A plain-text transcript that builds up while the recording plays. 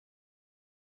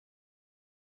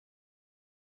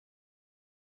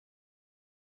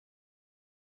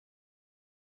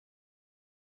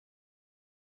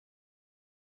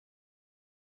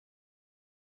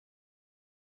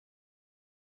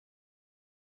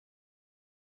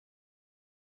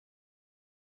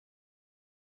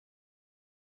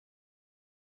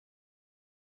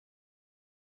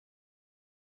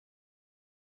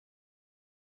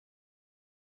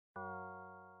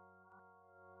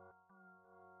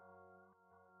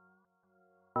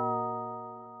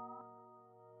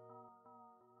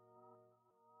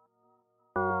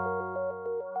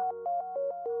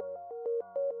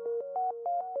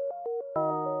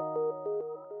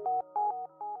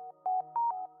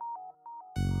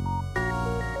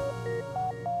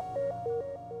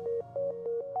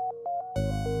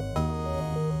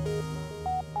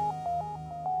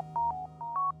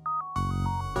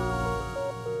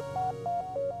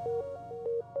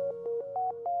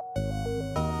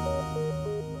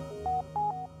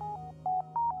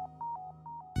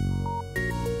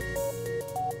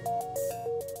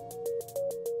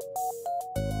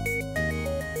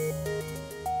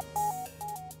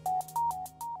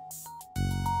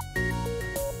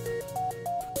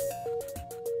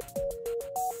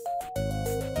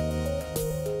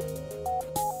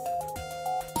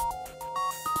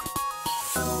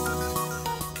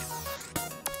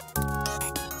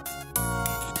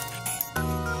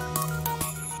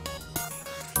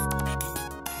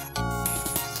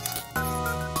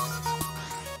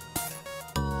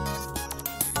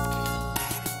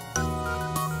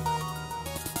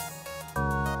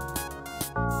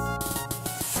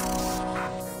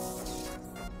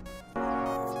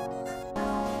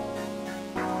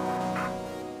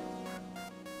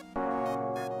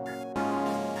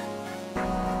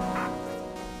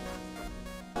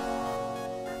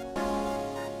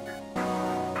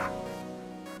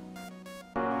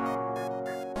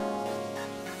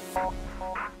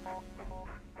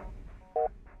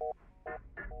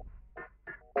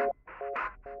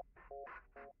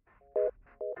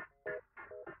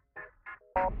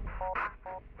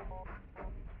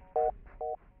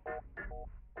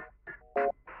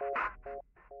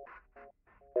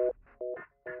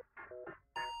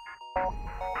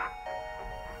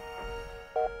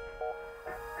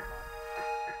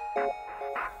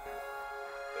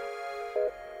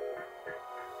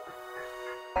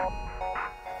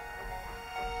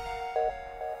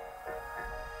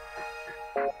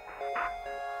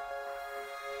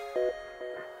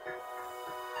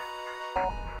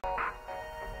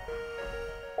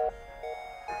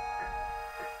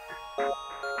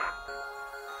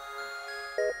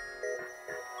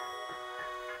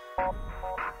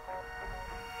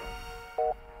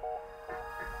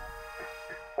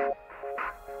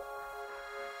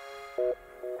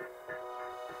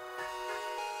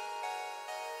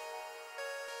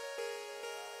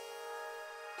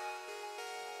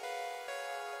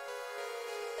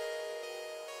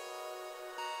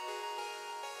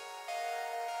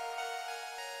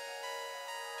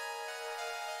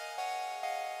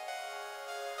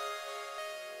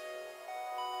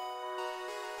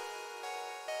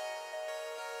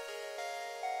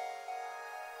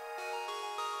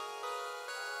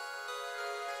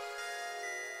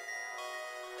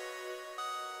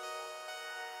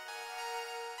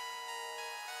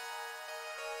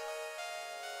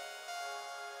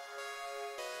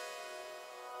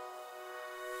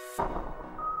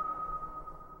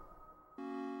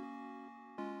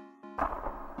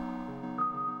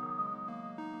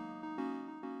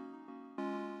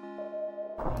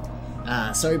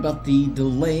Sorry about the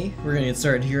delay. We're gonna get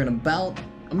started here in about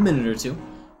a minute or two.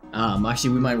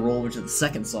 Actually, we might roll over to the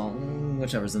second song,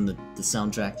 whichever's in the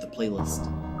soundtrack, the playlist.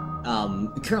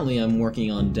 Currently I'm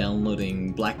working on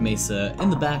downloading Black Mesa in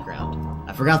the background.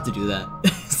 I forgot to do that,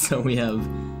 so I have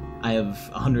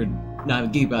a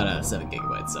gigabyte out of 7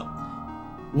 gigabytes, so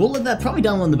we'll let that probably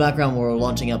download in the background while we're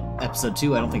launching up episode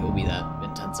 2. I don't think it will be that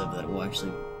intensive that it will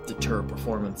actually deter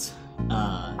performance.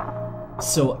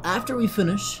 So after we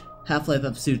finish Half-Life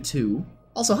episode 2,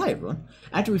 also hi everyone,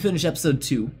 after we finish episode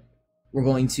 2, we're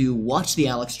going to watch the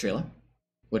Alex trailer,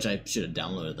 which I should have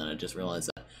downloaded then, I just realized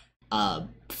that.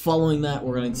 Following that,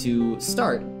 we're going to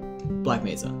start Black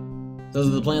Mesa. Those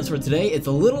are the plans for today. It's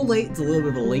a little late, it's a little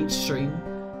bit of a late stream.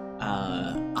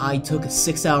 I took a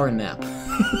 6-hour nap.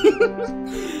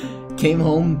 Came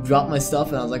home, dropped my stuff,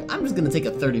 and I was like, I'm just gonna take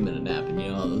a 30-minute nap, and you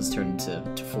know, those turned to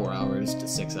 4 hours, to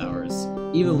 6 hours,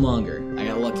 even longer. I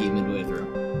got lucky midway through.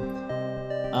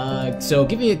 So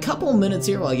give me a couple minutes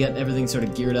here while I get everything sort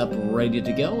of geared up, ready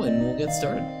to go, and we'll get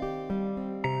started.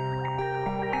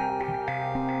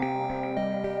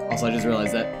 Also, I just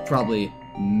realized that probably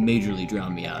majorly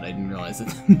drowned me out. I didn't realize that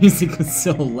the music was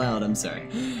so loud, I'm sorry.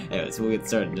 Anyways, we'll get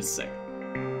started in just a sec.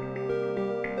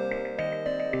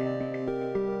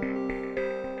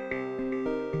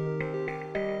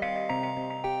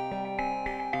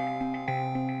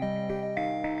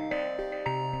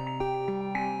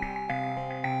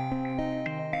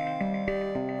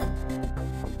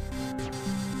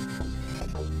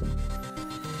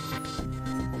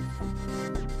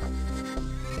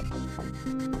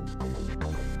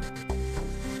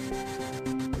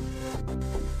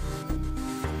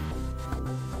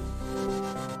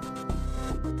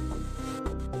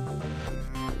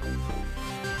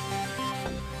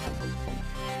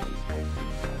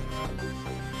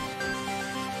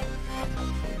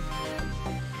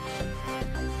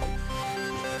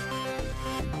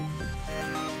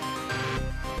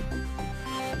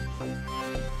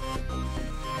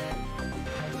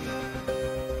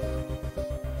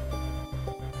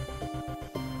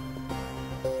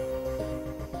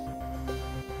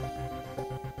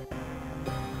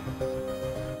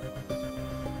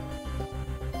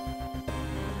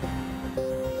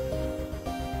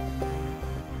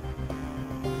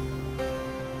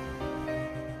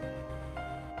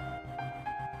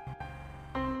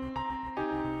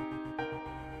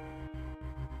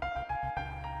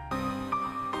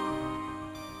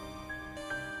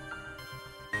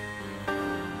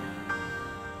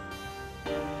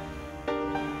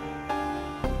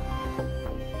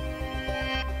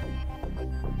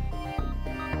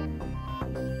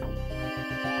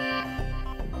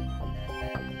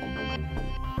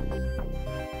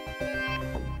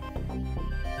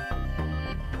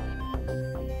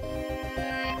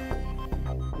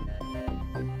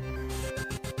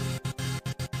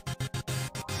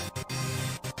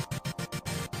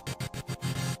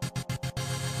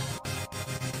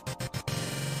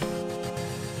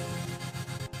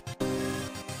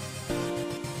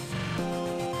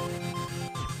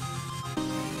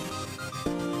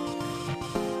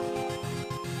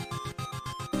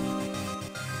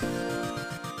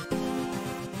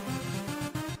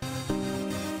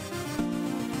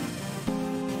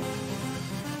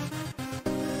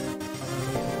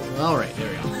 Alright, there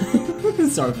we go.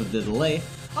 Sorry for the delay.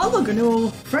 Oh look, our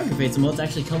new finger face emotes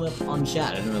actually come up on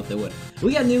chat. I don't know if they would.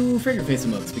 We got new finger face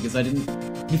emotes because I didn't...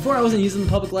 Before I wasn't using the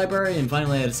public library, and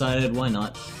finally I decided, why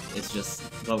not? It's just,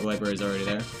 the public library is already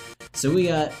there. So we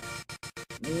got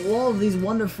all of these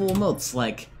wonderful emotes,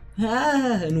 like,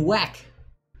 ah, and whack.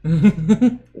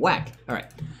 Whack.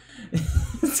 Alright.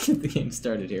 Let's get the game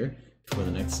started here, before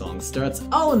the next song starts.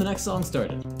 Oh, and the next song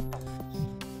started.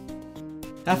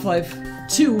 Half-Life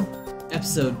 2,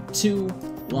 Episode 2,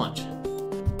 launch.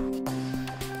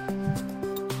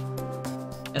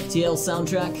 FTL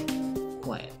soundtrack,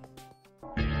 quiet.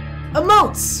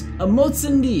 Emotes! Emotes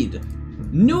indeed.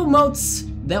 New emotes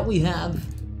that we have,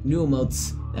 new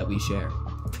emotes that we share.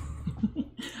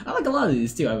 I like a lot of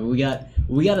these too. I mean, we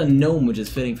got a gnome which is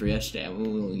fitting for yesterday. I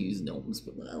mean, we don't use gnomes,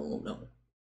 but I don't know.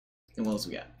 And what else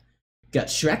we got? Got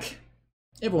Shrek.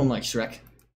 Everyone likes Shrek.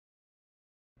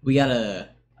 We got a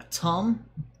Tom.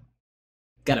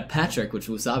 Got a Patrick, which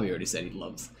Wasabi already said he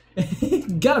loves.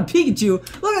 Got a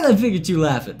Pikachu. Look at that Pikachu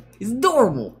laughing. He's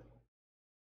adorable.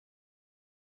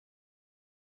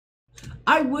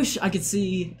 I wish I could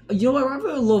see. You know what? I'm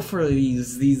gonna look for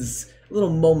these little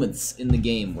moments in the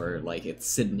game where like it's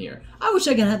sitting here. I wish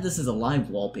I could have this as a live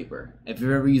wallpaper. If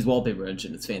you've ever used Wallpaper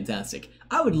Engine, it's fantastic.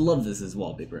 I would love this as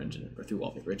Wallpaper Engine, or through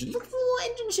Wallpaper Engine. Look at the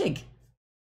little engine shake.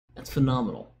 That's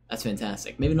phenomenal. That's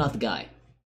fantastic. Maybe not the guy.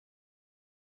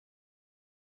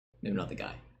 Maybe not the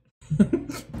guy.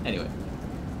 Anyway.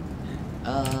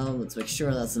 Let's make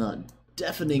sure that's not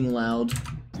deafening loud.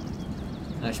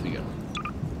 That should be good.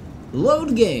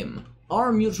 Load game!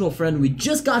 Our mutual friend, we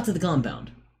just got to the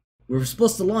compound. We were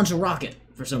supposed to launch a rocket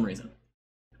for some reason.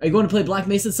 Are you going to play Black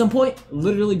Mesa at some point?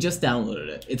 Literally just downloaded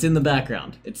it. It's in the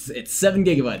background. It's 7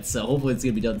 gigabytes, so hopefully it's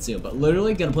gonna be done soon. But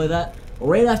literally gonna play that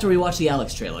right after we watch the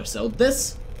Alex trailer. So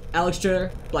this, Alex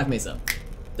trailer, Black Mesa.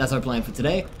 That's our plan for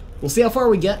today. We'll see how far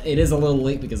we get. It is a little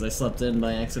late because I slept in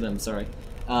by accident, I'm sorry.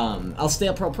 I'll stay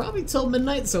up probably till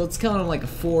midnight, so it's kind of like a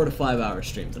 4 to 5 hour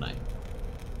stream tonight.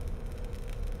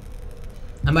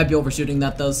 I might be overshooting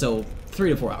that though, so 3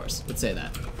 to 4 hours. Let's say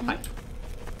that. Hi.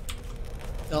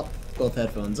 Oh, both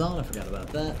headphones on. I forgot about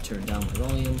that. Turn down my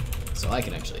volume so I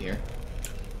can actually hear.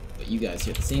 But you guys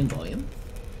hear the same volume.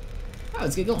 Alright,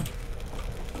 let's get going.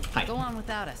 Hi. Go on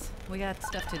without us. We got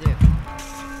stuff to do.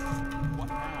 What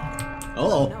now?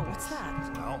 Oh. No, what's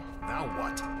that? Well, now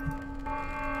what?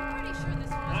 Pretty sure this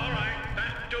one. All right,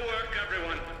 back to work,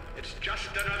 everyone. It's just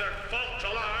another false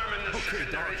alarm in the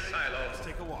secondary silo. Let's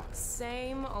take a walk.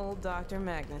 Same old Dr.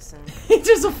 Magnuson. It's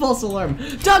just a false alarm.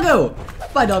 Doggo!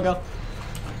 Bye, Doggo.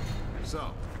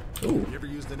 So, Ooh. you ever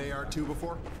used an AR-2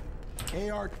 before?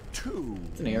 AR-2.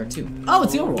 It's an AR-2. Oh,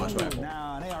 it's the Overwatch rifle.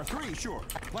 Now, an AR-3, sure.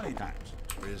 Plenty of times.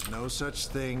 There is no such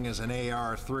thing as an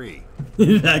AR-3.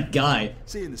 That guy.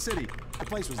 See, in the city, the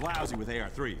place was lousy with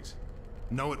AR-3s.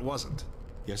 No, it wasn't.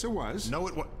 Yes, it was. No,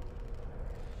 it was.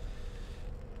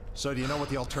 So, do you know what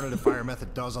the alternative fire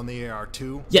method does on the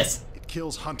AR-2? Yes. It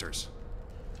kills hunters.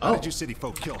 Oh. How did you city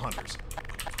folk kill hunters?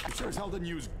 We sure as hell didn't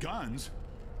use guns.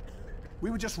 We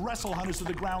would just wrestle hunters to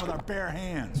the ground with our bare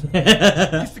hands.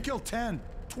 We used to kill 10,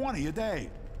 20 a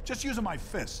day. Just using my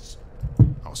fists.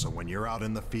 Oh, so when you're out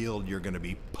in the field, you're gonna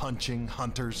be punching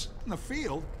hunters? In the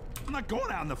field? I'm not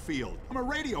going out in the field. I'm a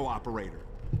radio operator.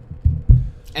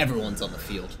 Everyone's on the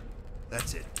field.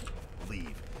 That's it.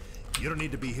 Leave. You don't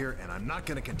need to be here, and I'm not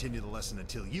gonna continue the lesson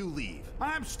until you leave.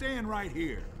 I'm staying right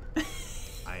here.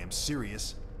 I am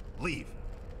serious. Leave.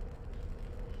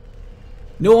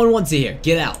 No one wants you here.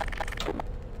 Get out.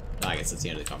 Oh, I guess that's the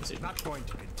end of the conversation. Not going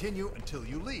to continue until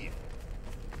you leave.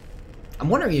 I'm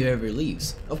wondering if he ever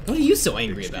leaves. Oh, what are you so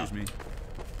angry Excuse about? me.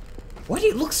 Why do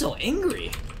you look so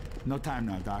angry? No time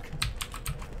now, Doc.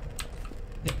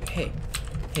 Hey.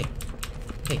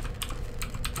 Where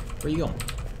are you going?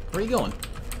 Where are you going?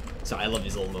 Sorry, I love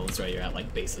these little moments right here at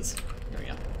like bases. There we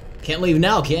go. Can't leave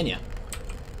now, can ya?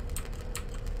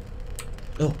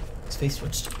 Oh, his face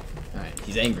switched. Alright,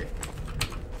 he's angry.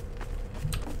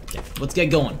 Okay, let's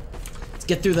get going. Let's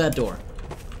get through that door.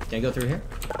 Can I go through here?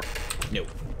 Nope.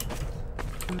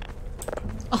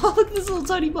 Oh, look at this little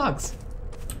tiny box.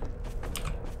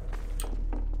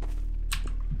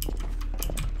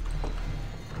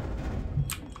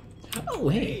 Oh,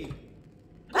 hey.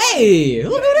 Hey,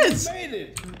 look at this. Made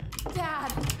it!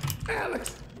 Dad!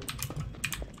 Alex!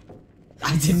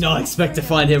 I did not expect to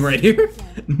find him right here.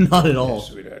 Not at all.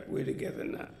 Sweetheart, we're together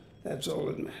now. That's all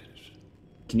that matters.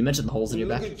 Can you mention the holes in your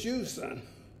Look back? at you, son.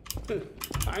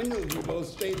 I knew if you both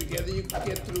stayed together, you could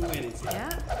get through anything. Yeah?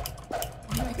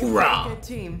 Hoorah! Good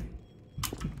team.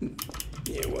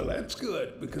 Yeah, well, that's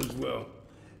good, because, well,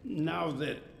 now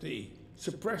that the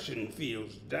suppression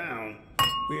field's down,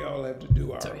 we all have to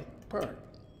do our Sorry. part.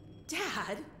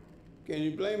 Dad? Can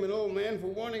you blame an old man for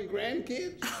wanting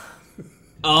grandkids?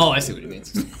 Oh, I see what he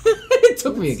means. It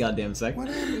took me a goddamn sec. What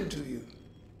happened to you?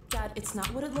 Dad, it's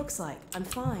not what it looks like. I'm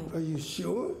fine. Are you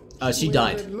sure? She The way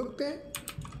died. that looked at?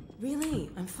 Really,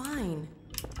 I'm fine.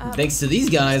 Thanks to these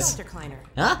guys. Dr. Kleiner.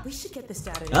 Huh? We should get this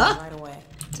data Huh? right away.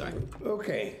 Sorry.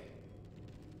 Okay.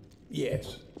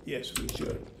 Yes, we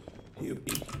should. He'll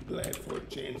be glad for a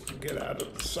chance to get out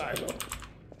of the silo.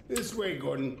 This way,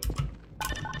 Gordon.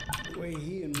 The way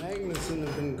he and Magnuson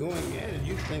have been going at it,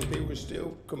 you'd think they were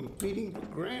still competing for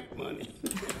grant money.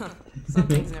 Some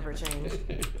things never change.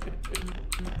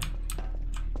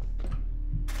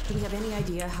 Do we have any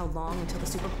idea how long until the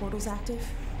super portal's active?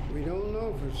 We don't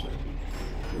know for certain.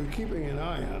 We're keeping an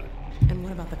eye on it. And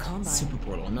what about the Combine? Super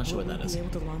portal. I'm not sure Will what that we is. be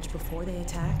able to launch before they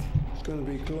attack? It's gonna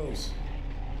be close.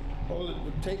 All it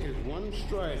would take is one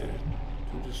Strider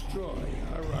to destroy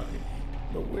our rocket.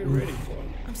 But we're ready for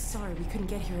him. I'm sorry we couldn't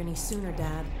get here any sooner,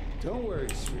 Dad. Don't worry,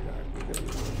 sweetheart. We're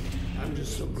gonna. I'm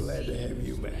just so glad to have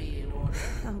you back.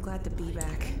 I'm glad to be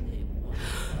back.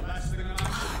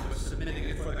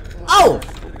 Oh!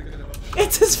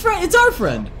 It's his friend. It's our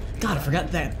friend. God, I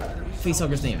forgot that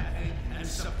facehugger's name. And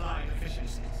supply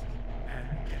deficiencies. And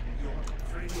get your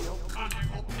cranial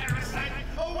conjugal parasite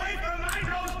away from my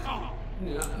nose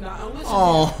cone! Now listen.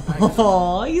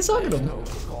 Oh, he's hugging him. No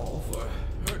call for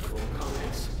hurtful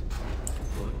comments.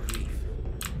 Good grief.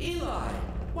 Eli,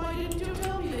 why didn't you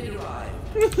tell me they'd arrive?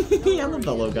 I love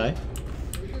that little guy.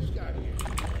 We just got here.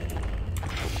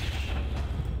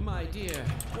 My dear.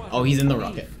 What Oh, he's in the a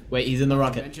rocket. relief. Wait, he's in the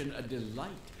rocket. Mention a delight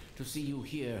to see you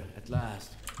here at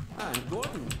last. I'm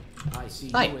Gordon. I see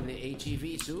Hi. you in the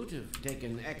HEV suit have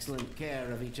taken excellent care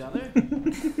of each other.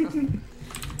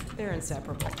 They're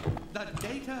inseparable. The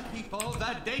data, people,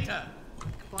 the data!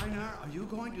 Kleiner, are you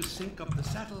going to sync up the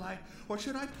satellite, or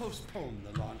should I postpone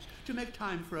the launch to make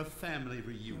time for a family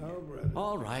reunion? Oh, brother.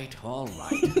 All right, all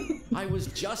right. I was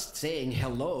just saying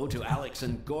hello to Alex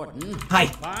and Gordon. Hi.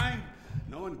 Fine.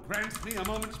 No one grants me a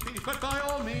moment's peace, but by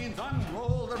all means,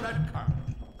 unroll the red carpet.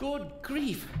 Good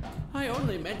grief. I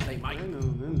only meant they might. I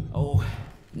know. Oh,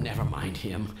 never mind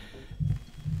him.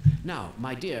 Now,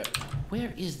 my dear,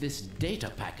 where is this data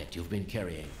packet you've been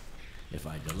carrying? If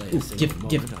I delay a single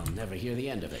moment, I'll never hear the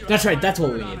end of it. That's right. That's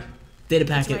what we need. Data It's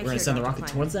packet. right We're gonna here, send the Dr. rocket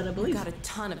Klein. towards that, I We've believe. got a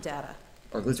ton of data.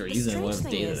 Or at least they're The using strange whatever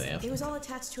thing data is, they have. it was all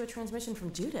attached to a transmission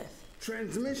from Judith.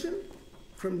 Transmission?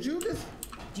 From Judith?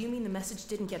 Do you mean the message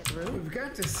didn't get through? We've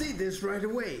got to see this right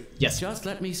away. Yes. Just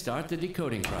let me start the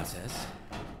decoding process,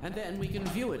 and then we can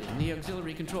view it in the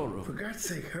auxiliary control For room. God's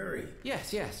sake, hurry.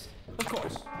 Yes, yes, of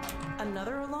course.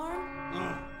 Another alarm?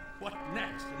 Oh, what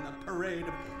next in the parade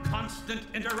of constant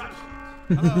interruptions?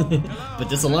 Hello, hello. But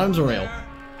this alarm's anyone real. there?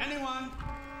 Anyone?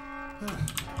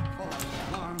 False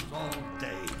alarms all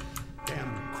day.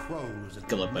 Damn crows at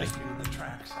Good luck, buddy. nesting in the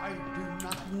tracks. I do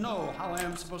not know how I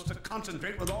am supposed to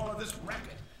concentrate with all of this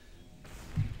racket.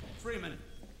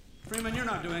 Freeman, you're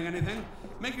not doing anything.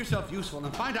 Make yourself useful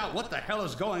and find out what the hell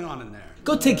is going on in there.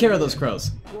 Go take care of those crows.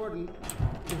 Gordon,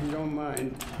 if you don't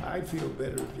mind, I'd feel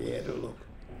better if you had a look.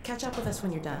 Catch up with us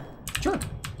when you're done. Sure.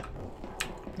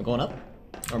 I'm going up?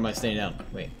 Or am I staying down?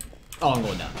 Wait. Oh, I'm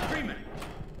going down. Freeman!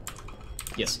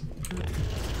 Yes.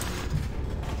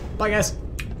 Bye, guys.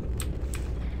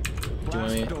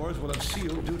 Blast me- doors will have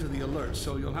sealed due to the alert,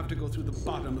 so you'll have to go through the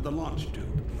bottom of the launch tube.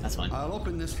 That's fine. I'll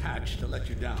open this hatch to let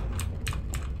you down.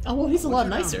 Oh, well, he's a lot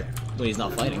Once you're nicer. down there, But he's not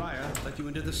let fighting. Mariah let you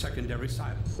into the secondary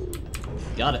silo.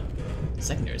 Got it.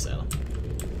 Secondary silo.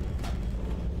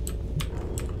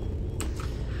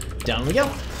 Down we go.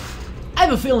 I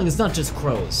have a feeling it's not just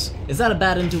crows. Is that a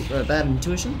bad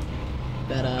intuition?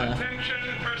 Bad Attention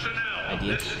personnel.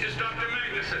 idea. This is Dr.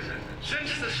 Magnuson.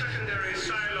 Since the secondary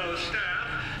silo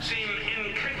staff seem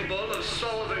incapable of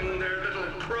solving their little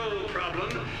crow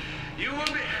problem, you will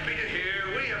be happy to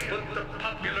hear we have put the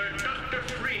popular Dr.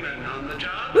 Freeman on the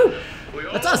job. Woo! We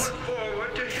all That's us. look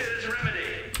forward to his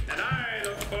remedy, and I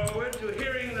look forward to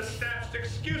hearing the staff's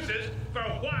excuses for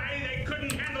why they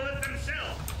couldn't handle it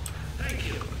themselves. Thank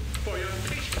you for your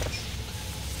patience.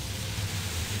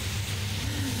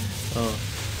 Oh.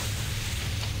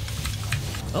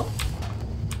 Oh.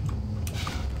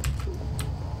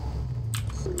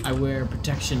 I wear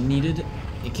protection needed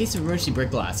in case of emergency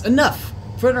break glass. Enough!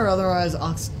 For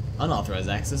unauthorized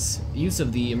access, use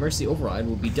of the emergency override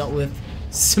will be dealt with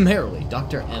summarily.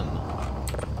 Dr. M.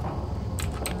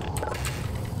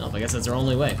 Well, I guess that's our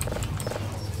only way.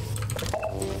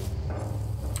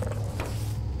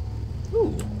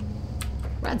 Ooh.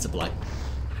 Rad supply.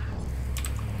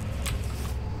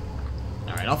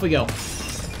 Alright, off we go.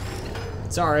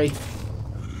 Sorry.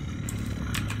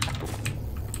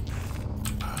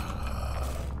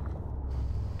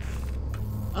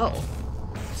 Oh.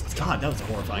 God, that was a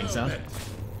horrifying sound.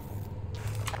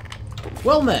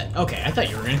 Well met. Okay, I thought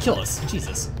you were gonna kill us.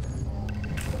 Jesus.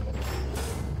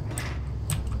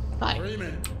 Hi.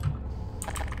 Freeman.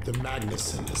 The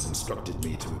Magnuson has instructed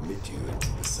me to admit you into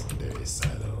the secondary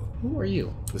silo. Who are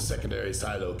you? The secondary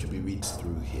silo can be reached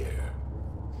through here.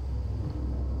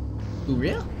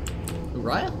 Uriah?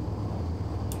 Uriah?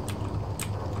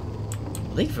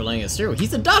 Thank you for letting us through.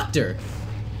 He's a doctor!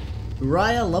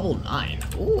 Uriah level 9.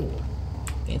 Ooh.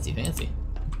 Fancy, fancy.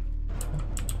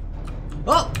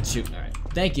 Oh! Shoot. Alright.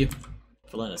 Thank you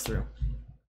for letting us through.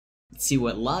 Let's see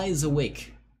what lies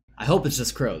awake. I hope it's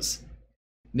just crows.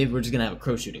 Maybe we're just gonna have a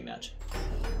crow shooting match.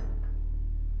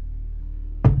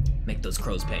 Make those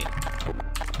crows pay.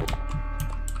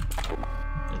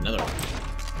 Another one.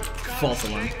 False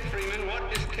alarm. Freeman,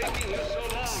 what is taking you so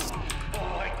long?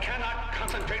 Oh, I cannot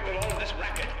concentrate with all of this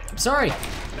racket. I'm sorry.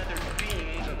 Feathered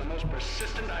beings are the most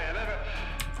persistent I have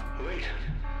ever... Wait,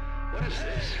 what is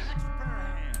this?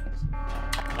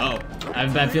 Oh, I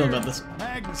have a bad feeling about this.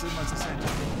 Magnuson must have sent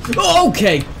you. Oh,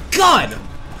 okay! God!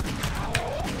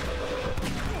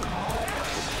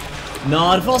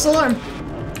 Not a false alarm.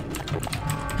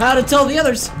 How to tell the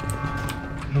others.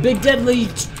 Big deadly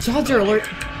hunter alert.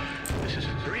 This is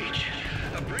a breach.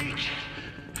 A breach.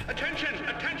 Attention,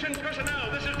 attention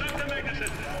personnel. This is Dr.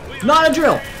 Magnuson. Not a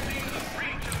drill.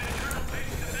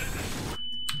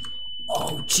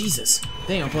 Oh, Jesus.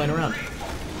 Dang, I'm playing around.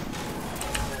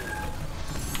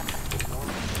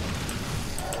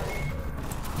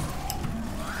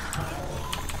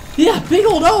 Yeah, big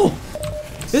old O!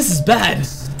 This is bad.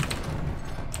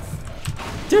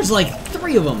 There's like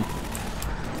 3 of them.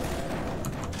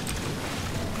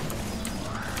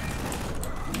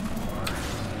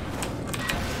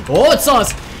 Oh, it saw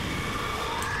us!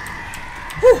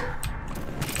 Whew.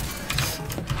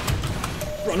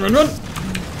 Run, run, run!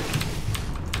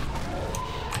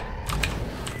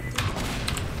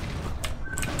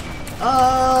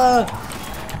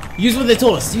 Use what they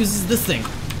told us. Use this thing.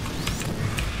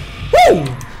 Woo!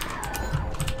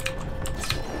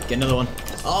 Get another one.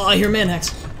 Oh, I hear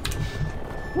manhacks.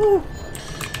 Woo!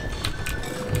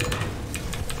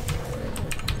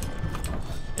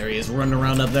 There he is, running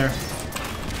around up there.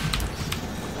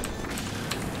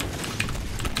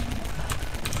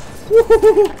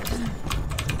 Woo-hoo-hoo-hoo.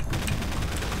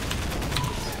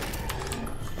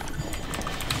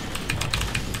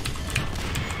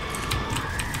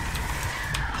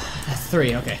 That's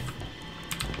 3, okay.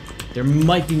 There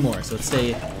might be more, so let's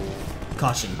stay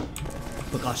caution.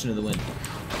 Put caution to the wind.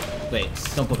 Wait,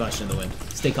 don't put caution to the wind.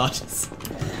 Stay cautious.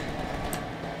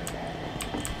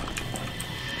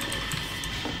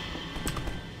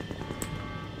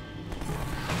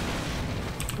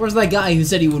 Where's that guy who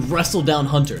said he would wrestle down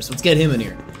hunters? Let's get him in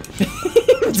here.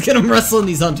 Let's get him wrestling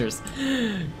these hunters.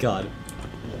 God.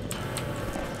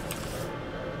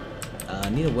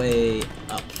 Need a way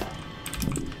up.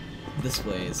 This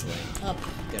way is the way up.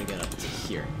 Gotta get up to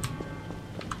here.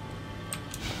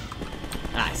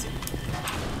 Ah, I see.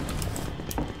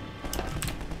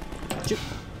 Shoot.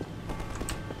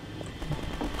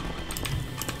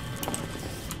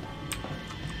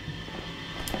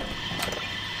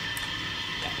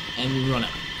 Okay, and we run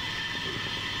up.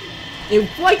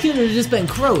 Why couldn't it have just been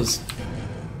crows?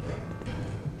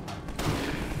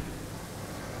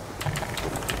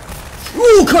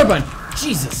 Ooh, carbine!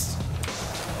 Jesus!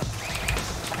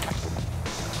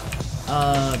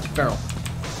 Barrel.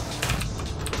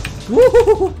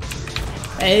 Woo!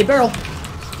 Hey, barrel!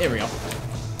 There we go.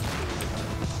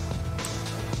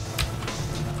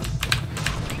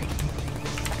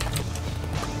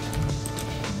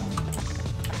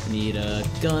 Need a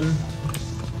gun.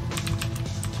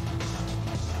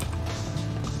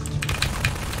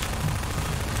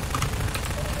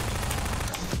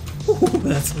 Ooh,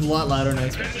 that's a lot louder than I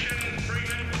expected.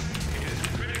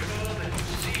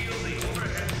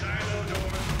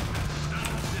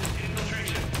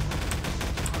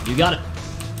 You got it.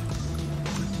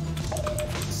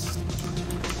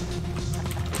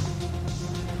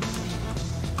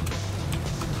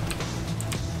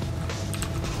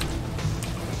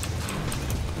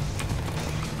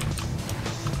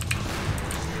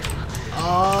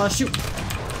 Shoot.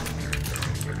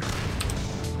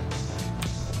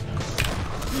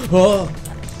 Oh.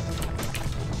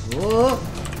 Whoa.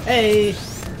 Hey.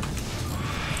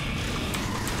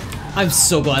 I'm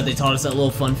so glad they taught us that little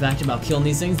fun fact about killing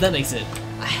these things. That makes it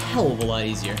a hell of a lot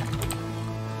easier.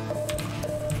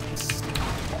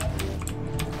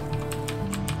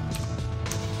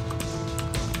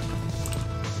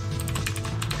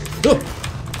 Oh.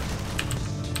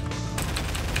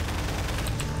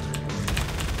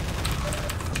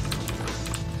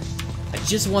 I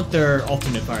just want their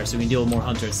alternate fire so we can deal with more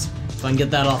hunters. If I can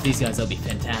get that off these guys, that'll be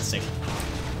fantastic.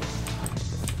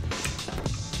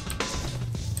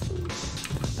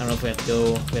 I don't know if we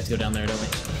have to go down there, don't we?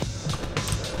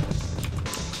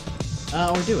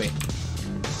 Or do we?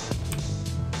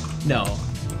 No.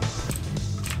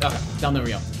 Okay, down there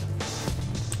we go.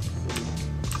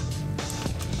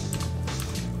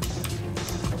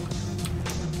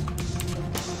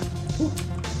 Ooh.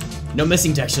 No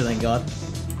missing texture, thank God.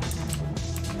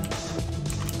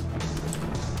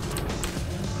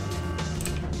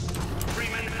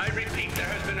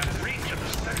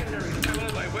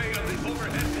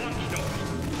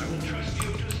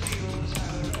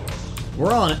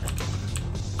 We're on it.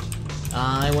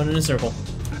 I went in a circle.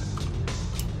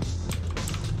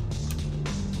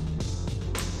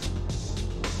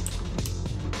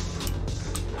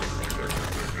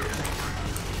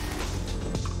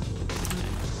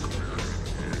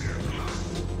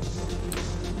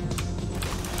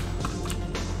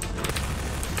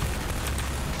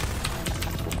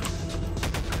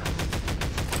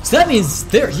 So that means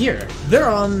they're here. They're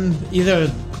on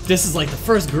either this is like the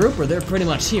first group where they're pretty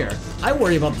much here. I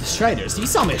worry about the Striders. You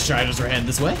saw me Striders were heading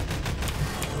this way.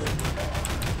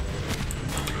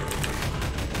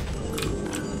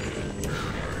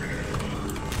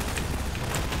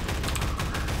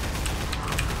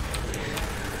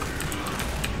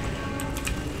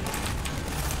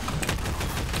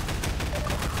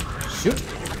 Shoot.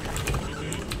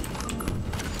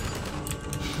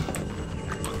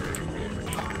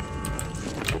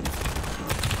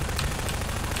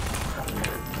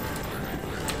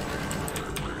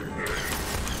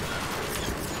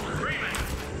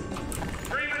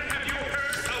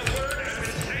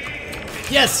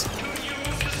 Yes!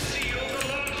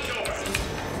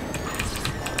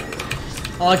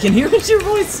 Oh, I can hear it in your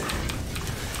voice!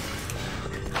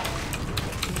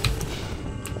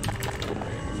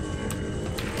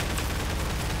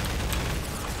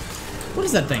 What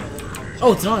is that thing?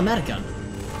 Oh, it's an automatic gun.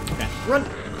 Okay, run!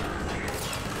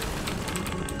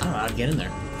 I don't know how to get in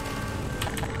there.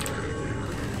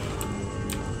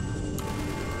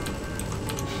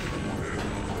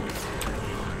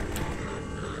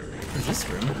 There's this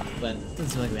room, but it doesn't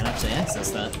feel like we can actually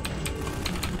access that.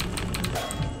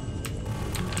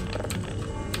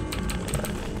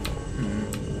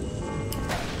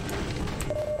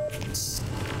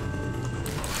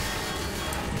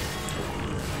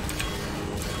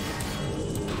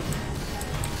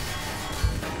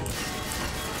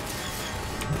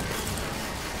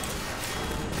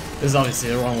 This is obviously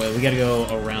the wrong way. We gotta go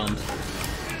around. Is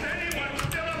anyone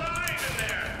still alive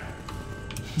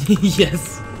in there?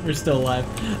 Yes, we're still alive.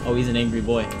 Oh, he's an angry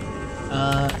boy.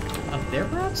 Up there,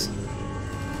 perhaps?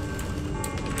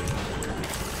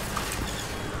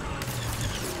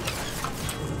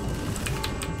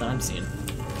 That I'm seeing.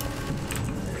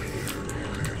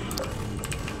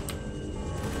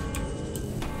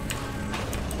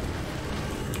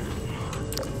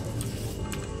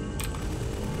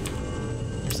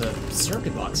 There's a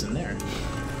circuit box in there.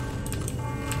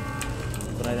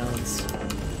 But I don't...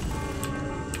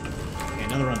 Okay,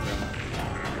 another run through.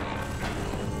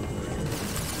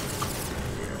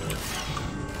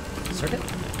 Circuit?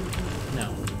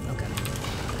 No. Okay.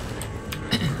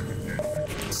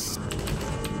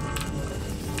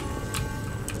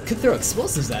 Could throw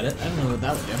explosives at it. I don't know what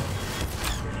that would do.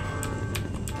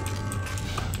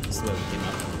 That's the way we came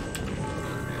up.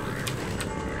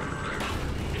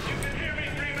 If you can hear me,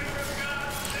 Freeman, for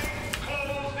God's sake,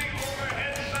 close the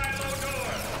overhead silo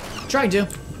door. Trying to.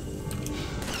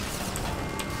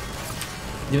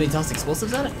 Do we toss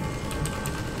explosives at it?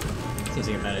 Seems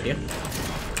like a bad idea.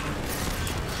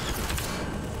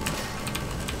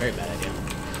 Very bad idea.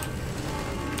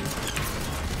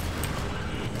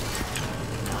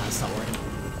 Nah, it's not working.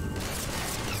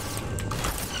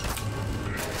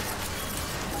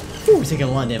 Ooh, we're taking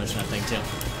a lot of damage from that thing, too.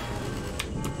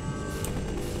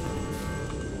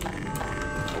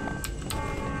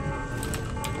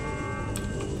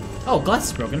 Oh, glass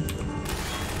is broken.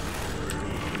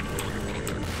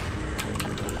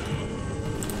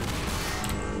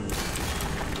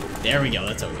 There we go,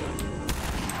 that's how we do it.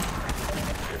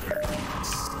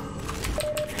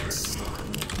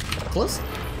 Close?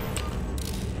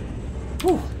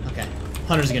 Whew, okay.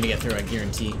 Hunter's gonna get through, I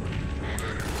guarantee.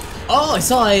 Oh, I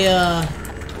saw a,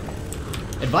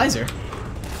 advisor.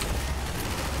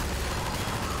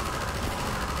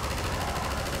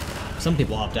 Some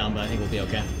people hop down, but I think we'll be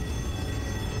okay.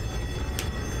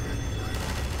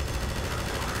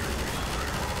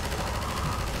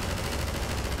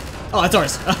 Oh, that's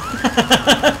ours.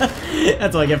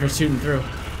 That's what I get for shooting through.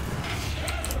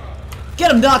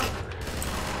 Get him, Doc! This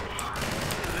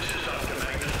is Dr.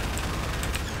 Magnus,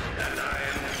 and I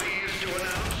am pleased to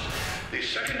announce the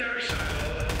secondary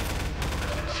silo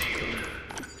has been sealed.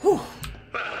 Whew.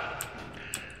 Well,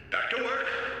 back to work.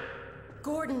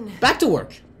 Gordon, Back to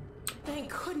work.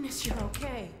 thank goodness you're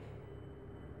okay.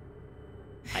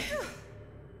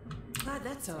 Glad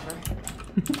that's over.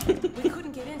 We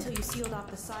couldn't get in till you sealed off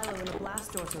the silo and the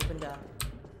blast doors opened up.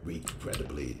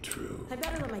 Regrettably true. I'd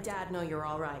better let my dad know you're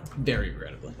all right. Very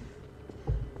regrettably.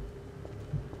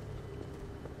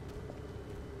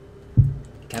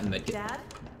 Captain Medkit. Dad?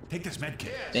 Take this med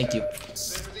kit. Thank you.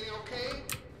 Is everything okay?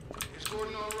 Is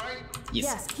Gordon all right?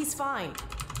 Yes. He's fine.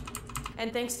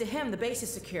 And thanks to him, the base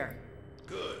is secure.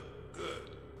 Good, good.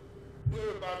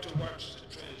 We're about to watch the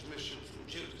transmission from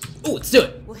Judas. Oh, let's do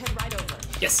it. We'll head right over.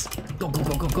 Yes. Go, go,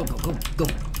 go, go, go, go, go, go,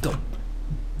 go.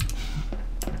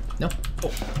 No?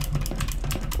 Oh.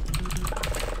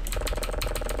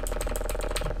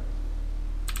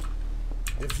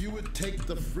 If you would take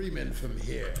the Freeman from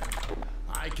here,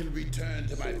 I can return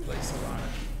to my place of honor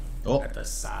Oh. at the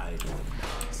side of the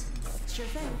Nazis. Sure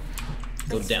thing.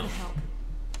 Go Thanks down. For the help.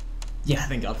 Yeah, I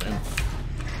think up there.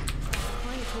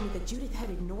 Client told me that Judith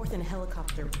headed north in a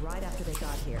helicopter right after they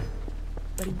got here.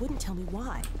 But he wouldn't tell me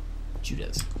why.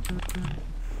 Judas.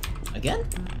 Again?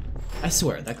 I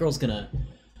swear, that girl's gonna...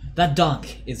 That doc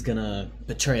is gonna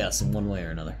betray us in one way or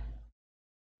another.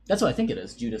 That's what I think it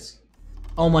is, Judas.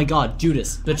 Oh my god,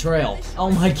 Judas. Betrayal.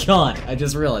 Oh my god, I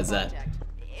just realized that.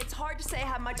 It's hard to say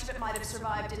how much of it might have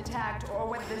survived intact, or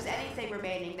whether there's anything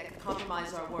remaining that could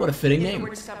compromise our work. What a fitting if name. It were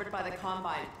discovered by the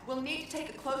Combine. We'll need to take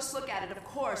a close look at it, of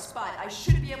course, but I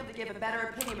should be able to give a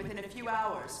better opinion within a few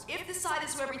hours. If the site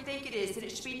is where we think it is, then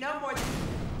it should be no more than...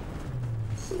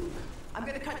 I'm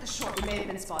gonna cut this short. We may have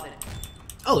been spotted.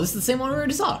 Oh, this is the same one we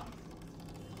already saw.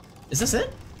 Is this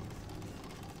it?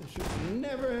 I should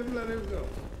never have let her go.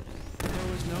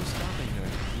 There was no stopping her,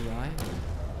 Eli.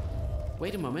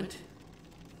 Wait a moment.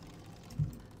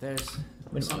 There's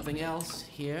something else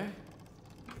here.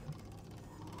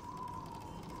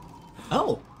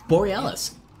 Oh,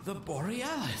 Borealis. The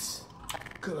Borealis.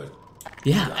 Good.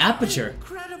 Yeah, Aperture.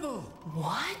 Incredible.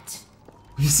 What?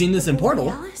 You've seen this in Portal.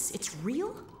 Alice? It's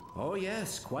real? Oh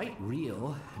yes, quite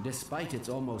real, despite its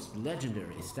almost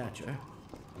legendary stature.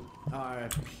 Our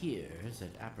peers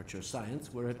at Aperture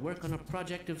Science were at work on a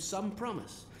project of some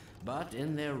promise, but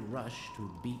in their rush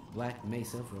to beat Black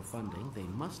Mesa for funding, they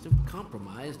must have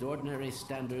compromised ordinary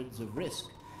standards of risk.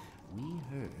 We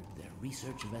heard their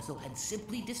research vessel had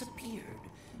simply disappeared,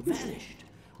 vanished,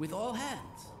 with all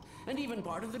hands, and even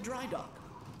part of the dry dock.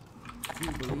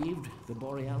 Few believed the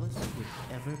Borealis would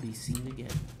ever be seen again.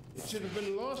 It should have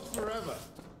been lost forever.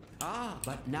 Ah,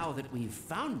 but now that we've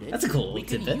found it, That's a cool we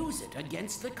can tidbit. use it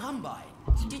against the Combine.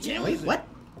 Did you Yeah, know wait, that? what?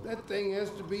 That thing has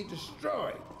to be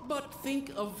destroyed. But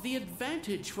think of the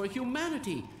advantage for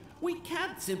humanity. We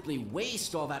can't simply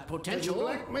waste all that Has potential.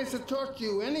 Black Mesa taught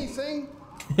you anything?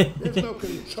 There's no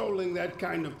controlling that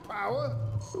kind of power.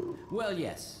 Well,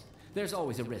 yes. There's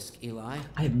always a risk, Eli.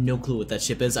 I have no clue what that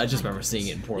ship is. I just remember seeing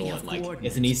it in Portal and like,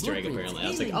 it's an Easter egg apparently. I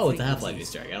was like, oh, it's a Half-Life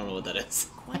Easter egg. I don't know what that is.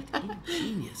 Quite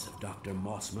ingenious of Dr.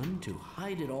 Mossman to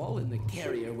hide it all in the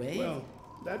carrier wave. Well,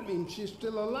 that means she's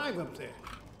still alive up there.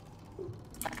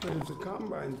 But if the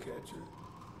Combine catch her,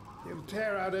 he'll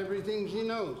tear out everything she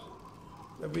knows.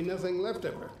 There'll be nothing left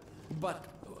of her. But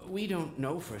we don't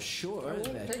know for sure I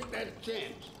won't that... take that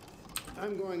chance.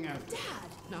 I'm going after her.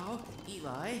 Now,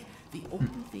 Eli, the only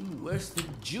thing worse than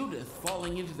Judith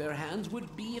falling into their hands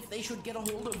would be if they should get a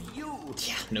hold of you.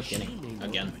 Yeah, no kidding. She may know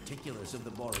Again. the particulars of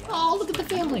the Borealis. Oh, look at the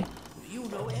family. You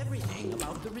know everything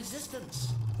about the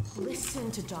Resistance.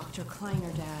 Listen to Dr.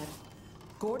 Kleiner, Dad.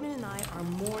 Gordon and I are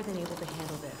more than able to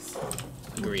handle this.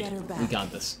 We'll Agreed. get her back. We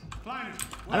got this. Kleiner,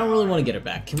 I don't really want to get her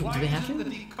back. Do why they have isn't to? the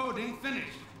decoding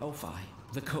finished? Oh, fine.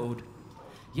 The code.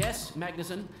 Yes,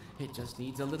 Magnuson. It just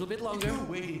needs a little bit If longer. you're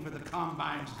waiting for the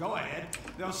Combine's go-ahead,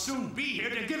 they'll soon be here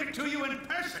to give it to you in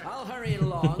person. I'll hurry it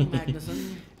along,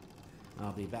 Magnuson.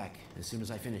 I'll be back as soon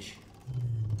as I finish.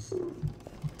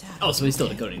 Dad, Oh, so he's still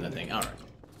decoding that thing. All right.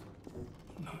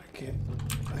 No, I can't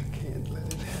let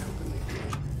it happen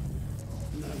again.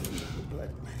 Not under the Black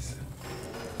Mesa.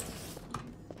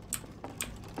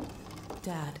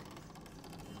 Dad,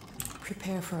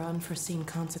 prepare for unforeseen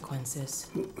consequences.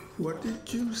 What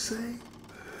did you say?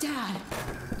 Dad!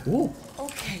 Ooh.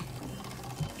 Okay.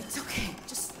 It's okay.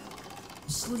 Just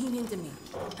lean into me.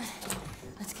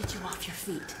 Let's get you off your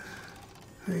feet.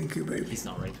 Thank you, baby. He's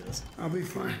not ready for this. I'll be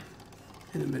fine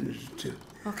in a minute or two.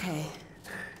 Okay.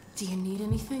 Do you need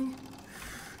anything?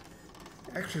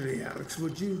 Actually, Alex,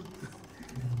 would you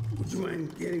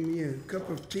mind getting me a cup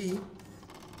of tea?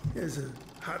 There's a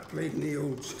hot plate in the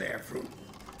old staff room.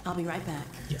 I'll be right back.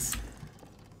 Yes.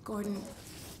 Gordon,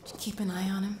 keep an eye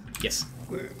on him. Yes.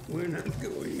 We're not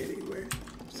going anywhere.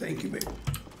 Thank you, baby.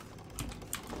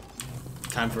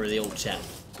 Time for the old chat.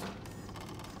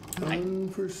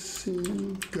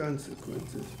 Unforeseen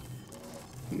consequences.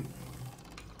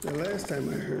 The last time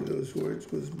I heard those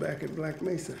words was back at Black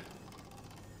Mesa.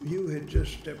 You had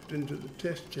just stepped into the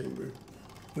test chamber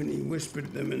when he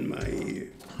whispered them in my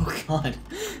ear. Oh, God.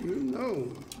 You know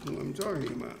who I'm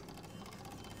talking about.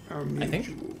 Our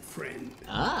mutual friend.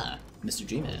 Ah, Mr.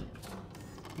 G-Man.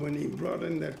 When he brought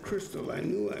in that crystal, I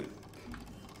knew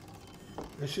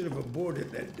I should have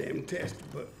aborted that damn test,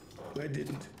 but I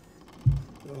didn't.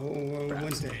 The whole world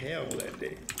went to hell that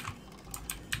day.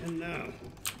 And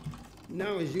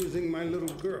now he's using my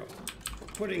little girl,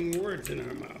 putting words in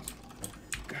her mouth.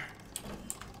 God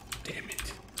damn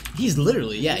it. He's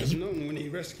literally, yeah, He he known when he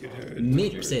rescued her.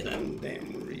 made her for say his that. own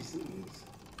damn reasons.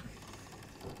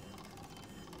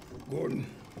 Gordon,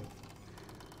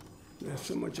 there's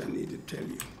so much I need to tell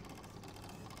you.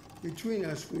 Between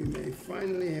us, we may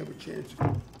finally have a chance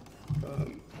of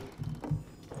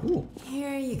Ooh,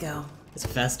 Here you go. it's a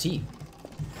fast tea.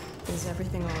 Is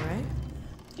everything all right?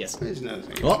 Yes. There's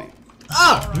nothing. Oh. honey.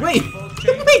 Ah! Wait!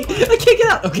 Wait! I can't get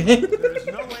out! Okay. There's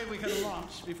no way we can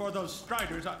launch before those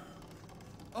striders are...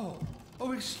 Oh,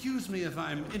 excuse me if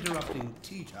I'm interrupting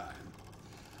tea time.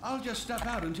 I'll just step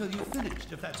out until you've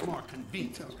finished, if that's more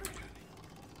convenient.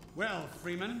 Well,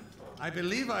 Freeman, I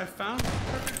believe I found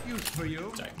perfect use for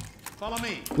you. Sorry. Follow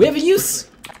me. We have a use!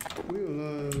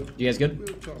 We'll, You guys good? we'll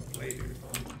talk later.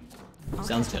 I'll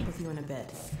Sounds catch up good. with you in a bit.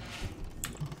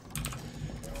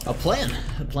 A plan.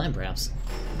 A plan, perhaps.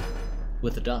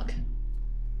 With the duck.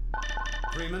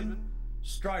 Freeman,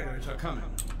 striders are coming.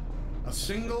 A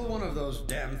single one of those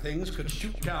damn things could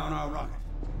shoot down our rocket.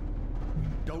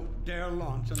 Don't dare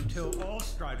launch until all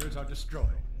striders are destroyed.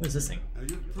 What is this thing? Now,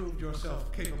 you've proved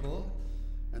yourself capable,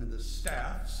 and the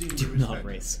staff seem to Do respect not it.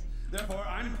 race. Therefore,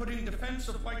 I'm putting defense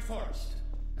of White Forest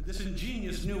and this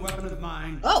ingenious new weapon of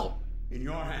mine Oh! in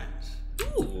your hands.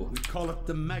 Ooh! We call it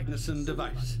the Magnuson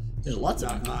device. There's lots of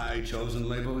Not them. my chosen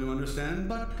label, you understand,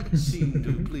 but it seemed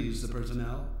to please the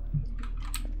personnel.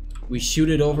 We shoot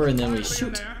it over and then we Quietly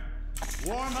in shoot. there.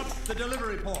 Warm up the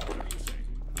delivery port.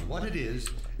 Now, what it is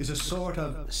a sort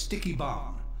of sticky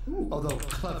bomb, although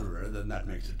cleverer than that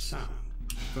makes it sound.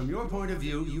 From your point of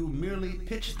view, you merely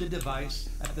pitch the device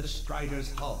at the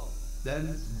Strider's hull,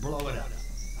 then blow it up.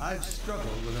 I've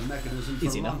struggled with a mechanism for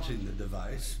Easy enough. launching the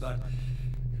device, but...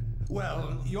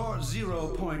 Well, your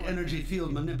zero-point energy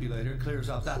field manipulator clears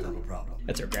out that little problem.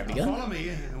 That's our gravity Now gun. follow me,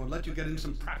 and we'll let you get in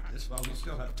some practice while we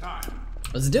still have time.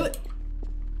 Let's do it!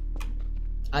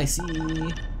 I see...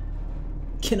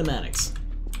 kinematics.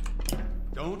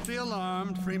 Don't be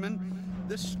alarmed, Freeman.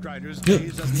 This Strider's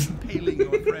days of impaling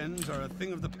your friends are a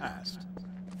thing of the past.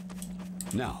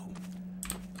 Now,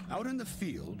 out in the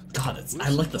field, God, I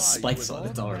we'll like the supply you spikes with on all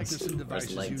its the arms. Magnuson Or its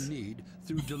devices legs. you need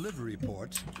through delivery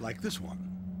ports like this one.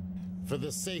 For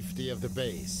the safety of the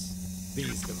base,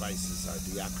 these devices are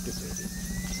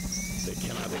deactivated. They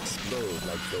cannot explode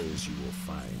like those you will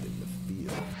find in the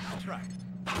field. That's right.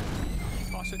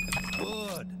 Toss it.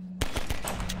 Good.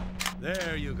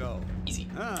 There you go. Easy.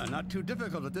 Not too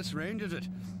difficult at this range, is it?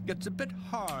 Gets a bit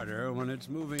harder when it's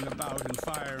moving about and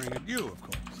firing at you, of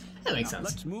course. That makes Now, sense.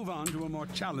 let's move on to a more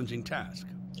challenging task.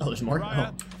 Oh, there's more?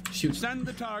 Mariah, Oh, shoot. Send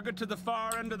the target to the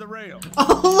far end of the rail.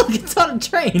 Oh, look, it's on a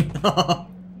train! Oh,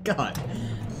 God.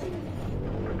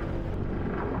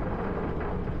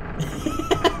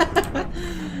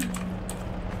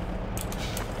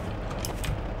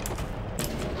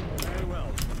 Very well.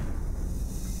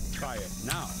 Try it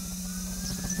now.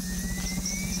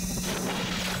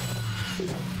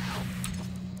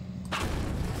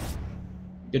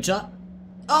 Good shot?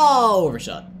 Oh,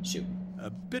 overshot. Shoot. A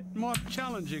bit more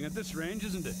challenging at this range,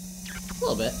 isn't it? A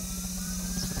little bit.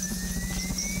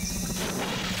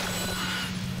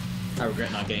 I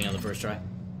regret not getting on the first try.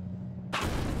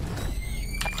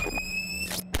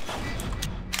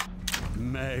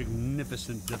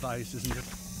 Magnificent device, isn't it?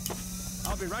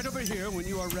 I'll be right over here when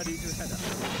you are ready to head up.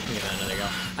 Okay, there you go.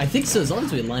 I think so, as long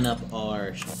as we line up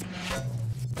our...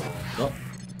 Well,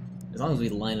 as long as we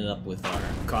line it up with our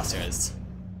crosshairs.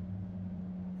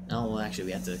 Oh, well, actually,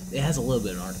 we have to... It has a little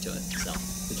bit of an arc to it, so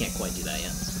we can't quite do that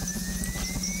yet.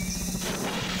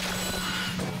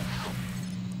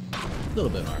 A little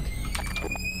bit of arc.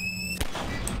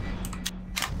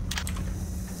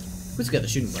 Who's got the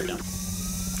shooting part down?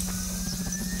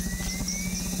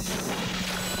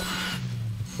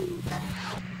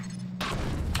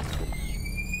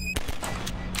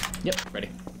 Yep, ready.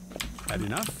 Had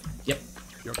enough? Yep.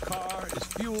 Your car is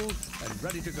fueled and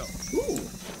ready to go. Ooh.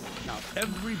 Now,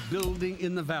 every building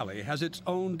in the valley has its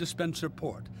own dispenser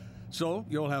port, so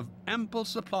you'll have ample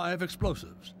supply of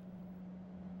explosives.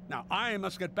 Now, I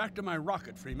must get back to my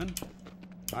rocket, Freeman.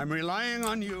 I'm relying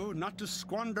on you not to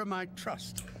squander my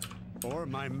trust or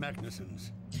my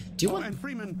Magnusons. Do you want and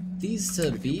Freeman, these to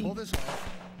if you be... pull this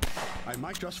off, I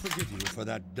might just forgive you for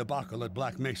that debacle at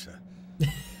Black Mesa.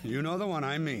 You know the one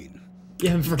I mean. You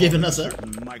haven't forgiven us, huh?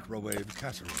 Certain microwave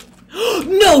casserole.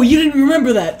 No, you didn't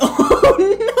remember that!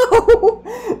 Oh,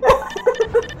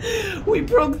 no! We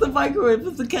broke the microwave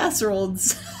with the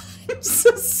casseroles. I'm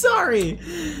so sorry.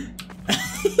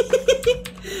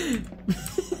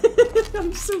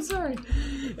 I'm so sorry.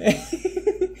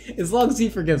 As long as he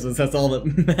forgives us, that's all that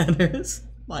matters.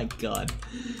 My God.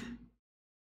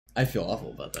 I feel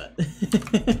awful about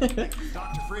that.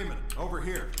 Dr. Freeman, over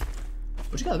here.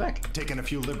 What you got in the back? Taking a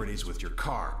few liberties with your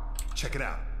car. Check it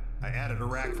out. I added a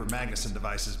rack for Magnuson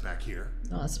devices back here.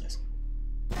 Oh, that's nice.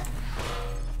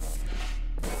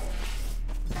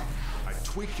 I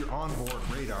tweaked your onboard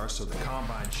radar so the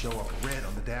combines show up red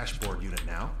on the dashboard unit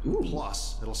now. Ooh.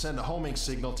 Plus, it'll send a homing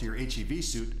signal to your HEV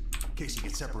suit in case you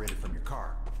get separated from your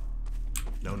car.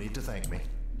 No need to thank me.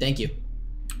 Thank you.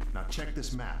 Now check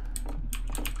this map.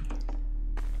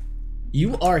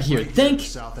 You are here. Right here at the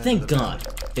south end Thank of the God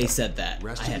valley. they said that.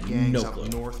 Rest I of had the gang's no up clue.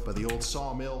 north by the old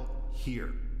sawmill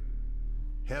here.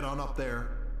 Head on up there,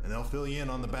 and they'll fill you in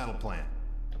on the battle plan.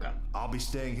 Okay. I'll be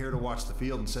staying here to watch the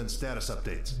field and send status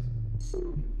updates.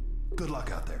 Good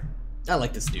luck out there. I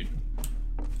like this dude.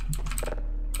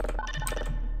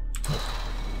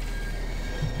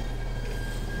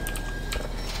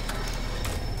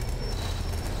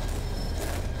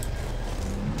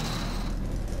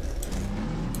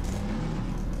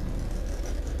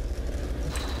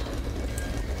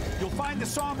 You'll find the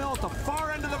sawmill at the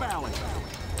far end of the valley.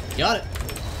 Got it.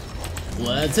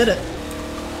 Let's hit it.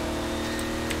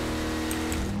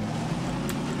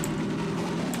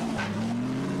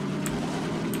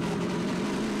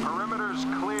 Perimeter's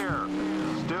clear.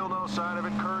 Still no sign of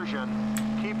incursion.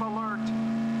 Keep alert.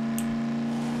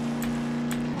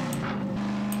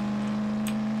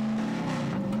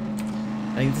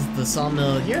 I think this is the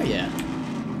sawmill here, yeah.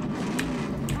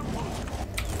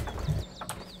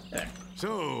 There.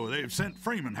 So, they've sent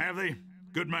Freeman, have they?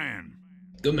 Good man.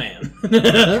 Good man.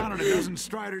 Counted a dozen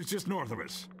Striders just north of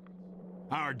us.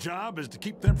 Our job is to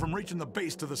keep them from reaching the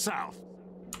base to the south.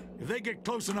 If they get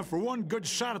close enough for one good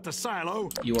shot at the silo,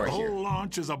 You are the whole here.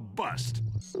 launch is a bust.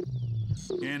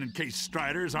 And in case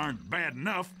Striders aren't bad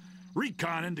enough,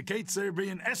 recon indicates they're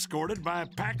being escorted by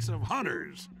packs of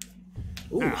hunters.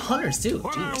 Ooh, Now, hunters too.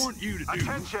 What I Jeez. want you to do...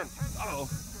 Attention. Uh-oh.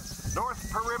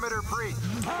 North perimeter breach.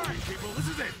 All right, people, this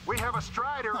is it. We have a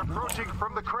Strider approaching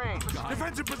from the cranes.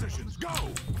 Defensive positions, go!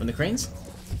 From the cranes?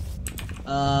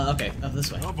 Okay. Up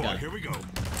this way. Oh boy, Got it. here we go.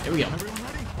 Here we go. Everyone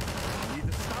ready? Need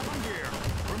to stop them here.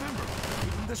 Remember,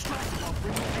 keep them distracted while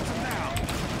Freeman takes them down. Oh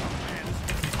man, this is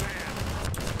gonna be bad.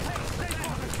 Hey, stay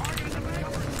focused. Target in the back.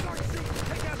 Start shooting.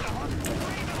 Take out the hunter.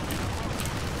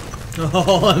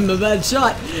 Oh, I'm a bad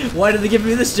shot. Why did they give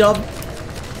me this job?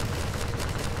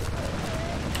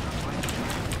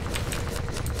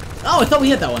 Oh, I thought we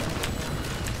hit that one.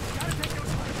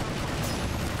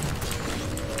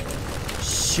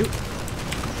 Shoot.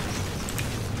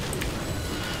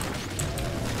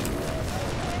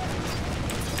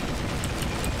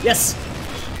 Yes.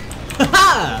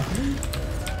 Ha-ha!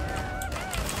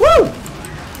 Woo!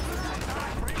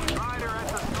 Strider at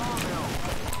the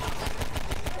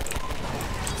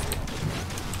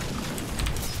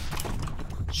sawmill.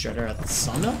 Shredder at the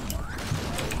sawmill?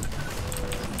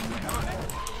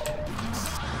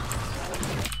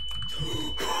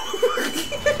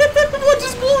 What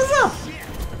just blew us up?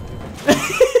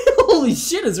 Holy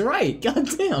shit is right. God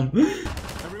damn.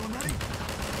 Everyone ready?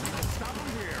 Stop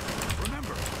them here.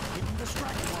 Remember, keep them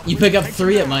distracted while You pick up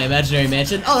 3 at my imaginary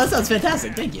mansion? Oh, that sounds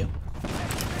fantastic. Thank you.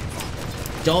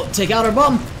 Don't take out our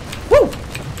bum. Woo!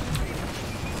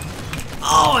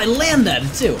 Oh, I land that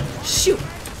too. Shoot.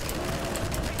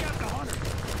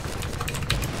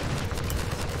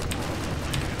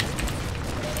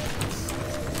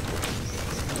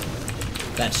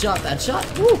 That shot, that shot.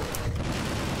 Woo!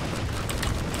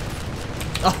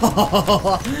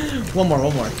 Oh, one more,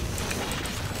 one more.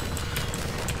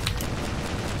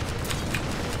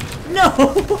 No!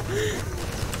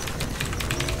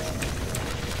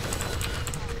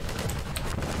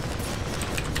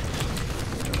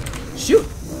 Shoot!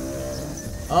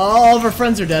 All of our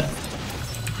friends are dead.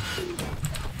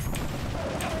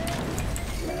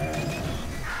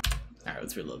 Alright,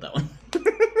 let's reload that one.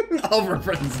 All of our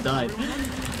friends died.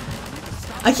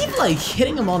 I keep like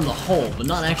hitting them on the hole, but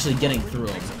not actually getting through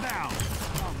them.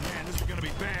 Oh man, this is gonna be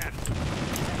bad.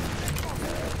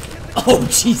 Oh,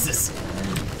 Jesus!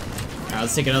 Alright,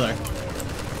 let's take another.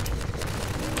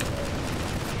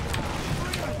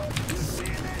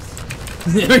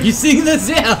 Are you seeing this?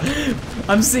 Yeah!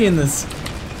 I'm seeing this.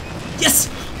 Yes!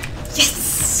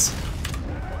 Yes!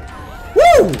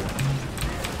 Woo!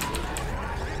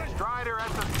 Strider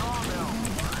at the sawmill.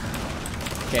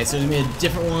 Okay, so there's gonna be a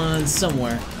different one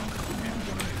somewhere.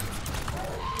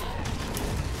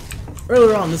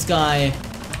 Earlier on, this guy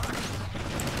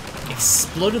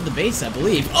exploded the base, I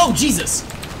believe. Oh, Jesus!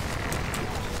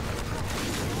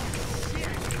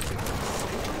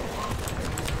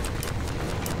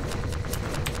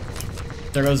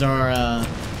 There goes our,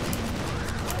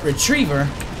 retriever.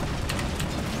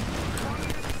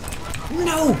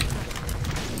 No!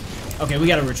 Okay, we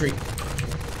gotta retreat.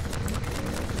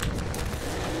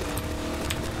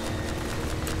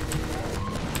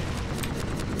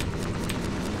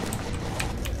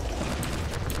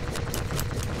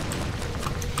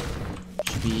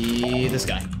 be this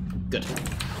guy. Good.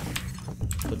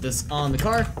 Put this on the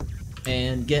car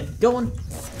and get going.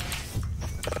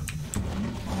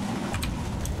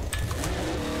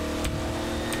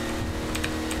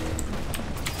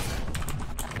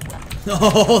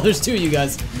 Oh, there's two of you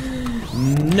guys.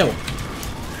 No.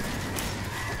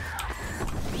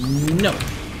 No.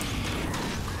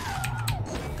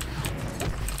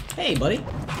 Hey, buddy.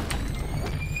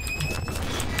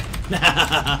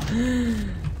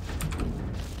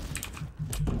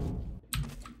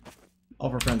 All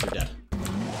of our friends are dead.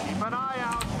 Keep an eye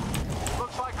out.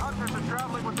 Looks like hunters are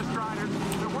traveling with the Striders.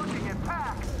 They're working in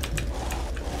packs.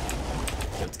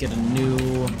 Okay, let's get a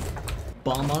new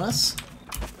bomb on us.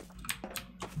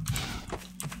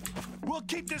 We'll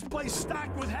keep this place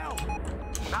stocked with help.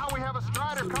 Now we have a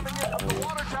Strider coming in from the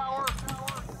water tower.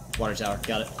 Water tower,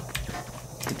 got it.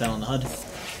 Get that on the HUD.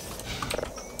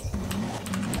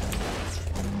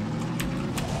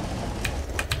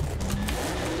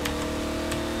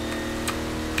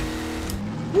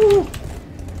 Woo!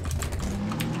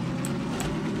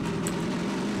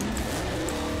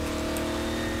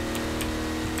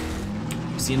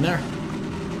 See him there.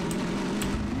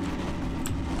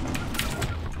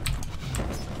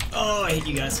 Oh, I hate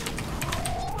you guys.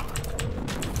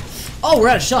 Oh, we're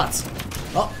out of shots.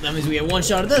 Oh, that means we get one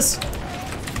shot at this.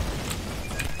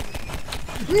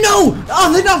 No!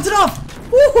 Oh, they knocked it off!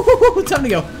 Woo! Time to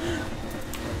go.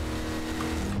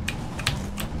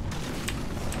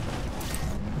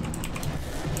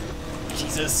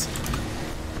 Jesus.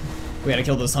 We gotta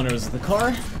kill those hunters with the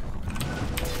car.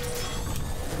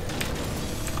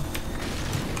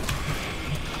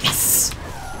 Yes!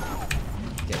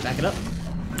 Okay, back it up.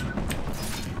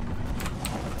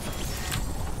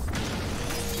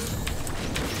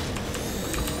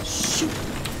 Shoot!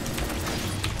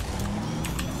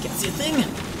 Can't see a thing.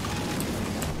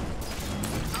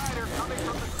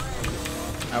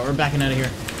 Alright, we're backing out of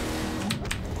here.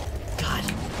 God,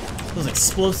 those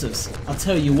explosives. I'll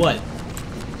tell you what.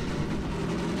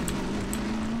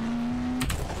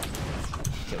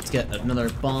 Okay, let's get another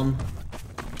bomb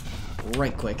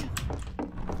right quick.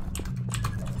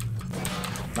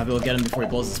 Might be able to get him before he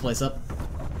blows this place up.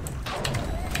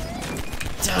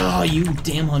 Oh, you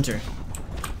damn hunter.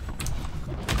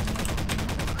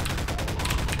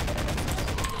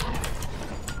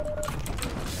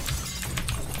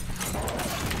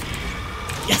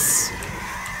 Yes!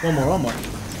 One more, one more.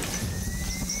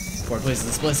 Before it places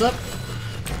this place up.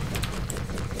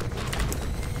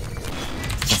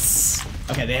 Yes!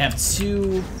 Okay, they have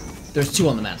two. There's two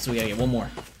on the map, so we gotta get one more.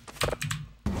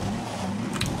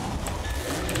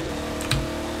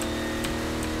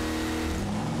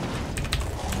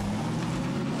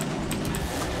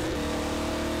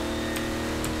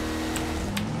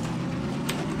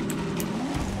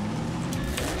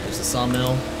 There's a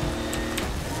sawmill.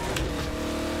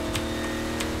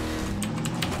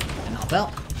 And hop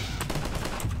out.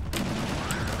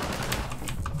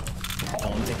 I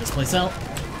want to take this place out.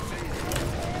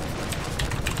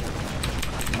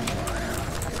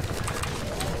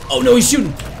 Oh no, he's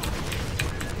shooting!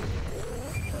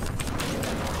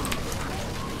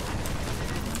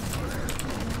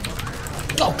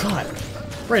 Oh god!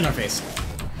 Right in our face.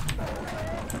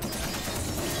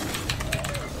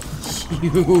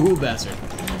 You bastard.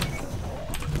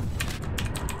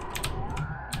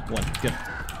 One, good.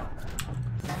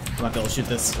 I might be able to shoot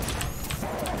this.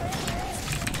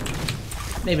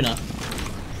 Maybe not.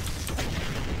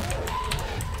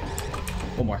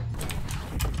 One more.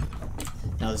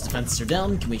 Now those defenses are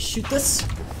down. Can we shoot this?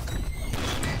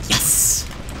 Yes!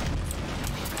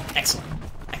 Excellent.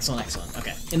 Excellent, excellent.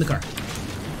 Okay, in the car.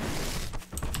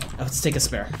 Now let's take a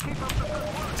spare.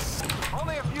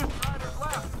 Only a few Striders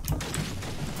left.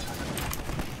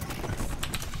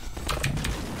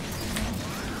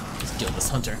 Let's deal with this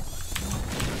hunter.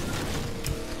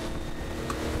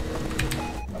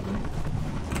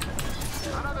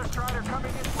 Another Strider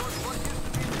coming in towards what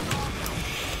used to be the sawmill.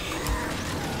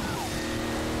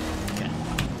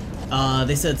 Okay.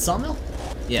 They said sawmill?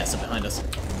 Yeah, so behind us.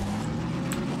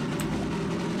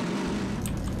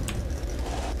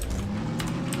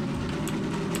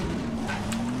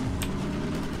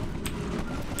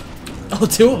 Oh,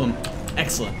 two of them.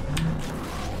 Excellent.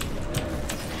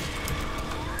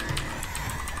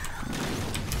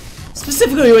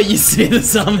 Specifically what you see in the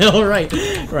sawmill, right?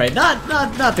 Right.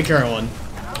 Not the current one.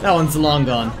 That one's long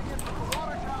gone.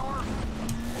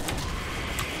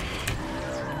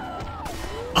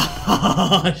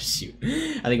 Oh, shoot.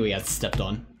 I think we got stepped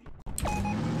on.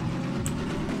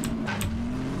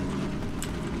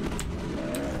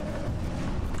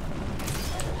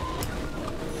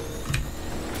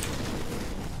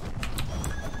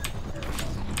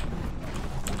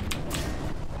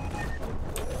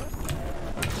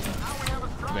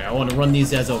 I want to run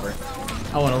these guys over.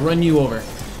 I want to run you over.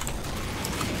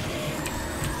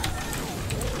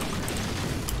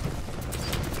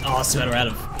 Oh, so we're out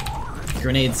of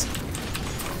grenades.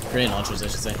 Grenade launchers, I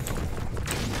should say.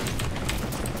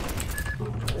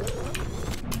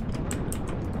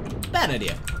 Bad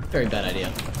idea. Very bad idea.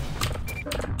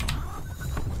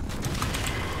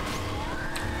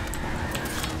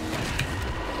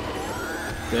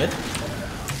 Good.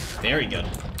 Very good.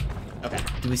 Okay.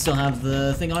 Do we still have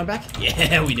the thing on our back?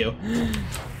 Yeah, we do.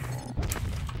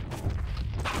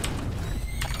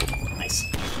 Nice.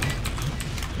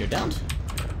 You're downed.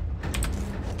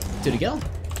 2 to go.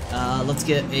 Let's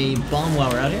get a bomb while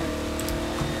we're out here.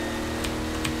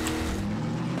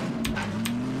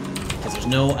 Because there's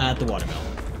no at the watermill.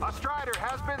 A strider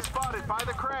has been spotted by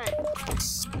the crane.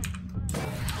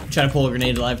 Trying to pull a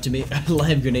grenade live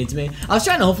grenade to me. I was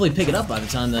trying to hopefully pick it up by the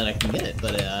time that I can get it,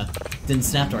 but it didn't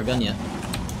snap to our gun yet.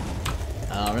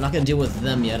 We're not gonna deal with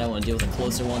them yet. I want to deal with the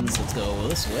closer ones. Let's go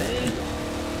this way.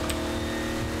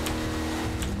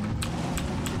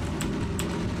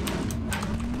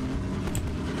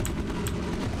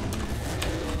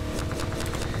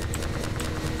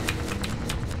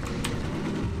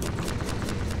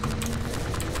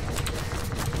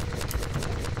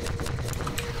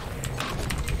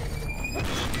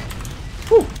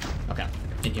 Whew. Okay,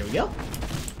 and here we go.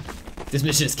 This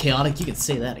mission is chaotic. You can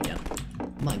say that again.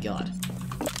 My god.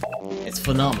 It's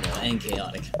phenomenal and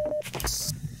chaotic.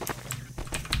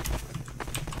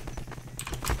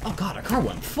 Oh god, our car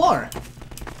went far!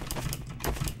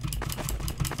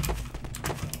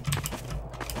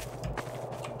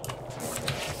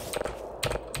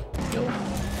 Go.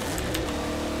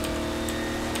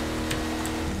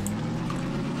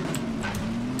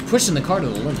 Pushing the car to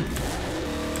the limit.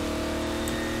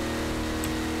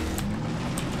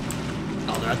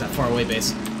 Oh, they're at that far away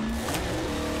base.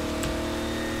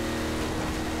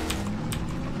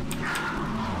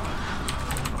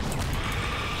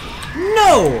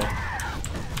 No!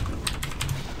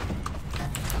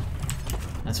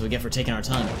 That's what we get for taking our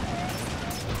time.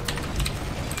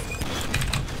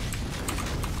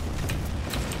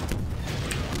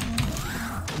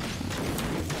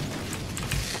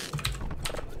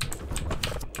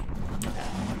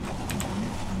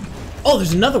 Oh,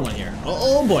 there's another one here.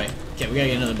 Oh boy. Okay, we gotta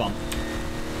get another bomb.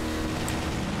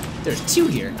 There's 2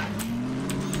 here.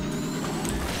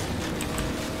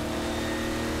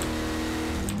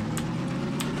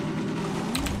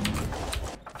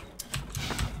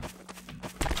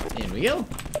 In we go.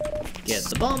 Get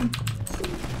the bomb.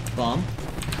 Bomb.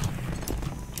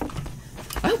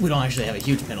 I hope we don't actually have a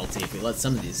huge penalty if we let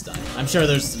some of these die. I'm sure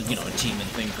there's, you know, achievement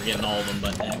thing for getting all of them,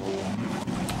 but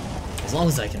as long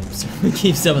as I can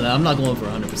keep some of that, I'm not going for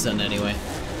 100% anyway.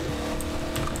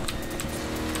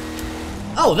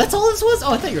 Oh, that's all this was?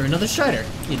 Oh, I thought you were another Strider,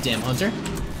 you damn hunter.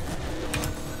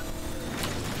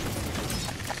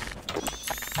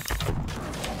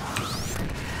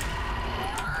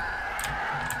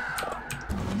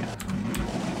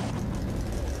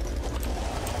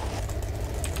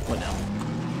 What now?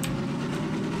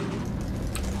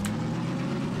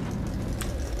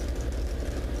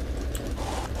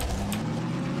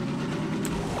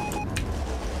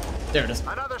 There it is.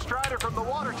 Another strider from the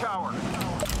water tower.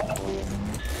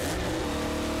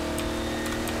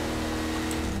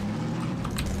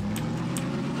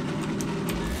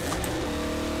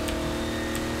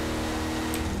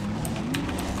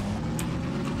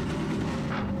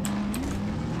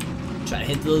 Try to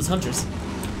hit those hunters.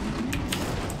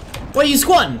 Why are you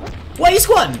squatting? Why are you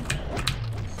squatting?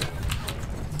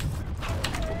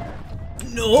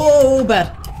 No,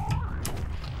 bad.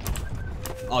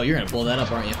 Oh, you're gonna blow that up,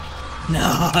 aren't you?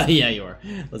 No, yeah, you are.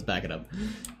 Let's back it up.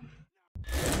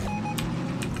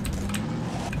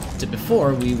 To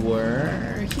before we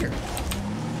were here.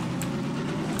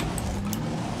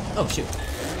 Oh shoot.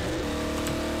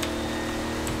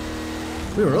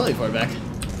 We were really far back.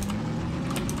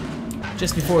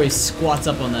 Just before he squats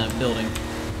up on that building.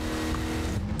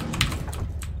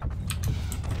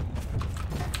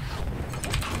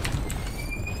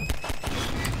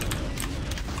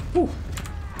 Whew.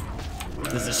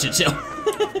 This is a shit show.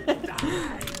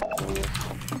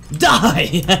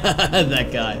 Die!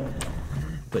 That guy.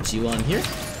 Put you on here.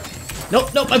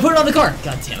 Nope, nope, I put it on the car!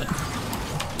 God damn it.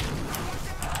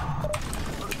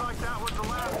 Looks like that was the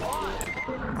last one.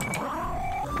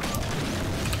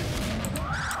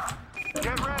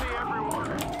 Get ready, everyone.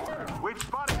 We've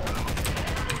spotted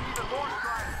even more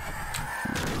striders.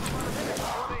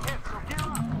 Before they hit, so gear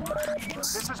up.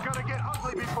 This is gonna get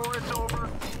ugly before it's over.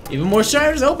 Even more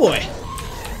Striders? Oh boy.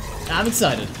 I'm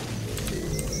excited.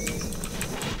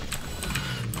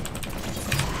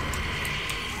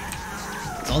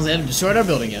 long as they haven't destroyed our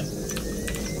building yet.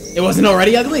 It wasn't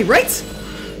already ugly, right?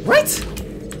 Right?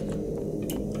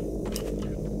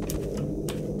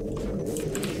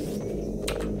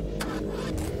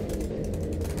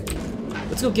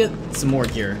 Let's go get some more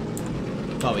gear.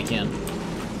 While we can.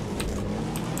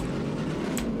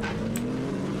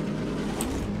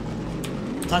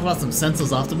 Talk about some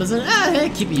senseless optimism. Hey,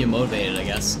 keeping you motivated, I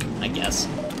guess.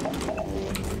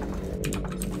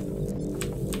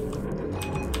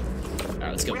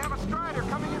 Alright, let's go. We have a strider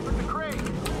coming in from the crate.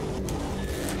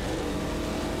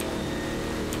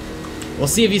 We'll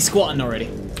see if he's squatting already.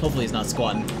 Hopefully he's not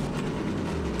squatting.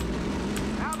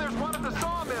 Now there's one at the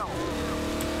sawmill.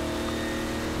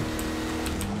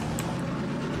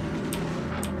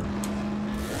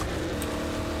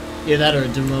 Either that or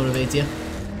it demotivates you.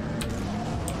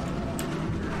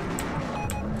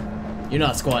 You're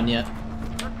not squatting yet.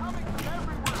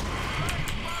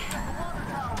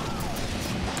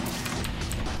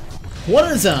 One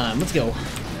at a time. Let's go.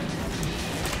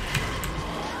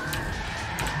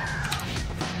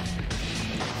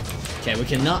 Okay, we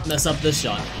cannot mess up this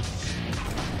shot.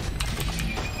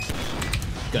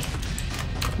 Good.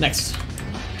 Next.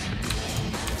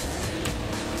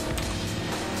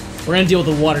 We're gonna deal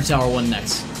with the water tower one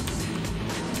next.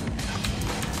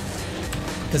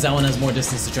 Because that one has more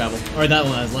distance to travel. Or that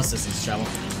one has less distance to travel.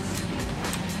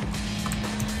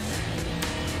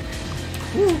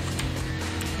 Woo!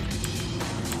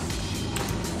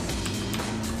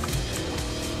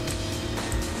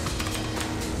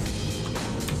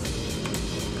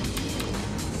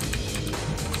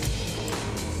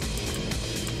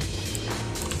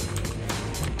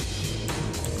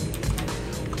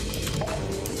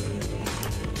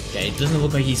 Okay, it doesn't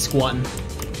look like he's squatting.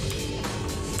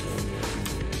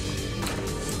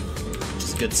 Which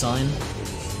is a good sign.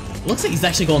 Looks like he's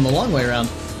actually going the long way around.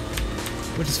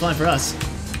 Which is fine for us.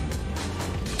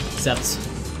 Except,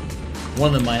 one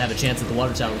of them might have a chance at the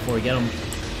water tower before we get him.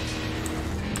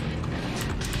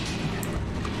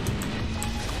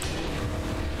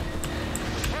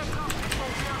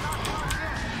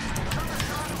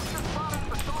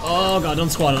 Oh god, don't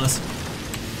squat on us.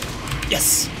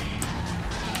 Yes!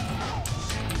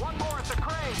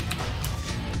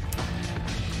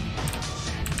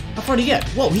 How far did he get?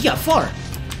 Whoa, he got far!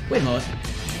 Wait a moment.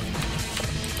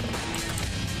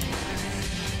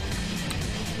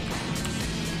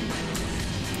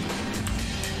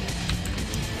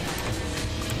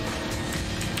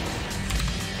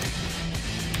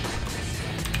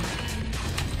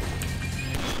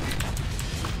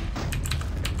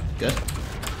 Good.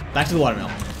 Back to the watermill.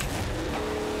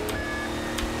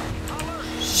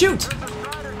 Shoot!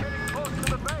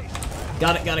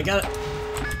 Got it, got it, got it.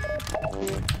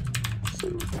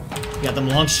 Got them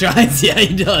long strides? Yeah,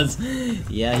 he does.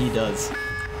 Yeah, he does.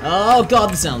 Oh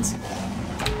god, the sounds.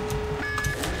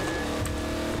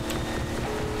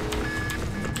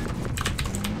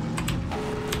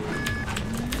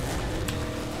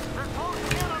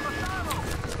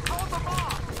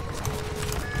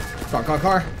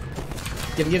 Car.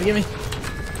 Give me.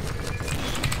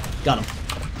 Got him.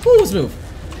 Woo, let's move.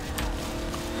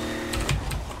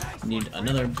 Need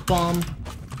another bomb.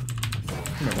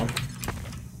 Come here, bomb.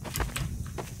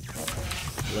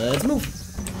 Let's move.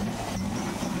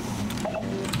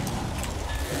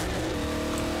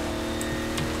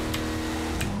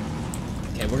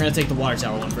 Okay, we're gonna take the water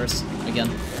tower one first. Again.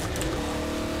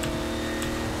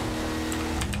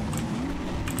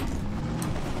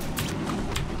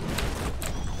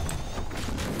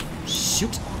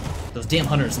 Shoot. Those damn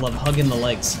hunters love hugging the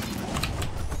legs.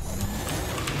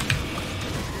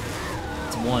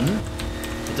 It's one.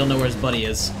 I don't know where his buddy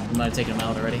is. We might have taken him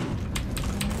out already.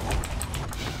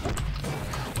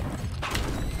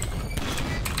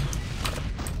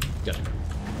 Good.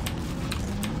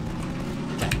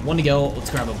 Okay, one to go.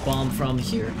 Let's grab a bomb from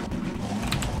here.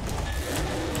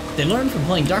 They learned from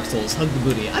playing Dark Souls, hug the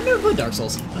booty. I've never played Dark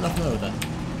Souls. I'm not familiar with that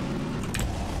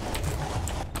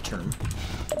term.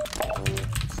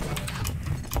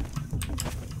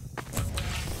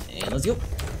 And let's go.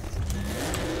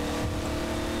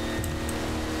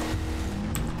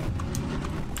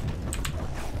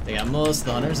 They got most of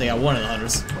the hunters. They got one of the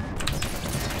hunters.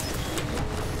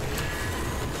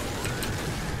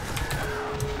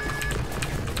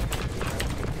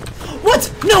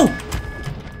 What? No!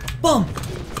 Bomb!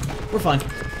 We're fine.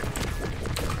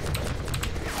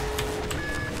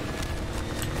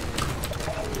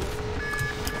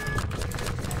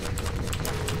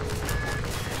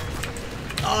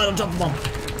 Oh, don't drop the bomb.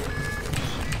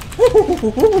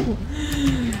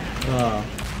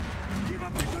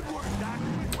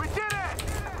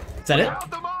 Is that it?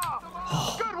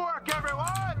 Good work,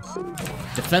 everyone.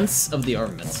 defense of the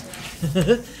armaments.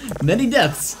 Many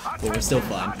deaths, but we're still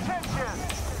fine.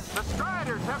 The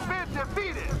Striders have been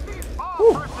defeated.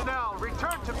 All personnel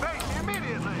return to base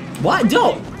immediately. Why?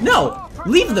 Don't! No!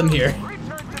 Leave them here!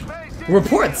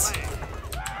 Reports!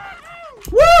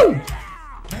 Woo!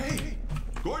 Hey,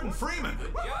 Gordon Freeman.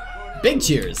 Big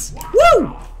cheers!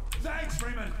 Woo! Thanks,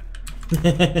 Freeman.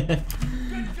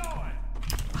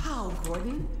 Wow,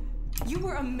 Gordon. You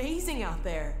were amazing out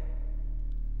there.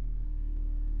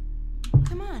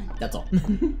 Come on. That's all.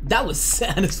 That was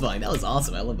satisfying. That was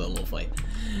awesome. I love that little fight.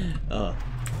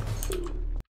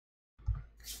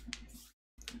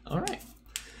 Alright.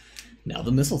 Now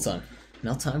the missile time.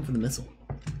 Now time for the missile.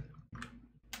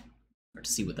 To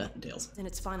see what that entails. In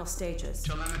its final stages.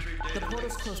 The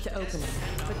portal's close to opening.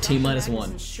 But T minus Dr.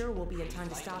 1. Magnusson sure will be in time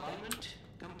to stop it.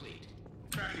 Complete.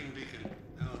 Tracking beacon.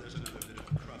 Oh, there's another bit of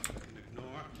cruft we can ignore.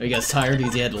 Are you guys tired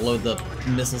because you had to load the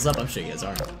missiles up? I'm sure you guys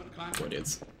are. Poor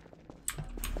dudes.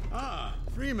 Ah,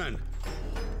 Freeman.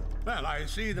 Well, I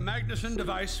see the Magnuson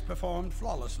device performed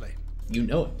flawlessly. You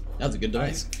know it. That was a good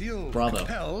device. I feel Bravo.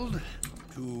 compelled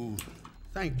to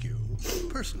thank you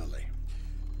personally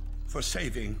for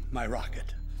saving my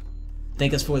rocket.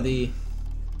 Thank us for the...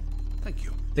 Thank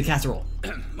you. The casserole.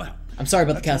 Well, I'm sorry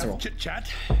about the casserole. Chit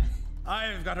chat.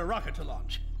 I've got a rocket to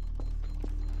launch.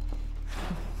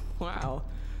 Wow.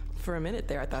 For a minute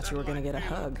there, I thought you were going to get a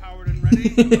hug.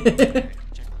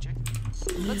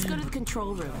 Let's go to the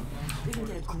control room. We can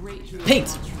get a great view of Paint.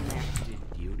 the launch from there.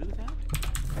 Did you do that?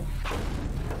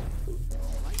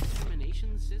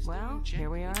 Well, here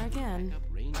we are again.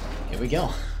 Here we go.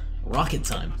 Rocket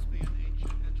time.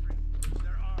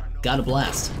 Got a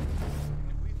blast.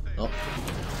 Oh,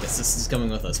 guess this is coming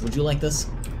with us. Would you like this?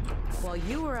 While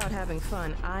you were out having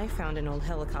fun, I found an old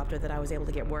helicopter that I was able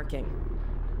to get working.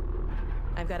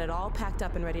 I've got it all packed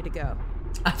up and ready to go.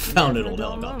 I found an Never a old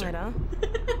dull helicopter. moment,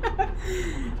 huh?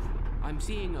 I'm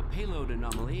seeing a payload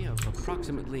anomaly of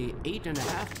approximately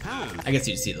 8.5 pounds. I guess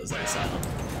you'd see those in the asylum.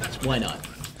 Why not?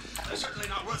 Certainly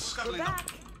not worth scuttling up.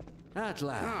 At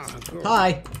last.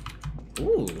 Hi.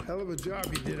 Ooh. Hell of a job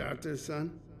you did out there,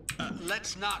 son.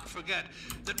 Let's not forget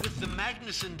that with the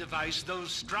Magnuson device,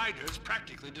 those Striders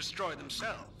practically destroy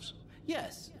themselves.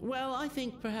 Yes. Well, I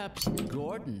think perhaps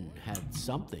Gordon had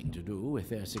something to do with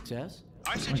their success.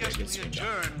 I suggest we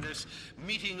adjourn this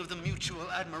meeting of the Mutual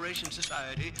Admiration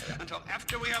Society until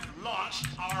after we have launched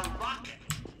our rocket.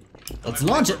 Let's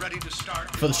launch it. Ready to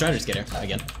start. Before the Striders get here.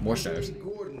 Again, more Striders.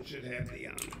 Gordon should have the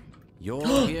honor.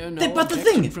 You'll hear no They brought the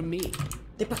objection thing! from me.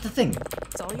 They brought the thing.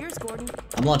 It's all yours, Gordon.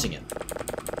 I'm launching it.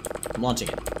 I'm launching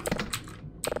it.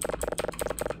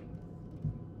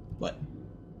 What?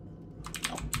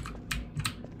 Oh.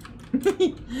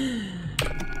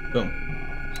 Boom.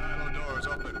 Silo doors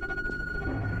open.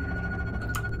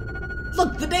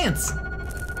 Look, the dance!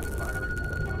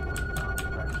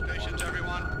 Patience,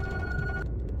 everyone.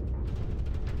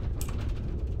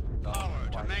 Power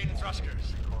to main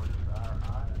thrusters.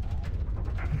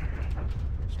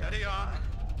 Steady on.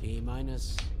 T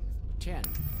minus 10.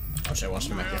 Oh, should I watch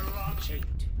the back here? 8,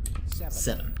 7,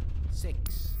 7.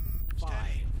 6, 5,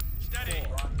 Steady.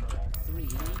 3,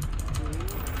 2.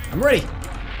 I'm ready!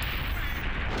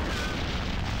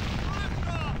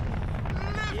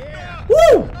 Yeah,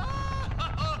 Woo!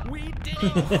 We did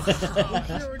it!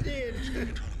 we sure did.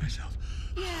 Control myself.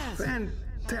 Yes.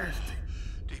 Fantastic.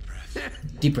 Deep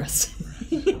breath. Deep breaths.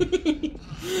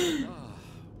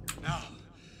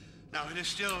 Now it is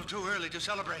still too early to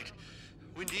celebrate.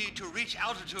 We need to reach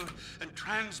altitude and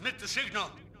transmit the signal.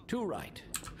 Too right.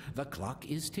 The clock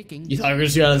is ticking. You thought we were gonna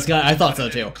shoot out of the sky? I thought so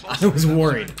too. I was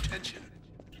worried.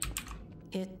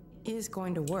 It is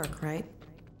going to work, right?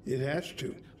 It has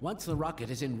to. Once the rocket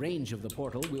is in range of the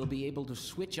portal, we'll be able to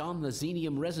switch on the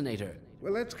xenium resonator.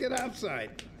 Well, let's get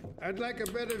outside. I'd like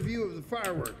a better view of the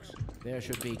fireworks. There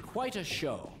should be quite a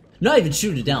show. Not even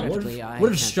shoot it down. What Regrettably, I if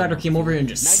can't Strider help came over you. here and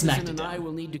just Magnuson smacked it and I down?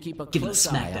 will need to keep a Give it a close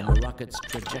smack eye on down. the rocket's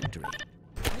trajectory.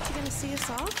 Aren't you going to see us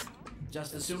off?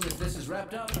 Just as soon as this is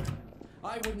wrapped up,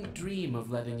 I wouldn't dream of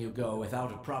letting you go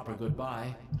without a proper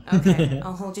goodbye. Okay,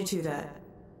 I'll hold you to that.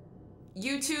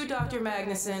 You too, Dr.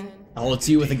 Magnuson. I'll hold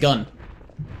you with a gun.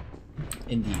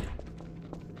 Indeed.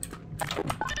 I'll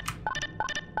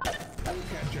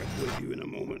catch up with you in a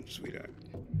moment, sweetheart.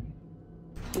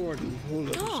 Gordon, hold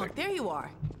up a Oh, second. there you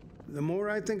are. The more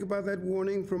I think about that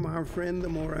warning from our friend, the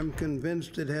more I'm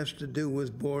convinced it has to do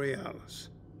with Borealis.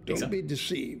 Don't so? be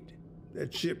deceived.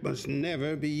 That ship must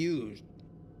never be used.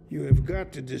 You have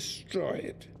got to destroy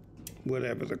it,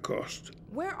 whatever the cost.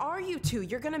 Where are you two?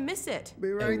 You're going to miss it.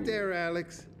 Be right there,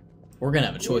 Alex. We're gonna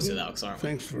have a choice with Alex, aren't we?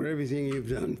 Thanks for everything you've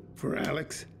done. For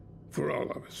Alex, for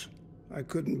all of us. I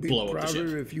couldn't be blow up the ship.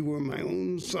 prouder if you were my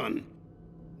own son.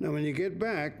 Now, when you get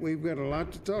back, we've got a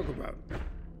lot to talk about.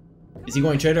 Is he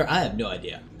going traitor? I have no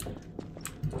idea.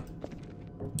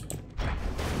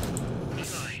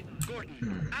 Eli,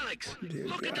 Gordon, Alex, Dear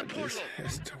look at the God, this portal.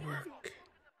 has to work.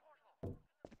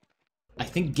 I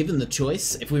think given the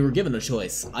choice, if we were given a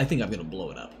choice, I think I'm gonna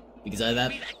blow it up. Because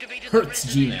that hurts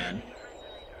G-Man.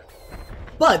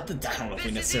 But, I don't know if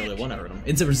we necessarily want to hurt him.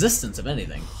 It's a resistance, if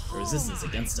anything. A resistance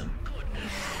against him.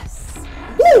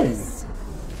 Woo!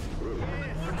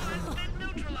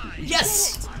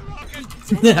 Yes!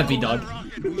 Happy dog.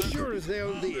 We sure as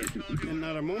hell did, and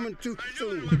not a moment too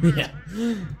soon. Yeah.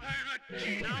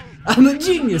 I'm a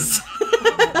genius!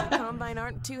 Combine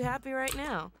aren't too happy right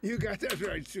now. You got that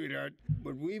right, sweetheart.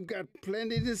 But we've got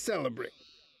plenty to celebrate.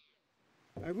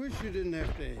 I wish you didn't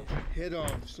have to head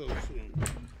off so soon.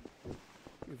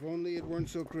 If only it weren't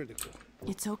so critical.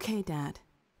 It's okay, Dad.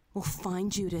 We'll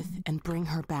find Judith and bring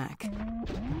her back.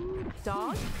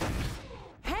 Dog?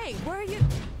 Hey, where are you?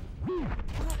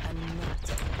 What a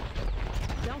nut.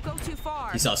 Don't go too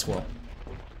far. He saw a squirrel.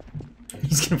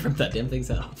 He's gonna rip that damn thing's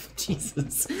head off.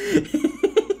 Jesus.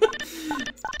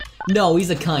 No, he's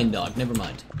a kind dog. Never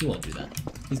mind. He won't do that.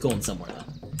 He's going somewhere,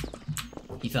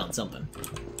 though. He found something.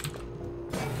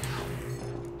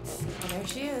 Well, there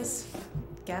she is.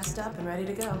 Gassed up and ready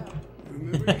to go.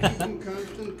 Remember to keep in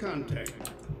constant contact.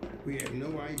 We have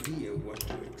no idea what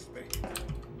to expect.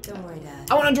 Don't worry,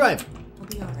 Dad. I want to drive! We'll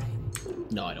be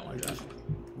alright. No, I don't want to drive.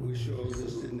 Wish all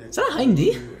this didn't have Is that a to Hind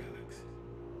D? do, Alex.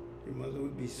 Your mother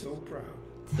would be so proud.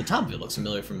 The top of it looks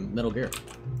familiar from Metal Gear.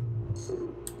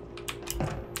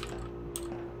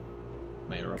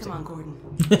 Am I interrupting? Come on, Gordon.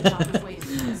 The chopper's waiting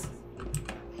for us.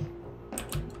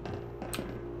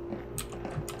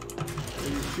 Are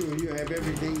you sure you have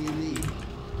everything you need?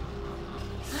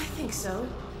 I think so.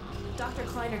 Dr.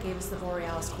 Kleiner gave us the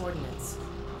Borealis coordinates.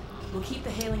 We'll keep the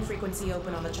hailing frequency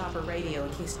open on the chopper radio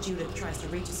in case Judith tries to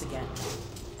reach us again.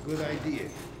 Good idea.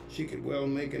 She could well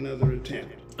make another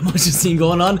attempt. Emotion scene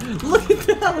going on. Look at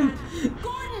that!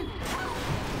 Gordon!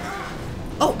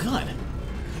 Oh, God.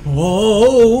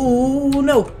 Oh,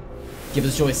 no. Give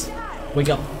us a choice. Wake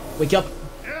up. Wake up.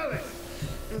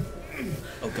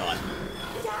 Oh, God.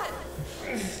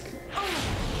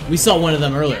 We saw one of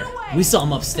them earlier. We saw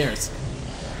him upstairs.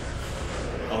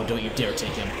 Oh, don't you dare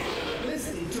take him.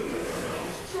 Listen to me.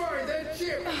 Destroy that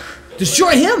ship.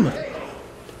 Destroy him!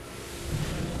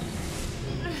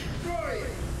 Destroy it.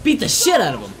 Beat the shit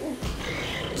out of him.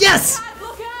 Yes! Dad,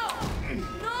 look out!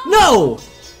 No!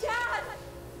 Dad!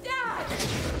 Dad!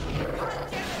 God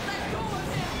damn it, let go of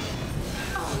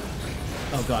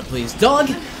him! Oh, God, please. Dog?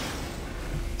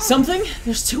 Something?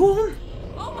 There's two of them?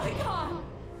 Oh my God!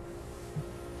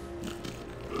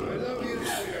 I love you,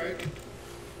 sweetheart.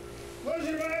 Close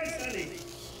your eyes, honey.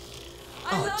 I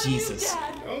Oh, love Jesus. You,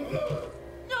 Dad. Don't look.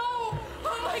 No!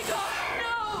 Oh my God,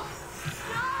 no!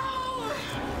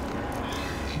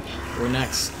 No! We're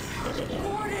next.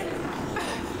 Gordon!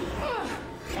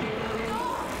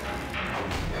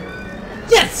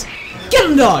 Yes! Get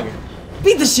him, dog!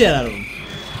 Beat the shit out of him.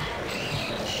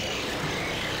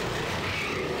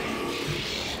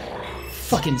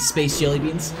 Fucking space jelly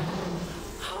beans.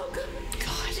 Oh, God.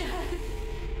 God.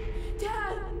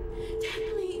 Dad! Dad,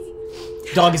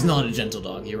 please! Dog is not a gentle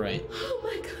dog, you're right. Oh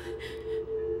my God!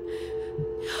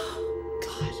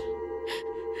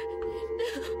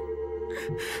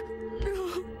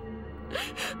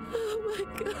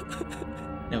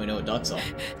 Now we know what dog saw.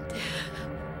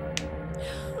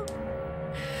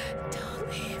 Don't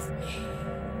leave me.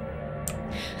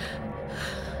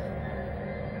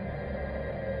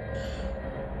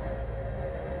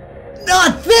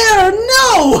 Not there!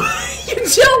 No! You're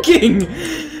joking!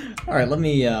 Alright, let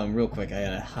me, real quick, I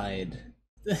gotta hide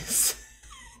this.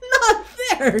 Not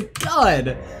there!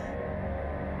 God!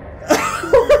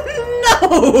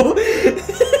 No!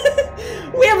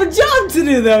 We have a job to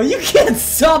do, though! You can't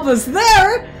stop us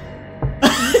there!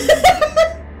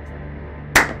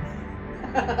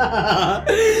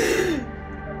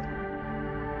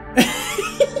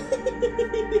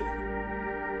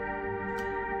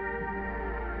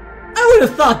 I would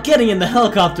have thought getting in the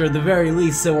helicopter at the very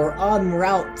least, so we're en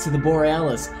route to the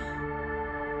Borealis.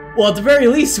 Well, at the very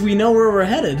least, we know where we're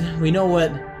headed. We know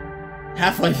what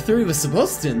Half-Life 3 was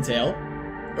supposed to entail.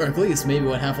 Or at least, maybe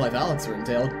what Half-Life Alyx would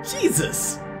entail.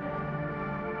 Jesus!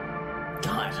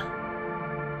 God.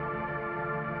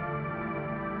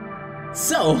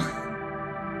 So...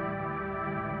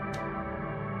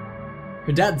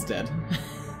 her dad's dead.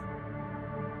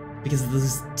 Because of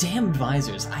those damn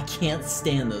visors. I can't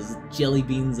stand those jelly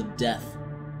beans of death.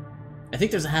 I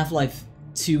think there's a Half-Life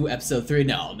 2 Episode 3.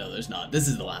 No, there's not. This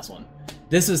is the last one.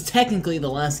 This was technically the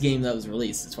last game that was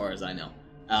released, as far as I know.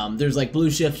 There's like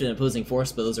Blue Shift and Opposing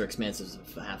Force, but those are expansives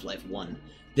of Half-Life 1.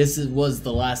 Was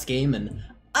the last game, and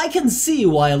I can see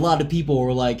why a lot of people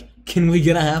were like, can we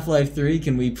get a Half-Life 3?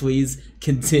 Can we please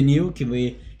continue? Can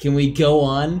we go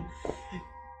on?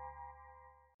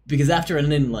 Because after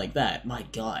an ending like that, my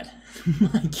god.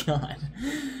 My god.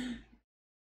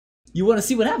 You want to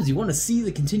see what happens. You want to see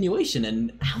the continuation.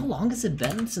 And how long has it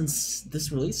been since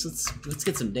this release? Let's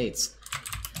get some dates.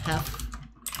 Half-Life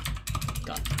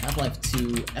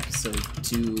 2 Episode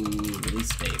 2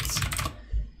 release dates.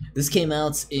 This came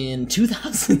out in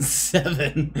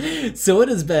 2007. So it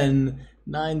has been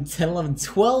 9, 10, 11,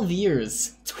 12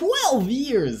 years. 12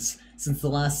 years since the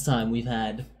last time we've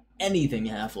had anything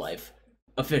Half-Life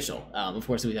official. Of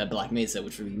course, we've had Black Mesa,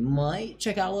 which we might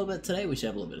check out a little bit today. We should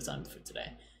have a little bit of time for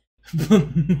today.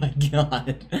 My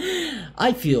god.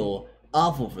 I feel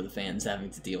awful for the fans having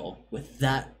to deal with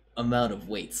that amount of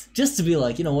weight. Just to be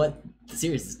like, you know what? The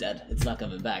series is dead. It's not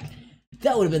coming back.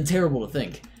 That would have been terrible to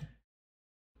think.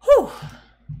 Whew.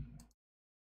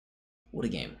 What a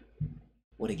game.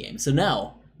 What a game. So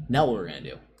now what we're gonna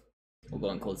do. We'll go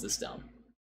and close this down.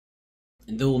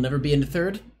 And there will never be a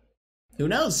third? Who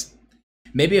knows?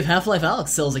 Maybe if Half-Life Alyx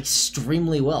sells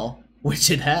extremely well,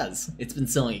 which it has. It's been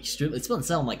selling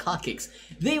like hotcakes.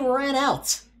 They ran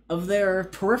out of their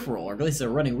peripheral, or at least they're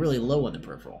running really low on the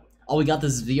peripheral. Oh, we got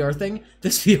this VR thing?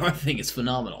 This VR thing is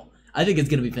phenomenal. I think it's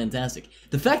gonna be fantastic.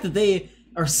 The fact that they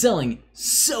are selling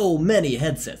so many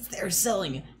headsets. They're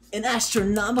selling an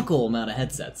astronomical amount of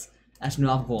headsets.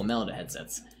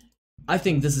 I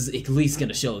think this is at least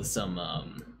gonna show some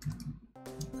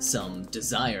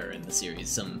desire in the series,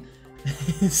 some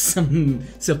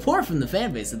support from the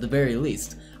fanbase at the very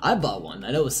least. I bought one.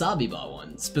 I know Wasabi bought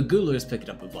one. Spagooler's picked it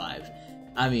up with Live.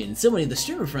 I mean, so many of the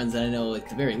streamer friends that I know at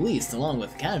the very least, along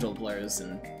with casual players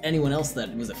and anyone else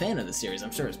that was a fan of the series,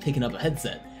 I'm sure is picking up a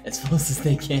headset as close as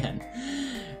they can.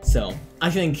 So,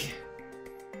 I think,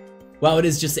 while it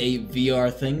is just a VR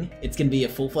thing, it's gonna be a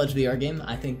full-fledged VR game.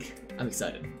 I'm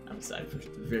excited. I'm excited for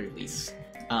the very least.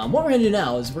 What we're gonna do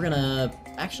now is we're gonna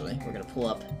pull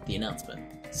up the announcement.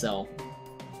 So,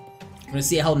 I'm gonna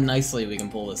see how nicely we can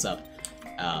pull this up.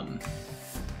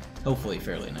 Hopefully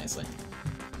fairly nicely.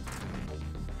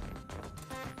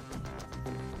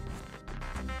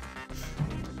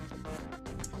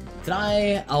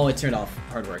 Oh, I turned off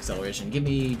hardware acceleration. Give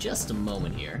me just a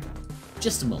moment here.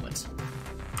 Just a moment.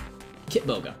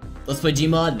 Kitboga. Let's play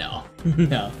Gmod? No.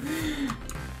 No.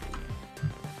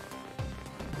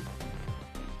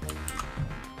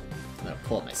 I'm gonna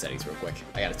pull up my settings real quick.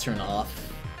 I gotta turn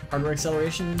off hardware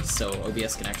acceleration so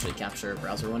OBS can actually capture a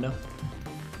browser window.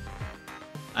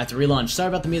 I have to relaunch. Sorry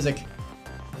about the music.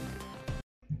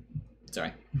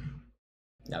 Sorry.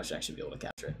 Now I should actually be able to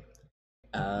capture it.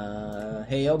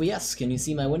 Hey OBS, can you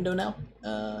see my window now?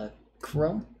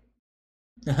 Chrome?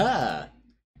 Haha!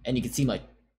 And you can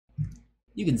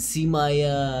see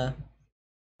my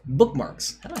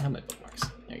bookmarks. How do I have my bookmarks?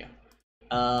 There you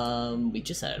go. We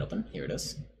just had it open. Here it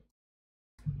is.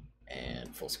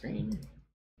 And full screen.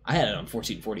 I had it on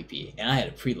 1440p, and I had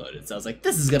it preloaded, so I was like,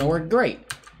 this is gonna work great!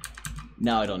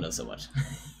 Now I don't know so much.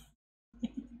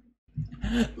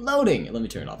 Loading! Let me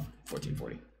turn it off.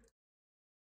 1440.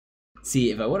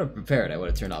 See, if I would have prepared, I would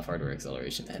have turned off hardware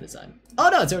acceleration ahead of time. Oh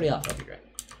no, it's already off. Okay, great.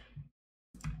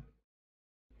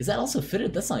 Is that also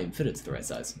fitted? That's not even fitted to the right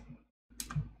size.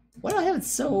 Why do I have it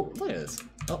so... Look at this.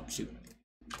 Oh, shoot.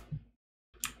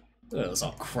 Look at this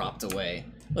all cropped away.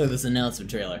 Look at this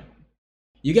announcement trailer.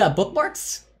 You got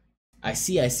bookmarks? I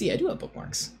see. I do have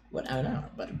bookmarks. What? I don't have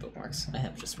a bunch of bookmarks. I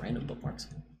have just random bookmarks.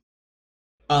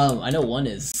 I know one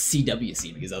is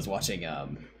CWC because I was watching,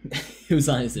 Who's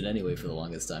Honest It Anyway for the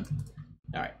longest time.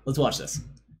 Alright, let's watch this.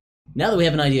 Now that we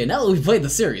have an idea, now that we've played the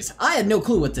series, I had no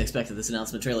clue what to expect of this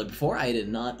announcement trailer before. I did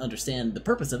not understand the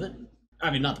purpose of it. I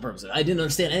mean, not the purpose of it. I didn't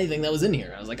understand anything that was in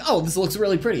here. I was like, oh, this looks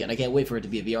really pretty, and I can't wait for it to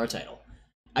be a VR title.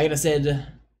 I said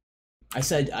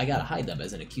I gotta hide them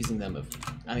as in accusing them of,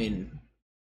 I mean,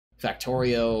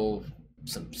 Factorio,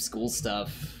 some school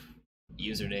stuff,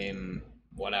 username,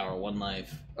 1 hour, 1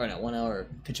 life, or no, 1 hour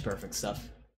pitch perfect stuff.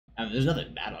 I mean, there's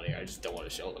nothing bad on here, I just don't want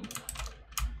to show them.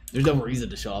 There's no reason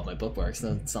to show off my bookmarks,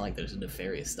 it's not like there's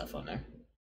nefarious stuff on there.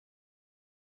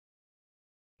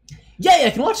 Yeah,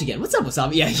 I can watch again. What's up,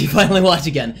 Wasabi? Yeah, you finally watch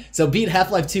again. So beat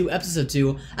Half-Life 2, Episode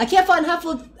 2. I can't find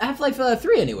Half-Life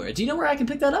 3 anywhere. Do you know where I can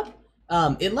pick that up?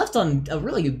 It left on a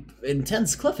really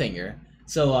intense cliffhanger.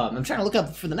 So I'm trying to look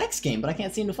up for the next game, but I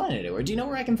can't seem to find it anywhere. Do you know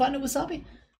where I can find it, Wasabi?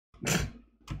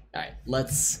 Alright,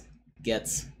 let's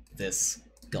get this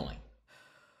going.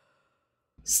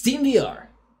 Steam VR.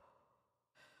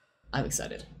 I'm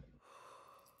excited.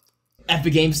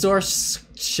 Epic Game Store?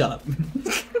 Shut up.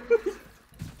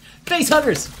 Face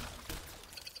huggers!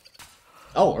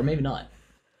 Oh, or maybe not.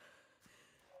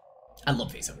 I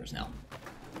love face huggers now.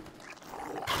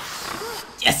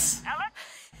 Yes!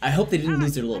 I hope they didn't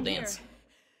lose their little dance.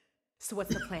 So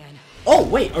what's the plan? Oh,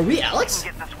 wait, are we Alex?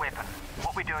 Get this weapon.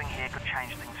 What we're doing here could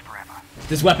change things forever.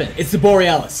 This weapon, it's the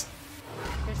Borealis.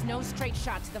 There's no straight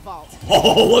shot to the vault.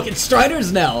 Oh, look at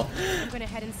Striders now. I'm gonna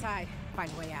head inside,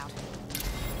 find a way out.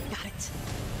 Got it.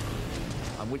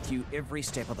 I'm with you every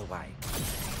step of the way.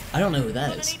 I don't know who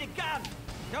that is. I need a gun.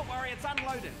 Don't worry, it's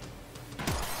unloaded.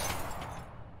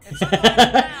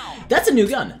 That's a new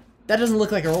gun. That doesn't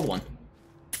look like our old one.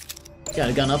 Got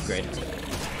a gun upgrade.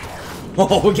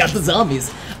 Oh, we got the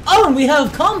zombies. Oh, and we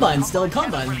have Combine still.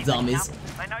 Combine zombies.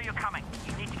 They know you're coming.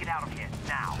 You need to get out of here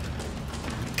now.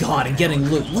 God, and getting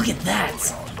loot. Look at that.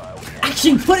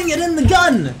 Actually putting it in the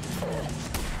gun.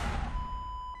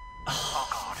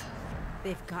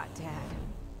 They've got Dad.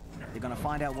 They're gonna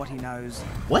find out what he knows.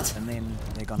 What? And then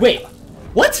they're gonna. Wait.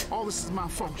 What? All this is my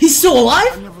fault. He's still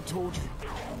alive? I never told you.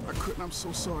 I couldn't. I'm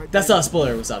so sorry. That's not a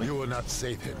spoiler, Wasabi. You will not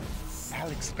save him.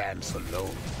 Alex Vance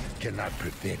alone cannot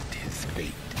prevent his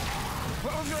fate.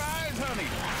 Close your eyes, honey.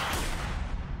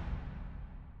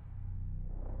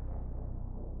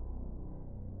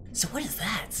 So what is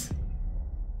that?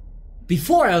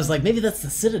 Before I was like, maybe that's the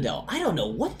Citadel. I don't know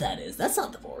what that is. That's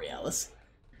not the Borealis.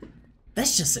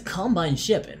 That's just a Combine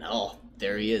ship, and oh,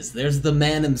 there he is. There's the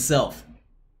man himself.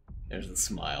 There's the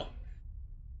smile.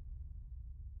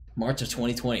 March of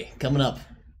 2020, coming up.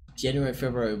 January,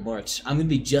 February, March. I'm gonna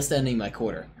be just ending my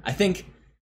quarter. I think...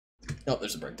 Oh,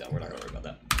 there's a breakdown. We're not gonna worry about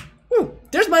that. Woo!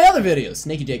 There's my other videos,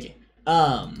 Snakey Jakey.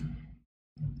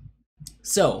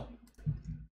 So...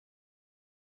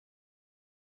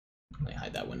 Let me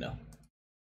hide that window.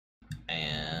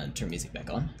 And turn music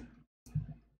back on.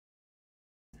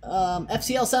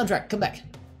 FCL soundtrack, come back.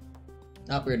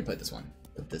 Oh, we're gonna put this one.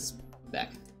 Put this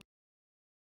back.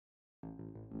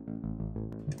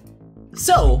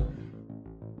 So...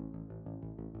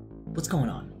 What's going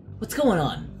on? What's going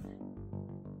on?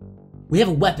 We have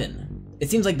a weapon. It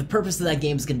seems like the purpose of that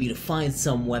game is going to be to find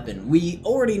some weapon. We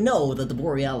already know that the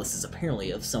Borealis is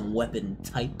apparently of some weapon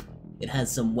type. It has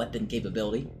some weapon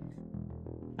capability.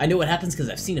 I know what happens because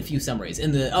I've seen a few summaries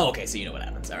in the... Oh, okay, so you know what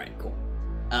happens. Alright, cool.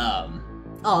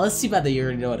 Oh, let's see about that you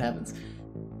already know what happens.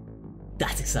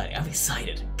 That's exciting. I'm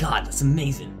excited. God, that's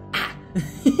amazing. Ah!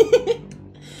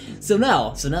 So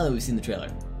now that we've seen the trailer.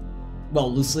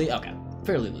 Well, loosely? Okay.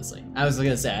 Fairly loosely. I was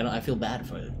gonna say, I feel bad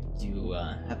for you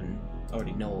haven't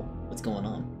already know what's going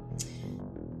on.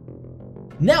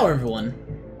 Now, everyone,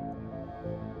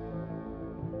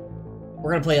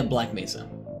 we're gonna play up Black Mesa.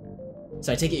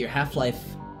 So I take it you're Half-Life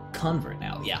convert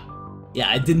now.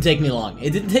 Yeah, it didn't take me long.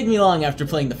 It didn't take me long after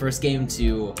playing the first game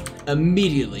to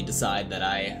immediately decide that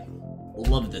I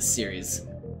love this series.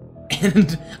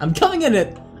 And I'm coming in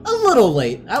it a little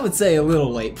late. I would say a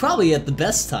little late. Probably at the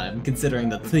best time, considering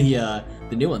that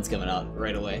the new one's coming out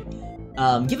right away.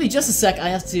 Give me just a sec. I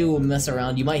have to mess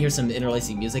around. You might hear some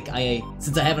interlacing music.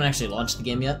 Since I haven't actually launched the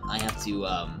game yet, I have to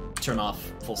turn off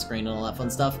full screen and all that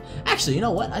fun stuff. Actually, you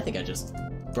know what? I think I just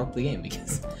broke the game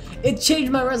because it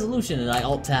changed my resolution and I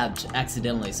alt-tabbed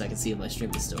accidentally so I can see if my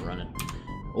stream is still running.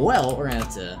 Well, we're gonna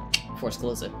have to force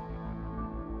close it.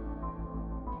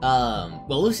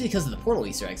 Well, loosely because of the portal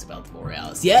Easter eggs about the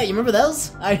Borealis. Yeah, you remember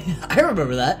those? I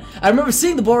remember that. I remember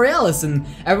seeing the Borealis and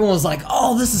everyone was like,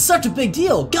 oh, this is such a big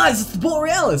deal. Guys, it's the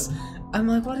Borealis. I'm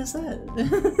like, what is that?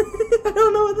 I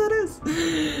don't know what that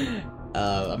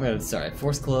is. Sorry,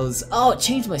 force close. Oh, it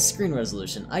changed my screen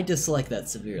resolution. I dislike that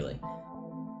severely.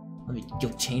 Let me go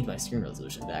change my screen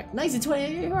resolution back.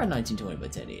 1920 or 1920 by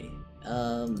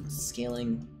 1080.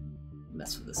 Scaling.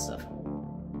 Mess with this stuff.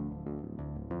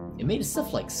 It made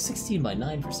stuff like 16 by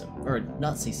 9 for some, or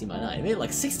not 16 by 9. It made it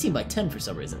like 16 by 10 for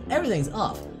some reason. Everything's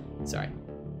off. Sorry.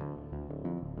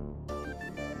 I'm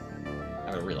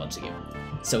gonna relaunch the game.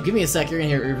 So give me a sec. You're gonna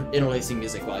hear interlacing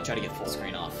music while I try to get full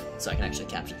screen off, so I can actually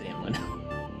capture the damn window.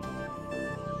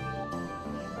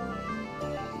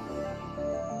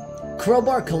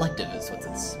 Crowbar Collective is what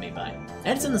it's made by,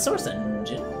 and it's in the Source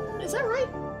engine. Is that right?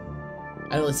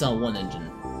 I only saw one engine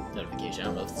notification. I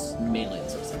don't know if it's mainly the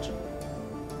Source engine.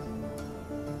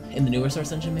 In the newer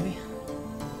Source engine, maybe?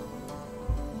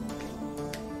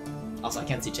 Also, I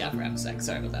can't see chat for half a sec.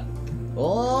 Sorry about that.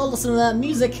 Oh, listen to that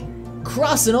music!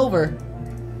 Crossing over!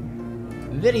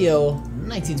 Video,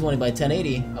 1920 by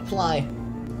 1080. Apply.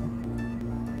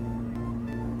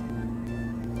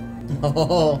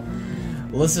 Oh,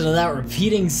 listen to that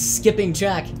repeating, skipping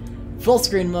track. Full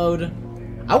screen mode.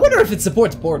 I wonder if it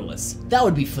supports borderless. That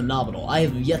would be phenomenal. I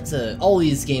have yet to... All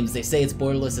these games, they say it's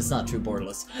borderless. It's not true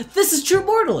borderless. This is true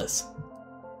borderless!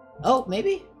 Oh,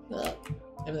 maybe?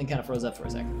 Everything kind of froze up for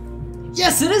a second.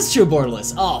 Yes, it is true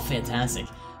borderless! Oh, fantastic.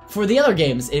 For the other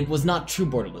games, it was not true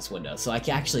borderless window, so I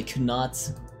actually could not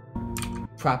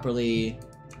properly...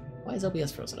 Why is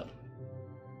OBS frozen up?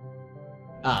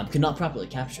 Could not properly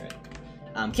capture it.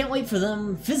 Can't wait for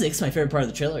them. Physics, my favorite part of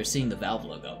the trailer, is seeing the Valve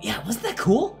logo. Yeah, wasn't that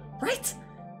cool? Right?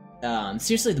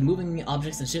 Seriously, the moving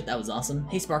objects and shit, that was awesome.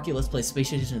 Hey Sparky, let's play Space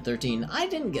Station 13. I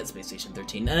didn't get Space Station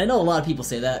 13, and I know a lot of people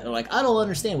say that. They're like, I don't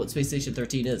understand what Space Station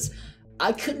 13 is.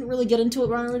 I couldn't really get into it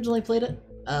when I originally played it.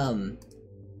 I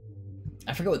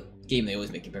forget what game they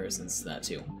always make comparisons to that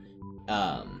to.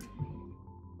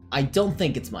 I don't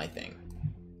think it's my thing.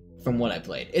 From what I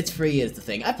played. It's free, it's the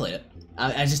thing. I played it.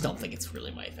 I just don't think it's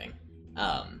really my thing.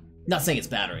 Not saying it's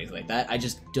bad or anything like that. I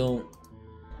just don't...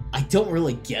 I don't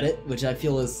really get it, which I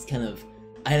feel is kind of...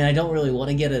 And I don't really want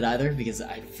to get it either, because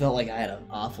I felt like I had an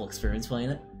awful experience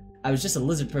playing it. I was just a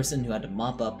lizard person who had to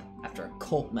mop up after a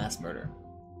cult mass murder.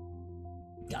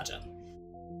 Gotcha.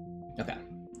 Okay.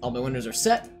 All my windows are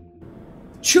set.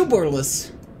 True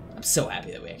borderless. I'm so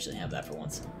happy that we actually have that for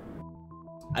once.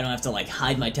 I don't have to, like,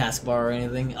 hide my taskbar or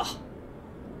anything. Ugh.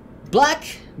 Black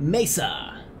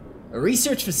Mesa. A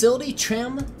research facility,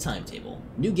 tram, timetable.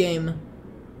 New game.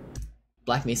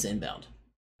 Black Mesa inbound.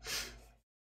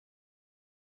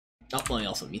 Oh, let me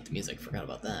also mute the music. Forgot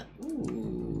about that.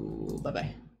 Ooh,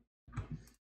 bye-bye.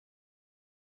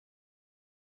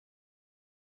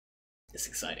 This is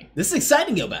exciting. This is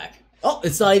exciting to go back. Oh,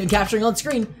 it's not even capturing on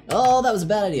screen. Oh, that was a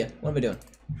bad idea. What am I doing?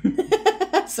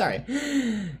 Sorry.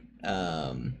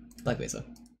 Black Mesa.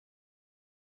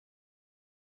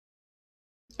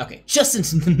 Okay, just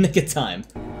into the nick of time.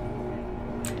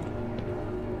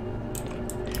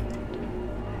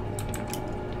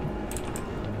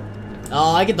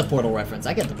 Oh, I get the Portal reference.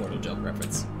 I get the Portal joke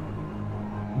reference.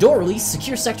 Door release.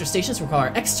 Secure sector stations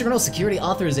require external security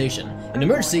authorization. In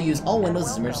emergency, use all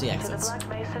windows as emergency exits.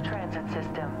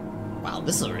 Wow,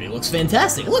 this already looks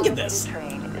fantastic. Look at this.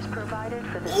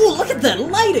 Oh, look at that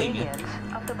lighting.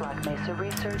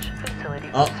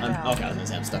 Oh, okay, I was gonna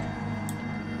say I'm stuck.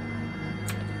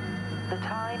 The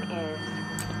time is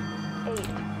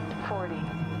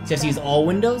 8:40. So you have to use all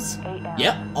windows?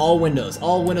 Yep, all windows.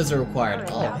 All windows are required.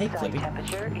 Oh, hey, Clippy.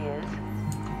 Temperature is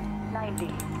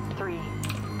 93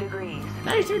 degrees.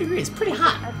 93 degrees, pretty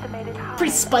hot.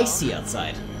 Pretty spicy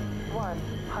outside.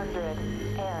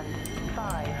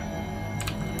 105.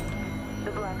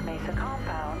 The Black Mesa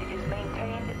compound is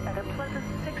maintained at a pleasant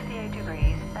 68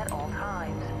 degrees at all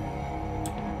times.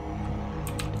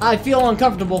 I feel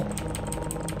uncomfortable.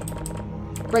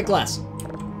 Break glass.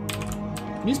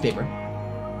 Newspaper.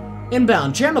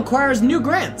 Inbound. Tram acquires new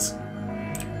grants.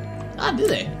 Ah, do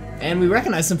they? And we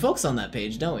recognize some folks on that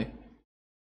page, don't we?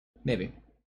 Maybe.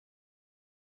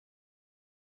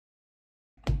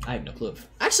 I have no clue.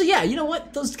 Actually, yeah, you know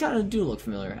what? Those kind of do look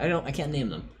familiar. I can't name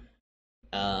them.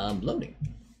 Loading.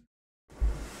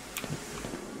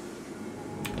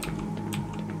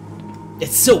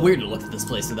 It's so weird to look at this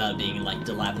place without it being, like,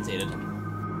 dilapidated.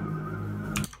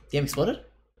 Game exploded?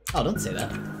 Oh, don't say that.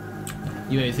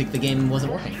 You maybe think the game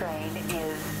wasn't working. Train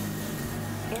is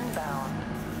inbound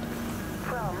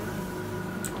from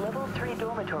level 3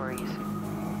 dormitories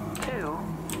to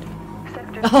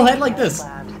sector. Oh, I like this.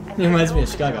 It reminds me of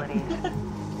Chicago.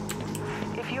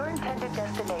 If your intended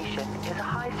destination is a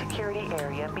high security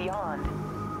area beyond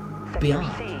Sector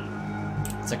Beyond. C,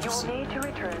 Sector you will C. need to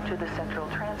return to the Central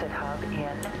Transit Hub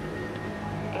in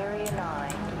Area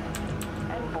 9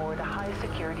 and board a high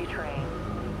security train.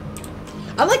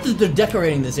 I like that they're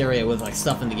decorating this area with like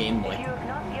stuff in the game, like If you have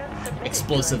not yet submitted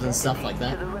explosives your and stuff like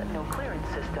identity that. to the retinal clearance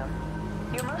system,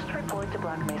 you must report to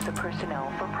Black Mesa personnel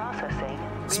for processing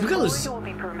before because- you will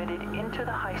be permitted into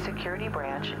the high security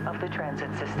branch of the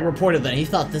transit system. Reported that he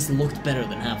thought this looked better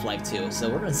than Half-Life 2, so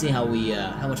we're gonna see how we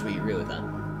how much we agree with that.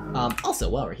 Also,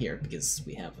 while we're here, because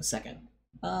we have a second,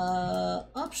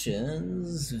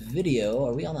 options, video.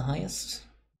 Are we on the highest?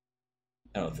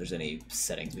 I don't know if there's any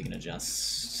settings we can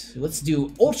adjust. Let's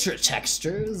do ultra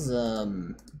textures.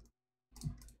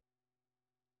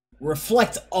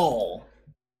 Reflect all.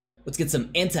 Let's get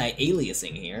some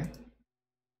anti-aliasing here.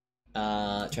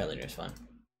 Trilinear is fine.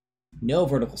 No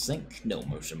vertical sync, no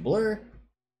motion blur.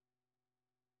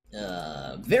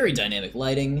 Very dynamic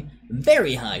lighting,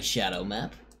 very high shadow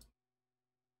map.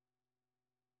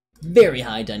 Very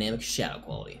high dynamic shadow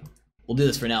quality. We'll do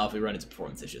this for now. If we run into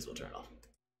performance issues, we'll turn it off.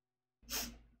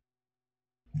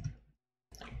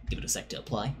 Give it a sec to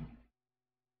apply.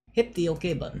 Hit the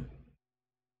OK button.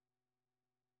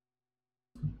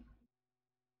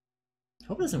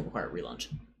 Hope it doesn't require a relaunch.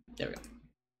 There we go.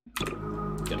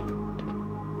 Good.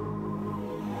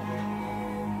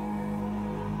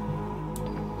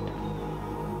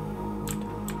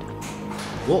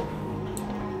 Whoa.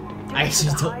 I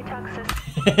actually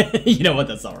don't. You know what?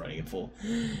 That's not running in full.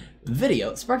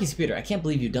 Video. Sparky's computer. I can't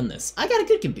believe you've done this. I got a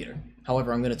good computer.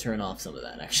 However, I'm going to turn off some of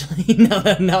that, actually.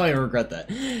 now I regret that.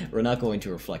 We're not going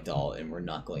to reflect all, and we're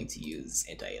not going to use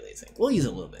anti-aliasing. We'll use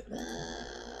it a little bit.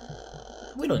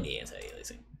 We don't need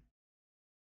anti-aliasing.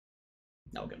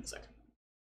 Now we'll give it a sec.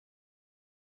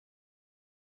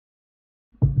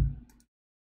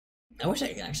 I wish I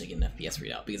could actually get an FPS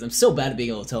readout, because I'm so bad at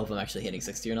being able to tell if I'm actually hitting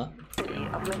 60 or not.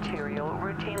 Of material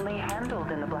routinely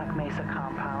handled in the Black Mesa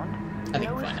compound. I think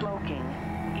no we're fine smoking,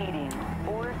 eating,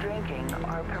 or drinking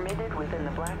are permitted within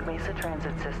the Black Mesa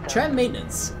transit system. Tram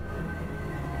maintenance.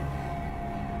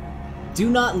 Do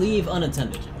not leave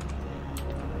unattended.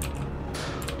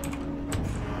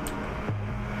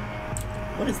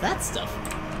 What is that stuff?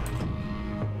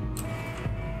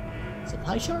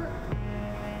 Supply chart?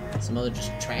 Some other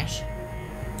just trash?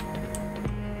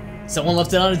 Someone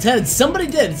left it unattended. Somebody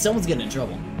did. Someone's getting in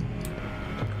trouble.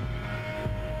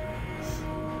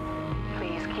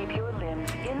 Please keep your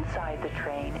limbs inside the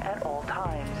train at all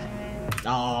times.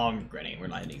 Oh, I'm regretting it. We're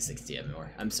not hitting 60 anymore.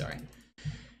 I'm sorry.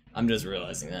 I'm just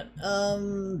realizing that.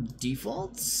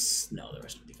 Defaults? No, there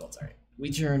was no defaults. Alright.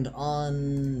 We turned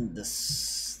on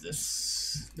this,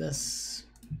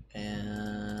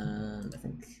 and I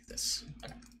think this.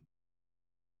 Okay.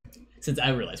 Since I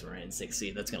realize we're in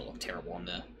 60, that's gonna look terrible on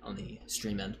the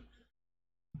stream end.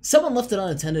 Someone left it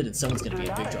unattended, and someone's gonna be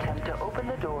in big trouble. Do not attempt to open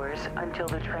the doors until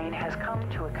the train has come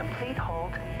to a complete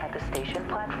halt at the station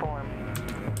platform.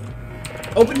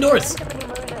 Open doors! In an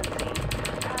emergency,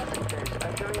 passengers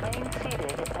are to remain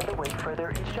seated and await further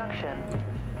instruction.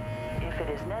 If it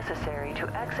is necessary to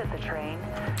exit the train,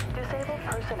 disabled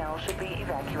personnel should be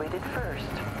evacuated first.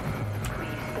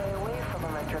 Please stay away from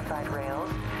electrified rails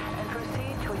and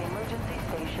proceed to an emergency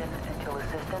station until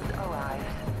assistance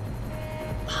arrives.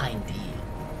 Behind D.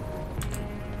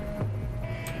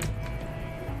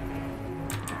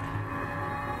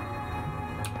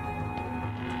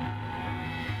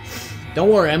 Don't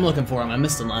worry, I'm looking for him. I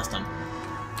missed him last time.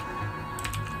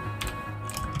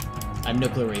 I have no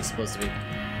clue where he's supposed to be.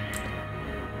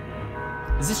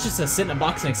 Is this just a sit in a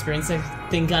box and experience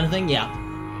thing kind of thing? Yeah.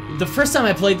 The first time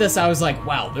I played this, I was like,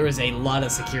 wow, there is a lot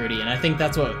of security, and I think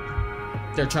that's what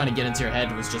they're trying to get into your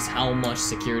head, was just how much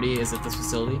security is at this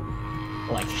facility.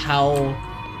 Like, how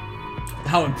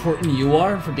important you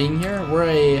are for being here. We're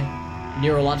a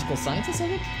neurological scientist, I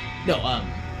think? No,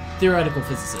 theoretical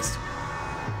physicist.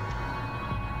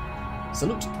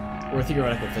 Salute. We're a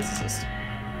theoretical physicist.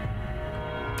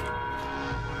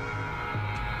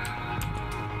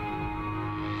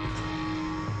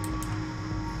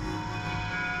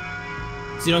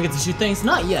 So you don't get to shoot things?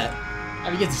 Not yet.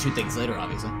 I mean, you get to shoot things later,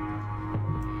 obviously.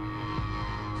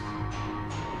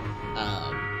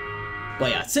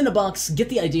 But yeah, sit in a box, get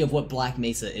the idea of what Black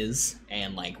Mesa is,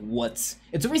 and like what's...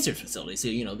 It's a research facility, so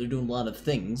you know, they're doing a lot of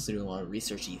things. They're doing a lot of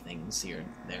researchy things here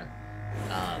and there.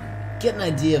 Get an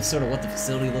idea of sort of what the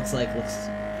facility looks like, what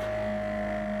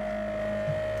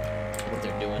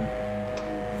they're doing.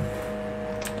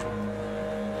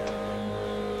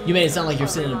 You made it sound like you're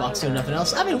sitting in a box doing nothing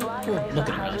else. I mean, we're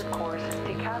looking around.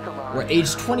 We're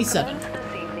age 27. This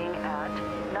evening at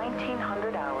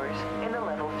 1900 hours in the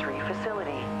Level 3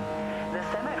 facility. The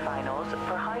semifinals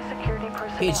for high security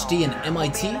personnel. PhD in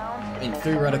MIT in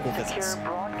theoretical physics.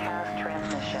 Broadcast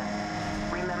transmission.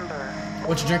 Remember,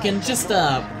 What you drinking? Just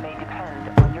may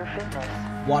depend on your fitness.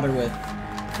 water with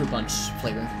fruit punch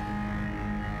flavor.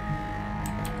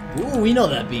 Ooh, we know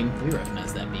that beam. We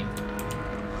recognize that beam.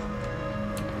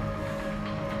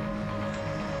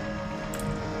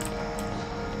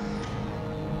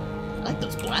 I like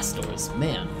those blast doors,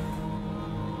 man.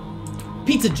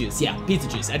 Pizza juice, yeah, pizza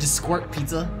juice. I just squirt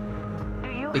pizza,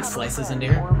 big slices into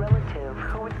here.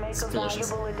 It's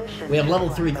delicious. We have level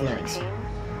 3 clearance.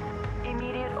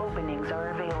 Immediate openings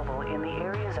are available in the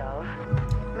areas of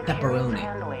Pepperoni.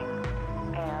 handling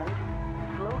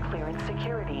and low clearance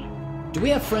security. Do we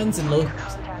have friends in low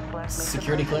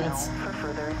security clearance? For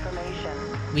further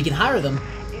information. We can hire them.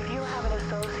 If you have an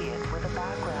associate with a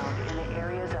background in the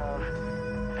areas of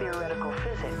theoretical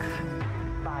physics,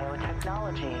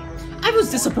 biotechnology. I was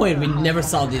disappointed we never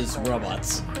saw these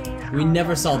robots. We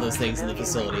never saw those things in the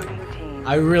facility.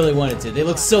 I really wanted to. They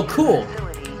look so cool.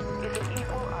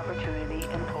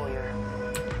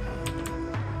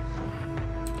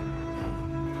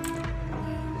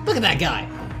 Look at that guy.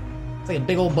 It's like a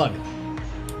big old bug.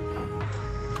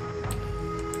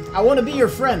 I want to be your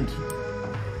friend.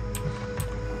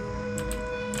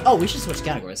 Oh, we should switch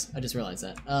categories. I just realized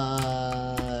that.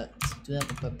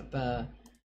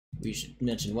 We should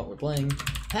mention what we're playing.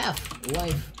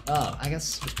 Half-Life. Oh, I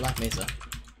guess just Black Mesa.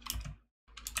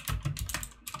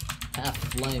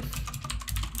 Half-Life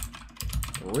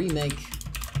remake.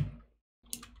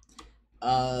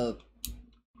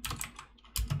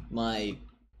 My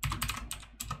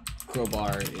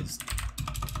crowbar is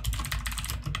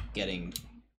getting.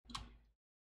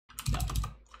 No,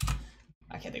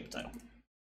 I can't think of the title.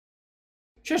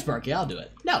 Sure, Sparky, I'll do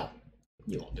it. No,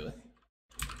 you won't do it.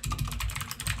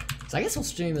 So I guess we'll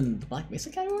stream in the Black Mesa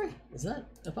category? Is that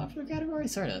a popular category?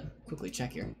 Sorry to quickly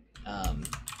check here.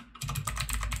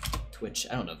 Twitch,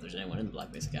 I don't know if there's anyone in the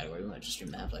Black Mesa category. We might just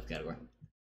stream the Half-Life category.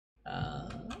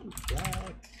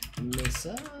 Black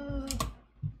Mesa.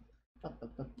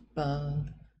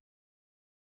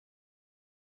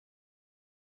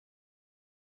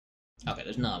 Okay,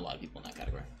 there's not a lot of people in that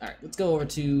category. Alright, let's go over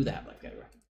to the Half-Life category.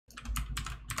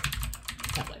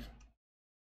 Half-Life.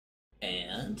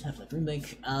 And Half-Life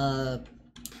Remake,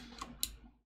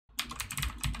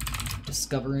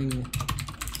 discovering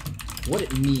what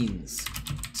it means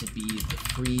to be the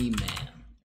free man.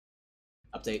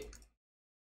 Update.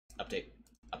 Update.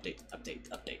 Update. Update.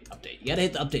 Update. Update. You gotta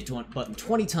hit the update button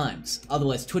 20 times.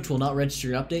 Otherwise, Twitch will not register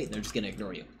your update, and they're just gonna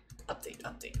ignore you. Update.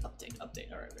 Update. Update.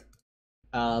 Update. Alright.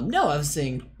 No, I was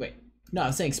saying... Wait. No, I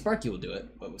was saying Sparky will do it,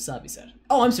 what Wasabi said.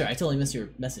 Oh, I'm sorry, I totally missed your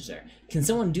message there. Can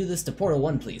someone do this to Portal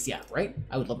 1, please? Yeah, right?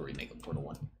 I would love a remake of Portal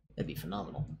 1. That'd be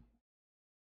phenomenal.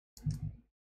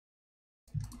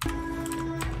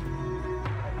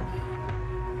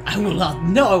 I will not...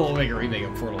 No, I won't make a remake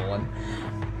of Portal 1.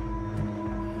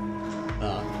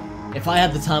 If I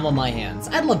had the time on my hands,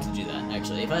 I'd love to do that,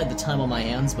 actually. If I had the time on my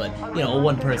hands, but, you know,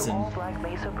 one person...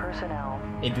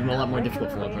 It'd be a lot more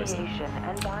difficult for one person.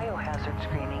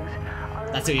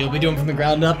 That's what you'll be doing from the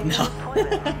ground up? No.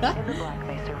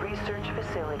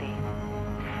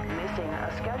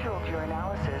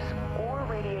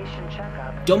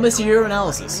 Don't miss your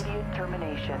urinalysis.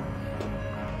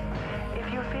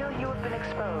 If you feel you have been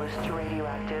exposed to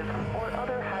radioactive or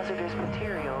other hazardous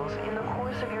materials in the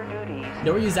course of your duties,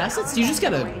 no reuse assets? You just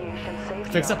gotta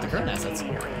fix up the current assets.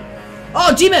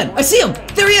 Oh, G-Man! I see him!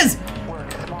 There he is!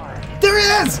 There he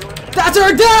is! That's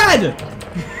our dad!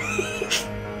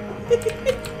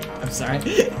 I'm sorry.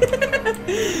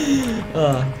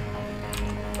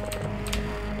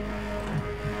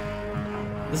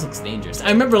 This looks dangerous.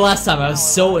 I remember last time I was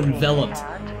so enveloped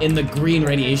in the green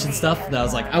radiation stuff that I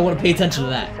was like, I want to pay attention to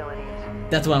that.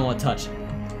 That's what I want to touch.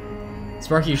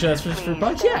 Sparky, you sure that's for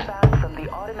punch? Yeah. From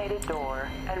the automated door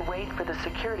and wait for the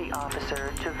security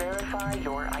officer to verify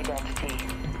your identity.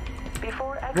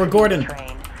 Before we're Gordon.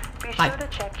 Train, be sure to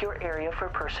check your area for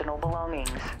personal belongings.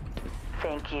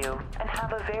 Thank you, and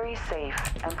have a very safe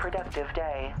and productive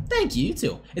day. Thank you, you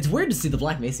too. It's weird to see the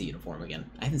Black Mesa uniform again.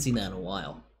 I haven't seen that in a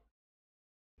while.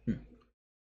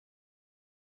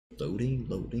 Loading,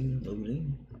 loading,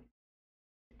 loading.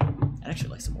 I'd actually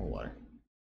like some more water.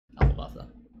 I'll hold off though.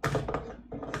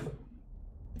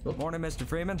 Good morning, Mr.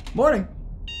 Freeman. Morning.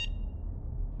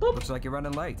 Boop. Looks like you're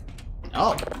running late.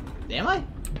 Oh, am I?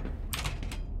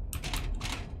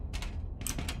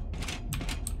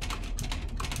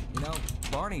 You know,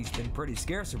 Barney's been pretty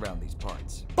scarce around these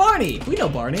parts. Barney! We know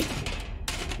Barney.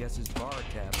 Guess his bar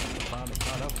tab finally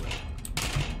caught up with him.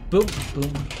 Boom,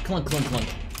 boom, clunk, clunk, clunk,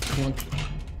 clunk,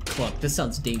 clunk. This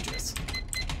sounds dangerous.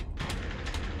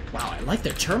 Wow, I like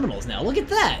their terminals now. Look at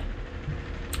that!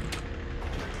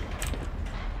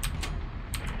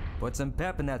 Put some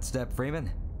pep in that step,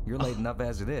 Freeman. You're late enough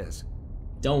as it is.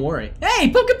 Don't worry. Hey,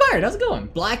 Pumpkin Pirate, how's it going?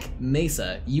 Black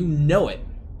Mesa, you know it.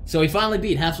 So we finally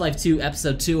beat Half-Life 2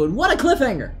 Episode 2, and what a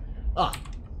cliffhanger! Ah.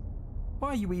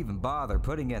 Why you even bother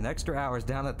putting in extra hours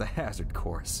down at the hazard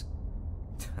course?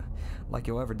 Like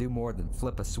you'll ever do more than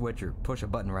flip a switch or push a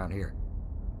button around here.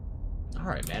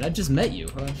 Alright, man, I just met you.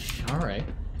 Alright.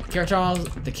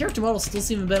 The character models still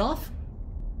seem a bit off?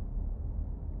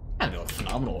 I don't know,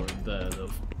 phenomenal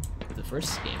the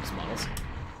first game's models.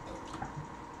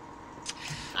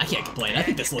 I can't complain, I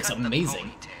think this looks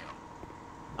amazing.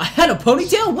 I had a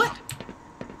ponytail? What?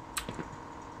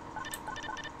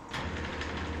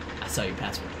 I saw your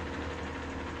password.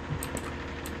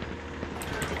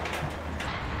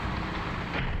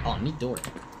 Oh, neat door.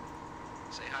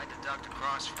 Say hi to Dr.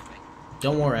 Cross for me.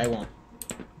 Don't worry, I won't.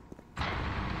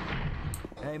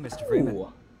 Hey, Mr. Freeman.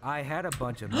 Ooh. I had a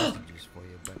bunch of messages for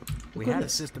you, but we had a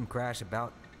system crash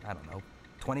about, I don't know,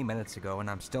 20 minutes ago, and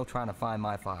I'm still trying to find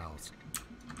my files.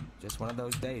 Just one of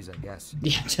those days, I guess.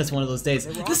 Yeah, just one of those days.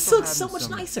 This looks so much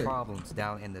nicer. Problems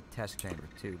down in the test chamber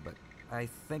too, but I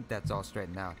think that's all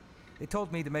straightened out. They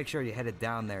told me to make sure you headed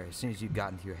down there as soon as you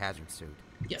got into your hazard suit.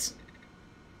 Yes.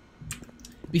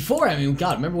 Before, I mean,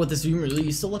 God, remember what this room really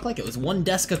used to look like? It was one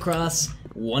desk across,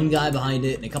 one guy behind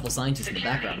it, and a couple scientists in the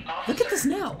background. Look at this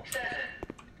now.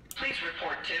 Please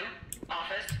report to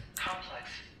office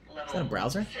complex level. Is that a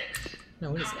browser? 6.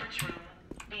 No, what is that? Conference room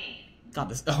B. God,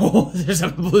 this. Oh, there's a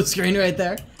blue screen right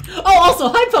there. Oh, also,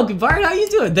 hi, Pumpkin Bard. How you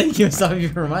doing? Thank you. Sorry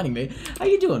for reminding me. How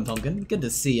you doing, Pumpkin? Good to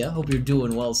see ya. Hope you're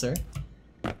doing well, sir.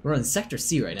 We're on Sector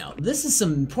C right now. This is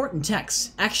some important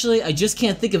text. Actually, I just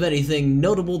can't think of anything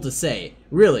notable to say.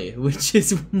 Really, which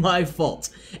is my fault.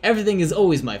 Everything is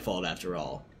always my fault, after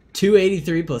all.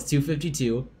 283 plus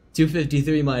 252,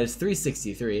 253 minus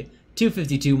 363,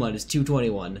 252 minus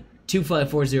 221,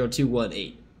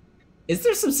 2540218. Is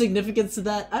there some significance to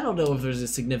that? I don't know if there's a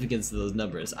significance to those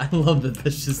numbers. I love that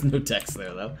there's just no text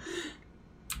there, though.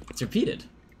 It's repeated.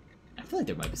 I feel like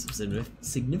there might be some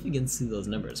significance to those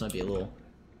numbers. Might be a little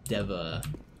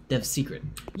dev secret.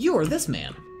 You're this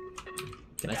man.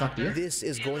 Can I talk to you? This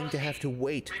is going to have to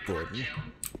wait, Gordon.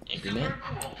 Angry man.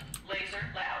 Laser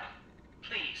lab,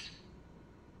 please.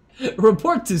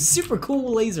 Report to Super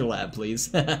Cool Laser Lab,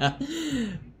 please.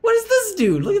 What is this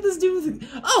dude? Look at this dude.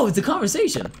 Oh, it's a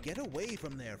conversation. Get away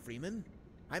from there, Freeman.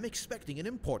 I'm expecting an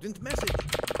important message.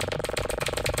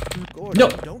 Gordon, no.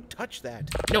 Don't touch that.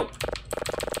 No.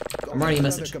 Go I'm writing a to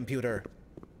message. Computer.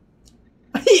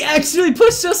 He actually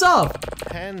pushed us off.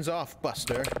 Hands off,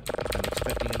 Buster. I'm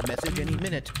expecting a message any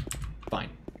minute. Fine.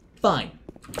 Fine.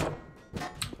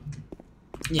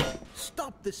 Yeah.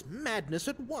 Stop this madness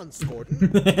at once,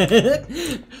 Gordon.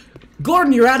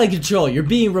 Gordon, you're out of control. You're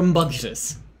being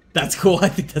rambunctious. That's cool. I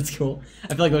think that's cool. I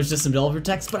feel like it was just some developer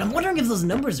text, but I'm wondering if those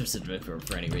numbers are significant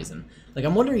for any reason. Like,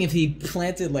 I'm wondering if he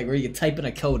planted, like, where you type in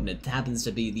a code and it happens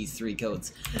to be these 3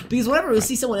 codes. Because whenever we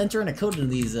see someone enter in a code in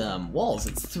these walls,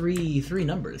 it's three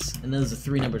numbers, and those are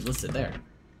 3 numbers listed there.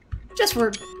 Just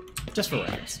for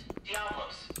reference.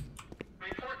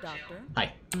 Doctor?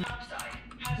 Hi.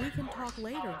 We can talk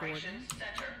later, Gordon.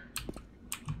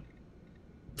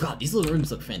 God, these little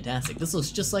rooms look fantastic. This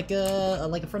looks just like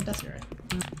a front desk area.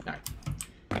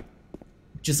 Alright.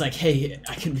 Just like, hey,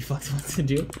 I couldn't be fucked what to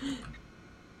do.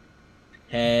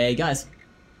 Hey, guys.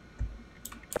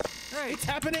 Hey, it's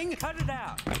happening! Cut it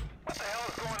out! What the hell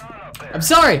is going on up there? I'm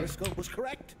sorry! Horoscope was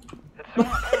correct.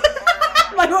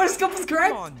 My horoscope was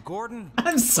correct? Come on, Gordon.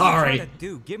 I'm sorry. What are you trying to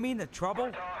do? Get me into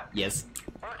trouble? Yes.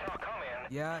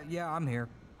 Yeah, I'm here.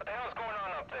 What the hell is going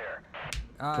on up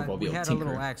there? We had a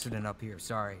little accident up here,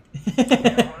 sorry. Well, that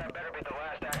better be the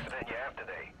last accident you have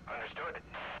today. Understood?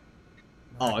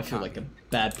 Oh, I feel like a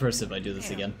bad person if I do this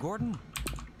again. Gordon?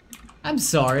 I'm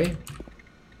sorry.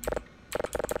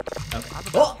 Okay. I've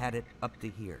about had it up to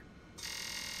here.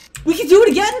 We can do it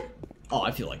again? Oh,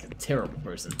 I feel like a terrible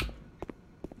person.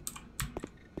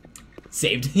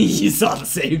 Saved. You saw the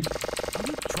saved. Are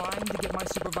you trying to get my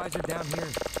supervisor down here?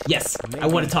 Yes, Maybe I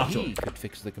want to talk to him. he could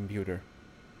fix the computer.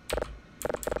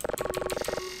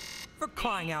 For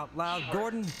crying out loud,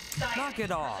 Gordon, knock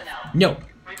it off. No.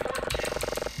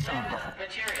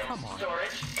 Come on.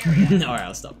 Alright,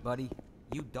 I'll stop. Buddy,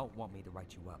 you don't want me to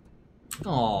write you up.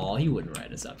 Aw, he wouldn't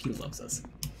write us up. He loves us.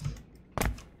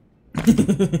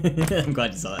 I'm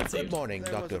glad you saw that saved. Good morning,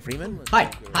 Dr. Freeman.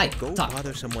 Hi, Go talk.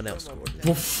 bother someone else, Gordon.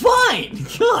 Well, fine!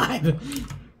 God!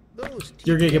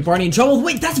 You're gonna get Barney in trouble?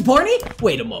 Wait, that's Barney?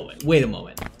 Wait a moment.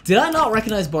 Did I not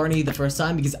recognize Barney the first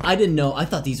time? Because I didn't know. I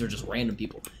thought these were just random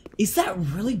people. Is that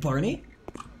really Barney?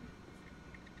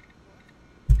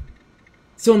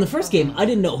 So in the first game, I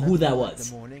didn't know who that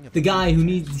was. The guy who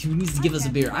needs to give us a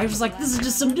beer. I was like, this is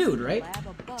just some dude, right?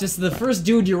 Just the first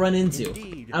dude you run into.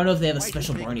 I don't know if they have a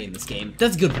special Barney in this game.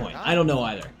 That's a good point. I don't know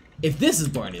either. If this is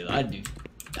Barney, though, I'd be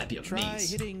amazed. Try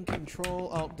hitting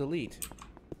Control-Alt-Delete.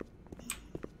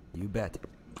 You bet.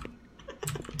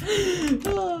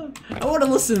 I want to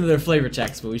listen to their flavor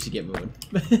text, but we should get moving.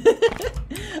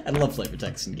 I love flavor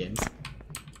text in games.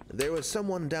 There was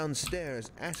someone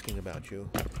downstairs asking about you.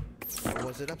 Or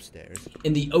was it upstairs?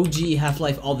 In the OG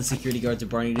Half-Life, all the security guards are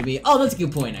Barney to me. Oh, that's a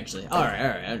good point, actually. Alright,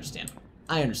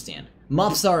 I understand.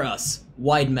 Mops are us.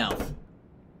 Wide mouth.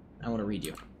 I want to read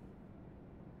you.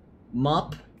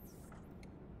 Mop.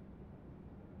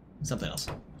 Something else.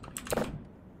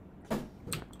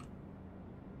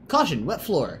 Caution, wet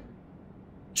floor.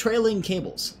 Trailing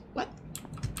cables. What?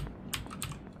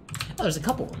 Oh, there's a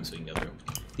couple rooms we can go through.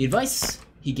 The advice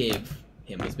he gave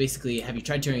him was basically, have you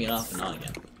tried turning it off and on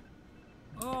again?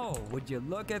 Oh, would you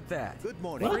look at that? Good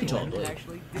morning. Well, I can Freeman totally.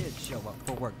 actually did show up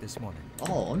for work this morning.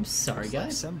 Oh, I'm sorry, Looks like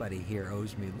guys. somebody here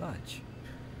owes me lunch.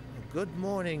 Good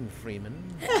morning, Freeman.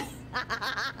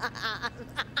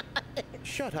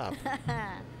 Shut up.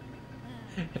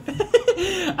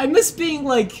 I miss being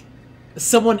like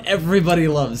someone everybody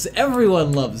loves.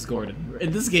 Everyone loves Gordon.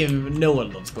 In this game, no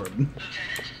one loves Gordon.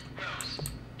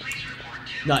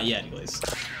 Not yet, anyways.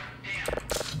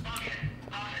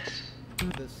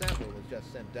 The sample was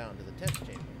just sent down to the test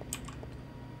chamber.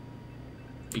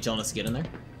 Are you telling us to get in there?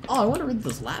 Oh, I want to read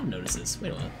those lab notices.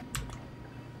 Wait a minute.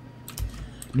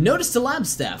 Notice to lab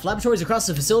staff. Laboratories across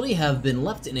the facility have been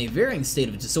left in a varying state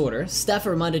of disorder. Staff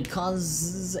are reminded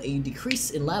causes a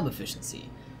decrease in lab efficiency.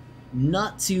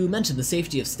 Not to mention the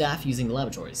safety of staff using the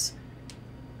laboratories.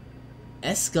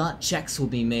 ESCOT checks will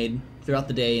be made throughout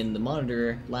the day in the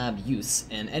monitor lab use,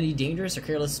 and any dangerous or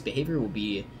careless behavior will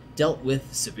be dealt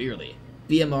with severely.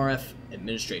 BMRF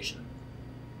administration.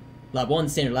 Lab 1,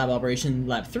 standard lab operation.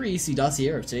 Lab 3, see dossier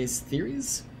of today's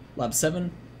theories. Lab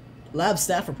 7, lab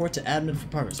staff report to admin for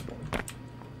progress report.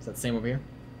 Is that the same over here?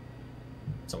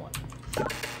 Somewhat.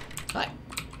 Hi.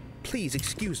 Please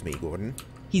excuse me, Gordon.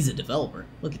 He's a developer.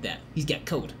 Look at that. He's got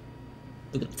code.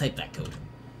 Look at the type that code.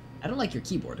 I don't like your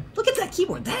keyboard. Look at that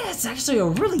keyboard. That's actually a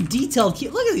really detailed key.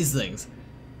 Look at these things.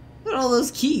 Look at all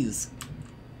those keys.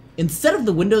 Instead of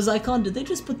the Windows icon, did they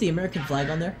just put the American flag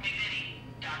on there?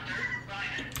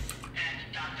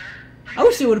 I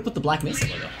wish they would have put the Black Mesa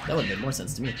logo. That would have made more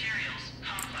sense to me.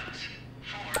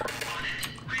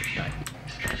 Alright.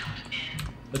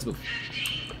 Let's move.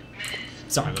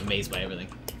 Sorry, I'm amazed by everything.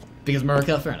 Because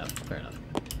America? Fair enough. Fair enough.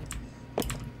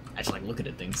 I just like looking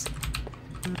at things.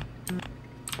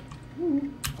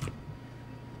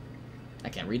 I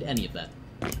can't read any of that.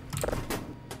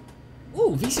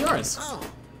 Ooh, VCRs! Oh,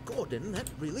 Gordon, that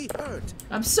really hurt.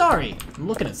 I'm sorry! I'm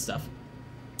looking at stuff.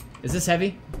 Is this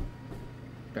heavy?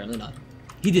 Apparently not.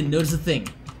 He didn't notice a thing.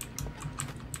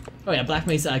 Oh yeah, Black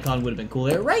Mesa icon would have been cool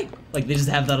there, right? Like, they just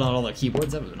have that on all their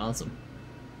keyboards. That would have been awesome.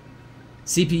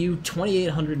 CPU,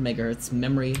 2800 megahertz.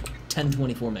 Memory,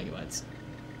 1024 megabytes.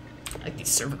 I like these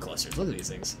server clusters. Look at these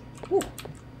things. Woo.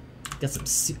 Got some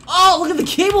oh, look at the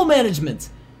cable management!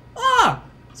 Ah!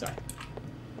 Sorry.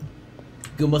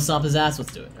 Goomba stomp his ass.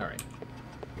 Let's do it. Alright.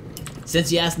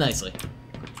 Since you asked nicely.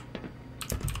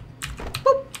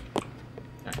 Boop.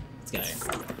 Alright, let's get out of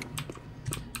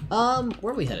here.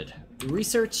 Where are we headed?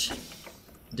 Research.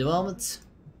 Development.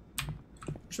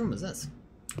 Which room is this?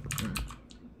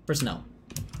 Personnel.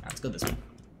 Alright, let's go this way.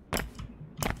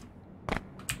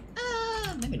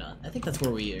 Maybe not. I think that's where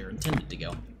we are intended to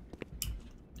go.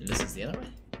 And this is the other way?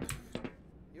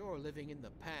 You're living in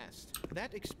the past.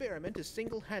 That experiment is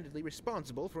single-handedly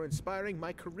responsible for inspiring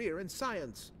my career in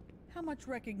science. How much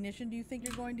recognition do you think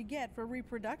you're going to get for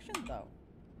reproduction, though?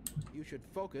 You should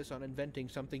focus on inventing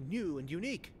something new and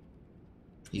unique.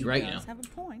 He's right, you know. Have a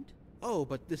point. Oh,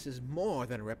 but this is more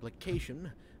than a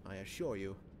replication, I assure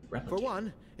you. For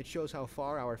one, it shows how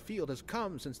far our field has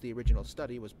come since the original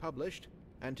study was published,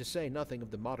 and to say nothing of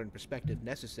the modern perspective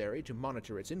necessary to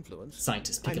monitor its influence.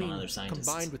 Scientists picking on other scientists.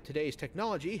 Combined with today's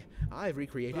technology, I've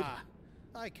recreated...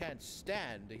 I can't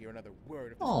stand to hear another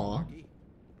word of this malarkey.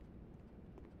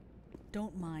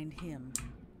 Don't mind him,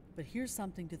 but here's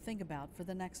something to think about for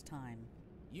the next time.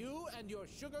 You and your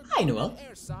sugar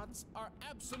ersatz are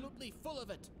absolutely full of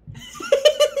it.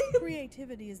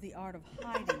 Creativity is the art of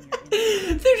hiding your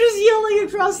They're just yelling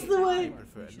across the way.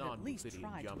 You should at least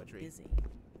try to be busy.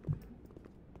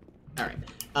 Alright.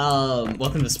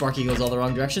 Welcome to Sparky Goes All the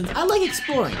Wrong Directions. I like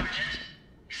exploring.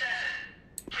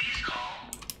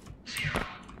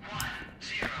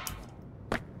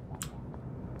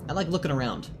 I like looking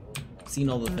around, seeing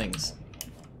all the things.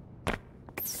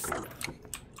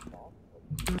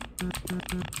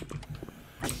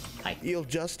 Hi. You'll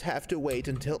just have to wait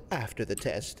until after the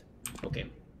test. Okay.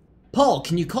 Paul,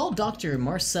 can you call Dr.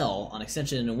 Marcel on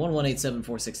extension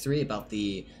 1187463 about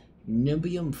the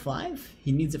Nibium 5?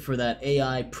 He needs it for that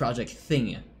AI project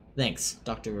thing. Thanks,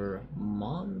 Dr.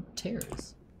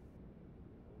 Monteres.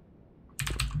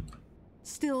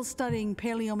 Still studying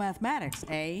paleomathematics,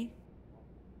 eh?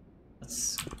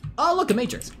 Oh, look, a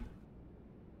matrix.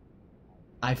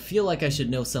 I feel like I should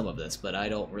know some of this, but I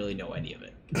don't really know any of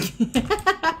it.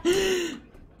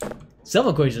 Some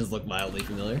equations look mildly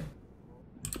familiar.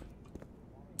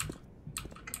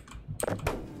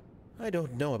 I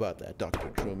don't know about that, Dr.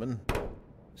 Truman.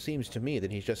 Seems to me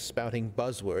that he's just spouting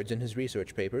buzzwords in his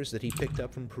research papers that he picked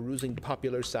up from perusing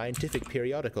popular scientific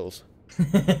periodicals.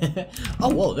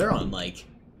 Oh, whoa, they're on, like,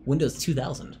 Windows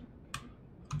 2000.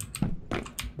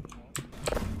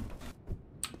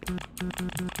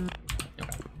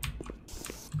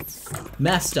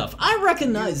 Math stuff. I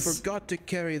recognize. You forgot to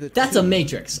carry the. That's a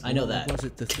matrix. I know that. Was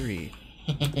it the 3?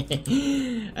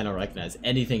 I don't recognize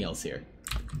anything else here.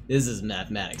 This is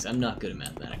mathematics. I'm not good at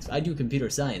mathematics. I do computer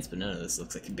science, but none of this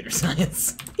looks like computer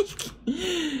science.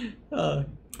 A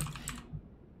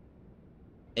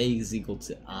is equal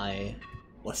to I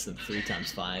less than 3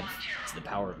 times 5 to the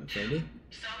power of infinity.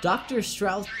 Dr.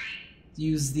 Strauss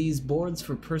used these boards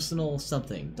for personal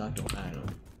something. I don't know.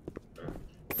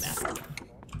 Math.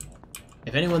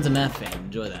 If anyone's a math fan,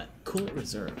 enjoy that. Coolant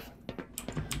reserve.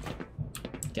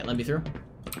 Can't let me through?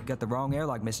 You got the wrong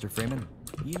airlock, Mr. Freeman.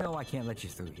 You know I can't let you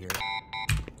through here.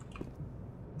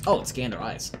 Oh, it scanned our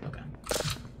eyes. Okay.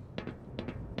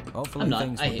 Hopefully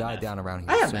things will die down around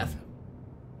here I have soon. math.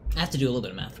 I have to do a little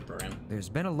bit of math for the program. There's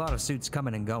been a lot of suits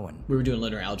coming and going. We were doing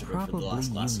linear algebra Probably for the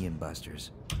last class. Union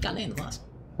Busters. Got an A in the class.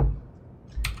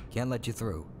 Can't let you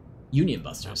through. Union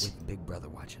Busters. Not with Big Brother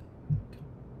watching.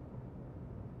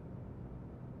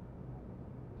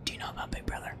 Do you know about Big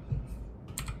Brother?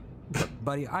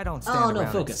 Buddy, I don't stand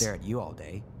around focus. and stare at you all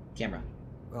day. Camera.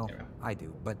 Well, Camera. I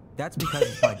do, but that's because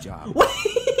it's my job.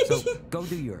 So go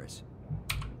do yours.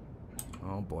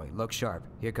 Oh boy, look sharp.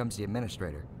 Here comes the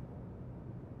administrator.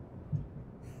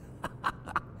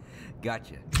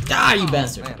 Gotcha. Ah, you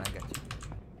bastard. Man, I got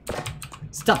you.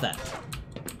 Stop that.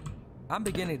 I'm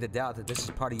beginning to doubt that this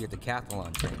is part of your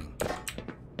decathlon training.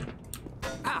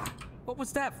 Ah! What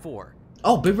was that for?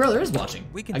 Oh, Big Brother is watching.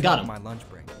 We can I got him. my lunch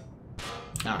break.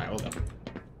 Alright, we'll go.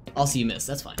 I'll see you miss.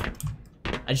 That's fine.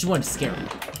 I just wanted to scare him.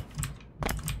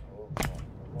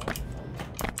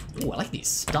 Ooh, I like these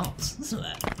stomps. Listen to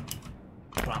that.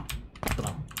 Brum,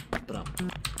 brum, brum.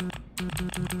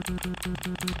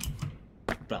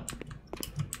 Brum.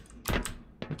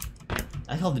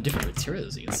 I like all the different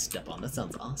materials you can step on. That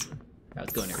sounds awesome. Alright,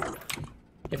 let's go in here.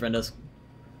 Hey, friendos.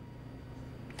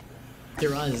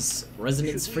 Theorize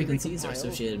resonance frequencies or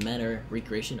associated matter,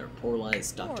 recreation, or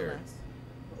polarized doctor.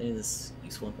 Any of this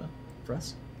useful info for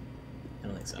us? I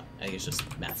don't think so. I think it's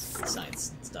just math,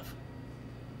 science stuff.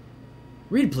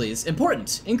 Read, please.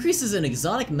 Important. Increases in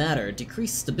exotic matter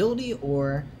decrease stability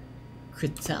or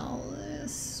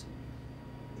catalyst.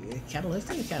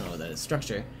 Catalytic? I don't know what that is.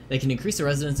 Structure. They can increase the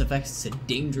resonance effects to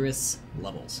dangerous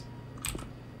levels.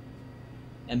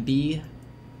 And B,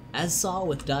 as saw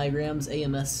with diagrams,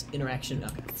 AMS interaction.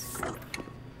 Okay.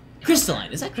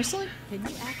 Crystalline. Is that crystalline? Can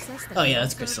you access that? Oh yeah,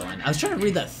 that's crystalline. I was trying to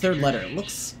read that third letter. It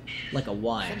looks like a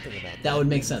Y. That would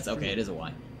make sense. Okay, it is a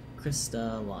Y.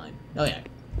 Crystalline. Oh yeah,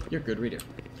 you're a good reader.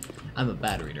 I'm a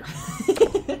bad reader.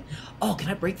 Oh, can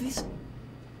I break these?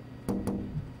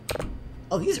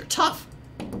 Oh, these are tough.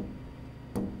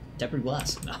 Tempered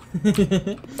glass. No.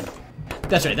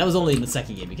 That's right. That was only in the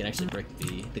second game. You can actually break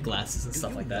the glasses and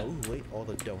stuff like that. Who ate all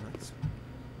the donuts?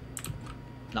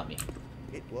 Not me.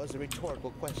 It was a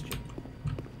rhetorical question.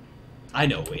 I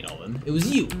know who ate all of them. It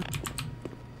was you.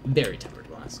 Very tempered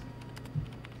glass.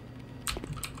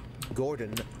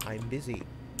 Gordon, I'm busy.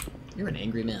 You're an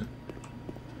angry man.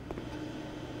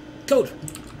 Code!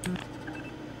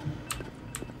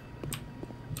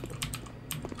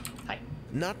 Hi.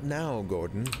 Not now,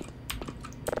 Gordon.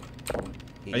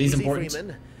 Are these Easy, important?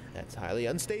 Freeman. That's highly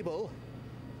unstable.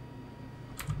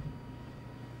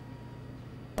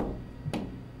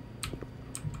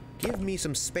 Give me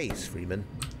some space, Freeman.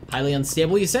 Highly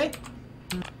unstable, you say?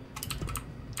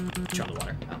 Turn on the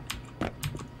water. Oh.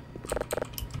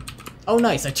 Oh,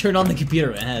 nice. I turned on the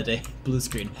computer and had a blue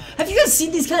screen. Have you guys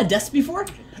seen these kind of desks before?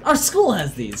 Our school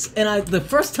has these, and the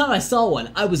first time I saw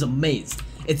one, I was amazed.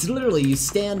 It's literally you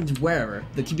stand wherever.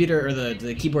 The computer or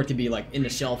the keyboard can be like in the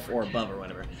shelf or above or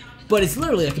whatever. But it's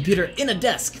literally a computer in a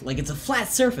desk. Like it's a flat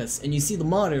surface, and you see the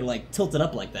monitor like tilted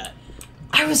up like that.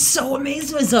 I was so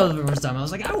amazed myself the first time. I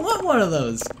was like, I want one of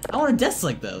those. I want a desk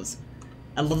like those.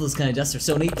 I love those kind of desks. They're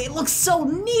so neat. They look so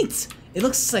neat. It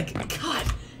looks like, God,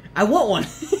 I want one.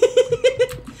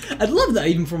 I'd love that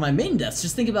even for my main desk.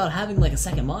 Just think about having like a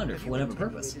second monitor for whatever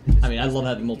purpose. I mean, I love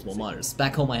having multiple monitors.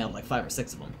 Back home I have like 5 or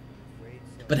 6 of them.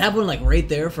 But have one like right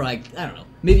there for like, I don't know.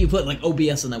 Maybe you put like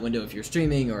OBS on that window if you're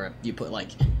streaming, or you put like,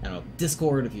 I don't know,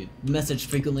 Discord if you message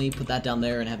frequently, put that down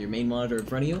there and have your main monitor in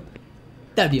front of you.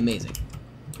 That'd be amazing.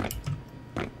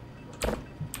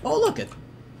 Oh, look it.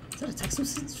 Is that a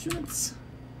Texas Instruments?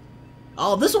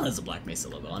 Oh, this one has a Black Mesa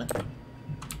logo on it.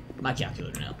 My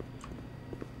calculator now.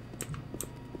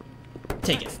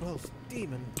 Take it. Maxwell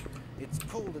Steven, it's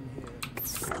cold in here.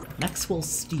 Maxwell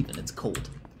Steven, it's cold.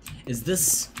 Is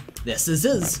this... This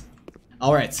is.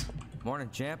 Alright. Morning,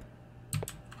 champ.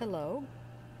 Hello.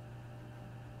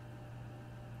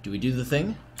 Do we do the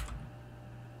thing?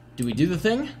 Do we do the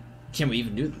thing? Can we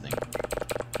even do the thing?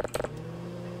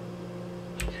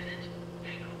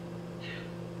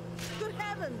 Good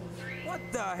heavens! What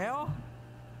the hell?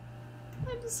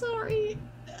 I'm sorry.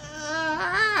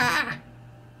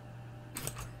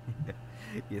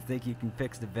 You think you can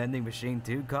fix the vending machine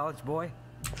too, college boy?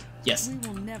 Yes. We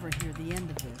will never hear the end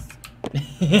of this.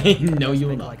 No, you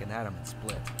will not. Like an atom and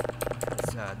split.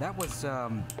 That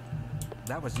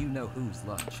was you know whose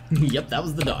lunch. Yep, that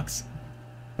was the docks.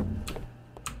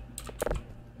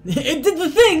 It did the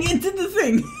thing! It did the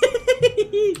thing!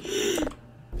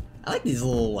 I like these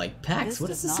little, like, packs. What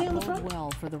does this say on the front?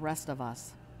 Well for the rest of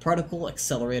us. Particle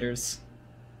accelerators.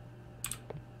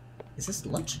 Is this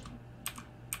lunch?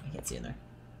 I can't see in there.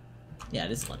 Yeah,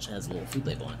 it is lunch. It has a little food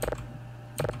label on it.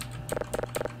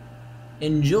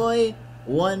 Enjoy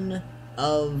one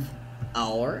of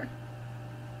our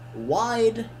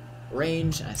wide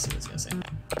range. I see what it's gonna say.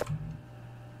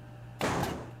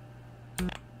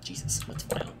 Jesus, let's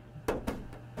find out.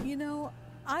 You know,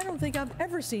 I don't think I've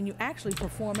ever seen you actually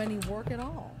perform any work at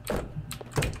all.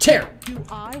 Chair! Do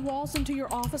I waltz into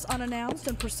your office unannounced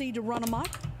and proceed to run amok?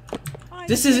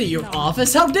 This isn't your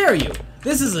office, how dare you!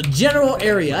 This is a general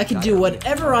area, I can do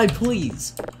whatever I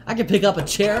please. I can pick up a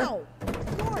chair. Ow,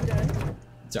 Gordon,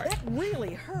 sorry. That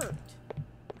really hurt.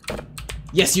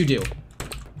 Yes, you do.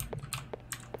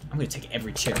 I'm gonna take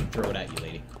every chair and throw it at you,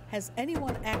 lady. Has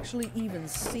anyone actually even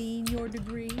seen your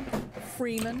degree,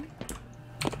 Freeman?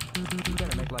 You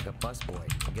better make like a busboy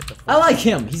and get the. I like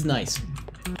him, he's nice.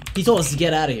 He told us to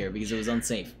get out of here because it was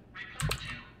unsafe.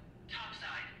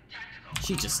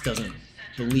 She just doesn't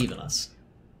believe in us.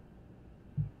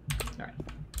 Alright.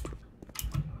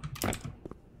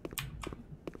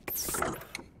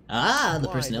 Ah, the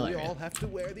personnel Why do we area. all have to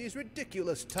wear these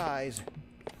ridiculous ties?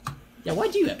 Yeah, why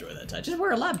do you have to wear that tie? Just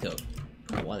wear a lab coat.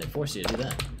 I don't know why they forced you to do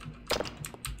that.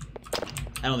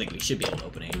 I don't think we should be able to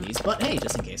open any of these, but hey,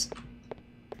 just in case.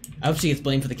 I hope she gets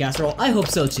blamed for the casserole. I hope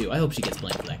so too. I hope she gets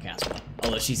blamed for that casserole.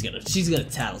 Although she's gonna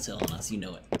tattletale on us, you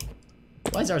know it.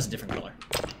 Why is ours a different color?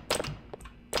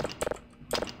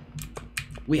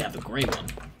 We have the gray one.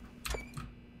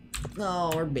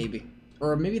 Oh, our baby.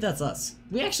 Or maybe that's us.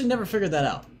 We actually never figured that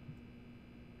out.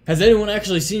 Has anyone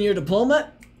actually seen your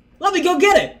diploma? Let me go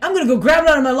get it! I'm gonna go grab it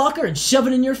out of my locker and shove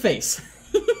it in your face.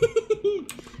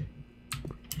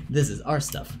 This is our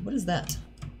stuff. What is that?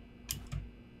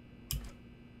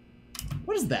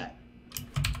 What is that?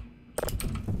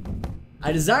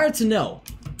 I desire to know.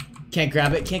 Can't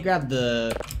grab it. Can't grab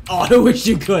the... Oh, I wish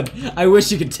you could. I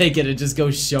wish you could take it and just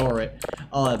go show her it.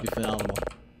 Oh, that'd be phenomenal.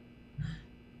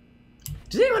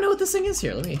 Does anyone know what this thing is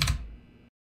here? Let me...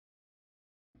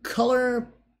 Color...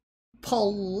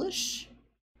 Polish?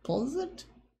 Polish it?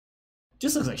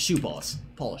 Just looks like shoe polish.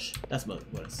 Polish. That's what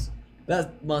it is.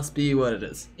 That must be what it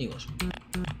is. English.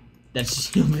 Then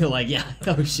she'll be like, yeah,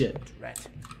 oh shit. Rat.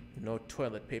 No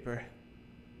toilet paper.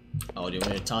 Oh, do you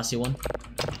want me to toss you one?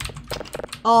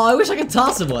 Oh, I wish I could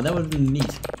toss him one. That would have been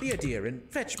neat. Be a dear and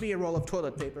fetch me a roll of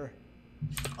toilet paper.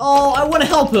 Oh, I want to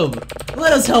help him.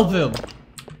 Let us help him.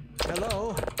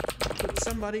 Hello? Could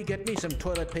somebody get me some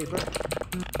toilet paper?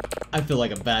 I feel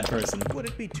like a bad person. Would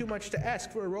it be too much to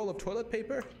ask for a roll of toilet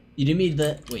paper? You need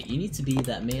the... Wait, you need to be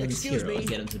that man's Excuse hero me. and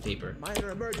get him some paper.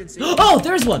 Minor emergency. Oh,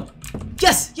 there's one!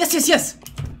 Yes! Yes, yes, yes!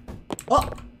 Oh!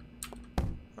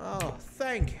 Oh,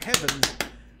 thank heavens.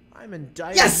 I'm in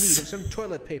dire Yes! need of some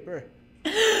toilet paper.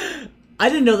 I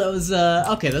didn't know that was,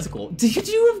 okay, that's cool. Did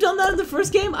you have done that in the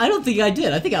first game? I don't think I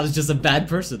did. I think I was just a bad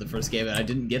person in the first game and I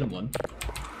didn't get him one.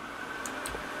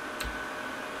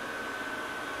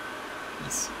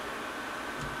 Yes.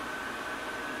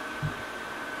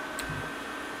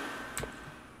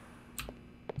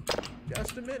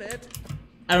 Just a minute.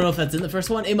 I don't know if that's in the first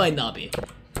one. It might not be.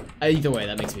 Either way,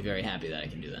 that makes me very happy that I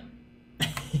can do that.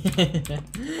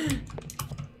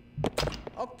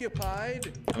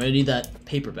 Occupied. I'm gonna need that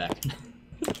paper back.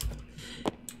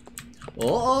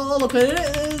 Oh, look what it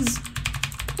is!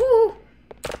 Woo!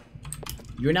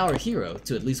 You're now a hero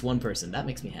to at least one person. That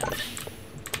makes me happy.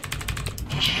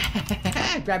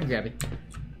 Grab it, grab it.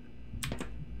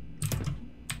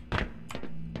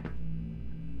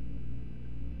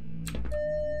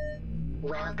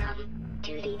 Welcome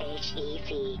to the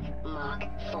HEV Mark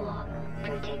IV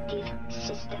protective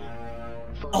system.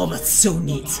 Oh, that's so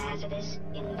neat. Hazardous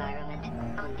environment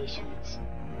conditions.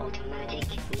 Automatic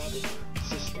medical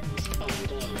systems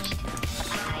engaged.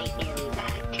 High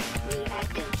impact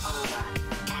reactive armor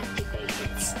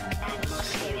activated.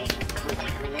 Atmospheric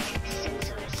contaminant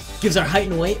sensors. Gives our height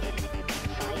and weight.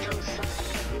 Vital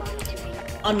sign monitoring.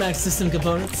 Unmaxed system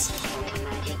components.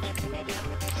 Automatic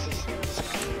medical systems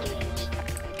engaged.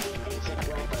 Defensive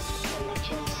weapon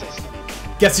selection system.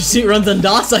 Guess your seat runs on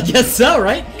DOS? I guess so,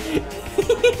 right?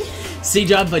 C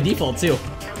job by default, too.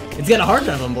 It's got a hard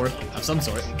drive on board of some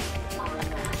sort.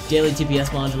 Daily TPS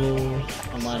module.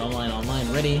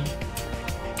 Online, ready.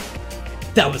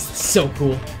 That was so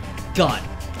cool. God,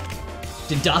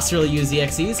 Did DOS really use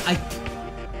EXEs?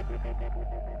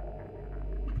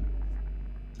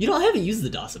 You know, I haven't used the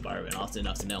DOS environment often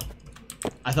enough to know.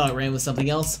 I thought it ran with something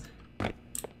else.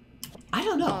 I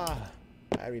don't know.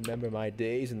 I remember my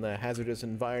days in the hazardous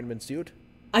environment suit.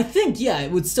 I think, yeah,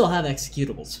 it would still have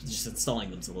executables, just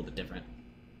installing them's a little bit different.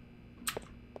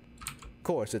 Of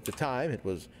course, at the time, it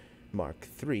was Mark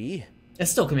III. It's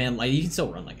still command line. You can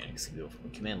still run like an executable from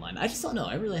command line. I just don't know.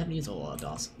 I really haven't used a whole lot of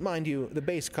DOS. Mind you, the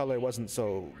base color wasn't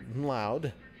so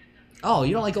loud. Oh,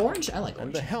 you don't like orange? I like orange.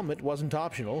 And the helmet wasn't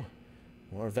optional.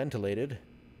 Or ventilated.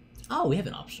 Oh, we have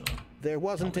an optional. There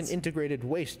wasn't an integrated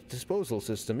waste disposal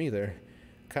system either.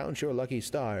 Count your lucky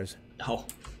stars. Oh.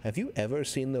 Have you ever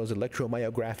seen those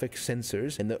electromyographic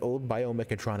sensors in the old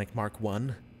biomechatronic Mark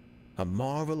I? A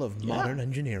marvel of modern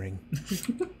engineering.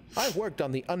 I worked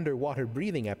on the underwater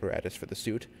breathing apparatus for the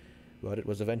suit, but it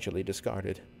was eventually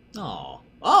discarded. Oh.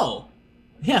 Oh!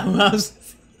 Yeah, well,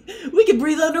 we can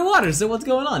breathe underwater, so what's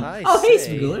going on? Hey,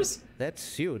 Spoolers! That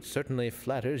suit certainly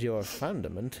flatters your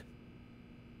fundament.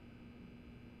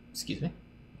 Excuse me?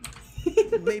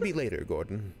 Maybe later,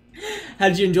 Gordon. How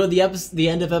did you enjoy the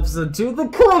end of episode 2? The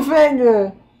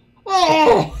cliffhanger!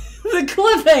 Oh! The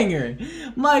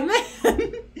cliffhanger! My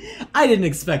man! I didn't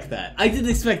expect that. I didn't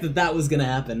expect that that was gonna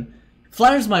happen.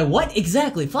 Flatters my what?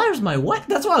 Exactly, flatters my what?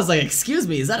 That's why I was like, excuse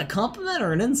me, is that a compliment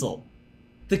or an insult?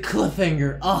 The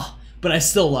cliffhanger, oh, but I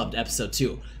still loved episode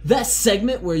 2. That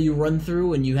segment where you run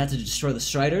through and you had to destroy the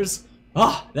Striders,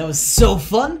 oh, that was so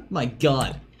fun, my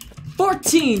god.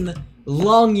 14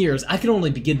 long years. I can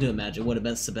only begin to imagine what it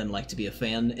must have been like to be a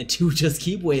fan and to just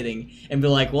keep waiting and be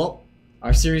like, well,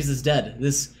 our series is dead.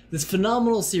 This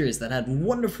phenomenal series that had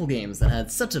wonderful games, that had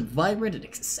such a vibrant and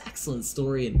excellent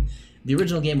story, and the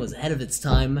original game was ahead of its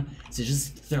time, to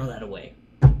just throw that away.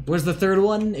 Where's the third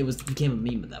one? It became a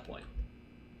meme at that point.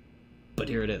 But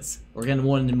here it is. We're getting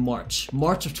one in March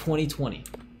of 2020.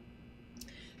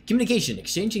 Communication,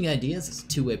 exchanging ideas is a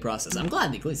two-way process. I'm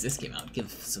glad at least this came out. Give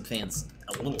some fans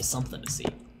a little something to see.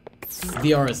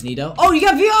 VR is neato. Oh, you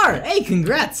got VR! Hey,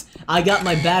 congrats! I got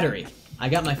my battery. I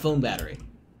got my phone battery.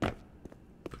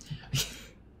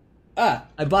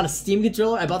 I bought a Steam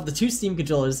controller, I bought the 2 Steam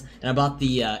controllers, and I bought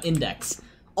the Index.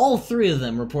 All 3 of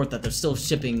them report that they're still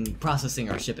processing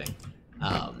our shipping.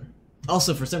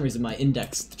 Also, for some reason, my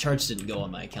Index, the charge didn't go on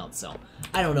my account, so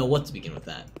I don't know what to begin with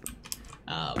that.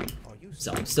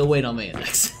 So I'm still waiting on my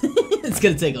Index. It's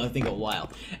gonna take, I think, a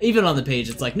while. Even on the page,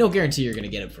 it's like, no guarantee you're gonna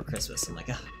get it for Christmas. I'm like,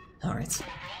 ah, alright.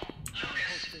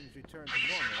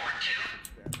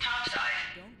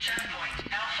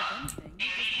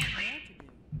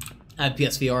 I had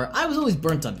PSVR. I was always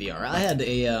burnt on VR. I had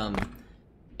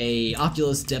a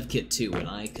Oculus Dev Kit 2, and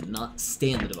I could not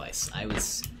stand the device. It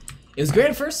was great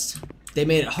at first. They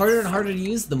made it harder and harder to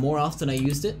use the more often I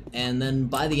used it, and then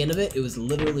by the end of it, it was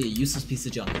literally a useless piece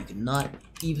of junk. You could not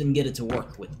even get it to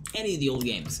work with any of the old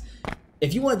games.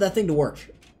 If you wanted that thing to work,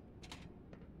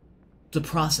 the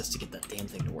process to get that damn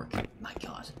thing to work, my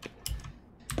god.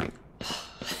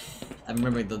 I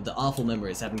remember the awful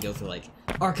memories having to go through, like,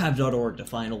 archive.org to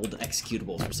find old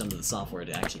executables for some of the software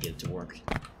to actually get it to work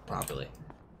properly.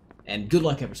 And good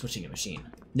luck ever switching a machine.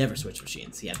 Never switch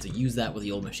machines. You have to use that with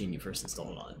the old machine you first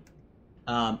installed on.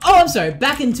 Oh, I'm sorry.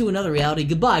 Back into another reality.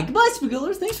 Goodbye. Goodbye,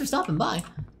 Spookillers. Thanks for stopping by.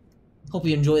 Hope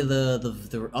you enjoy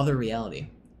the other reality.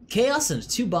 Chaos and a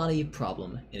two-body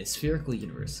problem in a spherical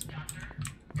universe.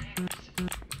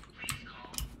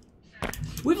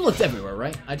 We've looked everywhere,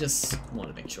 right? I just want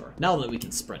to make sure. Now that we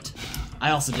can sprint.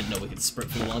 I also didn't know we could sprint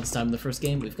for the longest time in the first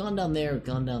game. We've gone down there,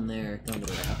 gone down there, gone to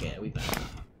the right. Okay, we back.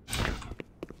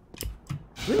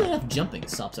 Really enough jumping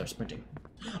stops our sprinting.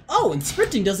 Oh, and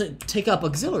sprinting doesn't take up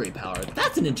auxiliary power.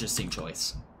 That's an interesting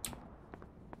choice.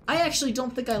 I actually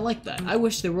don't think I like that. I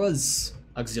wish there was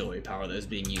auxiliary power that was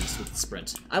being used with the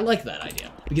sprint. I like that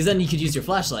idea. Because then you could use your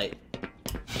flashlight,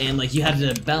 and like you had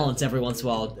to balance every once in a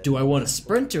while, do I want to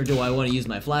sprint or do I want to use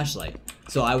my flashlight?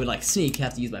 So I would like sneak,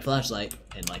 have to use my flashlight,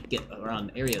 and like get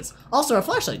around areas. Also, our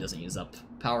flashlight doesn't use up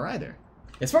power either.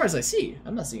 As far as I see,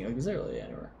 I'm not seeing auxiliary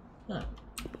anywhere. Huh.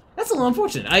 That's a little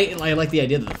unfortunate. I like the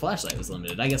idea that the flashlight was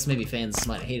limited. I guess maybe fans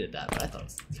might have hated that, but I thought it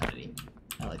was kind of neat.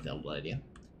 I like that little idea.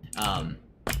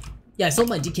 Yeah, I sold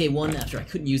my DK1 after I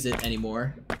couldn't use it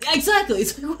anymore. Yeah, exactly!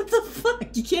 It's like, what the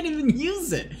fuck? You can't even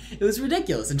use it! It was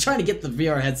ridiculous, and trying to get the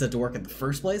VR headset to work in the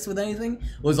first place with anything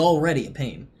was already a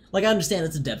pain. Like, I understand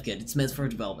it's a dev kit, it's meant for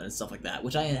development and stuff like that,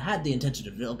 which I had the intention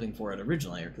of developing for it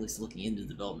originally, or at least looking into the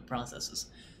development processes.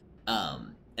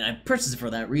 And I purchased it for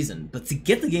that reason, but to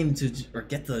get the game to, or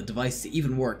get the device to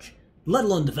even work, let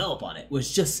alone develop on it,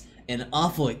 was just an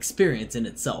awful experience in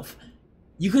itself.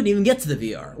 you couldn't even get to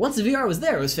the VR. Once the VR was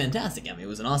there, it was fantastic. I mean, it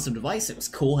was an awesome device. It was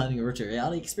cool having a virtual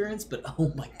reality experience, but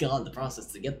oh my god, the process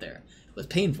to get there was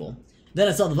painful. Then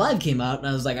I saw the Vive came out, and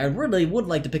I was like, I really would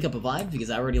like to pick up a Vive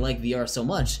because I already like VR so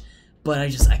much, but I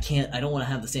don't want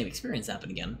to have the same experience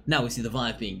happen again. Now we see the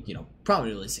Vive being, you know,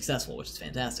 probably really successful, which is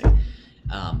fantastic.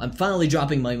 I'm finally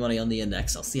dropping my money on the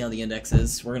Index. I'll see how the Index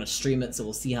is. We're going to stream it, so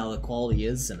we'll see how the quality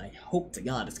is, and I hope to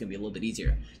God it's going to be a little bit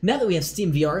easier. Now that we have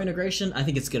Steam VR integration, I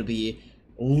think it's going to be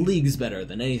leagues better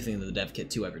than anything that the Dev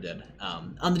Kit 2 ever did.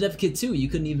 On the Dev Kit 2, you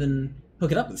couldn't even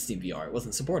hook it up with Steam VR. It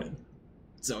wasn't supported.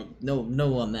 So, no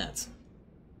on that.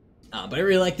 But I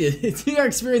really like the VR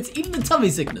experience, even the tummy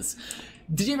sickness.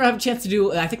 Did you ever have a chance to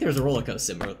do, I think there was a roller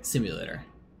coaster simulator.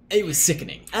 It was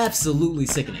sickening. Absolutely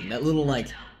sickening. That little, like,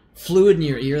 fluid in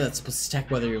your ear that's supposed to detect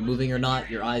whether you're moving or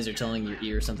not. Your eyes are telling your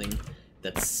ear something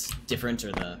that's different,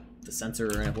 or the sensor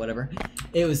or whatever.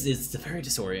 It's very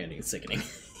disorienting and sickening.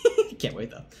 Can't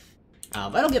wait though.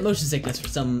 I don't get motion sickness for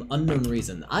some unknown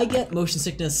reason. I get motion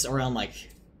sickness around, like,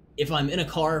 if I'm in a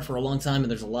car for a long time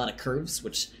and there's a lot of curves,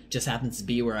 which just happens to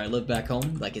be where I live back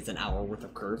home, like it's an hour worth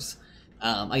of curves.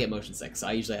 I get motion sick, so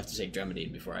I usually have to take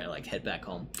Dramamine before I, like, head back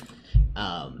home.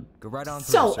 Go right on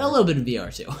through, so sir. a little bit of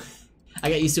VR too. I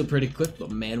got used to it pretty quick,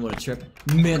 but man, what a trip.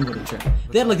 Man, what a trip.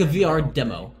 They had, like, a VR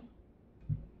demo.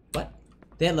 What?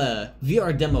 They had a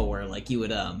VR demo where, like, you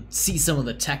would see some of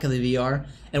the tech of the VR,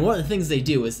 and one of the things they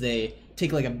do is they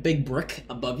take, like, a big brick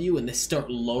above you and they start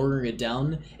lowering it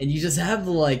down, and you just have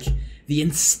the, like, the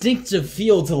instinctive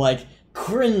feel to, like,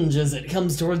 cringe as it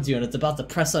comes towards you and it's about to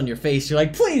press on your face. You're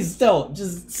like, please don't,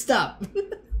 just stop.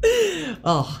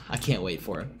 Oh, I can't wait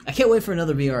for it. I can't wait for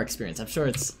another VR experience. I'm sure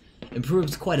it's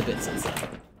improved quite a bit since then.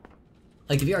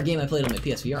 Like, the VR game I played on my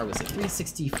PSVR was a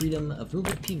 360 Freedom of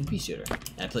Movement PvP shooter,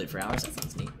 and I played it for hours. That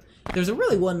sounds neat. There's a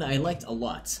really one I liked a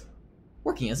lot.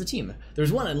 Working as a team.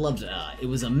 There's one I loved, it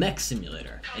was a mech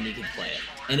simulator, and you could play it.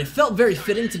 And it felt very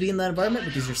fitting to be in that environment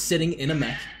because you're sitting in a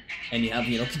mech, and you have,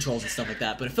 you know, controls and stuff like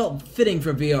that, but it felt fitting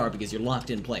for VR because you're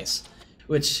locked in place.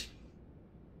 Which,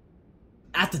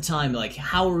 at the time, like,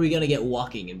 how are we gonna get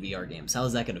walking in VR games? How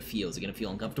is that gonna feel? Is it gonna feel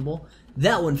uncomfortable?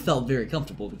 That one felt very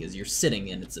comfortable because you're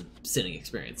sitting and it's a sitting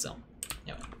experience, so,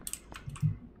 anyway.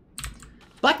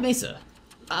 Black Mesa.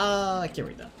 I can't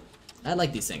read that. I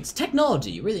like these things.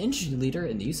 Technology. We're the industry leader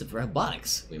in the use of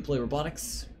robotics. We employ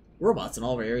robots in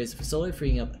all of our areas of facility,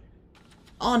 freeing up,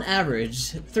 on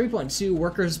average, 3.2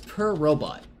 workers per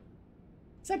robot.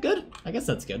 Is that good? I guess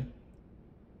that's good.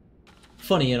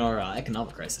 Funny in our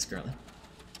economic crisis currently.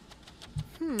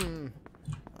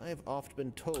 I've oft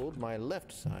been told my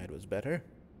left side was better.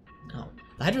 Oh.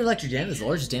 The hydroelectric dam is the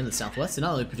largest dam in the Southwest and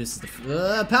not only produces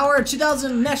the Power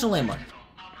 2000 national landmark.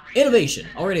 Innovation.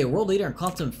 Already a world leader in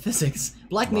quantum physics,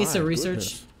 Black Mesa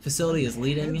Research Facility is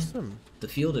leading the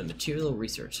field of material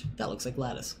research. That looks like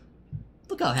Gladys.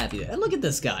 Look how happy they are. And look at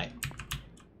this guy.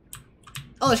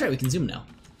 Oh, that's right, we can zoom now.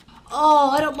 Oh,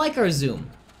 I don't like our zoom.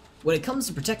 When it comes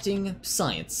to protecting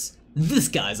science, this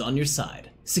guy's on your side.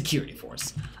 Security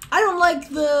force. I don't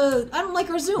like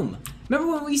our zoom.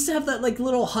 Remember when we used to have that, like,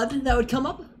 little HUD that would come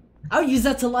up? I would use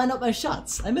that to line up my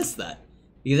shots. I miss that.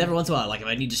 Because every once in a while, like, if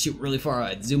I need to shoot really far,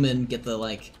 I'd zoom in, get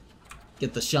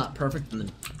the shot perfect, and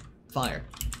then fire.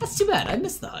 That's too bad. I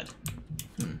miss the HUD.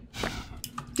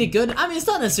 Did good? I mean, it's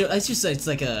not necessarily. It's just it's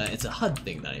a HUD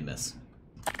thing that I miss.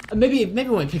 Maybe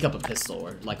when we pick up a pistol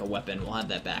or like a weapon, we'll have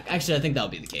that back. Actually, I think that'll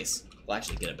be the case. We'll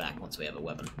actually get it back once we have a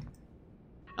weapon.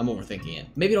 I'm overthinking it.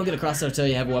 Maybe don't get across there until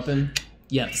you have a weapon.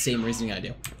 You have the same reasoning I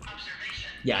do.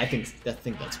 Yeah, I think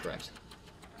that's correct.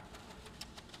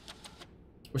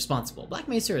 Responsible. Black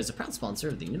Mesa is a proud sponsor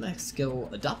of the New Mexico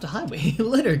Adopt a Highway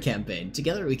litter campaign.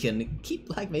 Together we can keep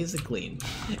Black Mesa clean.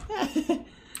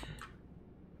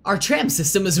 Our tram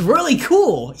system is really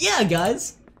cool! Yeah,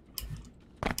 guys!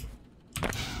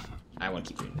 I want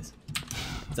to keep reading this.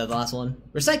 Is that the last one?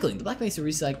 Recycling. The Black Mesa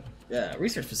Research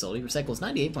Facility recycles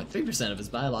 98.3% of its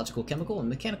biological, chemical, and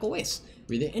mechanical waste.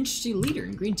 We're the industry leader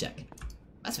in green tech.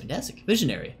 That's fantastic.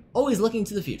 Visionary. Always looking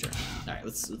to the future. Alright,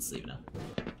 let's leave now.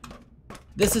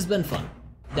 This has been fun.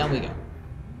 Down we go.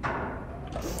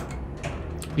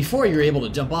 Before you were able to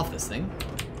jump off this thing.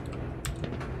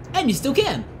 And you still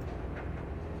can!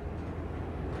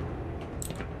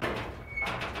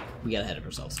 We got ahead of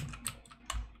ourselves.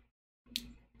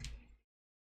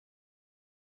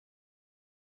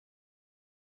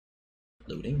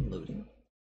 Loading.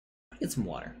 Get some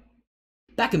water.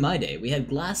 Back in my day, we had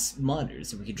glass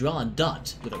monitors and we could draw on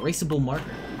dot with a erasable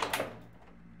marker.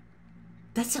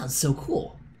 That sounds so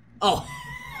cool. Oh.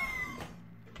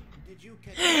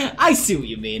 I see what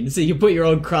you mean. So you put your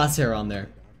own crosshair on there.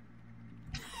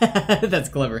 That's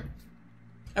clever.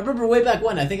 I remember way back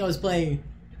when, I think I was playing,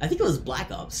 I think it was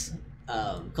Black Ops,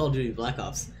 Call of Duty Black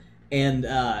Ops, and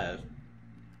there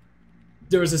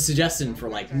was a suggestion for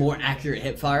like more accurate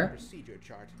hipfire,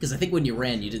 because I think when you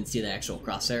ran, you didn't see the actual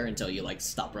crosshair until you like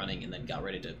stopped running and then got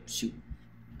ready to shoot.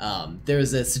 There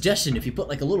was a suggestion if you put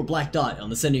like a little black dot on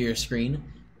the center of your screen,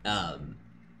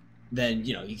 then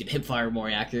you know you can hipfire more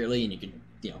accurately, and you can,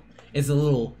 you know, it's a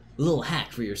little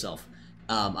hack for yourself.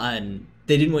 And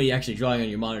they didn't want you actually drawing on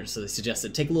your monitor, so they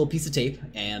suggested take a little piece of tape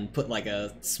and put like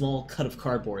a small cut of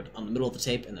cardboard on the middle of the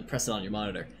tape and then press it on your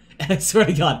monitor. And I swear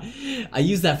to God, I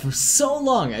used that for so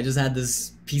long. I just had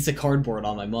this piece of cardboard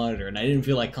on my monitor, and I didn't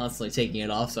feel like constantly taking it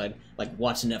off, so I'd like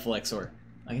watch Netflix, or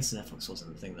I guess Netflix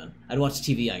wasn't the thing then. I'd watch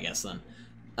TV, I guess, then.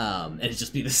 And it'd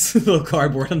just be this little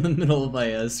cardboard in the middle of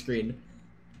my screen.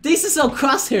 They used to sell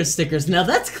crosshair stickers. Now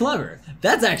that's clever.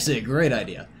 That's actually a great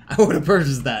idea. I would have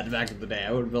purchased that back in the day.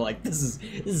 I would have been like, this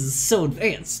is so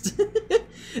advanced.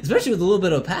 Especially with a little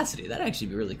bit of opacity. That'd actually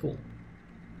be really cool.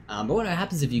 But what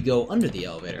happens if you go under the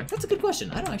elevator? That's a good question.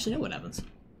 I don't actually know what happens.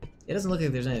 It doesn't look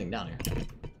like there's anything down here.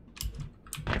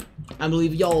 I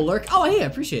believe y'all will lurk. Oh, hey, I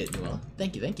appreciate it, Noel.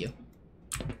 Thank you, thank you.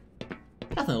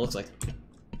 Nothing it looks like.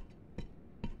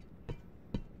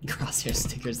 Crosshair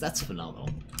stickers, that's phenomenal.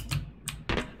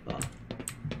 Oh.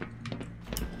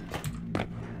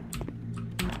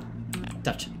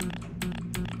 Touch.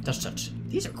 Touch, touch.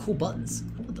 These are cool buttons.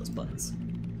 I want those buttons.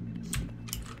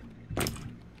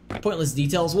 Pointless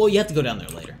details. Well, you have to go down there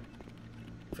later.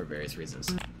 For various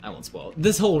reasons. I won't spoil it.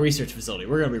 This whole research facility,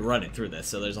 we're going to be running through this,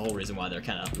 so there's a whole reason why they're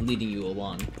kind of leading you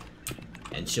along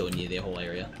and showing you the whole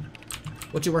area.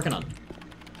 What you working on?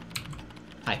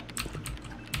 Hi.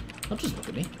 Don't just look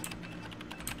at me.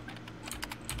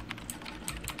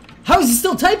 How is he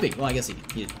still typing? Well, I guess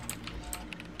he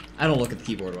I don't look at the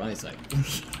keyboard when I type.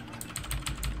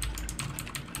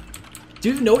 Do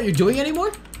you even know what you're doing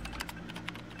anymore?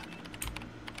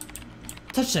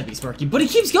 Touch typing, Sparky, but he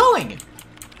keeps going!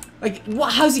 Like,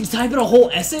 what, how's he typing a whole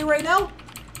essay right now?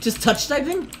 Just touch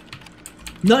typing?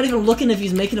 Not even looking if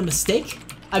he's making a mistake?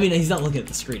 I mean, he's not looking at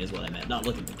the screen is what I meant, not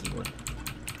looking at the keyboard.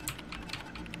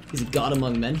 He's a god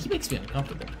among men. He makes me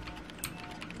uncomfortable.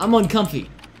 I'm uncomfy.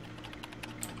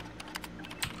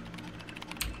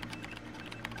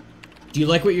 Do you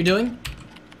like what you're doing?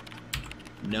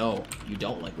 No, you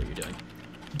don't like what you're doing.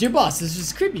 Dear boss, there's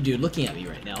this creepy dude looking at me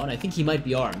right now, and I think he might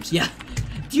be armed. Yeah.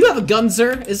 Do you have a gun,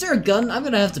 sir? Is there a gun? I'm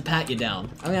gonna have to pat you down.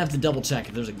 I'm gonna have to double check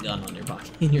if there's a gun on your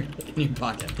pocket. in your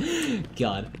pocket.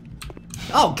 God.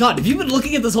 Oh God, have you been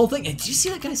looking at this whole thing? Did you see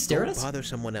that guy stare at us? Bother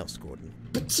someone else, Gordon.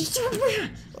 Just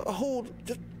hold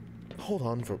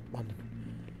on for one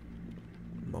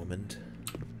moment.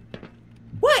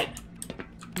 What?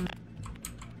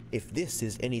 If this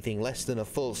is anything less than a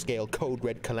full-scale code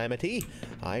red calamity,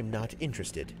 I'm not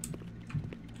interested.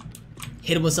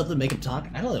 Hit him with something, make him talk?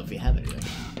 I don't know if we have anything.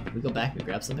 Can we go back and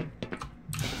grab something?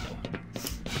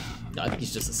 No, I think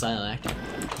he's just a silent actor.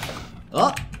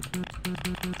 Oh!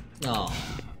 Oh.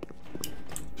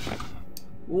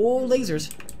 Oh,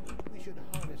 lasers. We should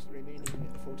harness the remaining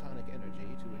photonic energy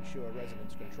to ensure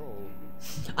resonance control.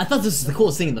 I thought this was the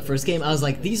coolest thing in the first game. I was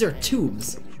like, these are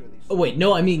tubes. Oh wait,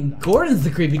 no, I mean Gordon's the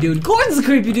creepy dude. Gordon's the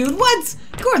creepy dude. What?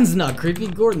 Gordon's not creepy.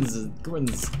 Gordon's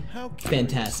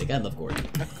fantastic. I love Gordon.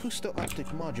 Acousto-optic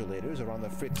modulators are on the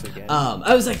fritz again.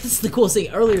 I was like, this is the coolest thing.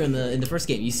 Earlier in the first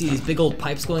game, you see these big old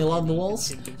pipes going along the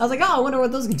walls. I was like, oh, I wonder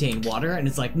what those contain. Water, and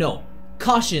it's like, no,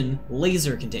 caution,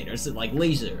 laser containers. It's like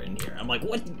laser in here. I'm like,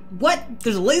 what? What?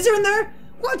 There's a laser in there?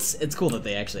 What? It's cool that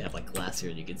they actually have like glass here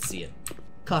and you can see it.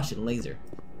 Caution, laser.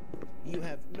 You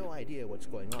have no idea what's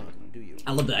going on, do you?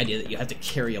 I love the idea that you have to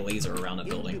carry a laser around a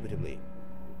building. Indubitably.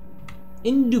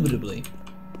 Indubitably.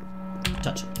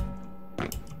 Touch.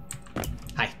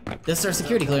 Hi. This is our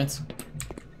security clearance.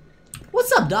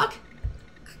 What's up, Doc?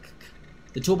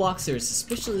 The toolbox here is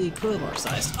suspiciously crowbar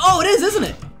sized. Oh, it is, isn't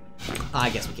it? I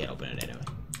guess we can't open it anyway.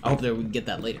 I hope that we can get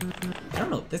that later. I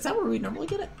don't know. Is that where we normally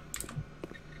get it?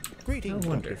 Greetings,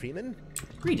 Dr. Freeman.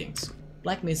 Greetings.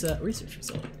 Black Mesa Research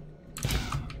Facility.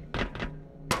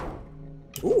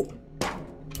 Ooh.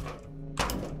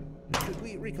 Should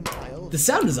we recompile? The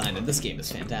sound design in this game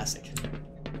is fantastic.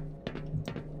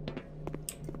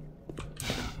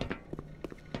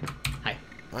 Hi.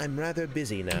 I'm rather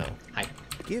busy now. Hi.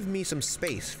 Give me some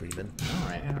space, Freeman.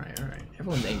 Alright.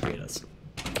 Everyone's angry at us.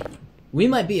 We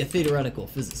might be a theoretical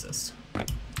physicist,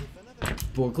 but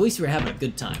at least we're having a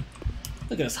good time.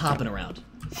 Look at us hopping around.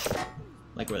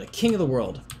 Like we're the king of the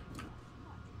world.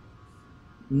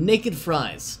 Naked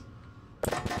fries.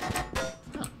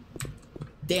 Huh.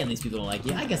 Damn, these people don't like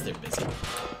you. I guess they're busy.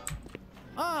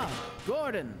 Ah,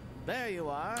 Gordon. There you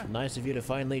are. Nice of you to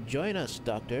finally join us,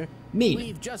 Doctor. Me.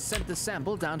 We've just sent the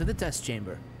sample down to the test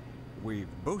chamber. We've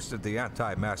boosted the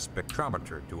anti-mass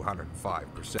spectrometer to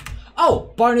 105%.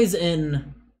 Oh, Barney's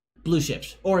in Blue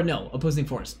Shift. Or no, Opposing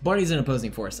Force. Barney's in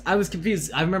Opposing Force. I was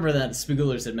confused. I remember that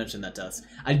Spagulers had mentioned that to us.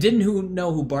 I didn't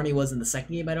know who Barney was in the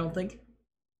second game, I don't think.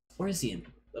 Or is he in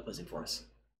Opposing Force?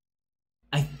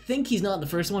 I think he's not in the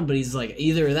first one, but he's like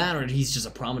either that or he's just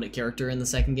a prominent character in the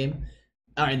second game.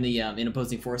 Or in the in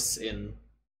Opposing Force in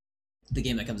the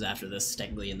game that comes after this,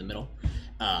 technically in the middle.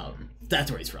 That's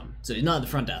where he's from. So he's not at the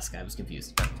front desk. I was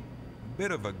confused.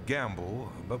 Bit of a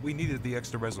gamble, but we needed the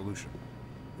extra resolution.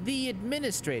 The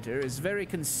administrator is very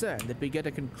concerned that we get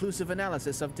a conclusive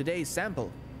analysis of today's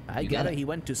sample. I gather he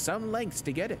went to some lengths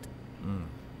to get it.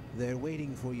 They're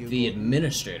waiting for you. The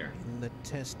administrator. In the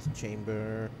test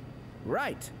chamber.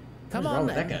 Right. Come What's wrong on,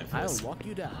 with that then. guy? I'll walk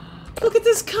you down. Look at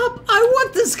this cup! I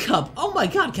want this cup! Oh my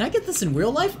god, can I get this in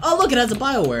real life? Oh look, it has a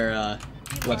BioWare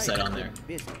website on there.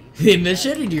 The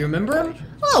administrator, do you remember him?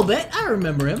 A little bit, I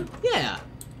remember him. Yeah.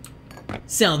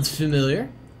 Sounds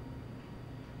familiar.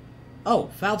 Oh,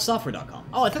 valvesoftware.com.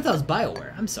 Oh, I thought that was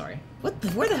BioWare. I'm sorry.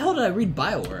 Where the hell did I read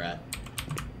BioWare at?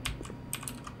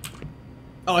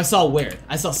 Oh, I saw where.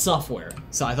 I saw software.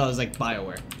 So I thought it was like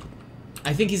BioWare.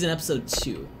 I think he's in episode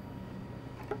 2.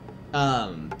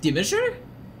 The administrator?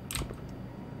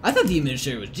 I thought the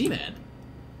administrator was G-Man.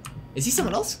 Is he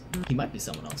someone else? He might be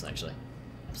someone else, actually.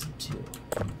 Episode 2.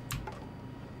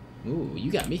 Ooh,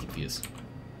 you got me confused.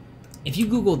 If you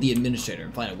Google the administrator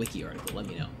and find a wiki article, let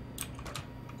me know.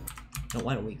 No,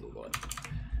 why don't we Google it?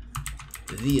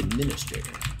 The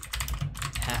administrator.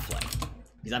 Half-Life.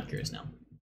 Because I'm curious now.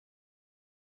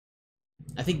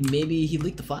 I think maybe he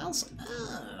leaked the files?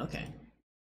 Okay.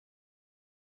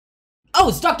 Oh,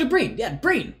 it's Dr. Breen! Yeah,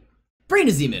 Breen! Breen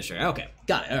is the administrator. Okay,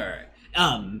 got it. Alright.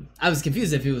 I was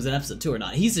confused if he was in episode 2 or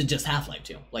not. He's in just Half-Life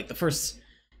 2. Like, the first...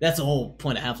 That's the whole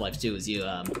point of Half-Life 2, is you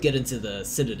get into the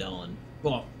Citadel and...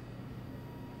 Well,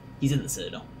 he's in the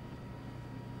Citadel.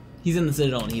 He's in the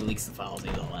Citadel and he leaks the files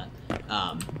and all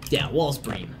that. Yeah, Walls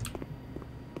Breen.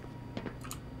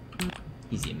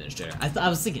 He's the administrator. I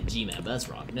was thinking G-Man, but that's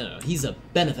wrong. No, he's a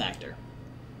benefactor.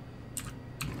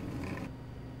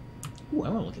 Ooh, I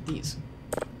want to look at these.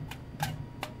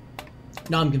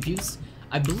 No, I'm confused.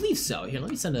 I believe so. Here, let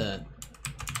me send a...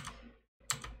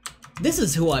 This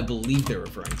is who I believe they're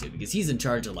referring to, because he's in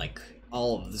charge of, like,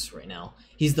 all of this right now.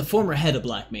 He's the former head of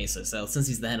Black Mesa, so since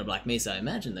he's the head of Black Mesa, I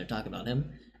imagine they're talking about him.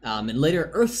 And later,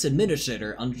 Earth's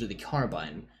administrator under the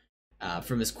Carbine.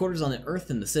 From his quarters on the Earth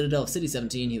in the Citadel of City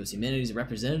 17, he was humanity's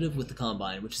representative with the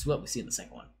Combine, which is what we see in the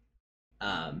second one.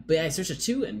 But yeah, I searched it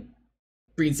too, and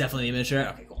Breen's definitely the administrator.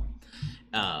 Okay, cool.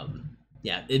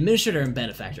 Yeah, administrator and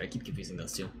benefactor. I keep confusing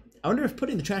those two. I wonder if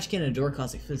putting the trash can in a door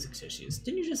causing physics issues.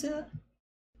 Didn't you just say that?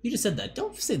 You just said that.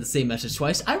 Don't say the same message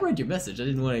twice. I read your message. I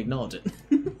didn't want to acknowledge it.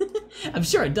 I'm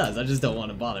sure it does. I just don't want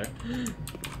to bother.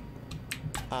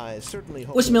 I certainly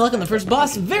hope. Wish me luck on the first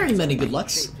boss. Very many good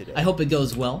lucks. I hope it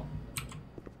goes well.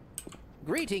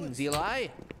 Greetings, Eli.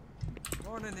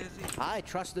 Morning, Izzy. I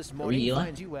trust this Are we morning Eli?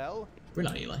 finds you well. We're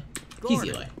not Eli. Gordon.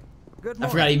 He's Eli. Good I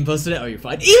morning. forgot I even posted it. Oh, you're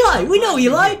fine. Eli! We know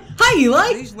Eli! Hi,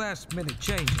 Eli! These last minute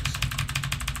changes,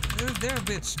 they're a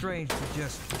bit strange to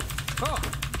just... Oh!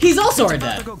 He's also our it's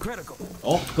about dad. to go critical.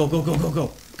 Oh, go, go, go, go,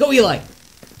 go. Go, Eli!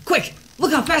 Quick!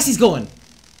 Look how fast he's going!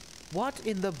 What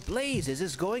in the blazes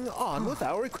is going on with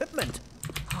our equipment?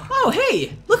 Oh,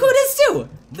 hey! Look who it is, too!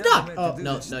 The Never doc! meant to Oh, do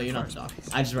no, this no, in you're the not the first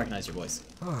doc. I just recognize your voice.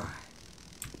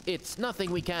 It's nothing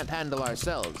we can't handle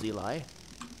ourselves, Eli.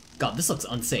 God, this looks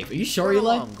unsafe. Are you sure, Run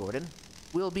Eli? along, Gordon.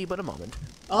 We'll be but a moment.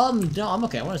 No, I'm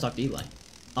okay. I want to talk to Eli.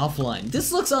 Offline.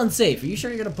 This looks unsafe. Are you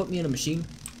sure you're gonna put me in a machine?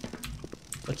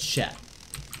 Let's chat.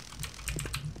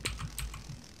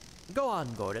 Go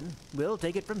on, Gordon. We'll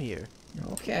take it from here.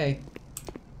 Okay.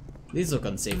 These look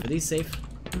unsafe. Are these safe?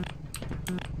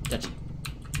 Touchy.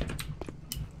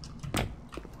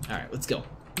 Alright, let's go.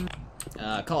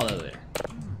 Call it over there.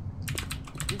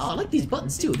 Oh, I like these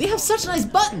buttons too. They have such nice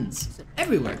buttons!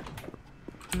 Everywhere.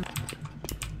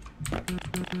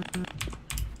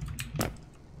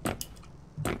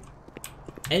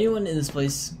 Anyone in this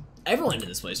place, everyone in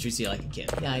this place treats you like a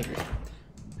kid. Yeah, I agree.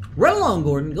 Run along,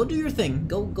 Gordon. Go do your thing.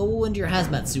 Go into your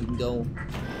hazmat suit and go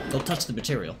touch the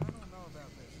material.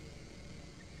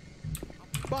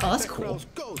 Oh, that's cool.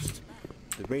 Ghost.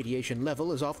 The radiation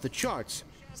level is off the charts.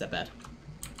 Is that bad?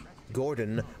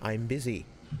 Gordon, I'm busy.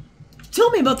 Tell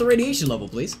me about the radiation level,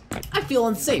 please. I feel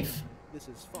unsafe. This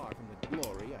is far from the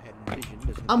glory I had envisioned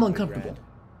as an I'm undergrad. uncomfortable.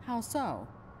 How so?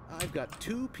 I've got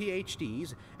 2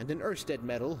 PhDs and an Ørsted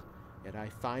medal, and I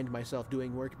find myself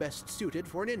doing work best suited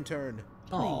for an intern.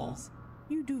 Oh. Please.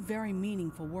 You do very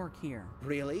meaningful work here.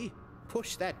 Really?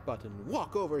 Push that button.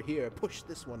 Walk over here. Push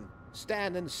this one.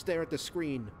 Stand and stare at the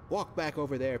screen. Walk back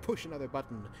over there. Push another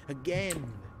button. Again.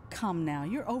 Come now,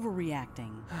 you're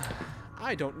overreacting.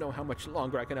 I don't know how much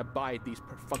longer I can abide these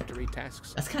perfunctory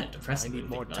tasks. That's kind of depressing. I need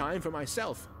more time for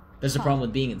myself. There's a problem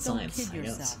with being in Don't science, kid I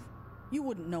guess. yourself. You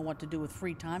wouldn't know what to do with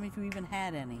free time if you even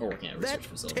had any. Or working at a research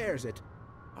facility. Tears it.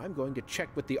 I'm going to check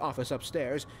with the office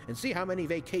upstairs and see how many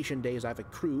vacation days I've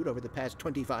accrued over the past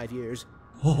 25 years.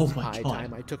 Oh It's my high God.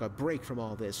 time I took a break from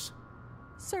all this.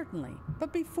 Certainly.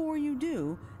 But before you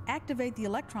do, activate the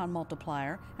electron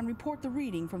multiplier and report the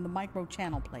reading from the micro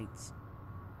channel plates.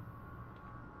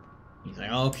 He's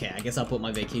like, okay, I guess I'll put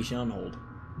my vacation on hold.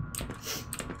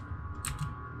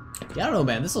 Yeah, I don't know,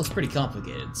 man. This looks pretty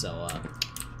complicated, so,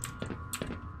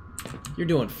 you're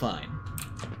doing fine.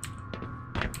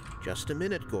 Just a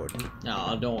minute, Gordon.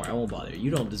 No, don't worry. I won't bother you. You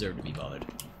don't deserve to be bothered.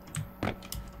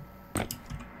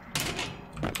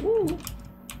 Woo.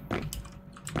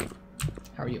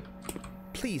 How are you?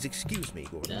 Please excuse me,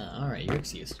 Gordon. Alright, you're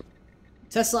excused.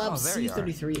 Test lab Oh, there you are.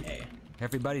 C33A.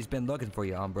 Everybody's been looking for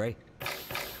you, hombre.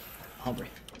 Hombre.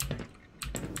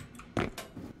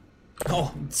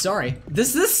 Oh, sorry.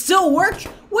 Does this still work?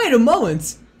 Wait a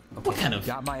moment. Okay, What kind of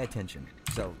got my attention?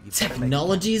 So you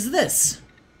technology is this?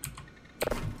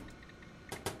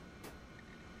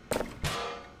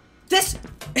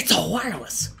 It's all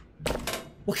wireless.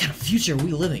 What kind of future are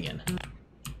we living in?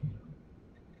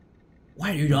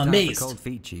 Why are you not Time for amazed? cold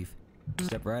feet, Chief.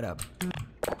 Step right up.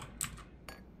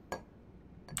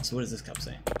 So what does this cup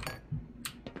say?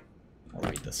 I'll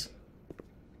read this.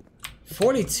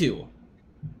 42.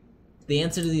 The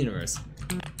answer to the universe.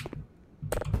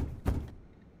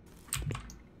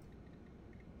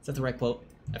 Is that the right quote?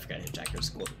 I forgot to hit Jacker's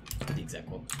quote. The exact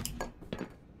quote.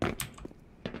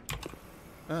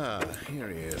 Ah, here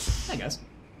he is. Hi, guys.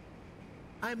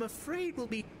 I'm afraid we'll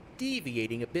be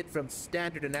deviating a bit from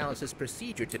standard analysis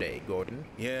procedure today, Gordon.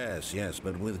 Yes,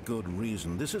 but with good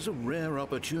reason. This is a rare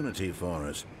opportunity for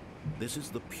us. This is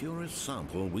the purest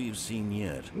sample we've seen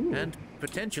yet. Ooh. And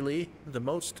potentially the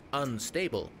most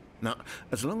unstable. Now,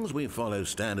 as long as we follow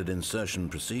standard insertion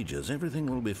procedures, everything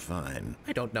will be fine.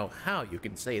 I don't know how you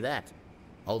can say that.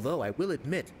 Although I will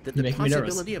admit that You the make me nervous.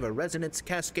 possibility of a resonance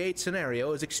cascade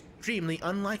scenario is extremely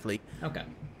unlikely. Okay.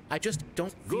 I just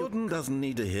don't feel... Gordon doesn't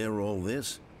need to hear all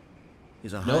this.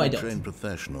 He's a No, I highly don't. trained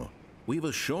professional. We've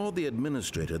assured the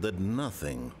administrator that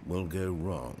nothing will go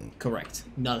wrong. Correct.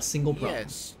 Not a single problem.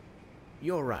 Yes,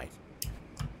 you're right.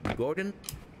 Gordon,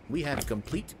 we have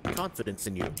complete confidence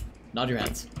in you. Nod your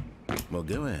heads. Well,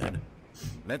 go ahead.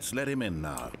 Let's let him in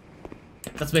now.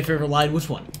 That's my favorite line. Which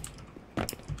one?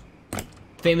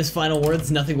 Famous final words,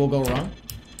 nothing will go wrong.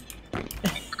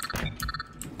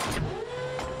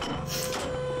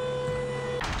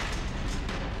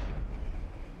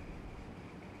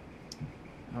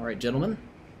 Alright, gentlemen.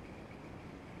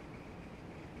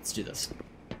 Let's do this.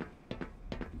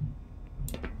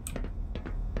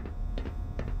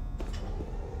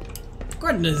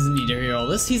 Gordon doesn't need to hear all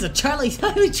this. He's a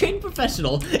highly trained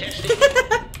professional.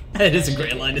 That is a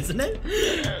great line, isn't it?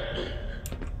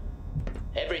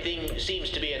 Everything seems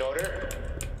to be in order.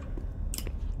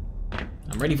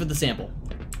 I'm ready for the sample.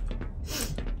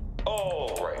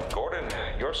 All right, Gordon.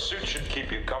 Your suit should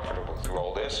keep you comfortable through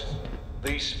all this.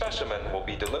 The specimen will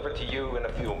be delivered to you in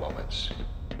a few moments.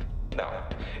 Now,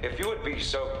 if you would be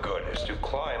so good as to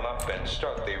climb up and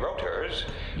start the rotors,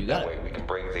 that way we can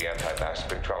bring the anti-mass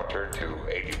spectrometer to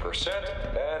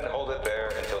 80% and hold it there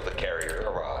until the carrier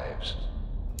arrives.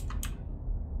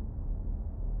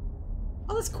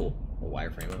 Oh, that's cool. A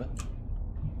wireframe of it.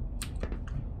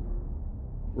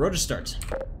 Rotor start.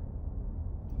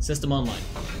 System online.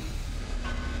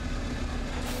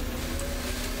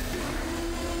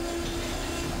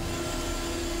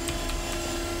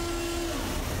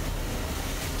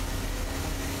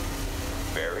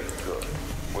 Very good.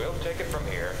 We'll take it from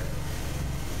here.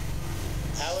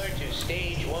 Power to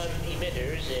stage 1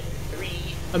 emitters in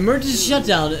 3. Emergency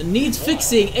shutdown needs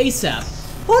fixing ASAP.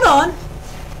 Hold on.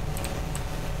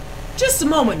 Just a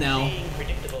moment now.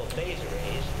 Predictable phase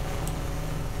arrays.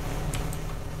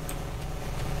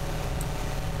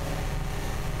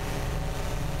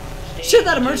 Shit,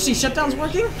 that emergency shutdown's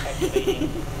working?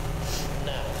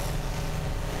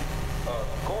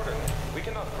 Gordon, we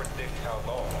cannot predict how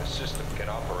long the system can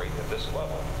operate at this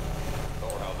level,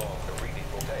 or how long the reading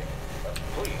will take.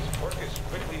 Please, work as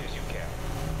quickly as you can.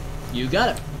 You got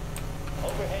it.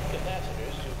 Overhead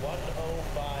capacitors to 105%.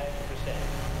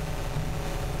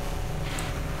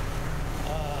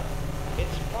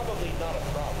 It's probably not a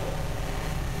problem.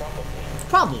 Probably.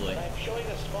 Probably. But I'm showing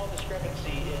a small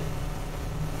discrepancy in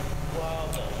Well,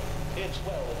 no. It's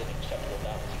well within acceptable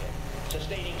bounds here.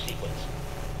 Sustaining sequence.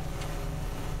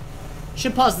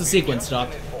 Should pause the sequence, Doc.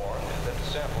 I've been informed that the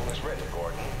sample is ready,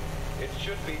 Gordon. It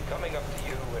should be coming up to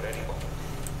you at any moment.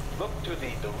 Look to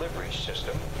the delivery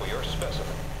system for your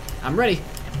specimen. I'm ready.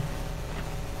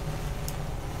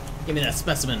 Give me that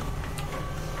specimen.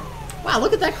 Wow,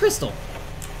 look at that crystal.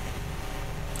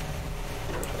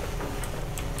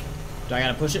 Do I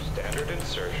gotta push it? Standard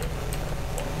insertion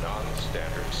or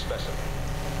non-standard specimen.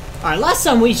 Alright, last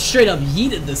time we straight up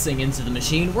yeeted this thing into the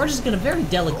machine. We're just gonna very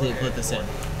delicately put this in.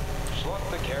 Slot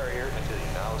the carrier into the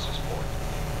analysis port.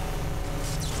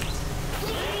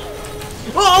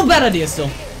 Oh, bad idea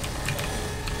still.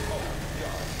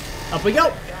 Up we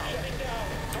go.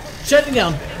 Shutting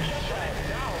down.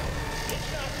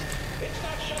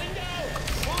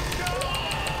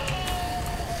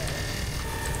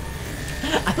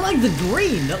 I like the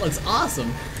green. That looks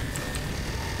awesome.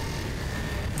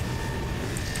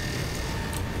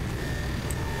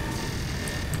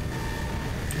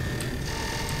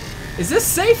 Is this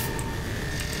safe?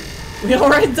 We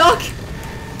alright, Doc?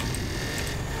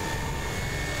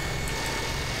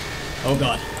 Oh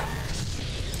god.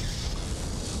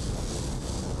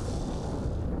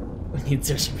 When the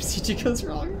insertion procedure goes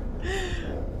wrong.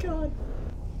 God.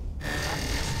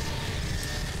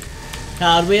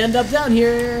 How'd we end up down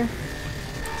here?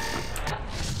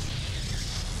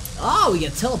 Oh, we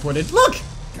get teleported. Look!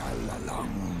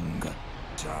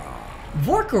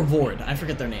 Vork or Vord? I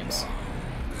forget their names.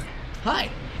 Hi.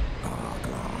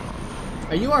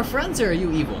 Are you our friends or are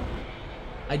you evil?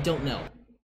 I don't know.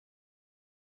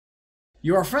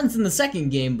 You are friends in the second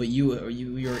game, but you're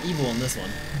evil in this one,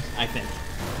 I think.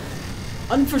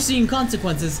 Unforeseen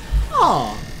consequences.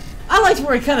 Aw. I liked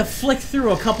where it kind of flicked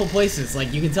through a couple places.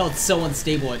 Like, you can tell it's so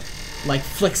unstable, it, like,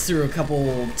 flicks through a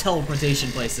couple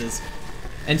teleportation places.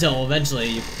 Until eventually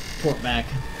you port back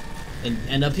and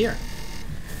end up here.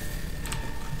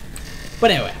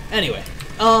 But anyway.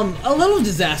 A little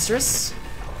disastrous.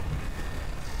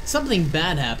 Something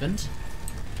bad happened.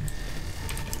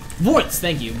 Vorts,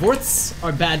 thank you. Vorts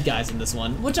are bad guys in this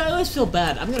one, which I always feel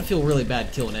bad. I'm gonna feel really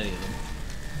bad killing any of them.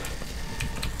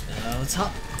 Let's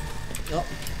hop. Oh.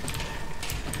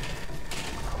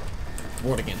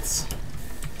 Vortigants.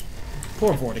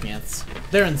 Poor Vortigants.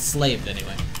 They're enslaved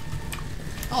anyway.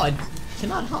 Oh, I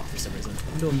cannot hop for some reason.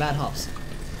 I'm doing bad hops.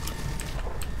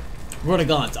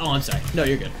 Vortigants. Oh, I'm sorry. No,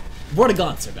 you're good.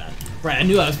 Vortigants are bad. Right, I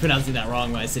knew I was pronouncing that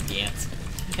wrong when I said Gants.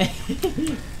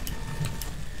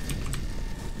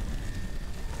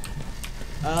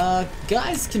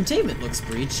 Guys, containment looks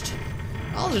breached.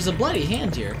 Oh, there's a bloody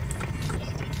hand here.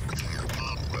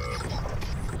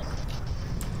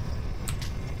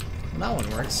 Well, that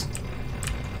one works.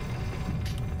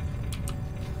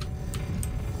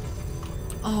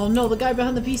 Oh no, the guy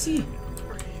behind the PC.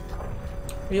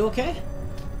 Are you okay?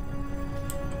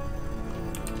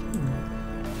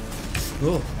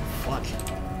 Oh, fuck.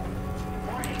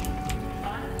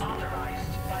 Unauthorized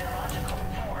biological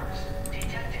forms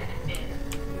detected in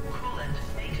coolant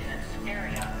maintenance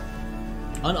area.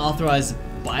 Unauthorized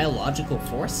biological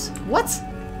force? What?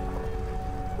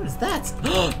 What is that?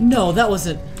 No, that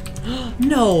wasn't.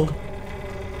 No!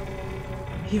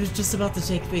 He was just about to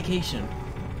take vacation.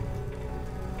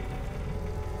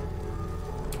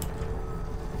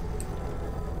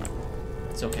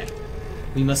 It's okay.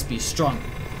 We must be strong.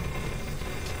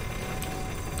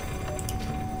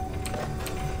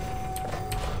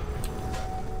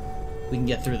 We can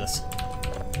get through this.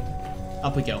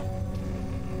 Up we go.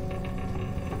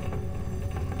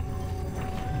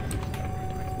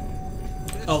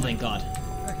 Oh, thank God.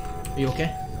 Are you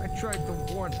okay? I tried to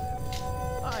warn them.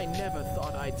 I never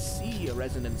thought I'd see a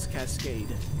resonance cascade,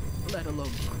 let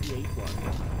alone create one.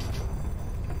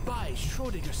 By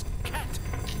Schrodinger's cat,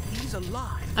 he's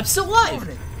alive. I'm still alive!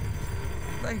 Morning.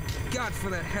 Thank God for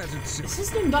that hazard suit. Is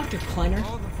his name Dr. Kleiner?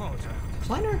 All the phones are.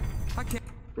 Kleiner? I can't.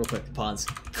 Real quick, pause.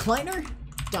 Kleiner?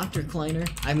 Dr. Kleiner?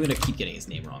 I'm gonna keep getting his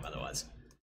name wrong otherwise.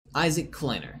 Isaac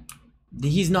Kleiner.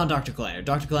 He's not Dr. Kleiner.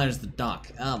 Dr. Kleiner's the doc.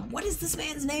 What is this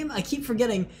man's name? I keep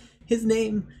forgetting his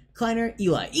name. Kleiner?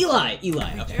 Eli.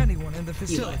 Okay. Anyone in the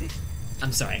facility. Eli.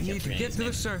 I'm sorry, I kept need to forgetting get his to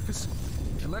name. the surface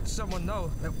and let someone know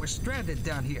that we're stranded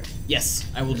down here. Yes,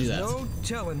 I will do that. No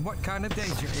telling what kind of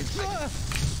danger is. My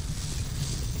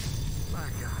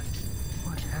God,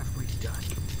 what have we done?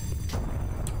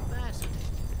 Fascinating.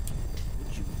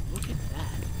 Would you look at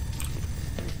that?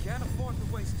 We can't afford to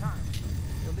waste time.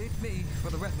 You'll need me for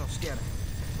the retinal scanner.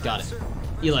 Got it.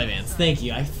 Eli Vance, thank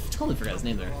you. I totally forgot his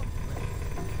name there.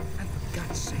 And for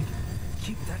God's sake,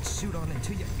 keep that suit on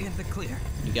until you're in the clear.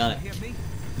 You got it. Hear me?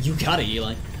 You got it,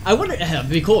 Eli. I wonder, it'd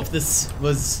be cool if this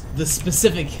was the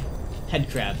specific head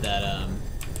crab that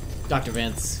Dr.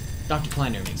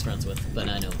 Kleiner makes friends with, but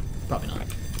I know, probably not.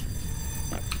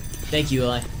 Thank you,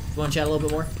 Eli. You want to chat a little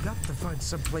bit more? Got to find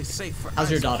someplace safe for How's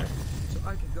your Isaac, daughter? so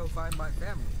I can go find my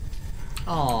family.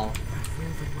 Aw.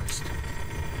 Further west.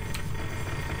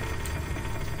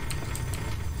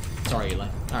 Sorry, Eli.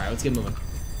 Alright, let's get moving.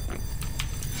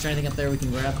 Is there anything up there we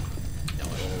can grab? No,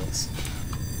 it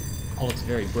all looks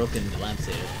very broken and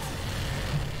dilapidated.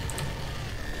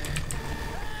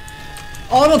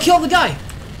 Oh, it'll kill the guy!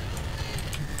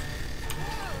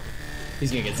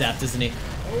 He's gonna get zapped, isn't he?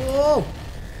 Oh!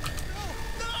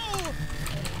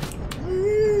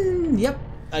 Yep.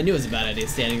 I knew it was a bad idea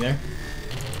standing there.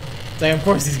 It's like, of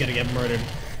course he's gonna get murdered.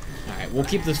 Alright, we'll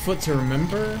keep this foot to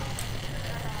remember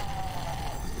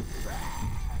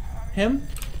him.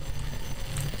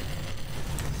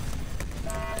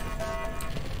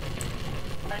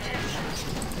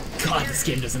 God, this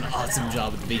game does an awesome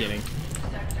job at the beginning.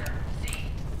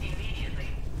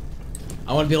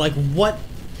 I want to be like, what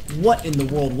in the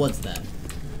world was that?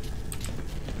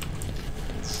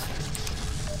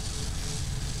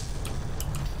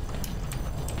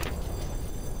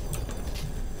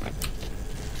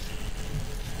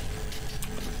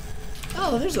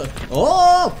 Oh, there's a...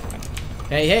 Oh!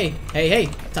 Hey,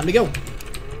 time to go.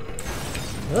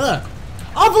 Ugh.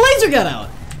 Oh, the laser got out!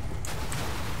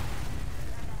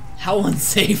 How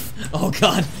unsafe. Oh,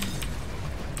 God.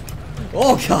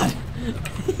 Oh, God.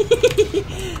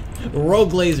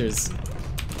 Rogue lasers.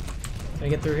 Can I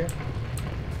get through here?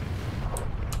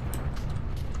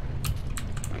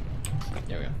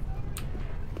 There we go.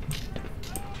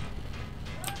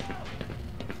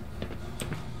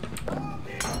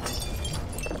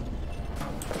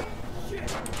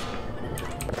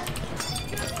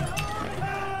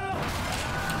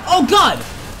 Oh, God!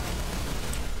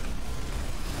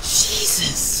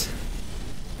 Jesus!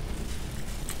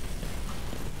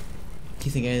 Do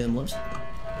you think any of them lives?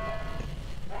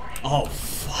 Oh,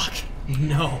 fuck.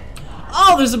 No.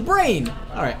 Oh, there's a brain!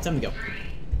 Alright, time to go.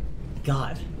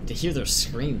 God, to hear their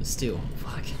screams, too.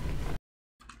 Fuck.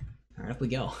 Alright, up we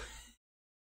go.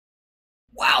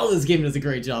 Wow, this game does a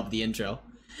great job with the intro.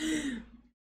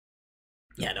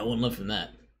 Yeah, no one lived from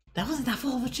that. That wasn't that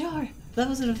full of a jar. That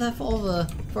wasn't that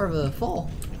far of a fall.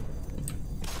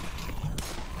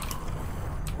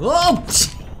 Whoa!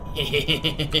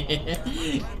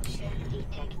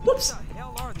 Whoops! What the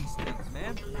hell are these things,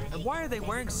 man? And why are they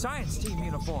wearing science team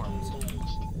uniforms?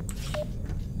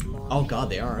 Oh God,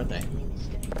 they are, aren't they?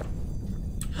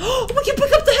 Oh, we can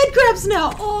pick up the head crabs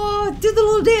now! Oh, do the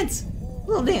little dance!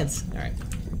 Little dance. Alright.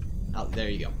 Oh, there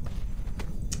you go.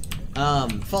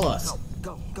 Follow us.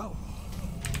 Go.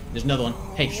 There's another one.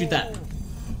 Hey, shoot that.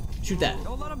 Shoot that.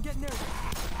 Don't let him get near you.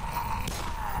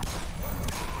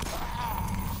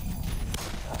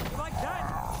 You like that?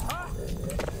 Huh?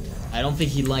 I don't think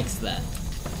he likes that.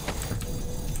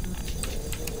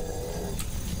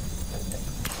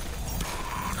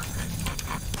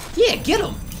 Yeah, get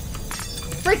him!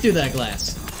 Break through that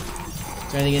glass.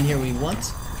 Is there anything in here we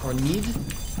want or need?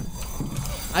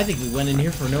 I think we went in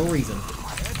here for no reason.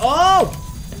 Oh!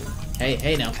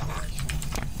 Hey now.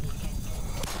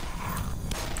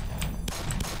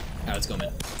 Alright, let's go,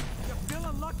 man. You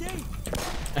feeling lucky?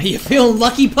 Are you feeling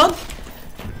lucky, punk?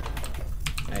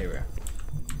 Here we are.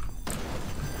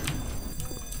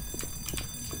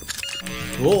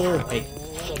 Whoa, hey.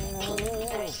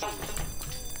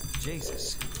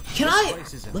 Jesus. Can I?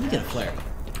 Let me get a flare.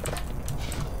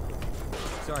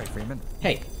 Sorry, Freeman.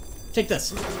 Hey, take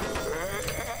this.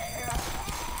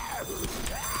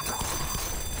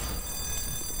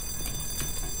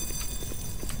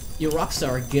 You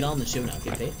rockstar, get on the show now,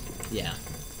 get paid? Yeah.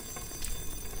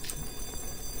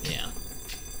 Yeah.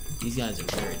 These guys are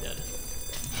very dead.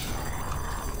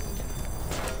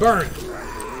 Burn!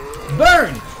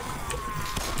 Burn!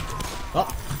 Oh.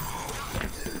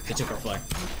 They took our flare.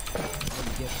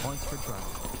 You get points for trying.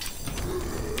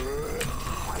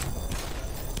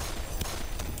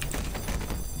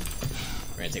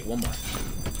 We're gonna take one more.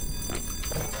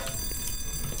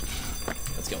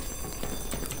 Let's go.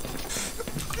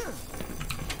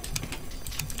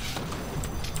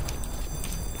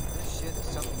 This shit is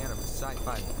something out of a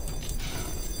sci-fi.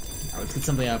 Alright, let's get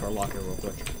something out of our locker real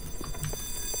quick.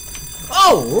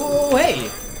 Oh, hey!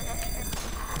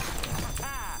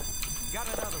 Got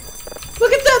another one.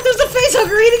 Look at that! There's a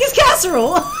facehugger eating his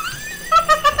casserole!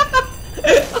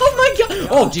 Oh my god!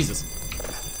 Oh, Jesus.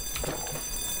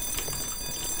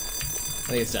 I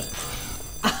think it's dead.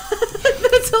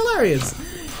 That's hilarious!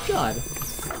 God.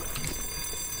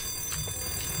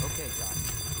 Okay, Doc.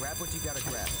 Grab what you gotta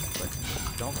grab, but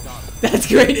don't stop. That's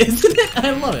great, isn't it? I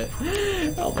love it.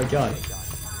 Oh my god.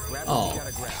 Grab what Oh. you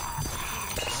gotta grab.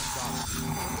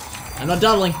 I'm not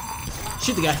dawdling.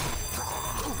 Shoot the guy.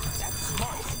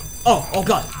 Oh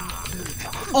god.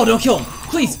 Oh, don't kill him.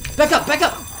 Please, back up, back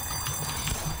up.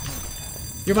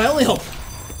 You're my only hope.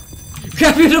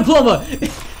 Grab your diploma.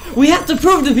 We have to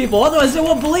prove to people, otherwise they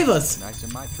won't believe us. Nice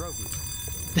in my trophy.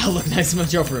 That'll look nice in my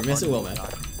trophy room. Yes, it will, man.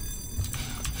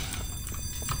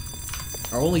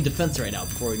 Our only defense right now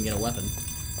before we can get a weapon.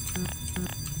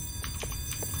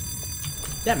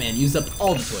 That man used up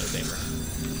all the toilet paper.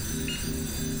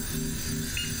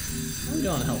 How are we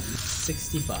doing on health?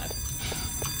 65.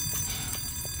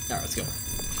 Alright, let's go.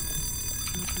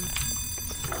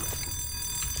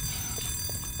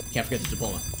 Can't forget the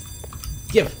diploma.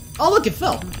 Give! Oh look, it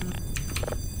fell!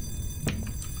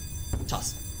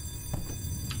 Toss.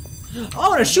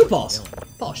 Oh, and a shoe polish!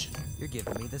 Polish. You're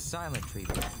giving me the silent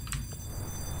treatment.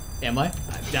 Am I?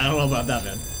 I don't know about that,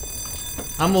 man.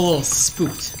 I'm a little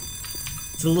spooked.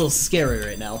 It's a little scary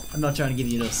right now. I'm not trying to give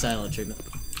you no silent treatment.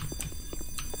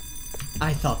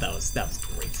 I thought that was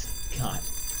great. God.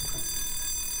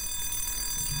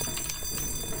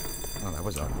 Oh, that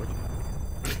was awkward.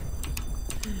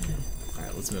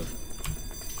 Alright, let's move.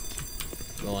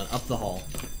 Going up the hall.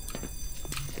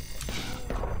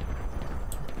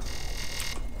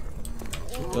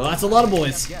 Oh, that's a lot of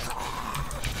boys.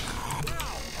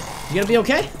 You gonna be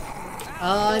okay?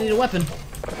 I need a weapon.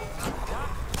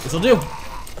 This'll do.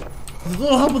 There's a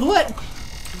little help with the wet.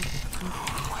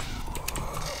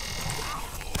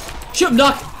 Shoot 'em,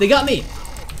 Doc! They got me!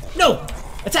 No!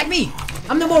 Attack me!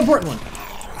 I'm the more important one.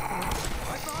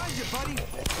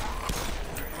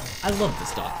 I love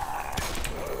this Doc.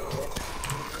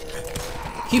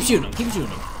 Keep shooting him, keep shooting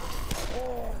him.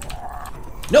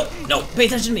 No, no, pay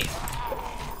attention to me.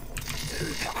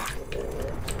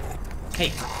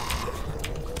 Hey.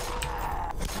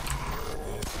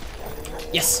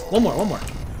 Yes, one more, one more.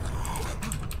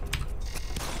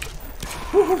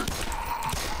 Woo-hoo.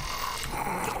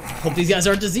 Hope these guys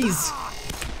aren't diseased.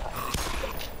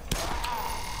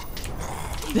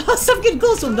 Stop getting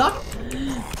close to him, Doc.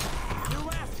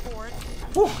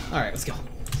 Alright, let's go.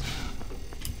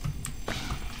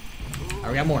 Alright,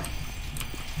 we got more.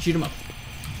 Shoot him up.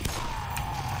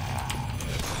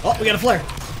 Oh, we got a flare.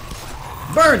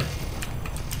 Burn!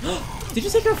 Did you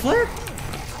take our flare?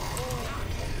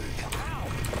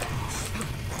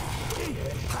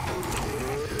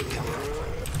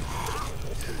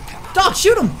 Doc,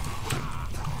 shoot him!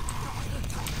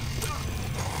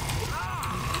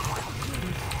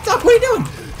 Doc, what are you doing?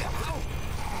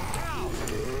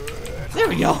 There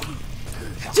we go.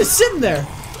 Just sitting there.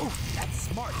 That's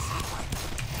smart.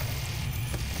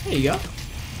 There you go.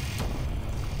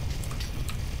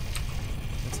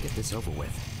 Let's get this over with.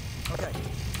 Okay,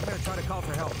 I'm gonna try to call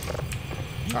for help.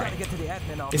 You gotta get to the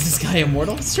admin office. Is this guy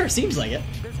immortal? Sure seems like it.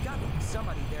 There's gotta be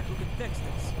somebody there who can fix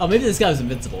this. Oh, maybe this guy was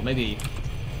invincible. Maybe,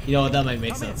 you know what, that might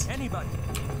make sense. Anybody.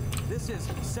 This is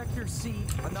Sector C,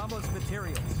 anomalous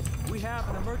materials. We have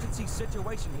an emergency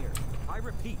situation here. I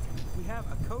repeat, we have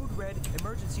a code red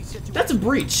emergency situation. That's a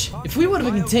breach. If we would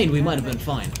have been contained, we might have been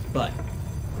fine. But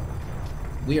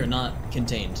we are not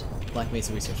contained. Black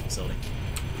Mesa Research Facility.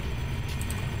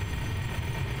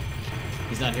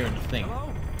 He's not hearing a thing.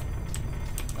 Hello?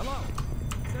 Hello?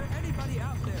 Is there anybody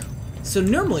out there? So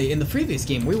normally, in the previous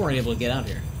game, we weren't able to get out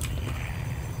here.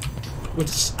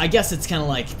 Which, I guess it's kind of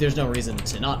like, there's no reason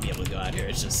to not be able to go out here.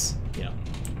 It's just, you know.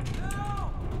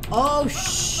 Oh,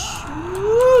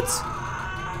 shoot!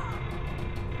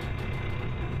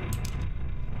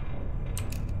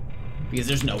 Because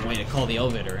there's no way to call the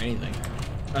elevator or anything.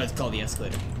 Or it's called the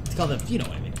escalator. It's called the, you know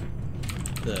what I mean.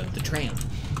 The tram.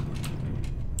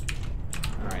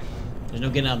 Alright. There's no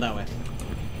getting out that way.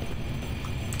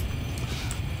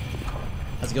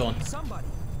 How's it going? Somebody.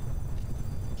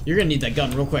 You're gonna need that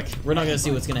gun real quick. We're not gonna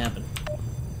see what's gonna happen.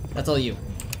 That's all you.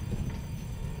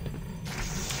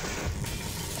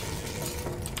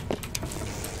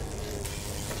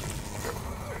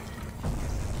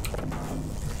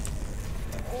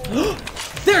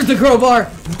 There's the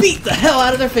crowbar! Beat the hell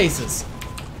out of their faces!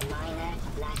 Minor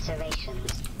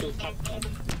lacerations detected.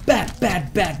 Bad,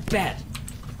 bad, bad, bad!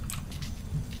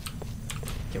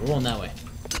 Okay, we're going that way.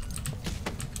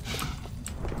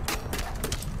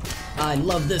 I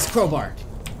love this crowbar.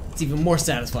 It's even more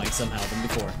satisfying somehow than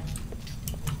before.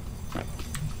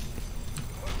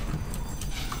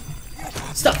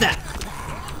 Stop that!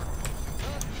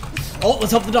 Oh,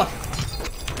 let's help the duck.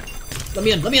 Let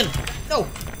me in, let me in. No!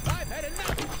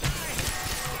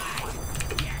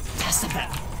 Yeah, stop that.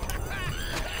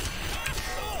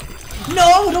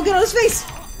 No, don't get on his face!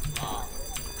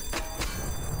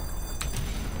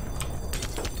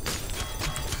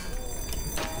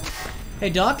 Hey,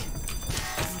 Doc?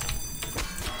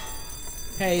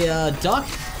 Hey, Doc?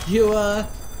 You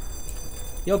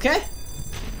okay?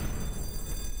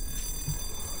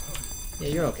 Yeah,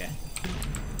 you're okay.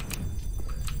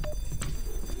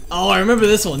 Oh, I remember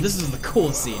this one. This is the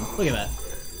coolest scene. Look at that.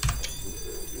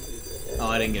 Oh,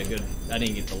 I didn't get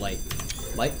the light.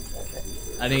 Light?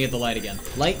 I didn't get the light again.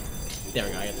 Light? There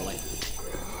we go, I got the light.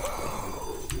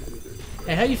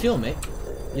 Hey, how you feeling, mate?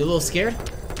 You a little scared?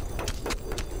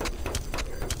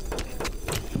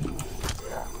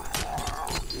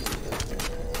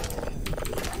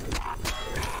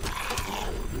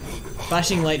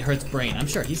 Flashing light hurts brain. I'm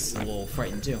sure he's a little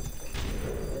frightened too.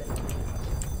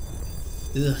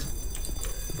 Ugh.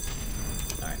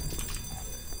 Alright.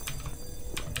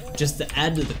 Just to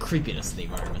add to the creepiness of the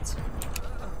environment.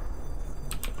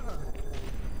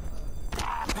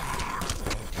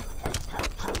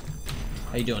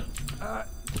 How you doing?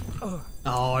 Oh,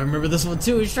 I remember this one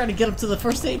too. He's trying to get up to the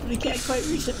first aid, but he can't quite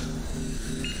reach it.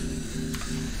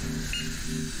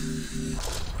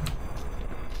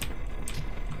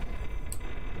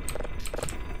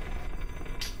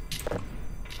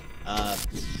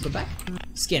 Go back.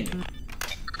 Scan me.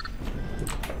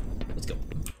 Let's go.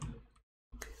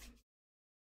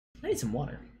 I need some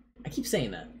water. I keep saying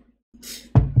that.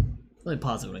 Let me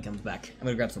pause it when it comes back. I'm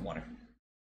gonna grab some water.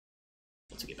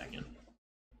 Once we get back in.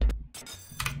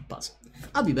 Pause.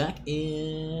 I'll be back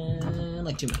in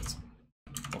like 2 minutes.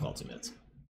 We'll call it 2 minutes.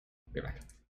 Be right back.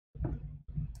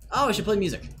 Oh, I should play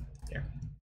music. Here.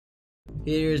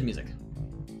 Here's music.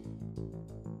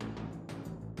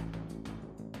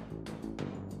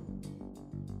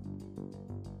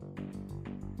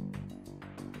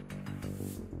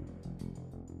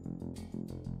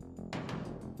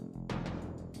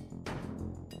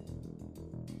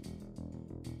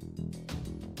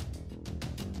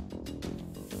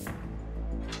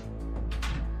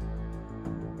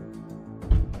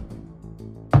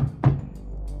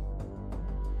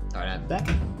 Alright, I'm back.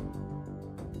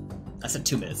 I said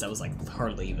 2 minutes, that was like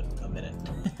hardly even a minute.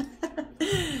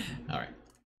 Alright.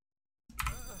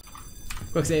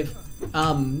 Quick save.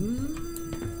 I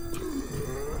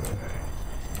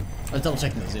was double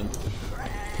checking the zoom.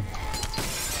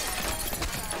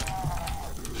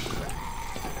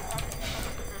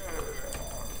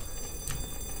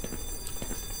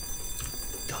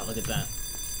 God, look at that.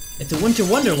 It's a winter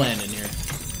wonderland in here.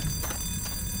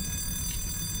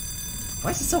 Why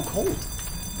is it so cold?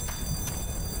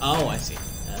 Oh, I see.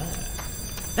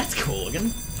 That's cool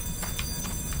looking.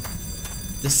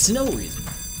 The snow region.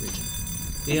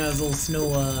 You know, those little snow,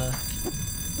 what are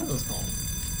those called?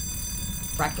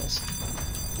 Fractals.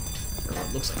 Or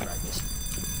what looks like fractals.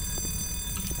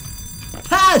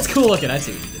 Ha! It's cool looking! I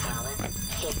see what you did there.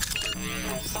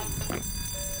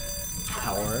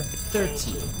 Power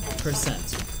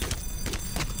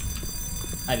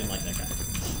 13%. I didn't like that guy.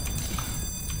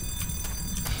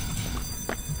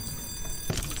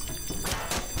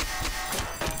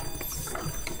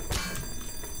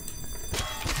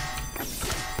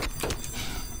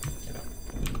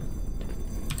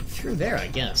 Through there, I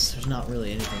guess. There's not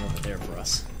really anything over there for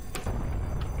us.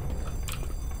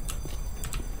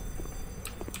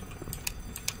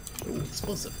 Ooh,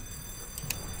 explosive.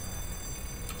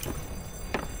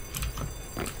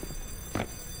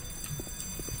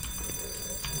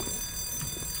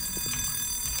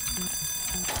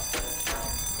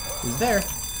 Who's there?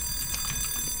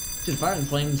 Dude, fire and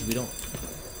flames, we don't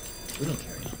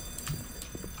carry on.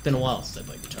 It's been a while since I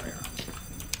played Guitar Hero.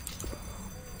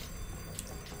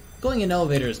 Going in an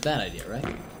elevator is a bad idea, right?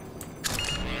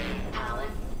 Power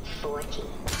 45%.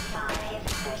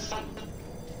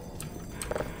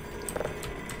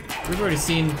 We've already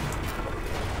seen.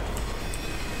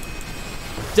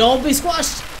 Don't be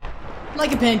squashed!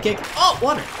 Like a pancake. Oh,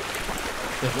 water!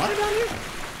 There's water down here?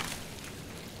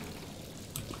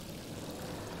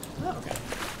 Oh, okay.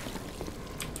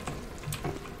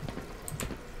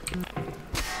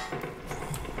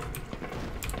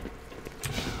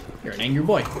 You're an angry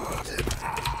boy.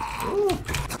 Ooh.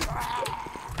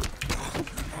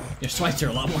 Your swipes are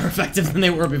a lot more effective than they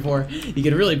were before. You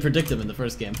could really predict them in the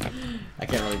first game. I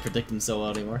can't really predict them so well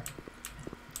anymore.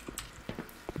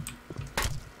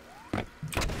 I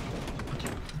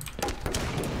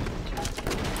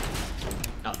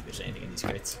don't think there's anything in these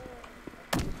crates.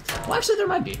 Well, actually, there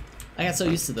might be. I got so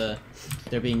used to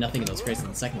there being nothing in those crates in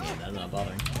the second game that I'm not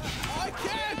bothering.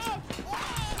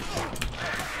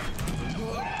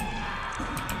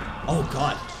 Oh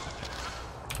god.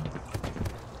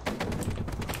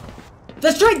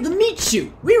 That's right, the meat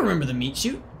chute! We remember the meat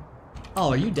chute.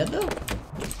 Oh, are you dead though?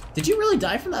 Did you really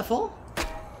die from that fall?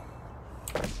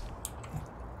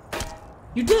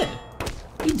 You did!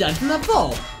 He died from that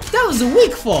fall. That was a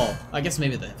weak fall. I guess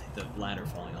maybe the ladder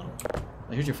falling on him.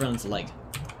 Oh, here's your friend's leg.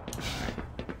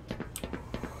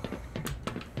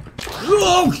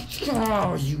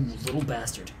 Oh, you little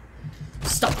bastard.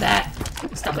 Stop that.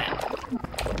 Stop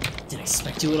that. Didn't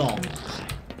expect you at all.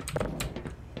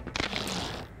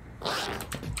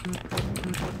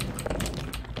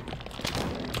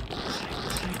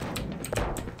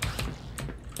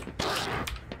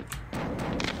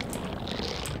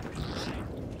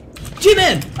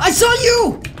 G-Man! I saw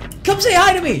you! Come say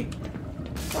hi to me!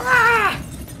 Ah!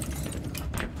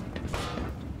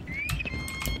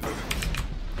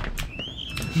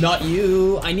 Not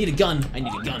you! I need a gun! I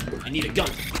need a gun! I need a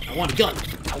gun! I want a gun!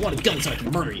 I want a gun so I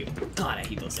can murder you! God, I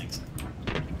hate those things.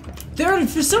 They're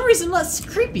for some reason less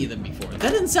creepy than before.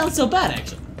 That didn't sound so bad,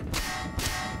 actually.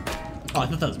 Oh, I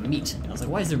thought that was meat. I was like,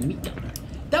 why is there meat down there?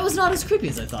 That was not as creepy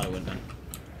as I thought it would have been.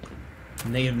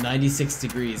 Negative 96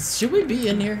 degrees. Should we be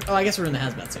in here? Oh, I guess we're in the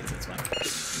hazmat suits. That's fine.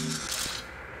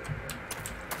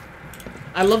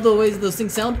 I love the ways those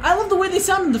things sound. I love the way they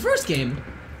sound in the first game.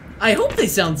 I hope they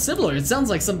sound similar. It sounds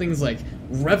like something's like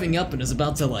revving up and is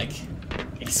about to like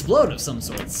explode of some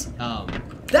sorts.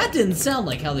 That didn't sound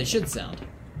like how they should sound,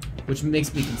 which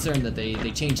makes me concerned that they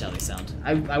changed how they sound.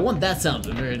 I want that sound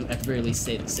to at the very least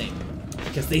stay the same,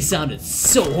 because they sounded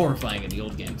so horrifying in the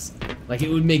old games. Like it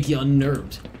would make you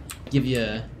unnerved. Give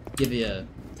you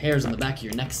hairs on the back of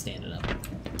your neck standing up.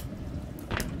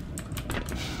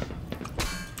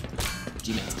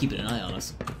 G-Man's keeping an eye on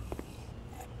us.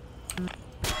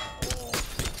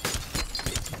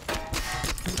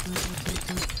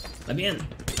 Let me in.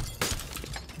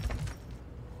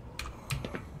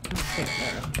 Oh,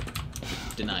 there.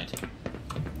 Denied.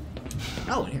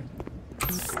 Oh, in here.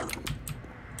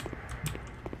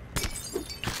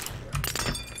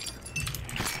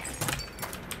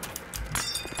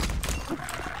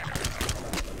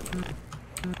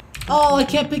 Oh, I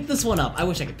can't pick this one up. I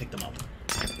wish I could pick them up.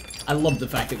 I love the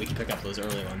fact that we can pick up those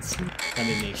early ones. That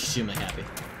made me extremely happy.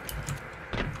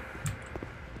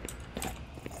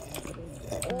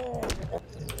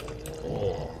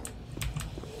 Oh.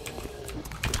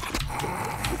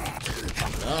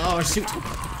 Oh, shoot.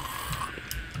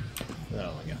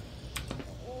 Oh my god.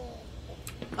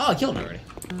 Oh, I killed him already.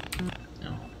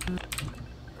 No.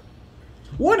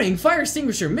 Warning, fire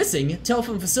extinguisher missing.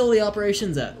 Telephone facility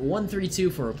operations at 132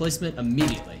 for replacement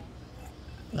immediately.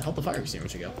 Where the hell did the fire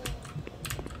extinguisher go?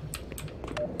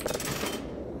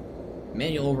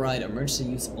 Manual override, emergency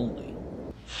use only.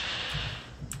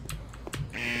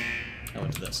 I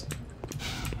went to this.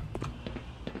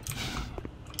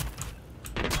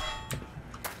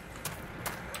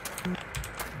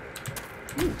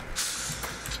 Ooh.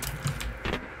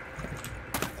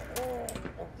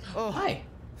 Oh, hi.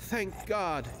 Thank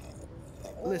God.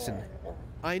 Listen,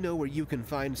 I know where you can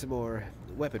find some more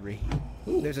weaponry.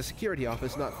 Ooh. There's a security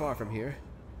office not far from here.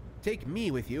 Take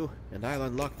me with you, and I'll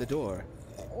unlock the door.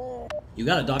 You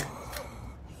got it, Doc.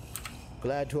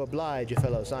 Glad to oblige,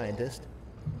 fellow scientist.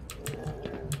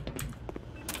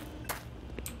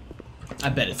 I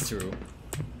bet it's through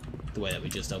the way that we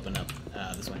just opened up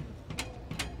this way.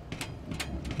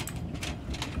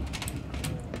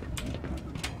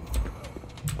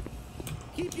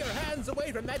 Keep your hands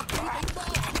away from that breathing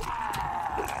ball!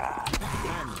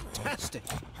 Fantastic!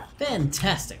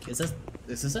 Fantastic. Is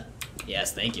this it?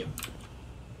 Yes, thank you.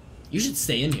 You should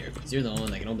stay in here, because you're the only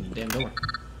one that can open the damn door.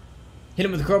 Hit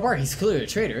him with a crowbar, he's clearly a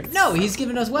traitor. No, he's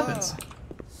giving us weapons.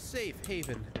 Safe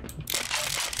haven.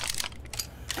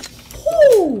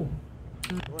 Woo!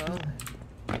 Well,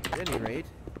 at any rate.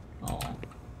 Oh.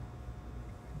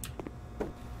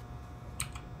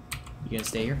 You gonna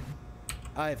stay here?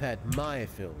 I've had my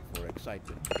fill for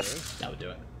excitement, sir. That would do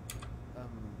it.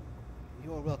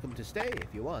 You're welcome to stay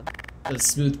if you want. The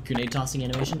smooth grenade tossing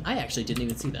animation? I actually didn't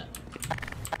even see that.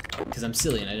 Because I'm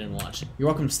silly and I didn't watch. You're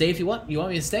welcome to stay if you want. You want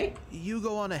me to stay? You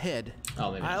go on ahead.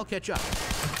 Oh, maybe. I'll catch up.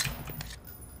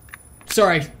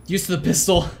 Sorry, used to the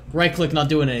pistol. Right click not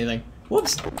doing anything.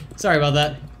 Whoops. Sorry about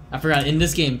that. I forgot, in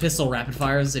this game, pistol rapid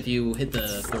fires if you hit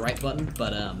the right button,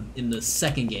 but in the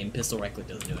second game, pistol right click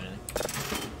doesn't do anything.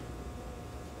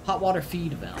 Hot water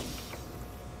feed valve.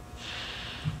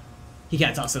 He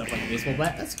can't toss it up like a baseball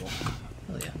bat? That's cool.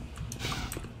 Hell yeah.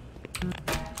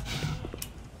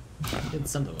 Did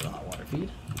something with a hot water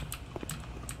feed.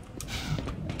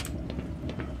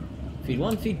 Feed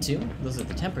 1, feed 2. Those are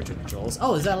the temperature controls.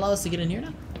 Oh, does that allow us to get in here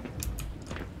now?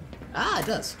 Ah, it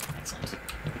does. Excellent.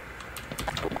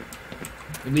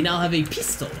 And we now have a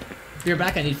pistol. If you're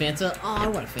back, I need Fanta. Oh, I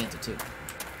want a Fanta too.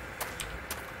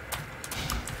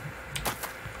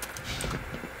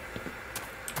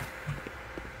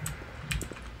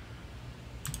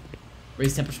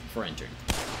 Raise temperature before entering.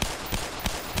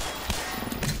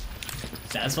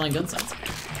 Satisfying gun sounds.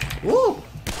 Woo!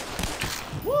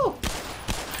 Woo!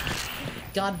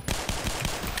 God.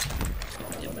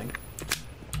 Damn thing.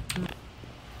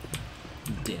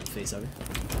 Damn facehugger.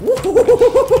 Woo!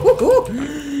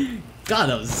 God,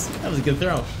 that was a good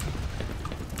throw.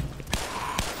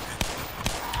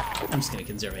 I'm just gonna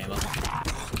conserve ammo.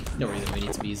 No reason we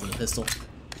need to be using the pistol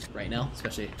right now,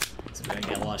 especially since we're gonna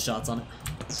get a lot of shots on it.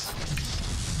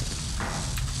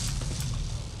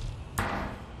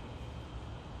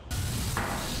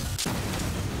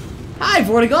 Hi,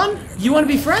 Vortigaunt! You wanna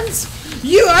be friends?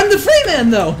 I'm the free man,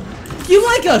 though! You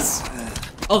like us!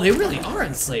 Oh, they really are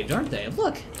enslaved, aren't they?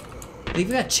 Look! They've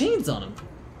got chains on them.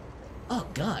 Oh,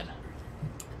 God.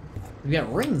 We've got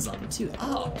rings on them, too.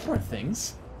 Oh, poor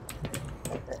things.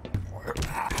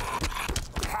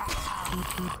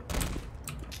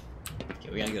 Okay,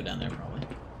 we gotta go down there, probably.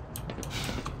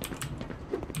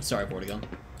 Sorry, Vortigaunt.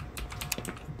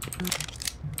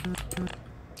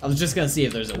 I was just gonna see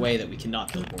if there's a way that we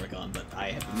cannot kill Vortigaunt, but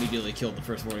I have immediately killed the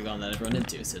first Vortigaunt that I've run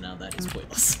into, so now that is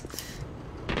pointless.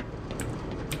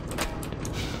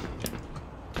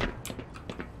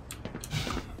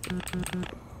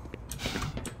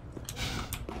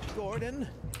 Gordon,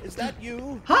 is that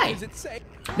you? Hi! Is it safe?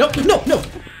 No, no, no!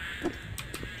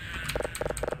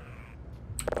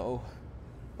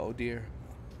 Oh dear.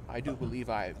 I do believe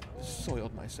I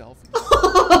soiled myself.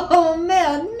 Oh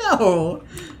man, no!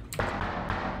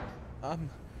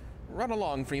 Run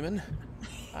along, Freeman.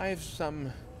 I've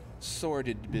some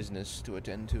sordid business to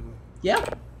attend to. Yeah?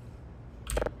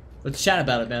 Let's chat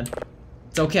about it, man.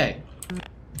 It's okay.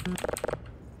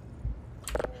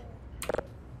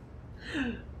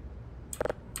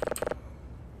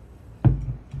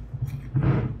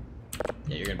 Yeah,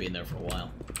 you're gonna be in there for a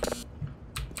while.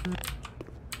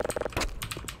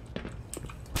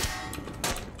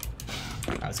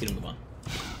 Alright, let's get a move on.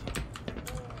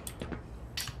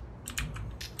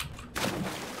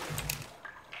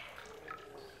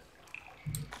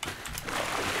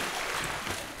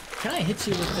 Can I hit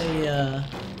you with a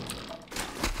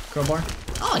crowbar?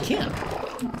 Oh, I can.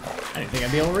 I didn't think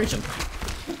I'd be able to reach him.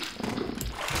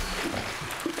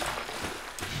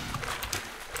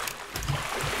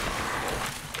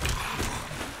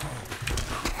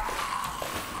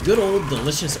 Good old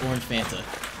delicious orange Fanta.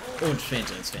 Orange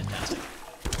Fanta is fantastic.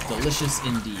 Delicious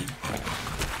indeed.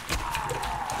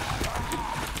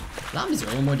 Zombies are a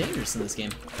little more dangerous in this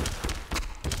game.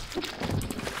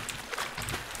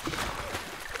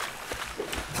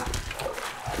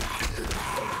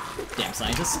 Damn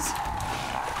scientists.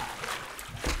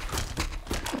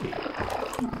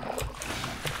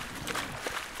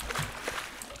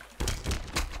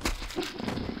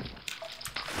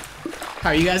 How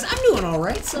are you guys? I'm doing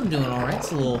alright. I'm doing alright.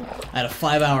 It's a little. I had a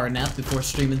 5-hour nap before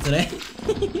streaming today.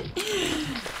 But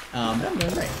I'm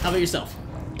doing great. How about yourself?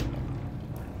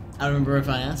 I don't remember if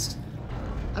I asked.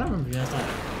 I don't remember if you asked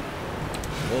either.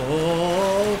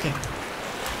 Whoa, okay.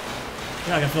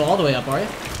 You're not gonna fill all the way up, are you?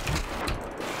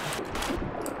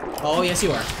 Oh, yes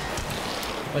you are.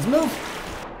 Let's move!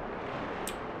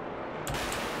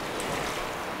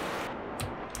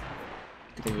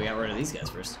 I think we got rid of these guys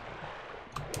first.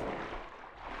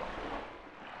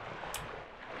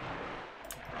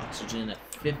 Oxygen at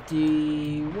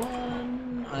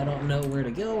 51. I don't know where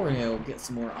to go. We're gonna go get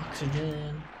some more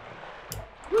oxygen.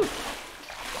 Woo!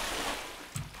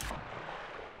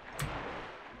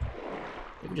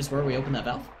 Maybe just where we open that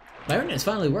valve. My internet is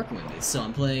finally working with me, so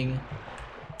I'm playing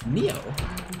Neo.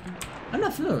 I'm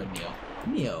not familiar with Neo.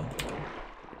 Neo.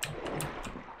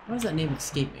 Why does that name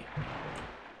escape me?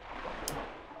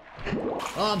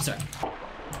 Oh, I'm sorry.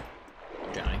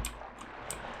 Drowning.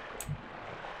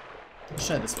 Let's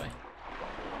try this way.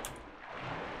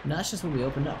 No, that's just what we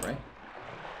opened up, right?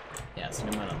 Yeah, so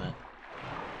never mind on that.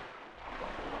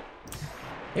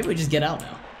 Maybe we just get out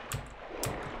now.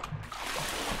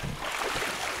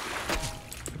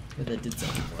 Maybe that did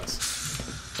something for us.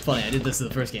 It's funny, I did this in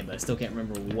the first game, but I still can't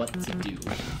remember what to do.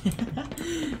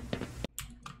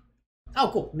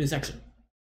 Oh, cool. New section.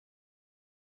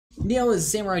 Neo is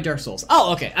Samurai Dark Souls.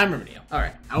 Oh, okay. I remember Neo.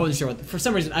 Alright. I wasn't sure what... For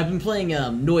some reason, I've been playing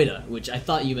Noida, which I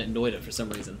thought you meant Noida for some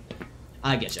reason.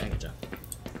 I get you. I get you.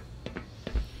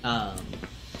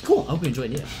 Cool. I hope you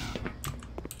enjoyed Neo.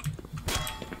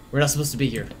 We're not supposed to be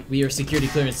here. We are Security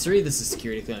Clearance 3. This is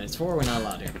Security Clearance 4. We're not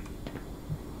allowed here.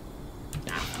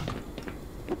 Ah.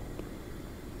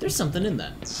 There's something in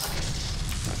that.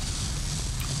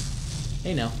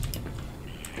 Hey, now.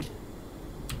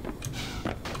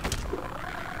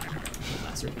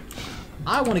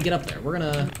 I want to get up there. We're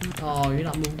gonna... Oh, you're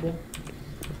not movable?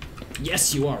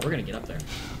 Yes, you are. We're gonna get up there.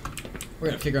 We're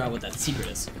gonna figure out what that secret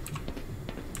is.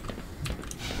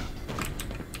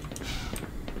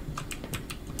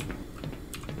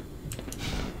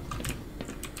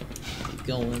 Keep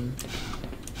going.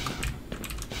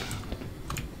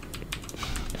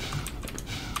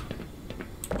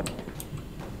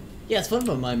 Yeah, it's fun,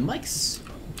 but my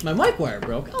mic wire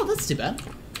broke. Oh, that's too bad.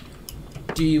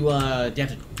 Do you have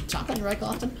to talk on your mic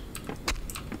often?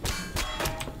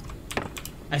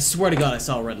 I swear to God I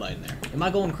saw a red light in there. Am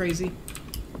I going crazy?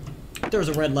 There was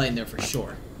a red light in there for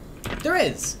sure. There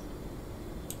is!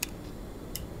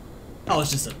 Oh,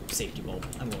 it's just a safety bulb.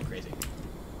 I'm going crazy.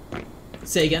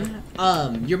 Say again.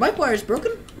 Your mic wire is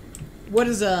broken? What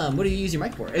do you use your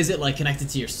mic for? Is it like connected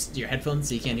to your headphones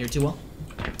so you can't hear too well?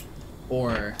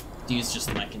 Or do you use just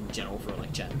the mic in general for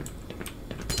like chatting?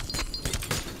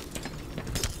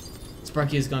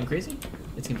 Sparky has gone crazy?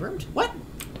 It's confirmed? What?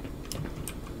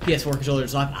 PS4 controller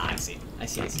is locked. Ah, I see. I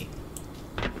see.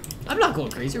 I'm not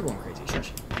going crazy. You're going crazy.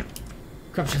 Shush.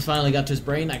 Corruption finally got to his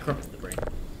brain. I corrupted the brain.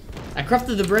 I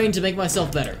corrupted the brain to make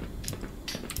myself better.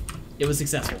 It was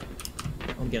successful.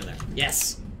 I'm getting there.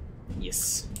 Yes.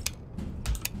 Yes.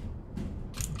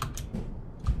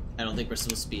 I don't think we're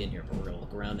supposed to be in here, but we're gonna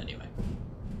look around anyway.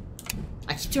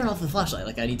 I keep turning off the flashlight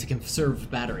like I need to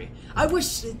conserve battery. I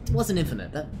wish it wasn't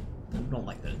infinite. I don't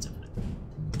like that it's infinite.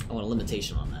 I want a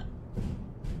limitation on that.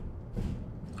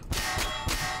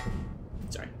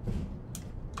 Sorry.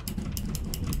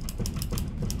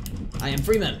 I am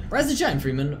Freeman. Rise and shine,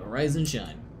 Freeman. Rise and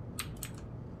shine.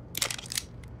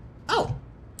 Oh!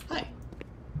 Hi.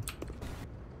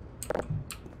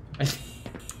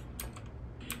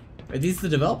 Are these the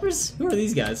developers? Who are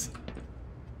these guys?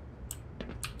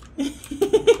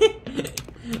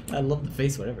 I love the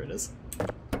face, whatever it is.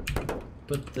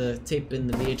 Put the tape in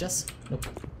the VHS? Nope.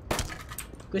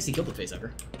 Gracie killed the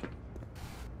facehugger.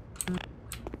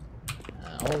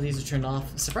 All of these are turned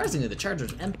off. Surprisingly, the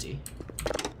charger's empty.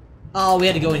 Oh, we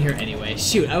had to go in here anyway.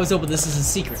 Shoot, I was hoping this is a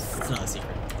secret. It's not a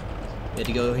secret. We had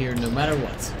to go here no matter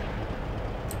what.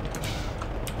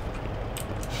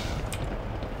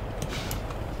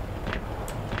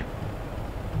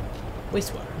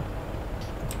 Wastewater.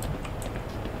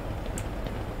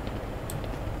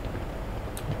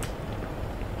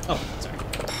 Oh, sorry.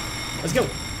 Let's go.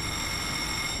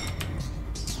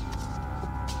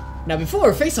 Now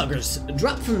before, facehuggers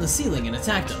dropped from the ceiling and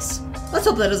attacked us. Let's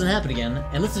hope that doesn't happen again,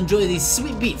 and let's enjoy these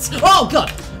sweet beats. Oh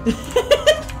god!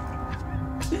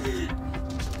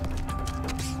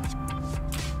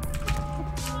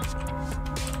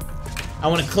 I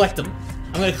want to collect them.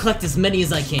 I'm going to collect as many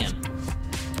as I can.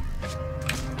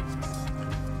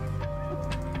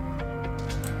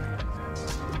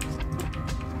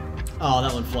 Oh,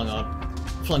 that one flung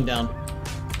down.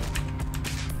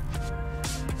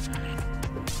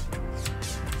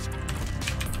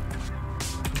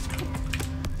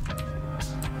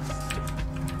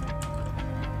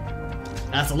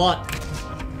 That's a lot.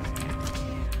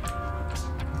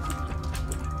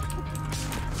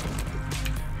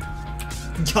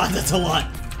 God, that's a lot.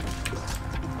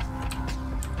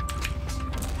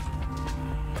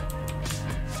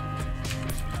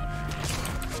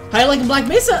 How you liking Black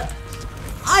Mesa?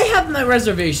 I have my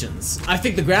reservations. I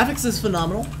think the graphics is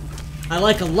phenomenal. I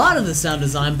like a lot of the sound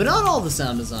design, but not all the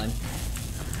sound design.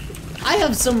 I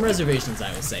have some reservations,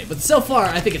 I will say, but so far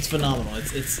I think it's phenomenal.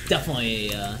 It's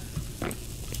definitely a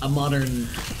modern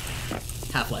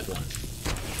Half-Life 1.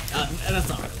 And that's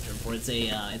not what I was for.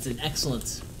 It's an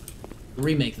excellent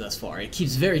remake thus far. It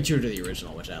keeps very true to the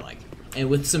original, which I like, and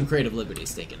with some creative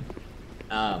liberties taken.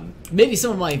 Maybe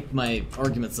some of my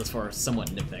arguments thus far are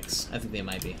somewhat nitpicks. I think they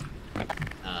might be.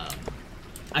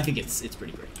 I think it's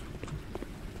pretty great.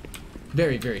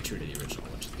 Very, very true to the original,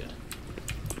 which is good.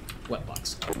 Wet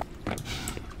box.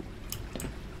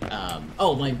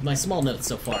 Oh, my small notes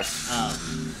so far.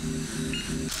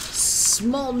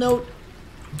 Small note.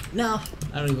 No,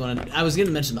 I don't even want to. I was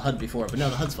gonna mention the HUD before, but no,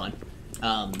 the HUD's fine.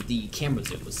 The camera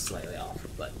zoom was slightly off,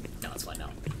 but no, it's fine now.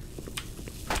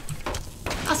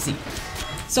 I'll see.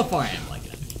 So far, I am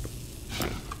liking it.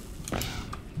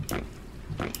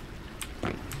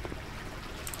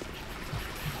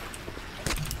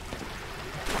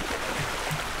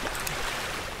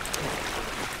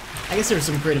 I guess there were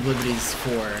some creative liberties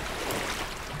for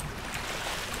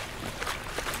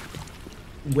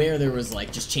where there was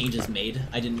like just changes made.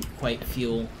 I didn't quite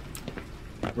feel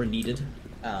were needed.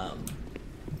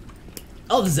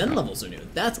 Oh, the Zen levels are new.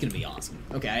 That's gonna be awesome.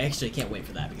 Okay, I actually can't wait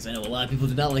for that because I know a lot of people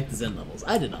did not like the Zen levels.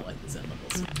 I did not like the Zen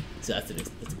levels, so that's a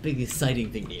big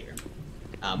exciting thing to hear.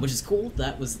 Which is cool.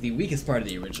 That was the weakest part of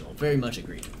the original. Very much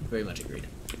agreed. Very much agreed.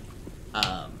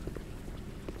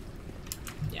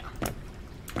 Yeah.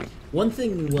 One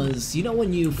thing was, you know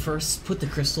when you first put the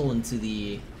crystal into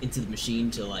the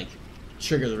machine to like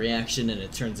trigger the reaction and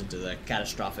it turns into the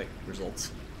catastrophic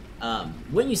results.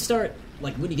 When you start,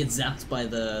 like when you get zapped by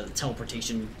the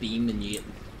teleportation beam and you get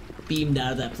beamed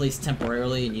out of that place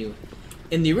temporarily, and you,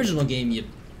 in the original game, you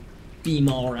beam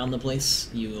all around the place.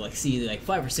 You like see like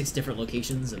 5 or 6 different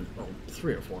locations, and or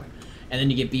 3 or 4, and then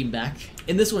you get beamed back.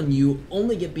 In this one, you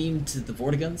only get beamed to the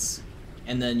Vortiguns,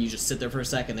 and then you just sit there for a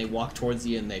sec, and they walk towards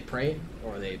you and they pray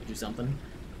or they do something,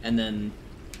 and then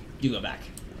you go back,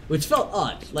 which felt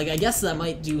odd. Like I guess that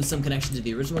might do some connection to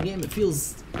the original game. It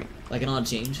feels like an odd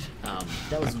change.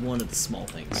 That was one of the small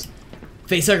things.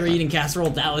 Facehugger eating casserole,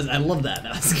 that was, I love that,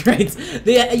 that was great.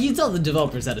 You tell the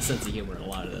developers had a sense of humor in a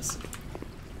lot of this.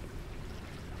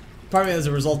 Partly as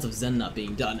a result of Zen not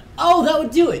being done. Oh, that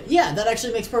would do it! Yeah, that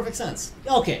actually makes perfect sense.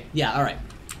 Okay, yeah, alright.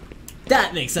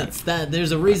 That makes sense.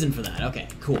 There's a reason for that. Okay,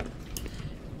 cool.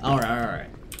 Alright.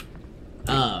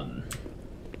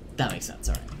 That makes sense,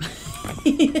 alright.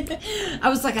 I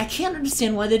was like, I can't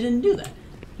understand why they didn't do that.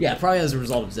 Yeah, probably as a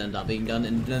result of Zen not being done,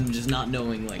 and them just not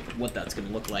knowing like what that's gonna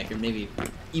look like, or maybe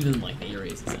even like the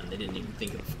areas of Zen, they didn't even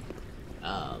think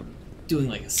of doing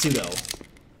like a pseudo,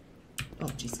 oh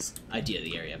Jesus, idea of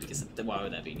the area, because why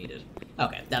would that be needed?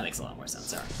 Okay, that makes a lot more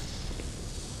sense. Alright,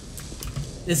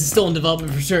 this is still in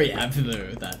development for sure. Yeah, I'm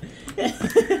familiar with that.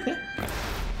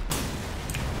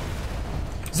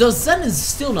 So Zen is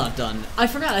still not done. I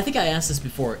forgot. I think I asked this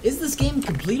before. Is this game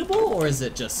completable, or is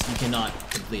it just you cannot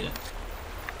complete it?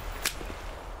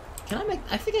 Can I make?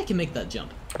 I think I can make that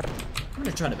jump. I'm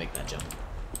gonna try to make that jump.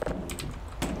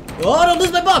 Oh, don't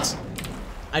lose my box!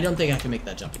 I don't think I can make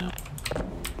that jump now.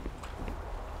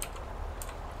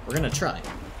 We're gonna try.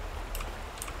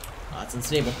 Oh, that's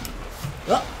unstable.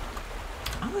 Oh!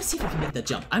 I wanna see if I can make that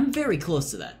jump. I'm very close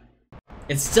to that.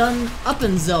 It's done up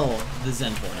until the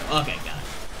Zen portal. Okay, got it.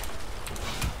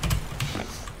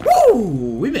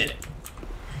 Woo! We made it!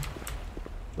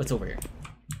 What's over here?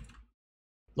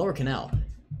 Lower canal.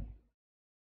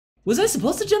 Was I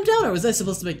supposed to jump down, or was I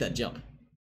supposed to make that jump?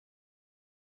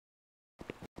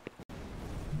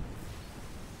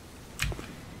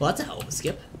 Well, that's a hell of a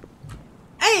skip.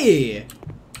 Hey!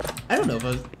 I don't know if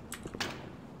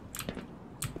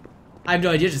I have no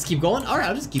idea, just keep going? Alright,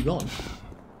 I'll just keep going.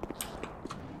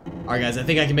 Alright guys, I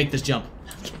think I can make this jump.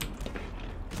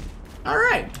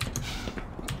 Alright!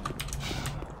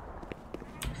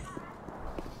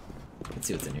 Let's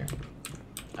see what's in here.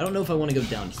 I don't know if I want to go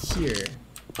down here.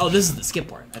 Oh, this is the skip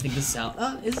part. I think this is how,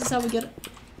 is this how we get it?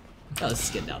 Oh, this is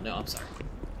getting down. No, I'm sorry.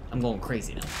 I'm going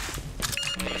crazy now.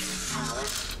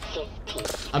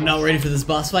 I'm not ready for this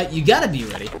boss fight. You gotta be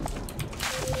ready.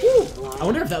 Woo! I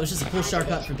wonder if that was just a cool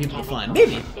shortcut for people to find.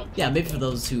 Maybe. Yeah, maybe for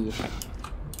those who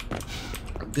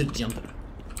are good at jumping.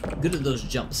 Good at those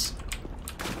jumps.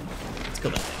 Let's go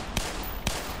that way.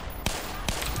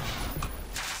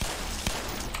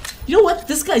 You know what?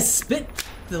 This guy's spit,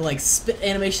 the like spit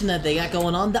animation that they got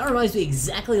going on, that reminds me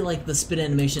exactly like the spit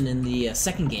animation in the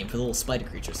second game for the little spider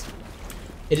creatures.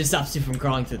 It just stops you from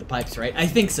crawling through the pipes, right? I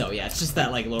think so, yeah. It's just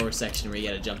that like lower section where you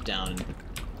gotta jump down and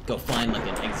go find like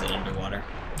an exit underwater.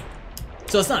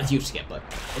 So it's not a huge skip, but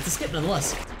it's a skip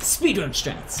nonetheless. Speedrun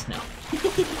strats now.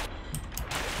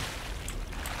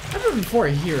 I remember before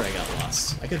here I got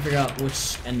lost. I couldn't figure out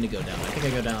which end to go down. I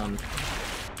think I go down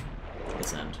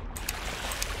this end.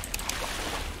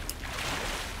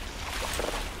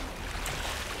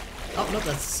 Oh, no,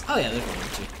 that's... Oh, yeah, there's one or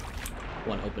two.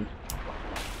 One open.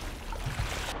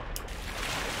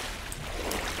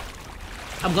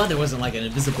 I'm glad there wasn't, like, an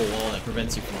invisible wall that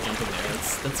prevents you from jumping there.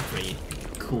 That's pretty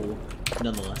cool,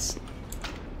 nonetheless.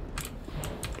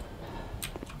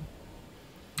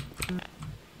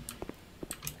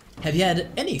 Have you had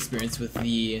any experience with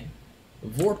the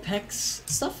Vorpex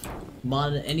stuff?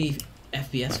 Mod any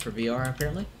FPS for VR,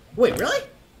 apparently? Wait, really?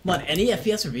 Mod any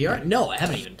FPS for VR? No, I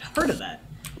haven't even heard of that.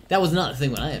 That was not a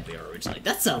thing when I had VR originally.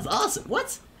 That sounds awesome.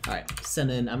 What? Alright,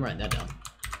 send in. I'm writing that down.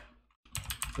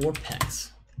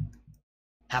 Vorpex.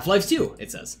 Half-Life 2,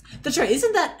 it says. That's right.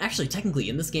 Isn't that actually technically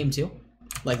in this game too?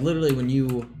 Like literally when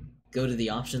you go to the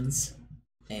options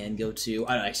and go to.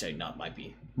 Oh, actually,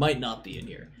 might not be in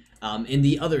here. In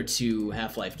the other two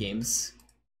Half-Life games.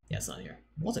 Yeah, it's not here.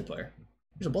 Multiplayer.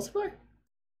 There's a multiplayer?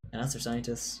 Announcer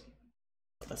Scientist.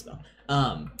 What that's about.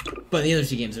 But in the other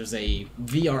two games, there's a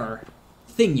VR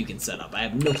thing you can set up. I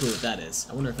have no clue what that is.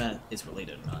 I wonder if that is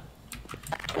related or not.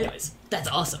 Anyways, that's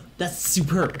awesome. That's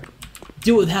superb.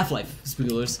 Do it with Half-Life,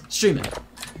 spoilers. Stream it.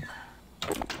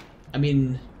 I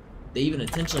mean, they even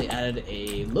intentionally added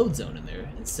a load zone in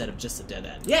there instead of just a dead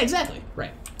end. Yeah, exactly.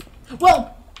 Right.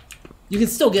 Well, you can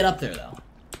still get up there though,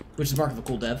 which is mark of a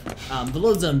cool dev. The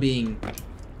load zone being,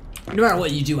 no matter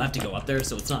what, you do have to go up there,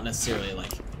 so it's not necessarily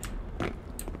like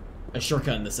a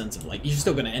shortcut in the sense of like, you're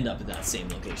still gonna end up at that same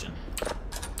location.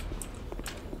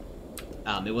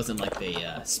 It wasn't like they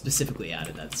specifically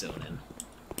added that zone in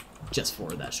just for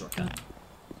that shortcut.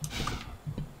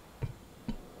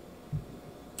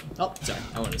 Oh, sorry,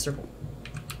 I wanted a circle.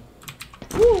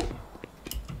 Woo!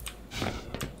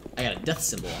 I got a death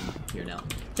symbol on here now.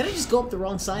 Did I just go up the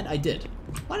wrong side? I did.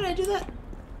 Why did I do that?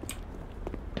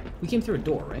 We came through a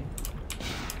door, right?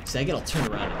 See, I get all turned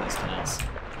around in these canals. I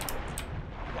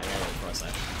gotta go across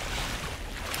that.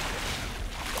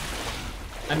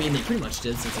 I mean, they pretty much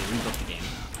did since they rebooked the game.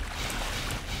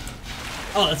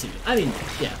 Oh, that's even. I mean,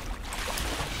 yeah.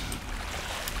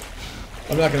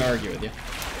 I'm not gonna argue with you.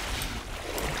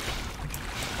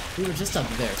 We were just up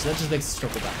there, so that just makes us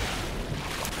circle back around.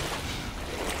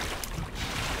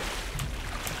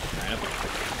 Alright, up here.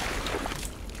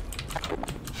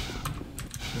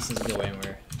 This doesn't go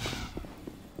anywhere.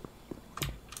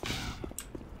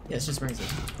 Yeah, this just brings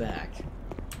us back.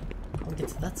 I want to get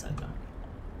to that side now.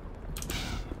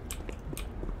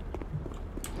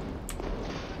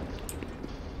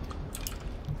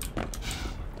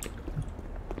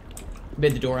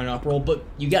 Made the door inoperable, but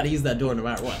you gotta use that door no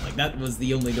matter what. Like, that was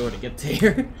the only door to get to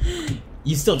here.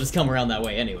 You still just come around that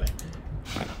way anyway.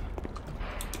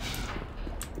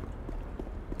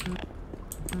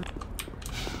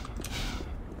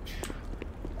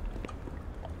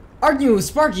 Arguing with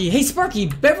Sparky. Hey Sparky,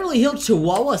 Beverly Hills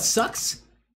Chihuahua sucks?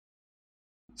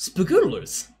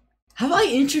 Spagoodlers, have I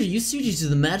introduced you to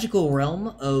the magical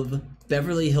realm of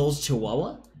Beverly Hills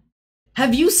Chihuahua?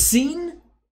 Have you seen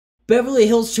Beverly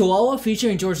Hills Chihuahua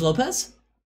featuring George Lopez?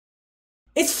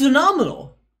 It's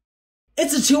phenomenal!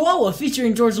 It's a Chihuahua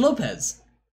featuring George Lopez.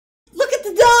 Look at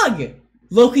the dog!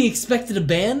 Loki expected a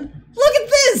ban? Look at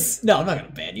this! No, I'm not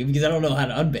gonna ban you because I don't know how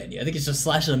to unban you. I think it's just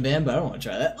slash and unban, but I don't want to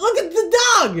try that. Look at the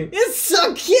dog! It's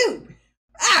so cute!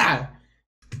 Ah!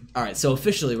 Alright, so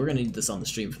officially we're gonna need this on the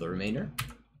stream for the remainder.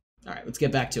 Alright, let's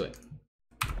get back to it.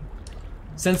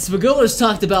 Since Spagoolers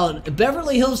talked about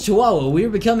Beverly Hills Chihuahua, we are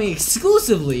becoming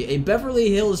exclusively a Beverly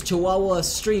Hills Chihuahua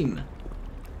stream.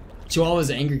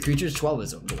 Chihuahuas are angry creatures.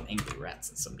 Chihuahuas are little angry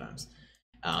rats sometimes.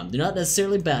 They're not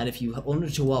necessarily bad if you own a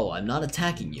Chihuahua. I'm not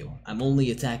attacking you. I'm only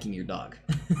attacking your dog.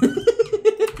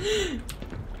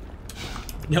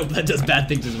 Nope, that does bad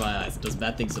things to my eyes. It does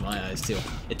bad things to my eyes too.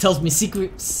 It tells me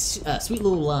secret, sweet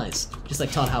little lies, just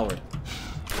like Todd Howard.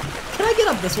 Can I get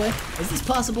up this way? Is this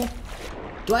possible?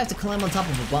 Do I have to climb on top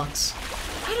of a box?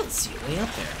 I don't see a way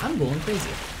up there. I'm going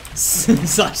crazy.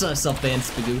 Self-ban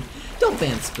Spagood. Don't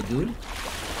ban Spagood.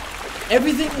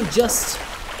 Everything just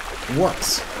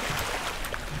works.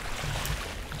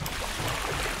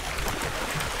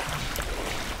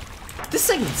 This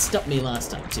segment stumped me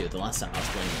last time too, the last time I was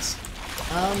playing this.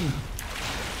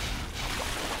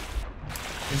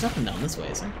 There's nothing down this way,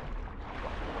 is there?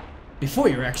 Before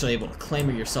you were actually able to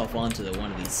clamber yourself onto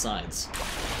one of these sides.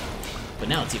 But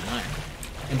now it's even higher.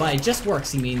 And by just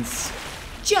works, he means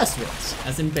just works,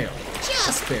 as in barely.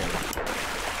 Just barely.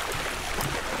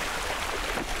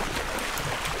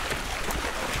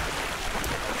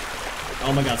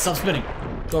 Oh my god, stop spinning.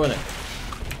 Go over there.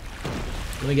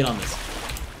 Let me get on this.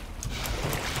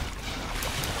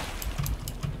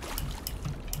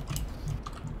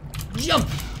 Jump!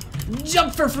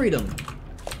 Jump for freedom!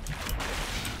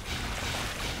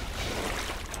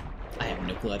 I have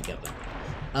no clue how to get them.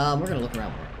 We're gonna look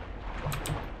around more.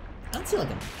 I don't see like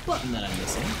a button that I'm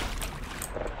missing.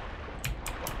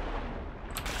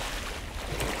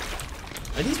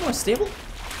 Are these more stable?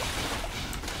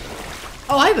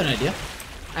 Oh, I have an idea.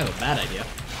 I have a bad idea,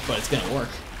 but it's gonna work.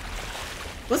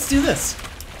 Let's do this.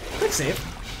 Quick save.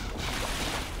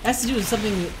 It has to do with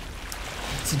something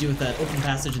to do with that open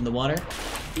passage in the water.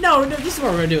 No, this is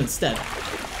what we're gonna do instead.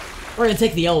 We're gonna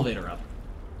take the elevator up.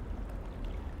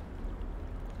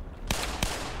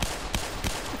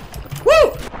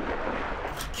 Woo!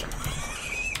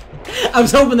 I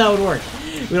was hoping that would work.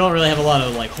 We don't really have a lot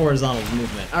of like horizontal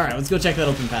movement. Alright, let's go check that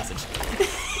open passage.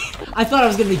 I thought I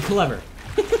was gonna be clever.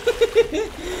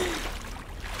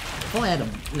 If only I had a...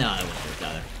 No, that wouldn't work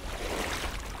either.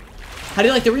 How do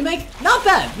you like the remake? Not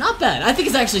bad, not bad. I think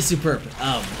it's actually superb.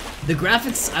 The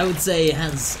graphics, I would say,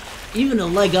 has even a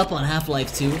leg up on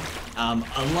Half-Life 2. A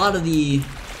lot of the,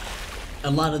 I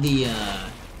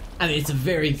mean, it's a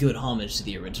very good homage to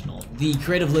the original. The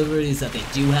creative liberties that they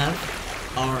do have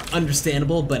are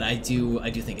understandable, but I do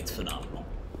think it's phenomenal.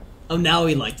 Oh, now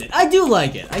he liked it. I do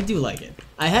like it. I do like it.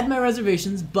 I had my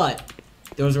reservations, but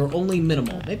those are only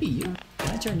minimal. Maybe you.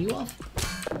 Can I turn you off?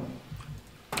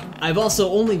 I've also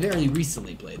only very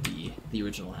recently played the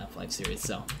original Half-Life series,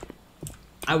 so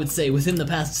I would say within the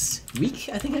past week,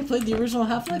 I think I played the original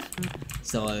Half-Life.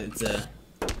 So it's a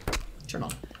turn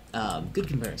on. Good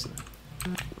comparison.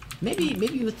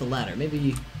 Maybe with the latter.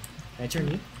 Maybe can I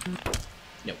turn you?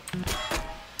 Nope.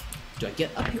 Do I get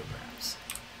up here perhaps?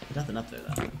 Nothing up there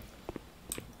though.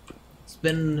 It's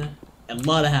been a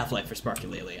lot of Half-Life for Sparky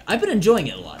lately. I've been enjoying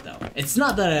it a lot though. It's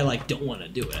not that I like don't want to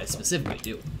do it. I specifically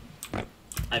do.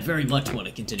 I very much want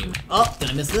to continue. Oh, did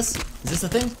I miss this? Is this a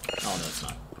thing? Oh no, it's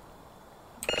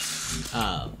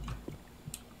not.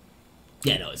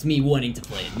 Yeah, no, it's me wanting to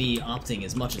play it. Me opting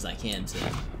as much as I can to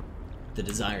the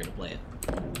desire to play it.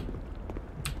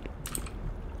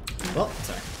 Well,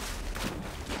 sorry.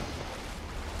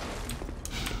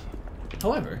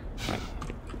 However,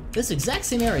 this exact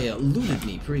same area eluded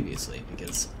me previously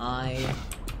because I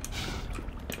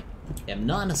am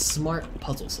not a smart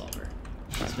puzzle solver.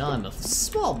 So now I'm a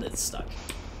small bit stuck.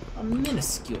 A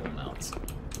minuscule amount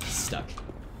stuck.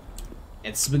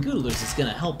 And Spagoodlers is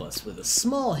gonna help us with a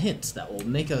small hint that will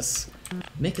make us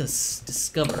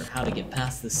discover how to get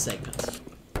past this segment.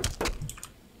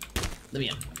 Let me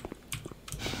in.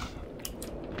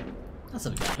 Not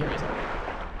something down here, is it?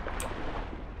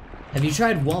 Have you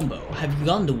tried Wombo? Have you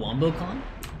gone to WomboCon?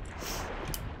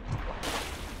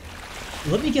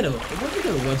 Let me get a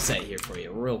website here for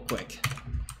you real quick.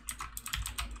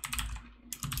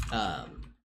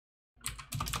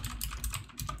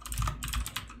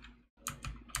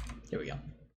 Here we go.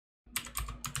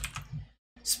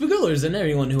 Spoogulers and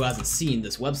everyone who hasn't seen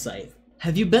this website,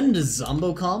 have you been to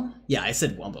ZomboCon? Yeah, I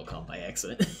said WomboCon by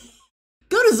accident.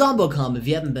 Go to ZomboCon if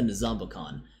you haven't been to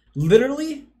ZomboCon.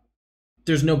 Literally,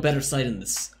 there's no better site on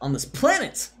this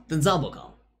planet than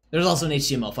ZomboCon. There's also an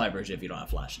HTML5 version if you don't have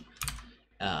Flash.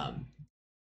 ZomboCon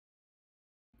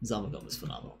was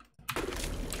phenomenal.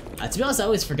 To be honest, I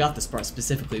always forgot this part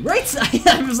specifically. Right?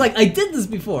 I was like, I did this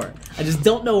before. I just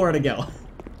don't know where to go.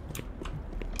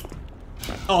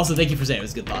 Oh, also, thank you for saying it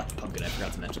was a good thought, Pumpkin. I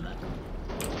forgot to mention that.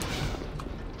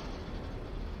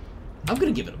 I'm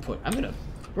gonna give it a push.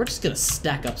 We're just gonna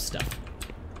stack up stuff.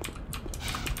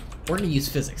 We're gonna use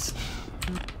physics.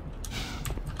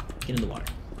 Get in the water.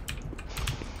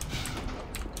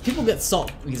 People get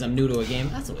salt because I'm new to a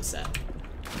game. That's always sad.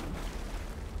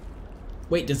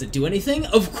 Wait, does it do anything?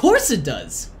 Of course it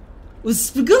does! With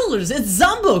Spagoodlers, it's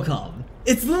ZomboCon!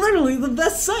 It's literally the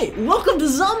best site! Welcome to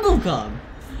ZomboCon!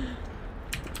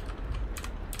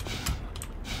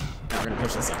 Now we're gonna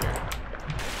push this up here.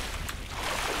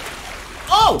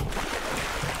 Oh!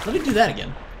 Let me do that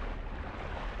again.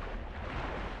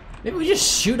 Maybe we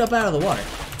just shoot up out of the water.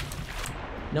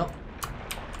 Nope.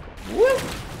 Woo!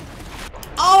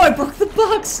 Oh, I broke the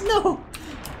box! No!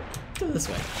 Go this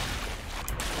way.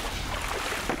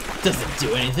 Doesn't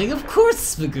do anything, of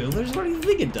course, Spagoodlers. What do you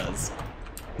think it does?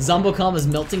 ZomboCon is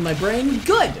melting my brain?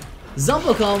 Good!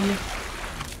 ZomboCon...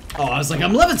 Oh, I was like,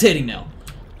 I'm levitating now!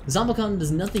 ZomboCon does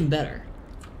nothing better.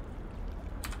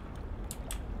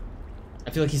 I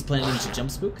feel like he's planning to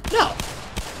jump spook. No!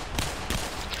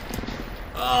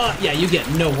 Yeah, you get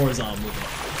no horizontal movement.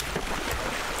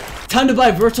 Time to buy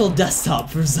virtual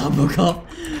desktop for ZomboCon.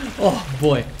 Oh,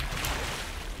 boy.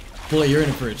 Boy, you're in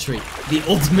it for a treat. The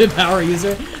ultimate power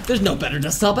user? There's no better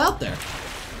desktop out there.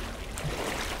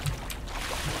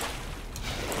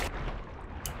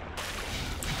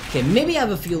 Okay, maybe I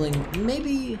have a feeling,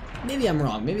 maybe I'm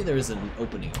wrong. Maybe there is an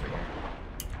opening over here.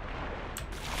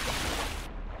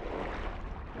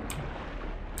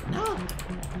 No,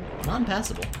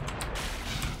 non-passable.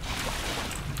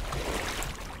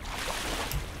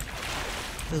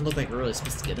 Doesn't look like we're really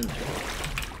supposed to get in there.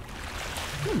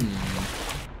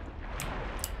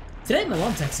 Today my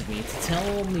mom texted me to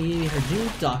tell me her new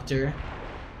doctor,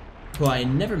 who I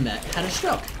never met, had a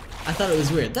stroke. I thought it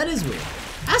was weird. That is weird.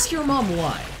 Ask your mom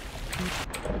why.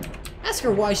 Ask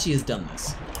her why she has done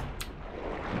this.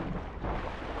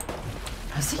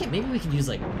 I was thinking maybe we could use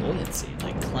like buoyancy,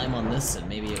 like climb on this and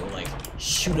maybe it will like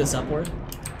shoot us upward.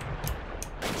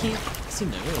 I can't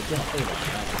seem to really get a hold on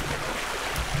it either.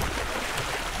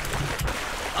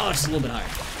 Oh, just a little bit higher.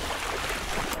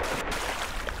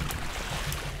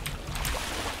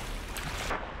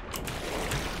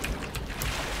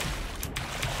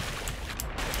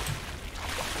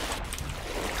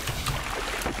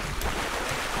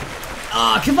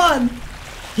 Come on!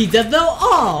 He dead though?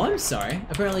 Oh, I'm sorry.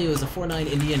 Apparently it was a 4'9"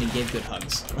 Indian and gave good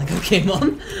hugs. Like, okay,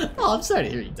 Mom? Oh, I'm sorry to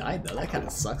hear he died though. That kind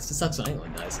of sucks. It sucks when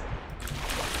anyone dies.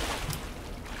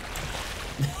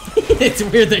 It's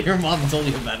weird that your mom told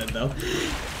you about it though.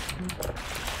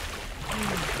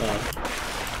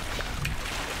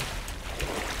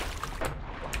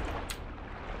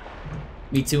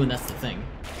 Me too, and that's the thing.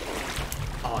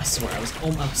 Oh, I swear, I was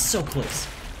so close.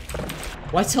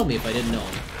 Why tell me if I didn't know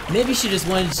him? Maybe she just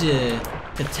wanted to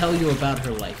tell you about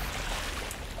her life.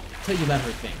 Tell you about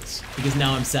her things. Because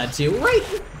now I'm sad too. Right!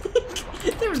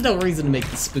 There was no reason to make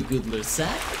the Spagoodler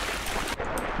sad.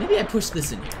 Maybe I push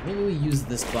this in here. Maybe we use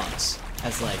this box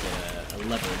as like a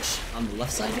leverage on the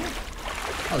left side here.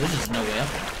 Oh, there's just no way up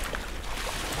there.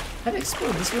 Have I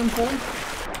explored this room fully?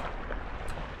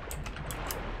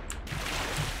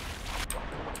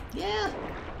 Yeah.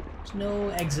 There's no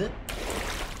exit.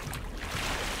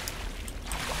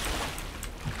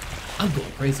 I'm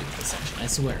going crazy with this section, I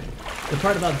swear. The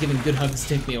part about giving good hugs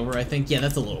take me over, I think, yeah,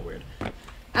 that's a little weird.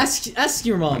 Ask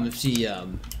your mom if she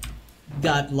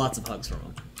got lots of hugs from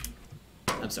him.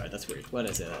 I'm sorry, that's weird. Why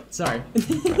did I say that? Sorry.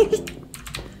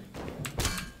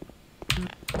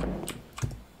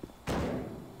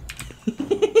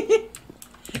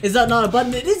 Is that not a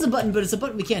button? It is a button, but it's a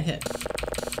button we can't hit.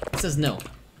 It says no.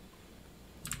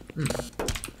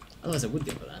 Otherwise I would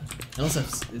go for that.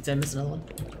 Unless did I miss another one?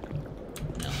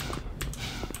 No.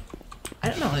 I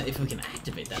don't know if we can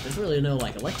activate that. There's really no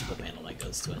like electrical panel that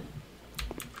goes to it.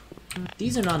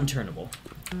 These are non-turnable.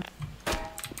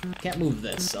 Can't move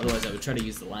this, otherwise I would try to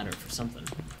use the ladder for something.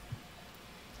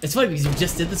 It's funny because you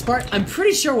just did this part. I'm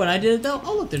pretty sure when I did it though.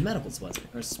 Oh look, there's medical supplies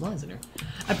in here.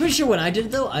 I'm pretty sure when I did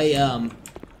it though, I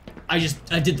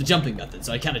did the jumping method,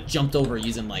 so I kind of jumped over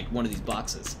using like one of these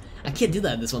boxes. I can't do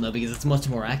that in this one though because it's much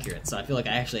more accurate. So I feel like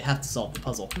I actually have to solve the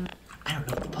puzzle. I don't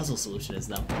know what the puzzle solution is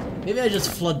though. Maybe I just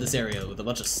flood this area with a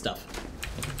bunch of stuff,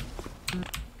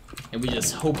 and we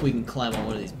just hope we can climb on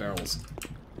one of these barrels.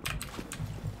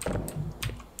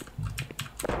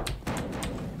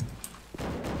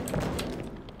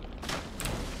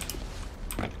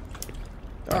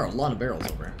 There are a lot of barrels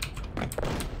over here.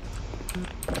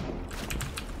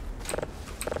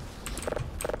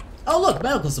 Oh look,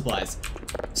 medical supplies.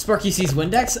 Sparky sees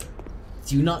Windex.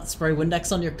 Do you not spray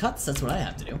Windex on your cuts? That's what I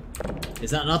have to do.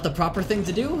 Is that not the proper thing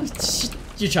to do?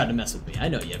 You're trying to mess with me. I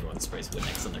know everyone sprays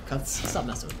Windex on their cuts. Stop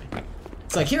messing with me.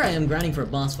 It's like here I am grinding for a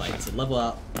boss fight to level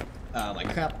out my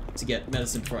crap to get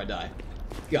medicine before I die.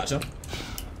 Gotcha.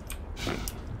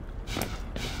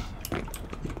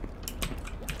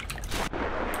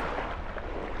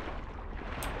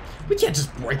 We can't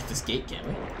just break this gate, can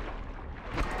we?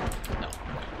 No.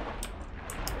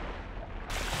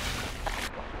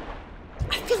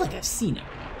 I feel like I've seen it.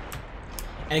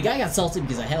 And a guy got salty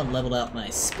because I haven't leveled out my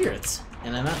spirits,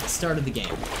 and I'm at the start of the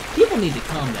game. People need to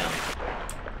calm down.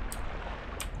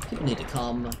 People need to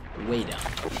calm way down.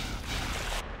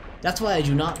 That's why I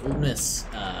do not miss,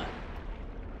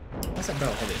 what's that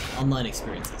barrel heavy? Online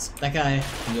experiences. That guy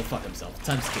can go fuck himself.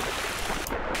 Times 2.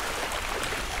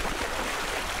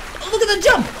 Oh, look at the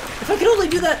jump! If I could only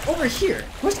do that over here.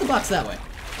 Push the box that way.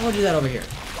 I want to do that over here.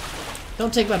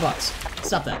 Don't take my box.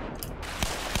 Stop that.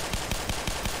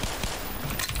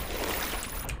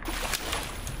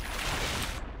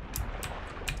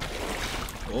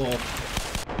 Oh.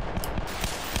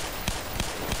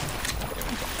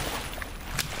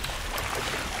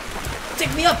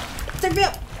 Take me up! Take me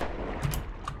up!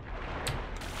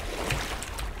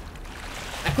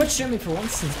 I quit streaming for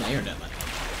once since my internet went.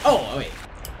 Oh, wait.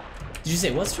 Did you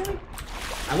say was streaming?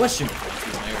 I was streaming for once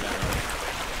because my internet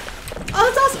went. Oh,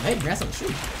 that's awesome! Hey, congrats on the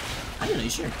stream. I didn't know you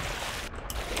streamed.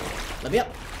 Let me up!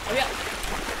 Let me up!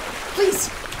 Please!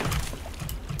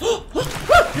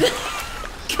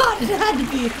 God, it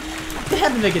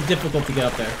had to make it difficult to get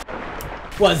up there.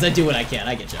 Was I do what I can,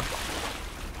 I get you.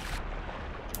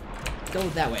 Go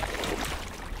that way.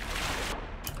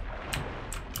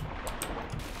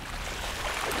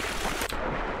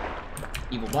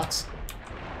 Evil box.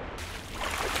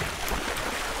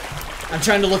 I'm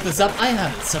trying to look this up. I am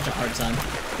having such a hard time.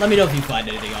 Let me know if you find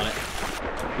anything on it.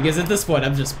 Because at this point,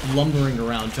 I'm just lumbering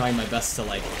around trying my best to,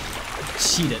 like,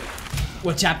 cheat it.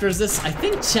 What chapter is this? I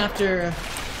think chapter...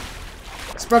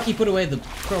 Sparky put away the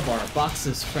crowbar. Box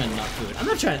is friend, not food. I'm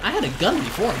not trying... I had a gun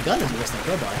before. A gun is worse than a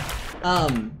crowbar.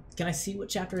 Can I see what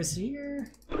chapter is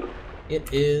here? It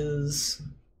is...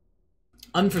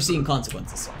 Unforeseen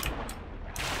Consequences.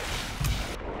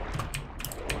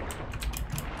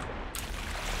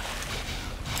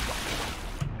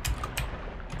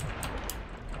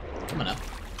 Come on up.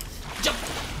 Jump!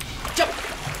 Jump!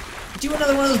 Do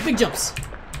another one of those big jumps!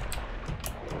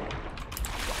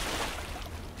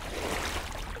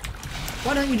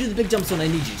 Why don't you do the big jumps when I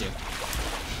need you to?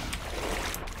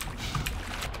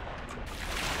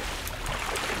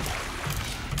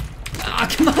 Ah,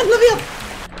 come on, let me up!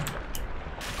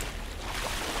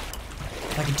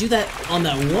 If I could do that on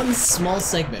that one small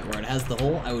segment where it has the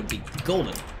hole, I would be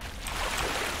golden.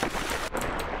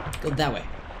 Go that way.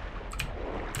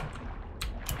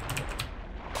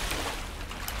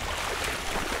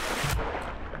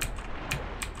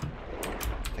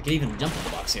 I can even jump in the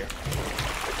box here.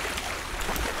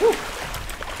 Woo!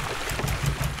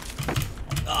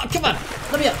 Oh, come on!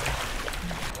 Let me up!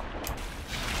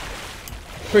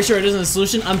 Pretty sure it isn't a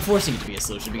solution. I'm forcing it to be a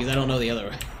solution because I don't know the other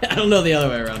way. I don't know the other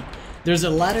way around. There's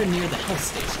a ladder near the health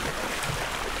station.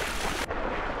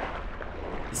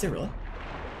 Is there really?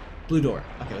 Blue door.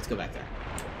 Okay, let's go back there.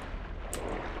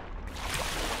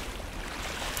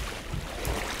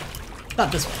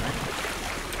 Not this one,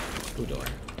 right? Blue door.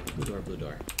 Blue door, blue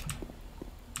door.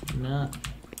 Nah,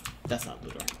 that's not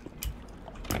blue door.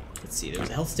 Let's see, there's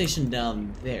a health station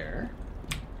down there.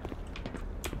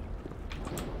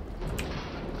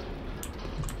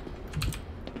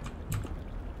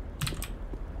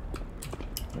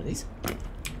 What are these?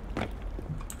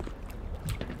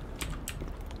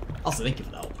 Also, thank you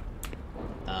for the help.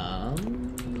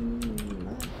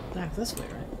 Back this way,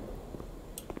 right?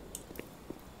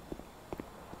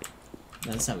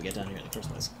 No, that's how we get down here in the first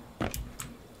place.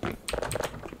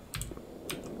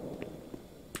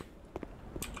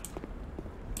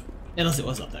 Unless it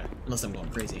was up there. Unless I'm going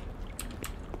crazy.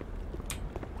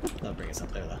 That'll bring us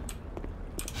up there, though.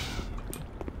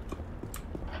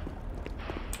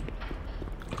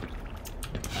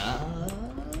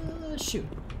 Shoot.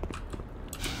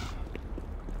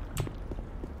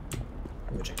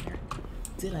 We're checking here.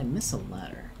 Did I miss a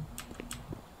ladder?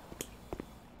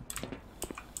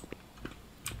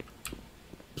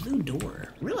 Blue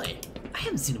door? Really? I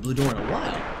haven't seen a blue door in a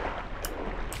while.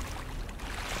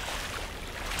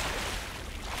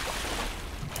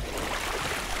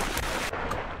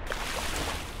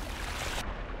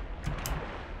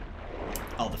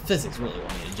 Oh, the physics really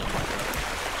want me to jump up there.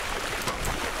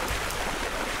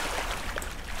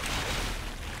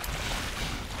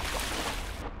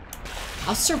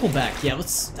 I'll circle back. Yeah,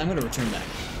 I'm gonna return back.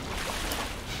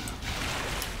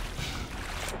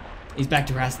 He's back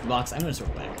to harass the box. I'm gonna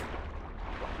circle back.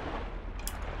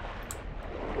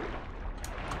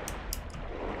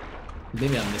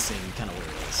 Maybe I'm missing kind of where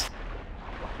it is.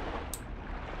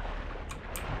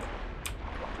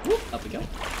 Whoop, up we go.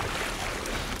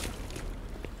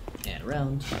 And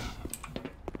around.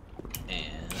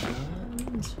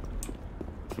 And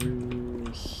through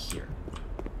here.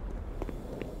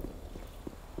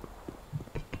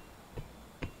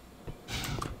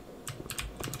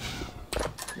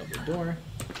 Another door.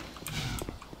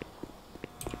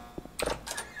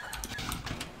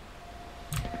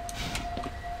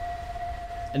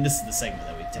 And this is the segment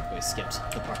that we technically skipped,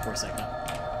 the parkour segment.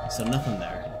 So nothing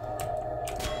there.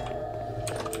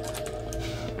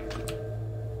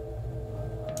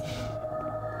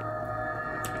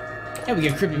 Yeah, we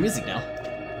get creepy music now.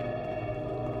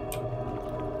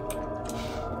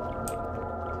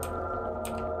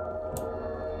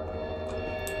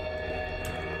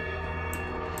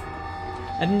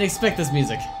 I didn't expect this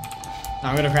music.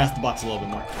 I'm gonna craft the box a little bit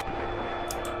more.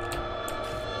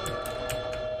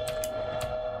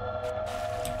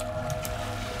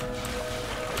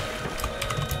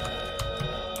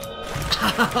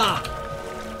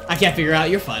 I can't figure out.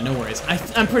 You're fine. No worries.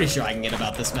 I'm pretty sure I can get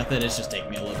about this method. It's just taking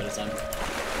me a little bit of time.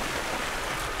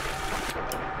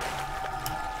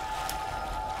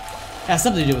 Has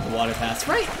something to do with the water paths,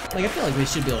 right? Like, I feel like we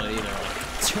should be able to either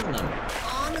like turn them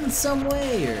on in some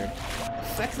way or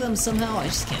affect them somehow. I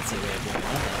just can't see a way of doing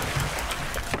that.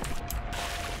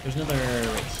 There's another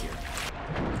right here.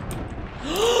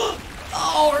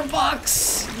 Oh, our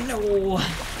box! No.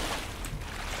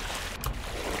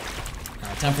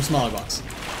 Time for smaller box.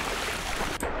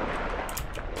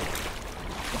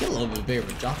 Get a little bit bigger of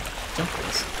a jump for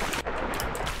this.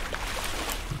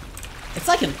 It's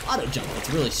like an auto jump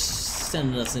that's really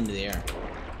sending us into the air.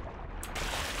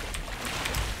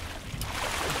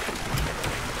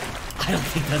 I don't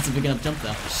think that's a big enough jump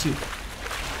though. Shoot.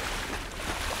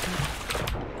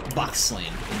 Box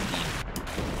slain, indeed.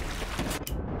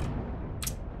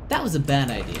 That was a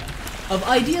bad idea. Of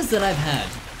ideas that I've had.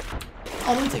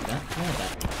 Oh, let me take that. I want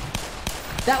that.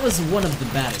 That was one of the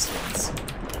baddest ones.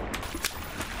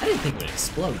 I didn't think it would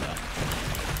explode, though.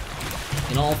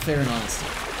 In all fair and honesty.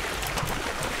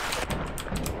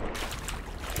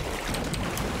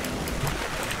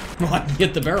 Well, I can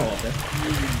get the barrel up there.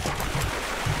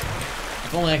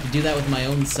 If only I could do that with my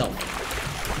own self.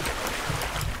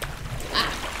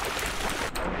 Ah!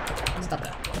 Stop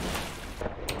that.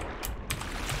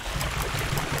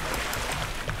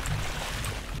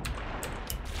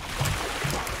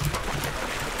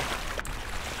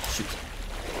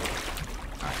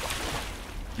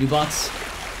 New box.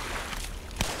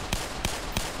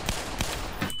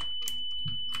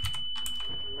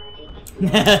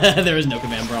 There is no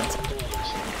command prompt.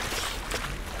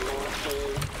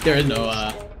 There is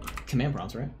no command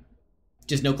prompts, right?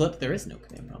 Just no clip? There is no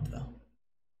command prompt though.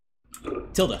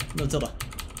 Tilde. No tilde.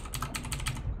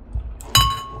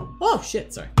 Oh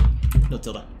shit, sorry. No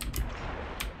tilde.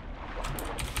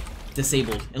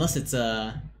 Disabled. Unless it's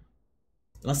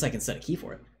unless I can set a key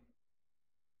for it.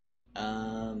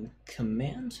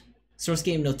 Command? Source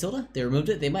game no tilde? They removed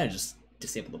it? They might have just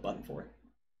disabled the button for it.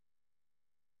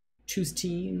 Choose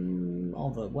team,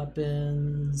 all the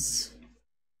weapons.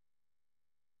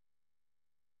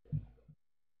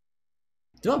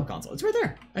 Developer console, it's right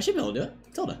there. I should be able to do it.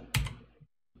 Tilde.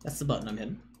 That's the button I'm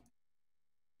hitting.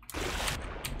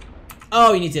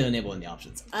 Oh, you need to enable in the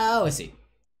options. Oh, I see.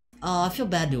 I feel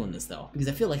bad doing this though, because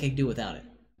I feel like I could do without it.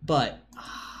 But,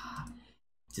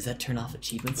 does that turn off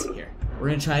achievements? Here, we're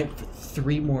gonna try it for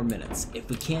 3 more minutes. If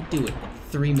we can't do it in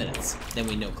 3 minutes, then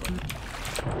we no clip.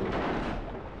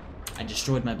 I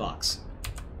destroyed my box.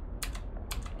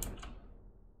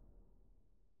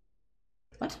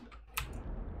 What?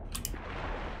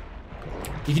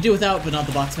 You can do without, but not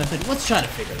the box method. Let's try to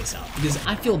figure this out, because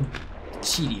I feel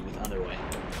cheaty with other way.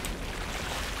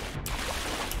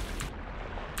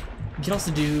 You can also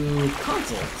do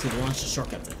console to launch the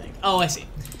shortcuts, I think. Oh, I see.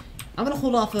 I'm gonna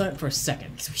hold off on it for a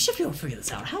second, because we should be able to figure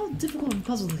this out. How difficult of a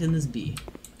puzzle can this be?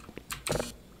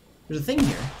 There's a thing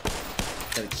here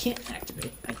that we can't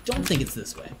activate. I don't think it's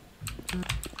this way.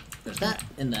 There's that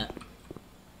and that.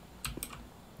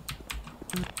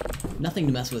 Nothing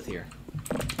to mess with here.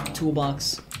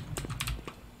 Toolbox.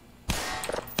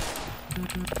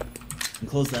 And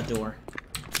close that door.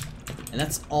 And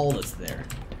that's all that's there.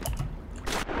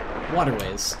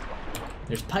 Waterways.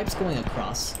 There's pipes going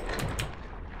across.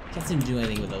 Can't seem to do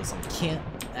anything with those, and can't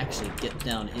actually get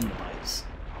down in the pipes.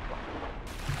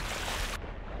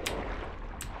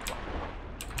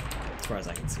 As far as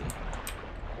I can see.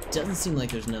 Doesn't seem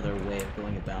like there's another way of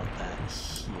going about that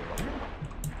here.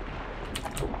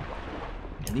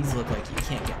 And these look like you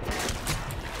can't get through.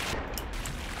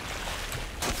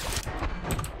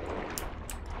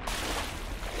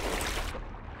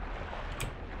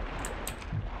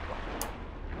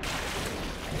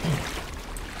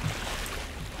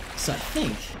 So I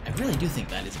really do think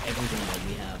that is everything that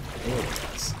we have available to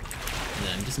us. And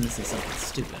then I'm just missing something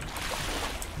stupid.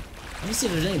 Let me see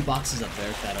if there's any boxes up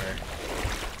there that are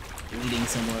leading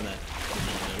somewhere that I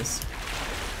didn't notice.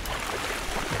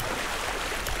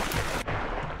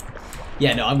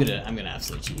 Yeah, no, I'm gonna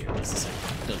absolutely cheat here. Just a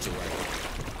second. Don't you worry.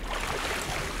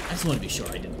 I just want to be sure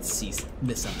I didn't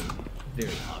miss something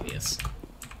very obvious.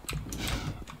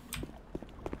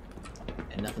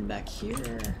 And nothing back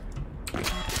here.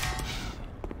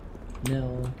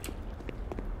 No.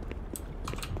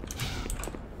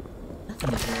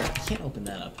 Nothing in here. I can't open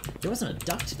that up. There wasn't a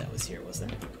duct that was here, was there?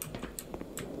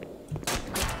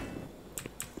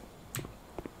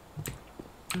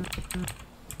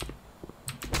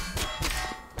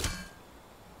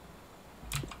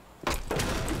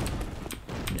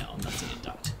 No, I'm not seeing a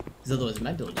duct. Because otherwise I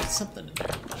might be able to do something in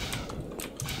there.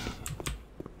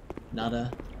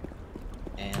 Nada.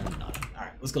 And nada.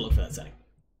 Alright, let's go look for that setting.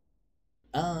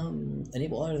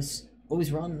 Enable artists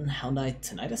always run Hyundai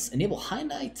Tinnitus? Enable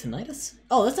Hyundai Tinnitus?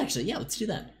 Oh, that's actually, yeah, let's do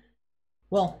that.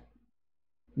 Well,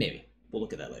 maybe. We'll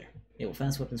look at that later. Enable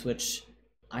fast weapon switch,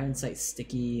 iron sight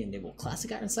sticky, enable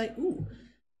classic iron sight. Ooh.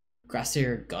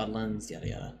 Crosshair, god lens, yada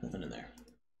yada. Nothing in there.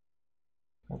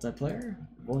 Multiplayer,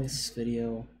 voice,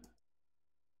 video,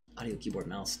 audio, keyboard,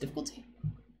 mouse, difficulty.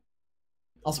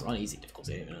 Also on easy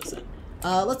difficulty, I didn't even notice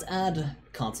that. Let's add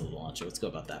console to launcher. Let's go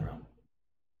about that route.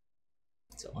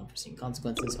 So unforeseen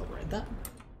consequences, override that.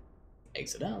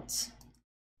 Exit out. Let's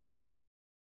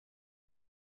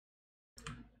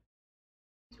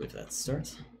wait for that to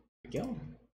start. There we go.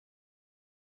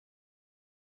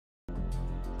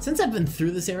 Since I've been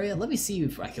through this area, let me see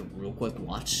if I can real quick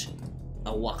watch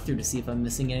a walkthrough to see if I'm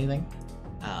missing anything.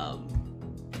 I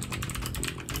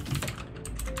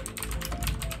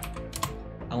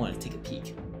want to take a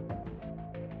peek.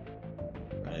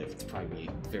 Right, it's probably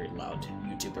a very loud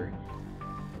YouTuber.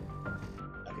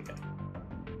 Okay, good.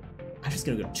 I'm just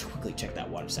gonna go quickly check that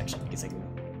water section because I can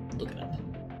look it up.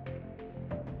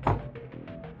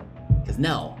 Because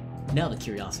now the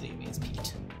curiosity in me is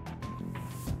piqued.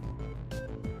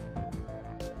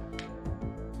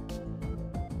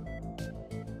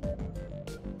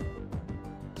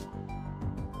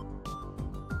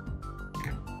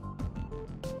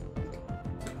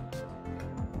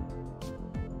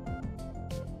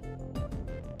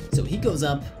 So he goes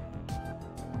up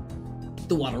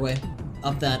the waterway,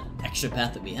 up that extra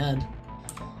path that we had,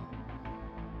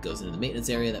 goes into the maintenance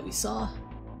area that we saw,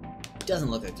 Doesn't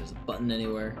look like there's a button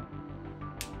anywhere.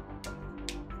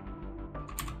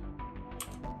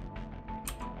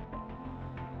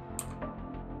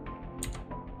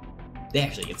 They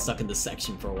actually get stuck in this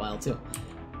section for a while too.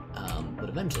 But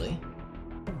eventually...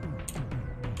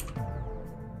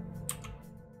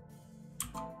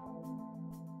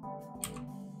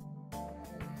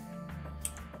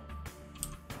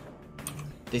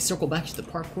 they circle back to the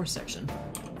parkour section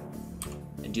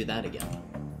and do that again.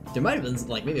 There might have been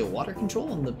like maybe a water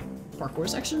control in the parkour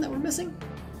section that we're missing?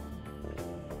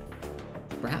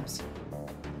 Perhaps?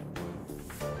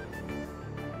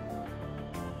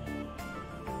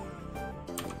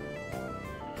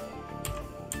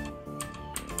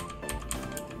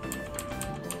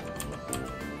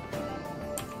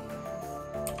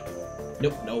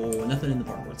 Nope, no, nothing in the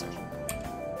parkour section.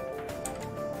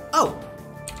 Oh!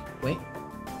 Wait.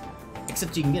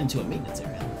 Except you can get into a maintenance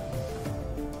area.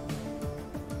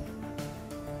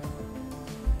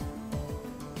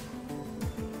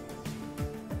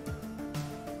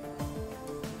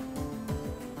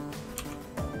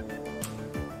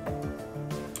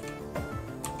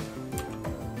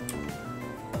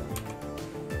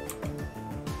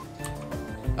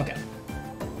 Okay.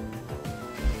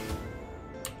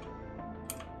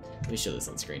 Let me show this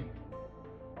on screen.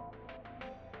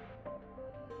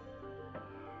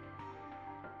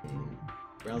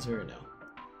 Browser, no.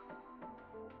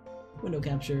 Window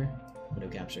capture, window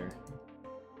capture.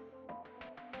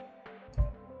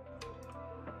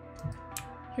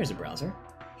 Here's a browser.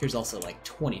 Here's also like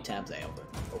 20 tabs I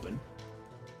open.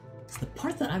 It's the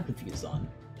part that I'm confused on.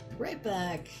 Right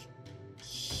back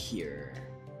here.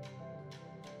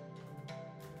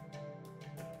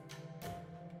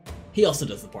 He also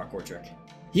does the parkour trick.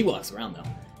 He walks around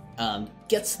though.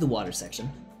 Gets to the water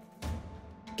section.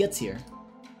 Gets here.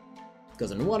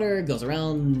 Goes underwater, goes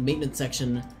around, maintenance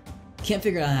section. Can't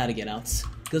figure out how to get out.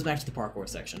 Goes back to the parkour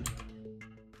section.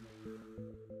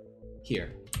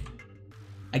 Here.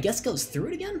 I guess goes through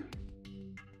it again?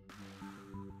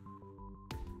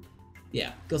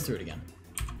 Yeah, goes through it again.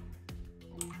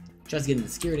 Tries to get into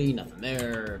security, nothing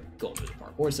there. Go through the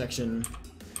parkour section.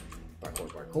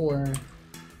 Parkour.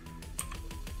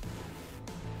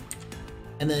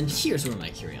 And then here's where my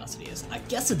curiosity is. I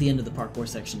guess at the end of the parkour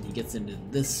section, he gets into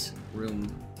this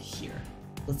room here.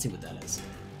 Let's see what that is.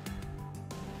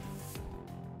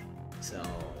 So,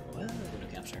 window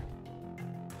capture.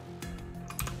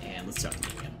 And let's start the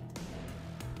game again.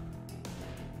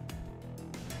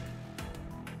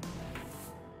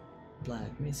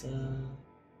 Black Mesa.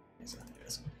 There it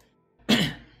is.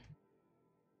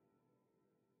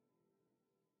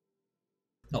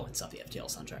 Oh, it's not the FTL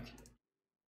soundtrack.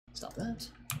 Stop that.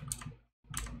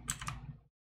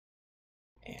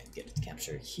 And get it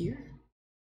captured here.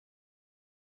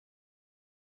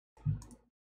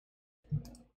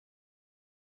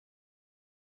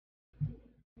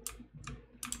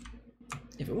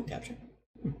 If it will capture.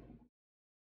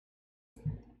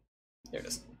 There it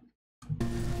is.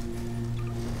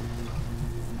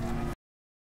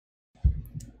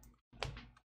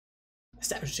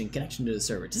 Establishing connection to the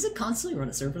server. Does it constantly run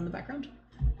a server in the background?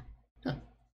 Huh.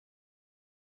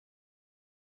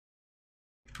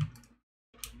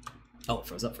 Oh, it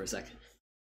froze up for a sec.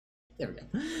 There we go.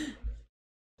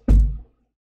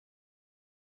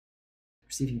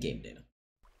 Receiving game data.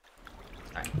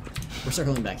 Alright, we're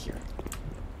circling back here.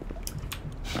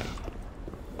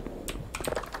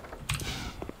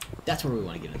 That's where we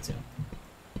want to get into.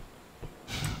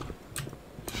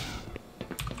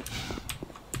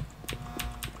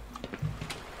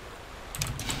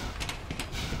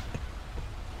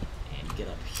 And get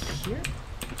up here.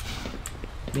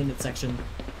 Maintenance section.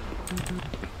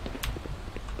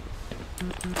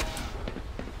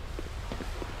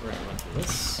 We're gonna run through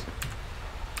this.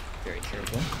 Very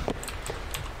careful.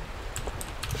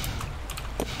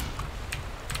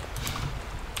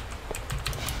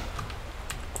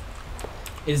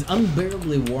 It is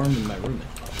unbearably warm in my room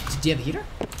at the moment. Do you have a heater?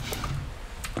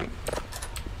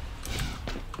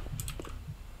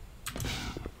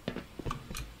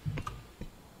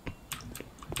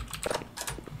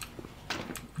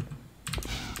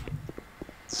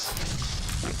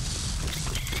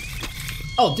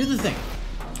 Oh, do the thing.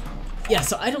 Yeah,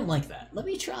 so I don't like that. Let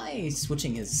me try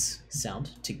switching his sound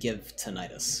to give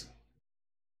tinnitus.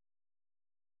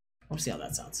 I want to see how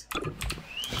that sounds.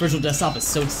 Virtual Desktop is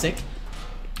so sick.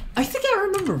 I think I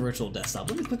remember Virtual Desktop.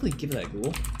 Let me quickly give that a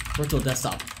Google. Virtual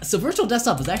Desktop. So Virtual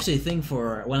Desktop was actually a thing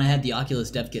for when I had the Oculus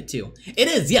Dev Kit too. It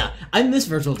is, yeah. I miss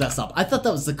Virtual Desktop. I thought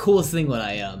that was the coolest thing when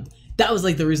I that was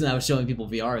like the reason I was showing people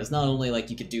VR is not only like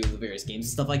you could do the various games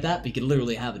and stuff like that, but you could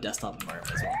literally have a desktop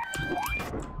environment as well.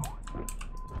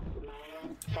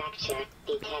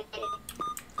 detected.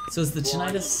 So is the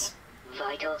tinnitus...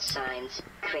 Vital signs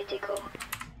critical.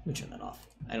 Let me turn that off.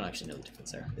 I don't actually know the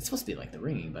difference there. It's supposed to be like the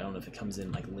ringing, but I don't know if it comes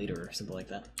in like later or something like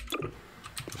that.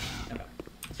 Okay.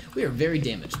 We are very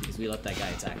damaged because we let that guy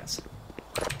attack us.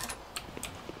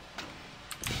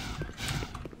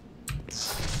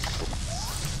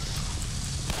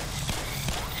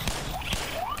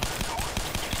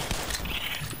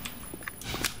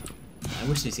 I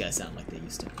wish these guys sound like they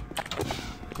used to.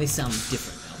 They sound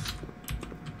different now.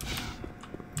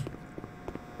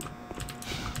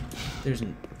 There's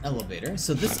an elevator.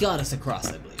 So this got us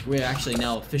across, I believe. We're actually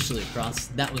now officially across.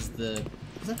 That was the...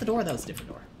 Was that the door? That was a different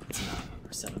door. It's 9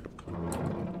 or 7.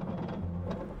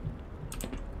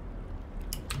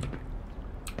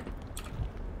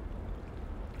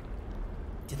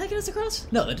 Did that get us across?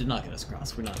 No, that did not get us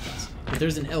across. We're not across. But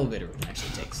there's an elevator we can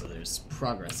actually take, so there's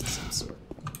progress of some sort.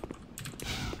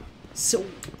 So,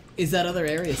 is that other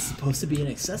area supposed to be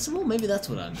inaccessible? Maybe that's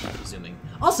what I'm presuming.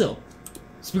 Also,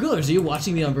 Spoogulers, are you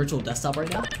watching me on virtual desktop right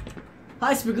now?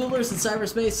 Hi, Spoogulers in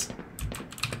cyberspace.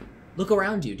 Look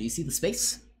around you. Do you see the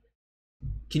space?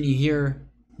 Can you hear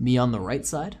me on the right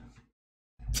side?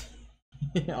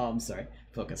 Oh, I'm sorry.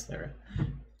 Focus there.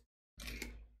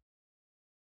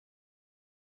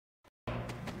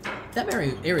 That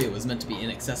area was meant to be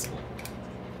inaccessible.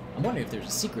 I'm wondering if there's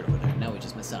a secret over there. Now we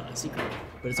just missed out on a secret.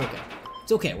 But it's okay.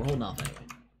 It's okay. We're holding off anyway.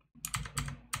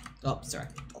 Oh, sorry.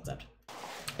 All tapped.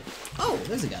 Oh,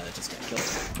 there's a guy that just got killed.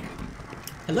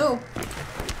 Hello?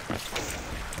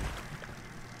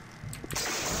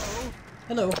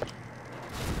 Hello?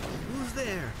 Who's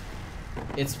there?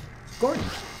 It's Gordon.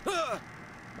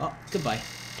 Oh, goodbye.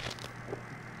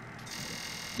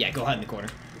 Yeah, go hide in the corner.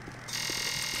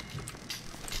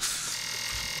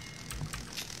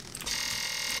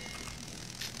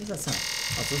 What does that sound?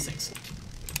 Oh, those things.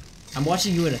 I'm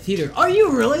watching you at a theater. Are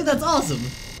you really? That's awesome!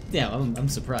 Yeah, I'm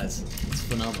surprised. It's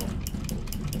phenomenal.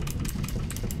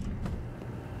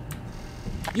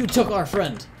 You took our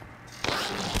friend!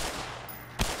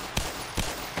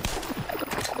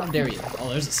 How dare you? Oh,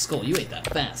 there's a skull. You ate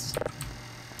that fast.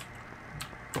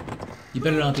 You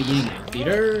better not be eating in the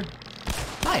theater.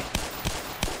 Hi!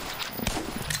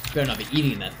 You better not be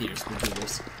eating in that theater,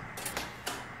 Spookers.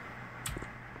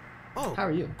 Oh, how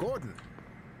are you? Gordon.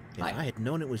 If Hi. I had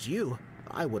known it was you,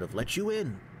 I would have let you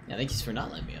in. Yeah, thank you for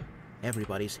not letting me in.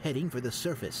 Everybody's heading for the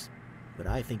surface, but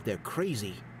I think they're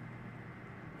crazy.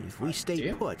 If we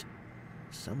stay put,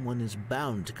 someone is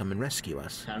bound to come and rescue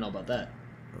us. I don't know about that.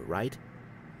 Right?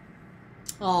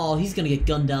 Oh, he's gonna get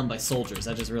gunned down by soldiers.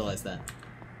 I just realized that.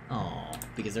 Oh,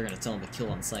 because they're gonna tell him to kill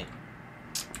on sight.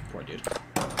 Poor dude.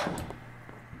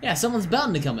 Yeah, someone's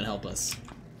bound to come and help us.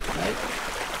 Right?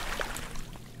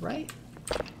 Right?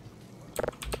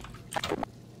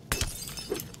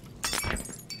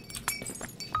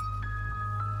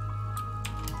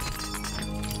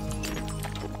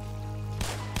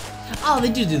 Oh, they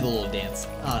do the little dance.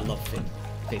 Oh, I love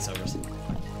faceovers.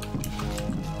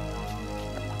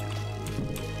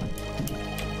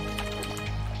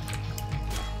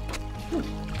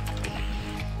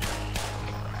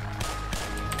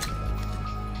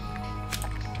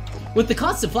 With the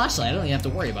constant flashlight, I don't even have to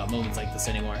worry about moments like this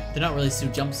anymore. They're not really so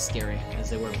jump scary as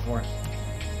they were before.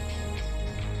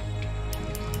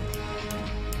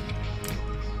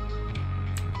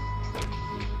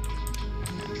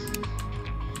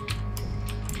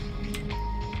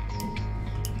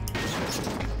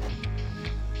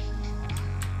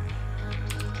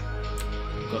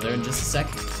 Go there in just a sec.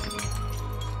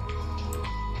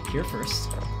 Here first.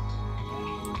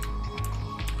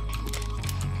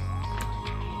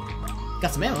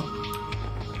 Got some ammo.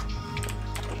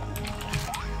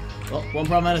 Well, one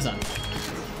problem at a time.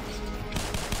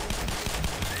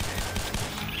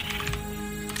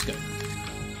 Let's go.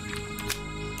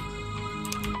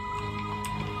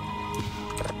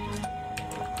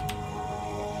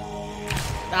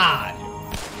 Ah!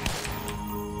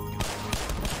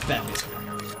 Bad face.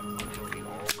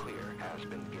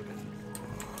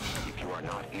 If you are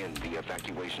not in the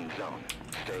evacuation zone,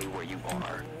 stay where you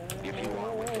are. If you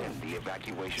are within the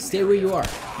evacuation Stay where you are.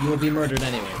 You will be murdered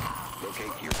anyway.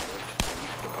 locate your nearest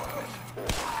police department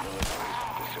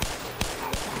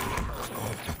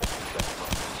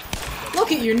or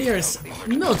Locate your nearest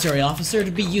military officer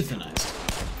to be euthanized.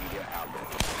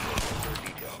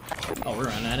 Oh, we're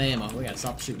running out of ammo. We gotta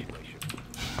stop shooting.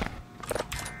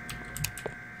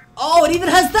 Oh, it even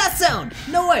has that sound!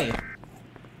 No way!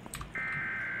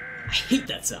 I hate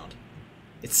that sound.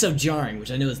 It's so jarring, which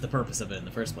I knew was the purpose of it in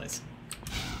the first place.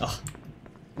 Ugh.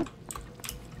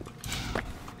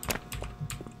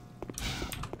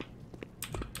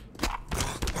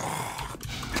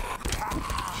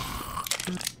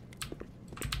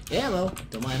 Ammo!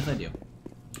 Don't mind if I do.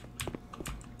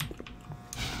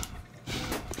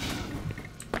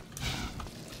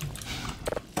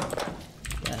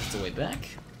 Yeah, that's the way back.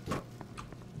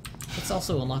 Let's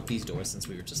also unlock these doors since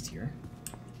we were just here.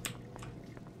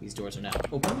 These doors are now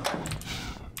open.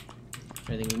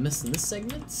 Anything we missed in this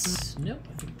segment? Nope,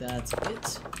 I think that's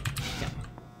it. Okay.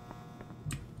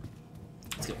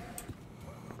 Let's go.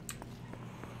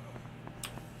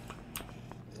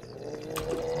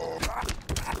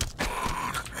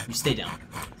 You stay down.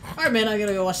 Alright, man, I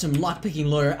gotta go watch some Lockpicking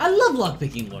Lawyer. I love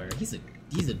Lockpicking Lawyer. He's a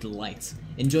delight.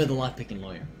 Enjoy the Lockpicking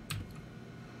Lawyer.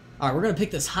 Alright, we're gonna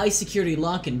pick this high security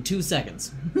lock in 2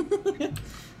 seconds. I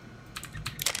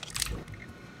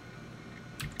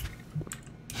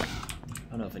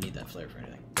don't know if I need that flare for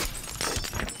anything.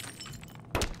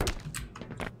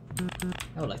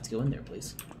 I would like to go in there,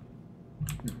 please.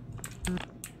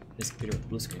 This computer with the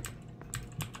blue screen.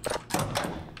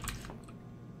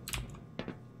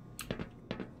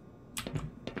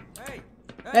 Hey!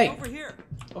 Hey! Over here!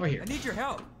 Over here. I need your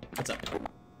help. What's up?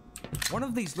 One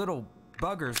of these little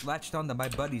buggers latched onto my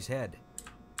buddy's head.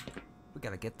 We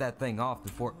gotta get that thing off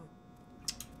before...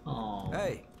 Oh.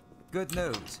 Hey, good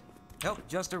news. Help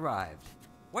just arrived.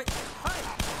 Wait, hey!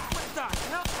 What the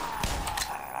hell?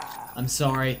 I'm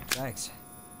sorry. Thanks.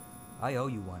 I owe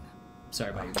you one. Sorry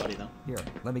about your buddy, though. Here,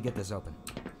 let me get this open.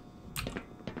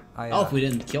 Oh, if we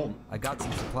didn't kill him. I got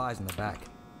some supplies in the back.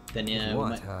 Then yeah, If you we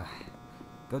want, might...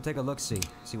 go take a look-see.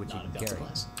 See what you can carry.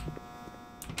 Supplies.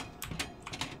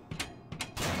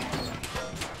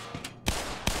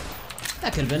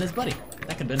 That could have been his buddy.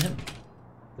 That could have been him.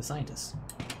 The scientist.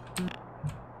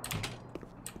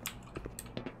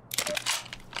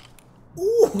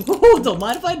 Ooh, don't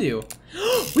mind if I do.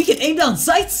 We can aim down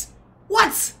sights?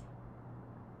 What?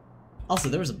 Also,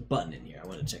 there was a button in here. I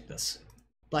want to check this.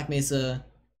 Black Mesa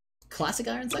classic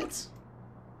iron sights?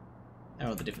 I don't know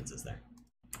what the difference is there.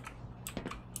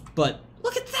 But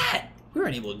look at that! We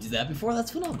weren't able to do that before.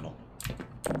 That's phenomenal.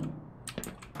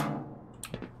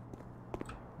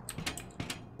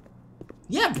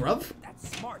 Yeah, bruv.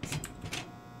 That's smart.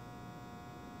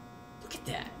 Look at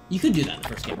that. You could do that in the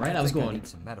first game, right? I was going. I need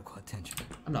some medical attention.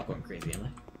 I'm not going crazy, am I?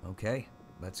 Okay,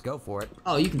 let's go for it.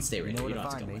 Oh, you can stay right You here. know You where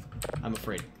don't to have to find go. me. I'm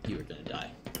afraid you are gonna die.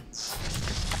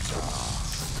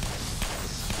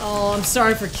 Oh, I'm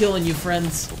sorry for killing you,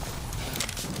 friends.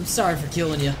 I'm sorry for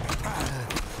killing you.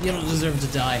 You don't deserve to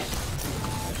die.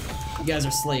 You guys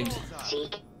are slaved.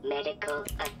 Seek medical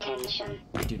attention.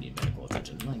 I do need medical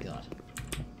attention. My God.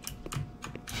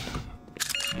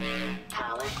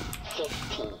 Power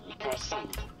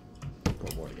 15%.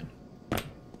 Roll board again.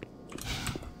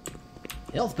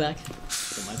 Health back.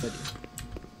 Don't mind if I do.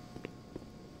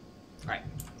 Alright.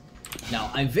 Now,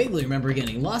 I vaguely remember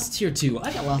getting lost here too.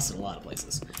 I got lost in a lot of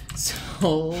places.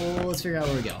 So, let's figure out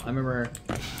where we go. I remember...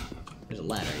 There's a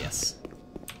ladder, yes.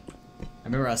 I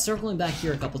remember I was circling back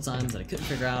here a couple times and I couldn't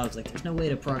figure out. I was like, there's no way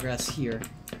to progress here.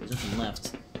 There's nothing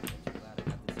left.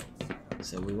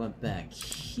 So we went back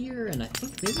here, and I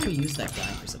think maybe we used that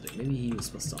guy for something. Maybe he was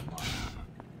supposed to unlock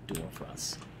a door for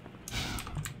us.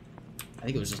 I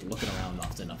think it was just looking around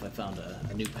often enough. I found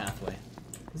a new pathway.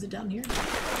 Is it down here?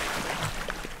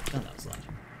 Oh, that was loud.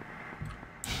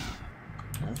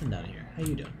 Nothing down here. How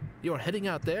you doing? You're heading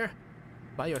out there?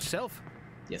 By yourself?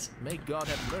 Yes. May God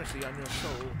have mercy on your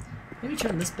soul. Maybe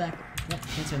turn this back. No,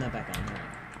 can't turn that back on. Alright.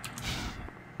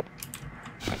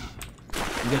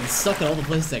 I'm getting stuck in all the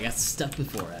places I got stuck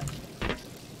before at.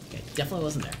 Okay, definitely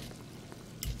wasn't there.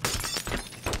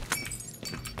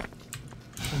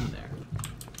 In there.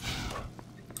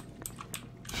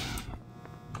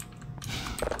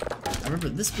 I remember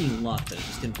this being locked, but I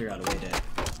just couldn't figure out a way to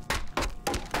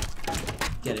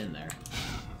get in there.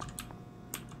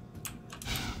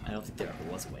 I don't think there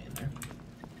ever was a way in there.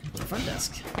 The front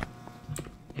desk.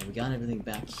 Okay, we got everything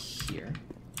back here.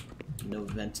 No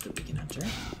vent that we can enter.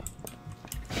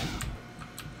 Okay.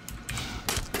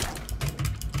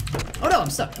 Oh no, I'm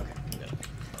stuck. Okay,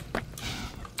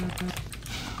 I'm good.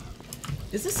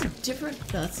 Is this a different?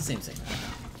 No, that's the same thing.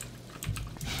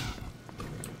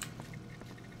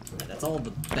 Right, that's all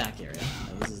the back area.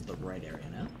 Now this is the right area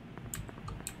now.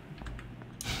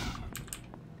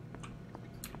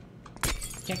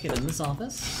 Can't get in this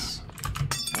office.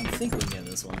 I don't think we can get in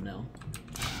this one, no.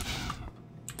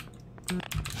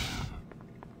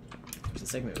 The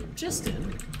segment we were just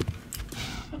in.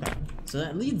 Okay, so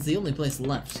that leads the only place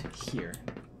left here.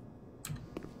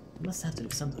 We must have to do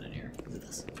something in here. Look at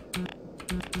this.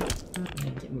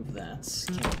 Can't move that.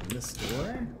 Can't open this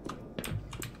door.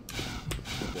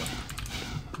 Oh boy.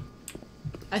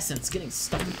 I sense getting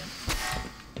stuck again.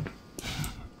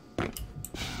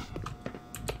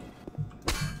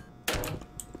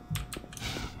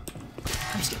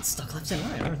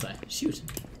 aren't I? Shoot.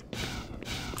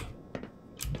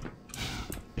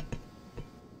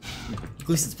 At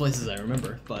least it's places I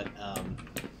remember, but I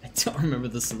don't remember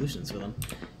the solutions for them.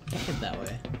 Can't get that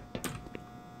way.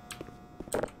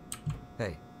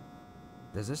 Hey,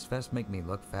 does this vest make me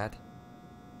look fat?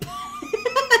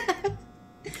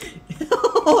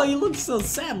 Oh, you look so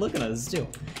sad looking at us too.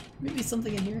 Maybe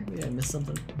something in here? Maybe I missed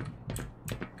something.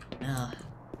 Ah,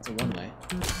 it's a one-way.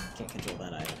 Can't control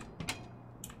that either.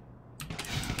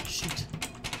 Shoot.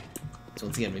 So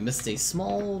once again, we missed a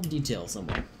small detail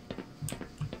somewhere.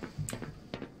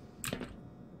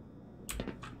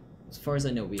 As far as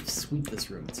I know, we've swept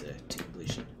this room to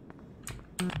completion.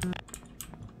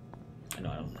 I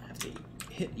know I don't have to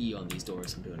hit E on these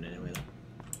doors. I'm doing it anyway, though.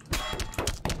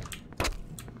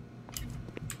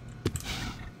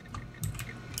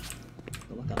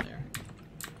 Look on there.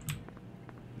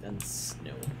 Then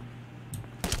snow.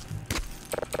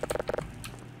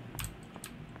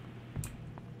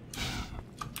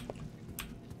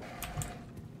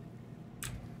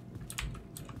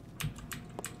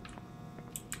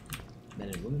 Men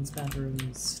and women's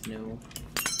bathrooms, snow.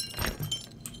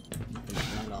 Nothing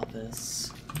in that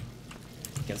office.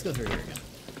 Okay, let's go through here again.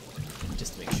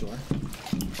 Just to make sure.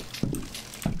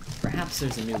 Perhaps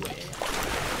there's a new way.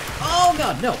 Oh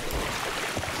god, no!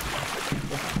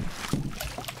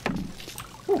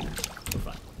 We're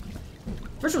fine.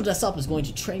 Virtual Desktop is going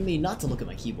to train me not to look at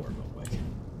my keyboard real quick.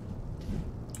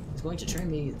 It's going to train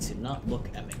me to not look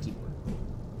at my keyboard.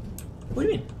 What do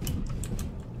you mean?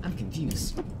 I'm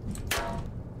confused.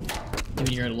 You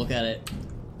mean you're gonna look at it,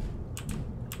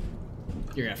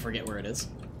 you're gonna forget where it is?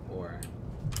 Or...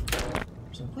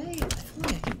 there's a way, I feel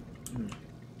like I can...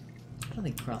 I don't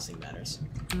think crossing matters.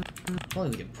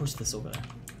 Probably we can push this over there.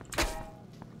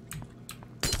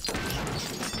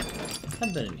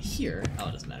 I've been in here. Oh,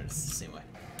 it doesn't matter. It's the same way.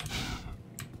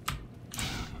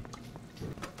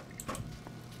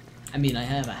 I mean, I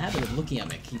have a habit of looking at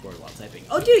my keyboard while typing.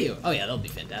 Oh, do you? Oh yeah, that'll be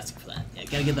fantastic for that. Yeah,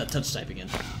 gotta get that touch typing in.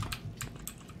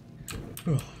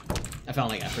 I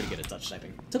found like I got pretty good at touch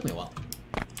typing. Took me a while.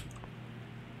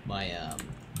 My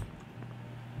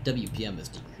WPM has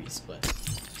decreased, but I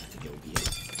think it will be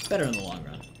better in the long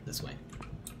run this way.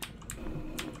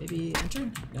 Maybe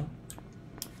enter? No.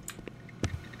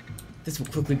 This will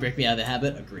quickly break me out of the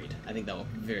habit. Agreed. I think that will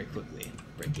very quickly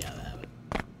break you out of the habit.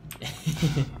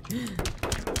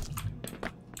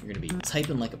 You're gonna be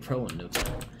typing like a pro in no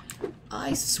time.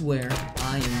 I swear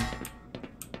I am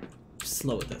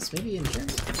slow at this. Maybe in here?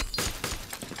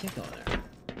 Can't go in there.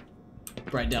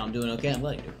 Right now I'm doing okay. I'm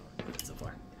letting you do it so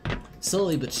far.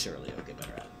 Slowly but surely I'll get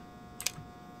better at it.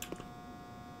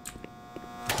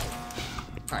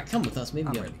 Alright, come with us.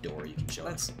 Maybe you have a door you can show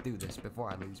us. Let's do this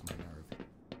before I lose my nerve.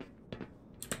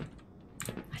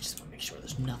 I just want to make sure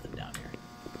there's nothing down here.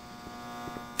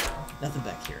 Nothing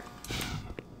back here.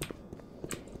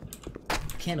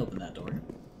 Can't open that door.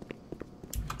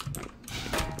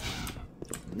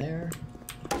 Open there.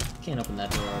 Can't open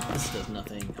that door. This does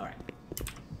nothing. Alright.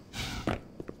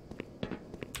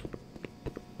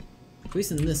 At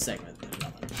least in this segment, there's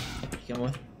nothing. You come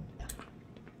with? Yeah.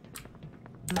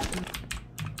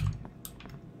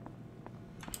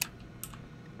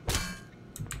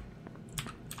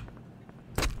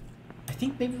 I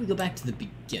think maybe we go back to the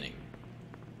beginning.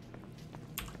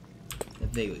 That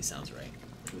vaguely sounds right.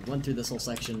 We went through this whole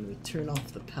section, we turned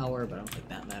off the power, but I don't think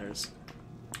that matters.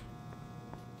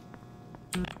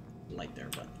 Light there,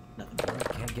 but nothing more.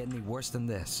 Can't get any worse than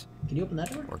this. Can you open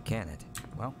that door? Or can it?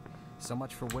 Well, so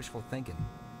much for wishful thinking.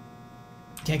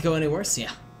 Can't go any worse?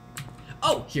 Yeah.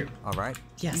 Oh, here. Alright.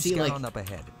 Yeah, you see, scout like... on up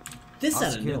ahead. This I'll out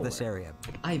of secure nowhere. this area.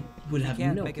 I would have no clue. If you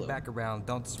can't no make clue. it back around,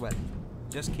 don't sweat it.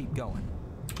 Just keep going.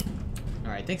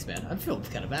 Alright, thanks, man. I'm feeling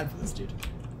kind of bad for this dude.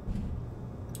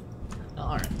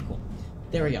 Alright, cool.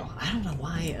 There we go. I don't know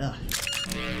why,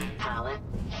 Power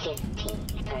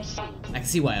 15%. I can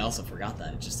see why I also forgot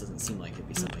that. It just doesn't seem like it'd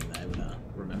be something that I would,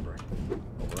 remember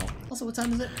overall. Also, what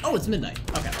time is it? Oh, it's midnight.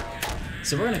 Okay.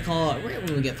 So we're gonna call it right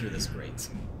when we get through this grate.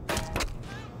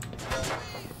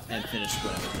 And finish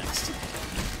whatever next.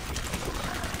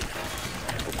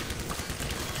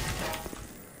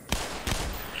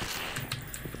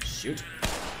 Shoot.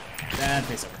 Bad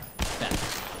face over. Bad.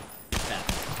 Bad.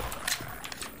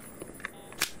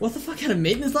 What the fuck kind of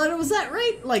maintenance ladder was that,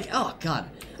 right? Like, oh god.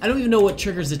 I don't even know what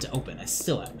triggers it to open. I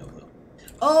still have no clue.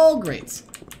 Oh, great.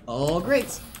 Oh,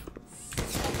 great.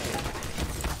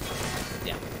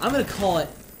 Yeah, I'm gonna call it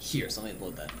here, so let me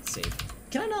load that save.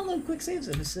 Can I not load quick saves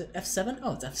if it's F7?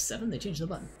 Oh, it's F7? They changed the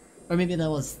button. Or maybe that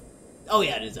was... Oh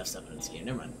yeah, it is F7 in this game.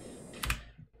 Never mind.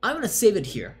 I'm gonna save it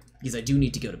here, because I do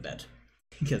need to go to bed.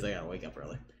 Because I gotta wake up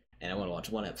early. and I want to watch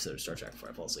one episode of Star Trek before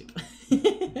I fall asleep.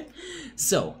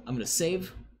 So, I'm going to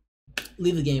save,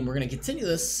 leave the game. We're going to continue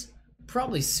this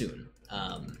probably soon.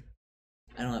 I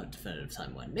don't have a definitive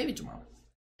time when. Maybe tomorrow.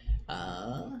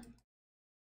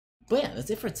 But yeah, that's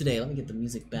it for today. Let me get the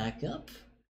music back up.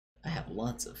 I have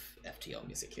lots of FTL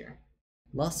music here.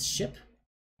 Lost Ship.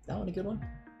 Is that one a good one?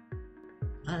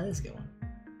 Ah, that is a good one.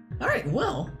 Alright,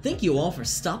 well, thank you all for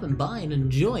stopping by and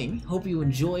enjoying. Hope you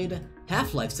enjoyed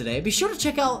Half-Life today. Be sure to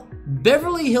check out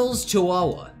Beverly Hills,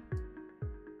 Chihuahua.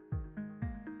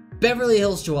 Beverly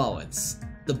Hills, Chihuahua. It's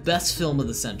the best film of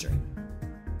the century.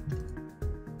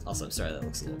 Also, I'm sorry, that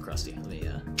looks a little crusty. Let me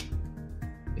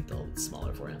make that a little bit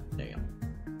smaller for you. There you go.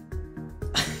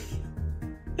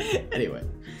 Anyway.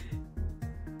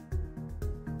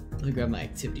 Let me grab my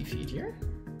activity feed here.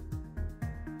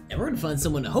 And we're gonna find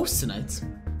someone to host tonight.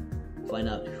 Find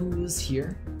out who's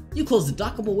here. You closed the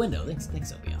dockable window.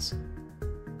 Thanks, OBS.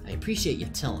 I appreciate you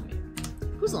telling me.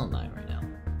 Who's online right now?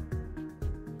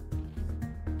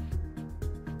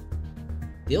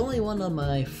 The only one on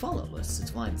my follow list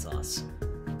is Wine Sauce.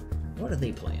 What are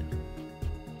they playing?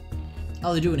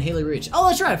 Oh, they're doing Halo Reach. Oh,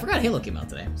 that's right. I forgot Halo came out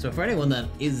today. So for anyone that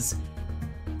is...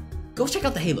 Go check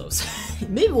out the Halos.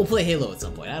 Maybe we'll play Halo at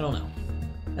some point. I don't know.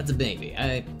 That's a maybe.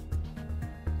 I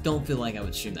don't feel like I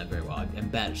would stream that very well. I'm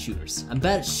bad at shooters. I'm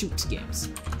bad at shoot games.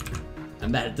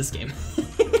 I'm bad at this game.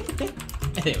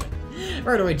 Anyway,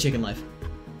 right away, Chicken Life.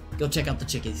 Go check out the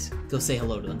chickies. Go say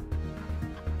hello to them.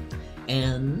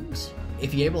 And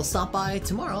if you're able to stop by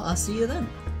tomorrow, I'll see you then.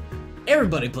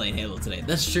 Everybody playing Halo today.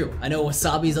 That's true. I know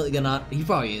Wasabi's gonna... He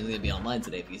probably isn't gonna be online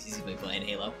today because he's gonna be playing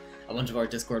Halo. A bunch of our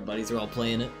Discord buddies are all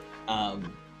playing it.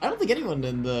 I don't think anyone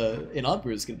in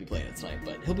Oddbrew is gonna be playing it tonight,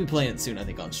 but he'll be playing it soon, I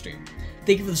think, on stream.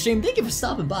 Thank you for the stream. Thank you for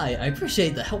stopping by. I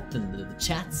appreciate the help and the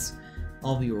chats.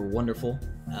 All of you are wonderful.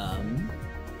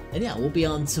 And yeah, we'll be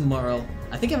on tomorrow.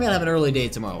 I think I'm gonna have an early day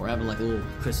tomorrow. We're having like a little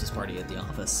Christmas party at the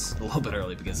office. A little bit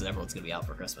early because everyone's gonna be out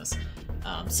for Christmas.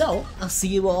 So, I'll see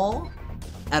you all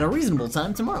at a reasonable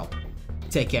time tomorrow.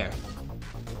 Take care.